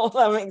 Oh,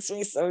 that makes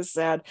me so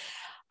sad.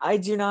 I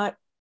do not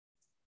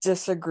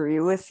disagree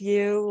with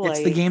you.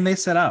 It's the game they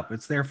set up.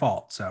 It's their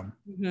fault. So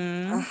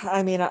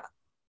I mean,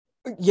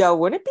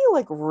 wouldn't it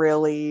be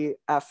really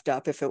effed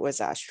up if it was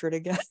Astrid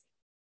again?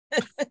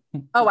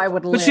 Oh, I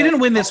would. But she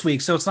didn't win this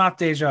week, so it's not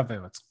deja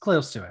vu. It's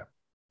close to it.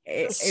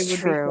 It would be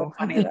so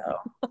funny though.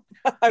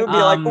 I would be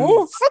like,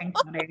 oof.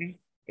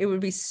 It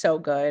would be so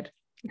good.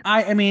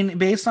 I mean,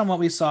 based on what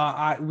we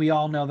saw, we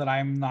all know that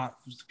I'm not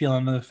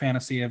feeling the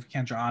fantasy of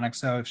Kendra Onyx.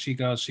 So if she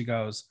goes, she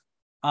goes.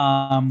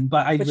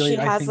 But she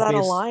has that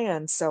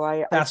alliance,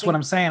 so that's what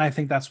I'm saying. I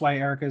think that's why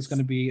Erica is going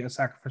to be a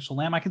sacrificial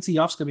lamb. I can see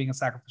Yovska being a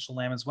sacrificial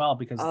lamb as well,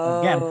 because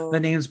again, the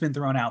name's been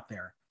thrown out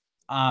there.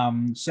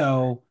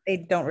 So They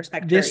don't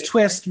respect this her either.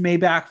 twist may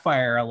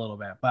backfire a little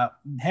bit, but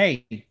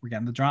hey, we're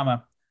getting the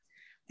drama.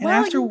 And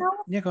Well, after, you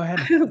know- yeah, go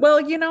ahead.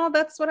 Well,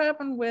 that's what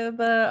happened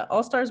with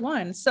All Stars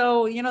 1.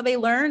 So, they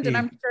learned, and Yeah.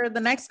 I'm sure the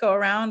next go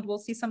around we'll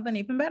see something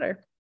even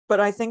better. But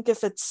I think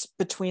if it's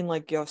between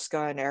like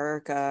Yoska and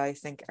Erica, I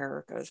think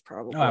Erica is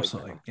probably. Oh,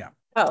 absolutely. Yeah.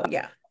 Oh,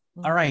 yeah.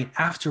 All right.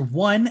 After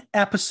one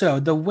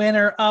episode, the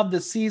winner of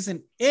the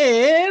season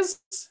is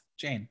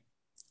Jane.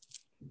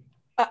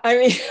 I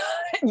mean,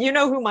 you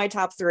know who my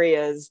top 3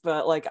 is,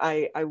 but like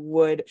I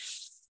would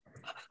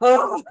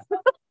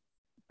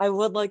I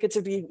would like it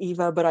to be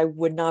Eva, but I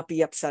would not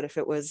be upset if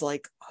it was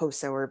like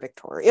Hoso or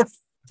Victoria.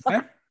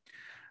 Okay.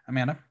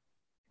 Amanda.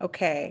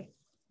 Okay.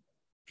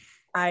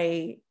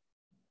 How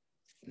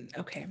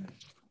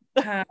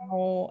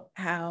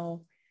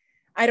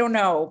I don't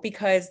know,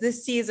 because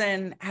this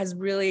season has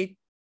really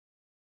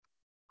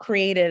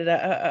created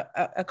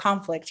a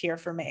conflict here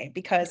for me,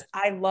 because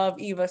I love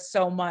Eva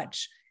so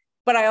much,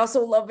 but I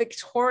also love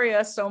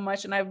Victoria so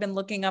much, and I've been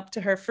looking up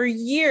to her for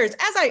years.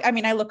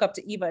 I look up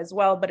to Eva as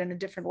well, but in a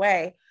different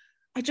way.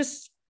 I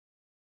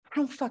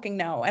don't fucking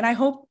know, and I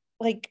hope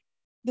like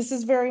this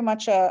is very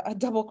much a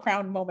double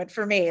crown moment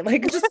for me.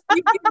 Like, just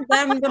give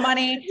them the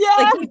money.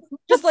 Yeah. Like,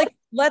 just like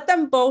let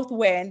them both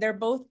win. They're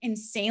both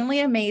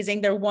insanely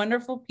amazing. They're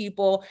wonderful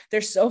people.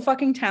 They're so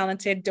fucking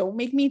talented. Don't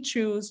make me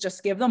choose.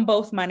 Just give them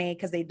both money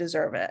because they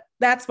deserve it.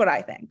 That's what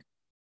I think.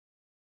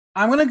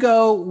 I'm going to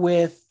go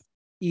with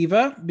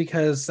Eva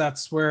because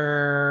that's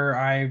where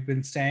I've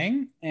been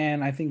staying.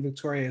 And I think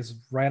Victoria is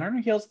right on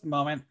her heels at the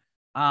moment.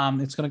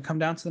 It's going to come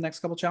down to the next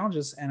couple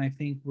challenges. And I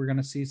think we're going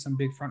to see some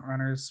big front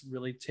runners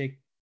really take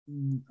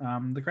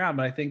the ground.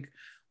 But I think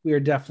we are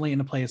definitely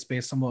in a place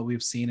based on what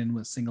we've seen in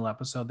a single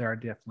episode. There are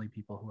definitely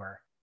people who are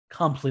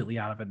completely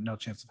out of it. No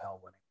chance of hell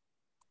winning.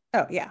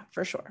 Oh, yeah,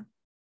 for sure.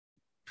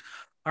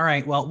 All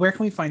right. Well, where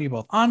can we find you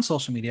both on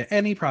social media?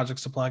 Any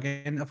projects to plug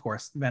in? Of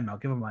course,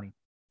 Venmo. Give them money.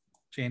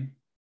 Jane?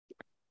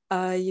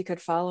 You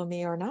could follow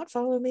me or not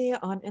follow me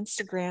on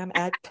Instagram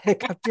at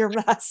Pick Up Your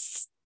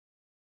Mess.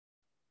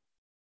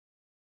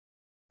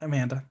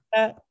 Amanda?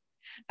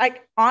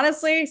 Like,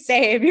 honestly,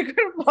 same. You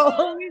could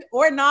follow me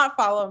or not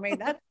follow me.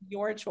 That's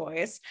your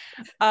choice.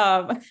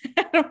 I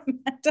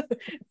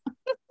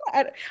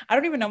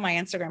don't even know my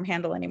Instagram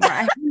handle anymore.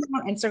 I haven't been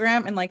on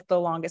Instagram in like the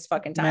longest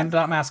fucking time.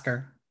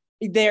 Amanda.masker.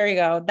 There you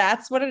go.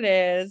 That's what it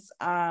is.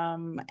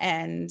 And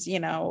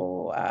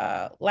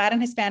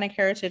Latin Hispanic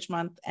Heritage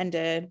Month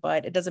ended,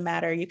 but it doesn't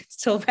matter. You can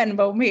still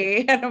Venmo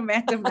me at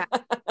Amanda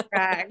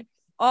Masker.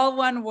 All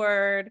one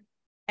word.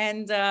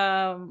 And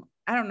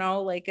I don't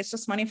know, like it's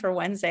just money for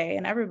Wednesday,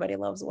 and everybody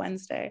loves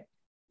Wednesday.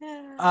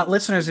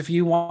 Listeners, if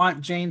you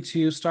want Jane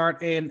to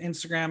start an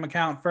Instagram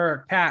account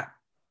for Kat,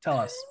 tell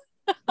us.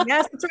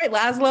 Yes, that's right.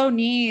 Laszlo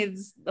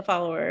needs the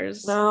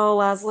followers. No,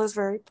 Laszlo's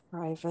very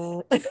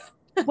private.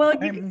 Well,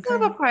 you can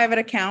have a private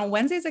account.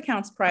 Wednesday's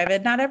account's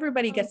private. Not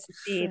everybody gets to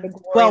see the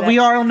glory. Well, we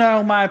all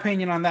know my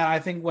opinion on that. I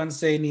think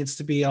Wednesday needs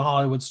to be a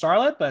Hollywood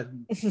starlet, but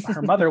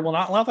her mother will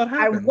not allow that to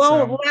happen. I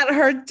won't let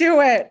her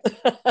do it.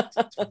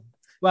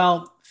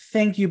 Well,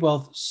 thank you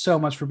both so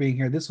much for being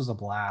here. This was a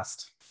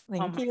blast.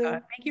 Thank you.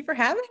 God. Thank you for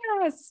having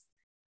us.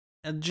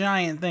 A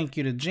giant thank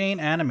you to Jane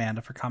and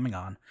Amanda for coming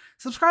on.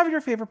 Subscribe to your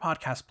favorite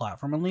podcast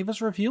platform and leave us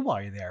a review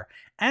while you're there.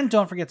 And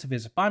don't forget to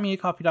visit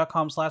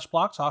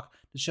buymeacoffee.com/blogtalk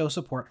to show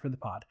support for the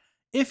pod.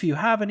 If you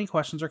have any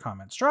questions or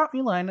comments, drop me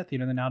a line at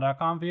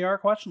theaterthenow.com via our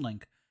question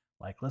link.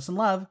 Like, listen,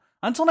 love.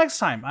 Until next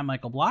time, I'm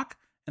Michael Block,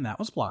 and that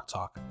was Block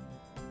Talk.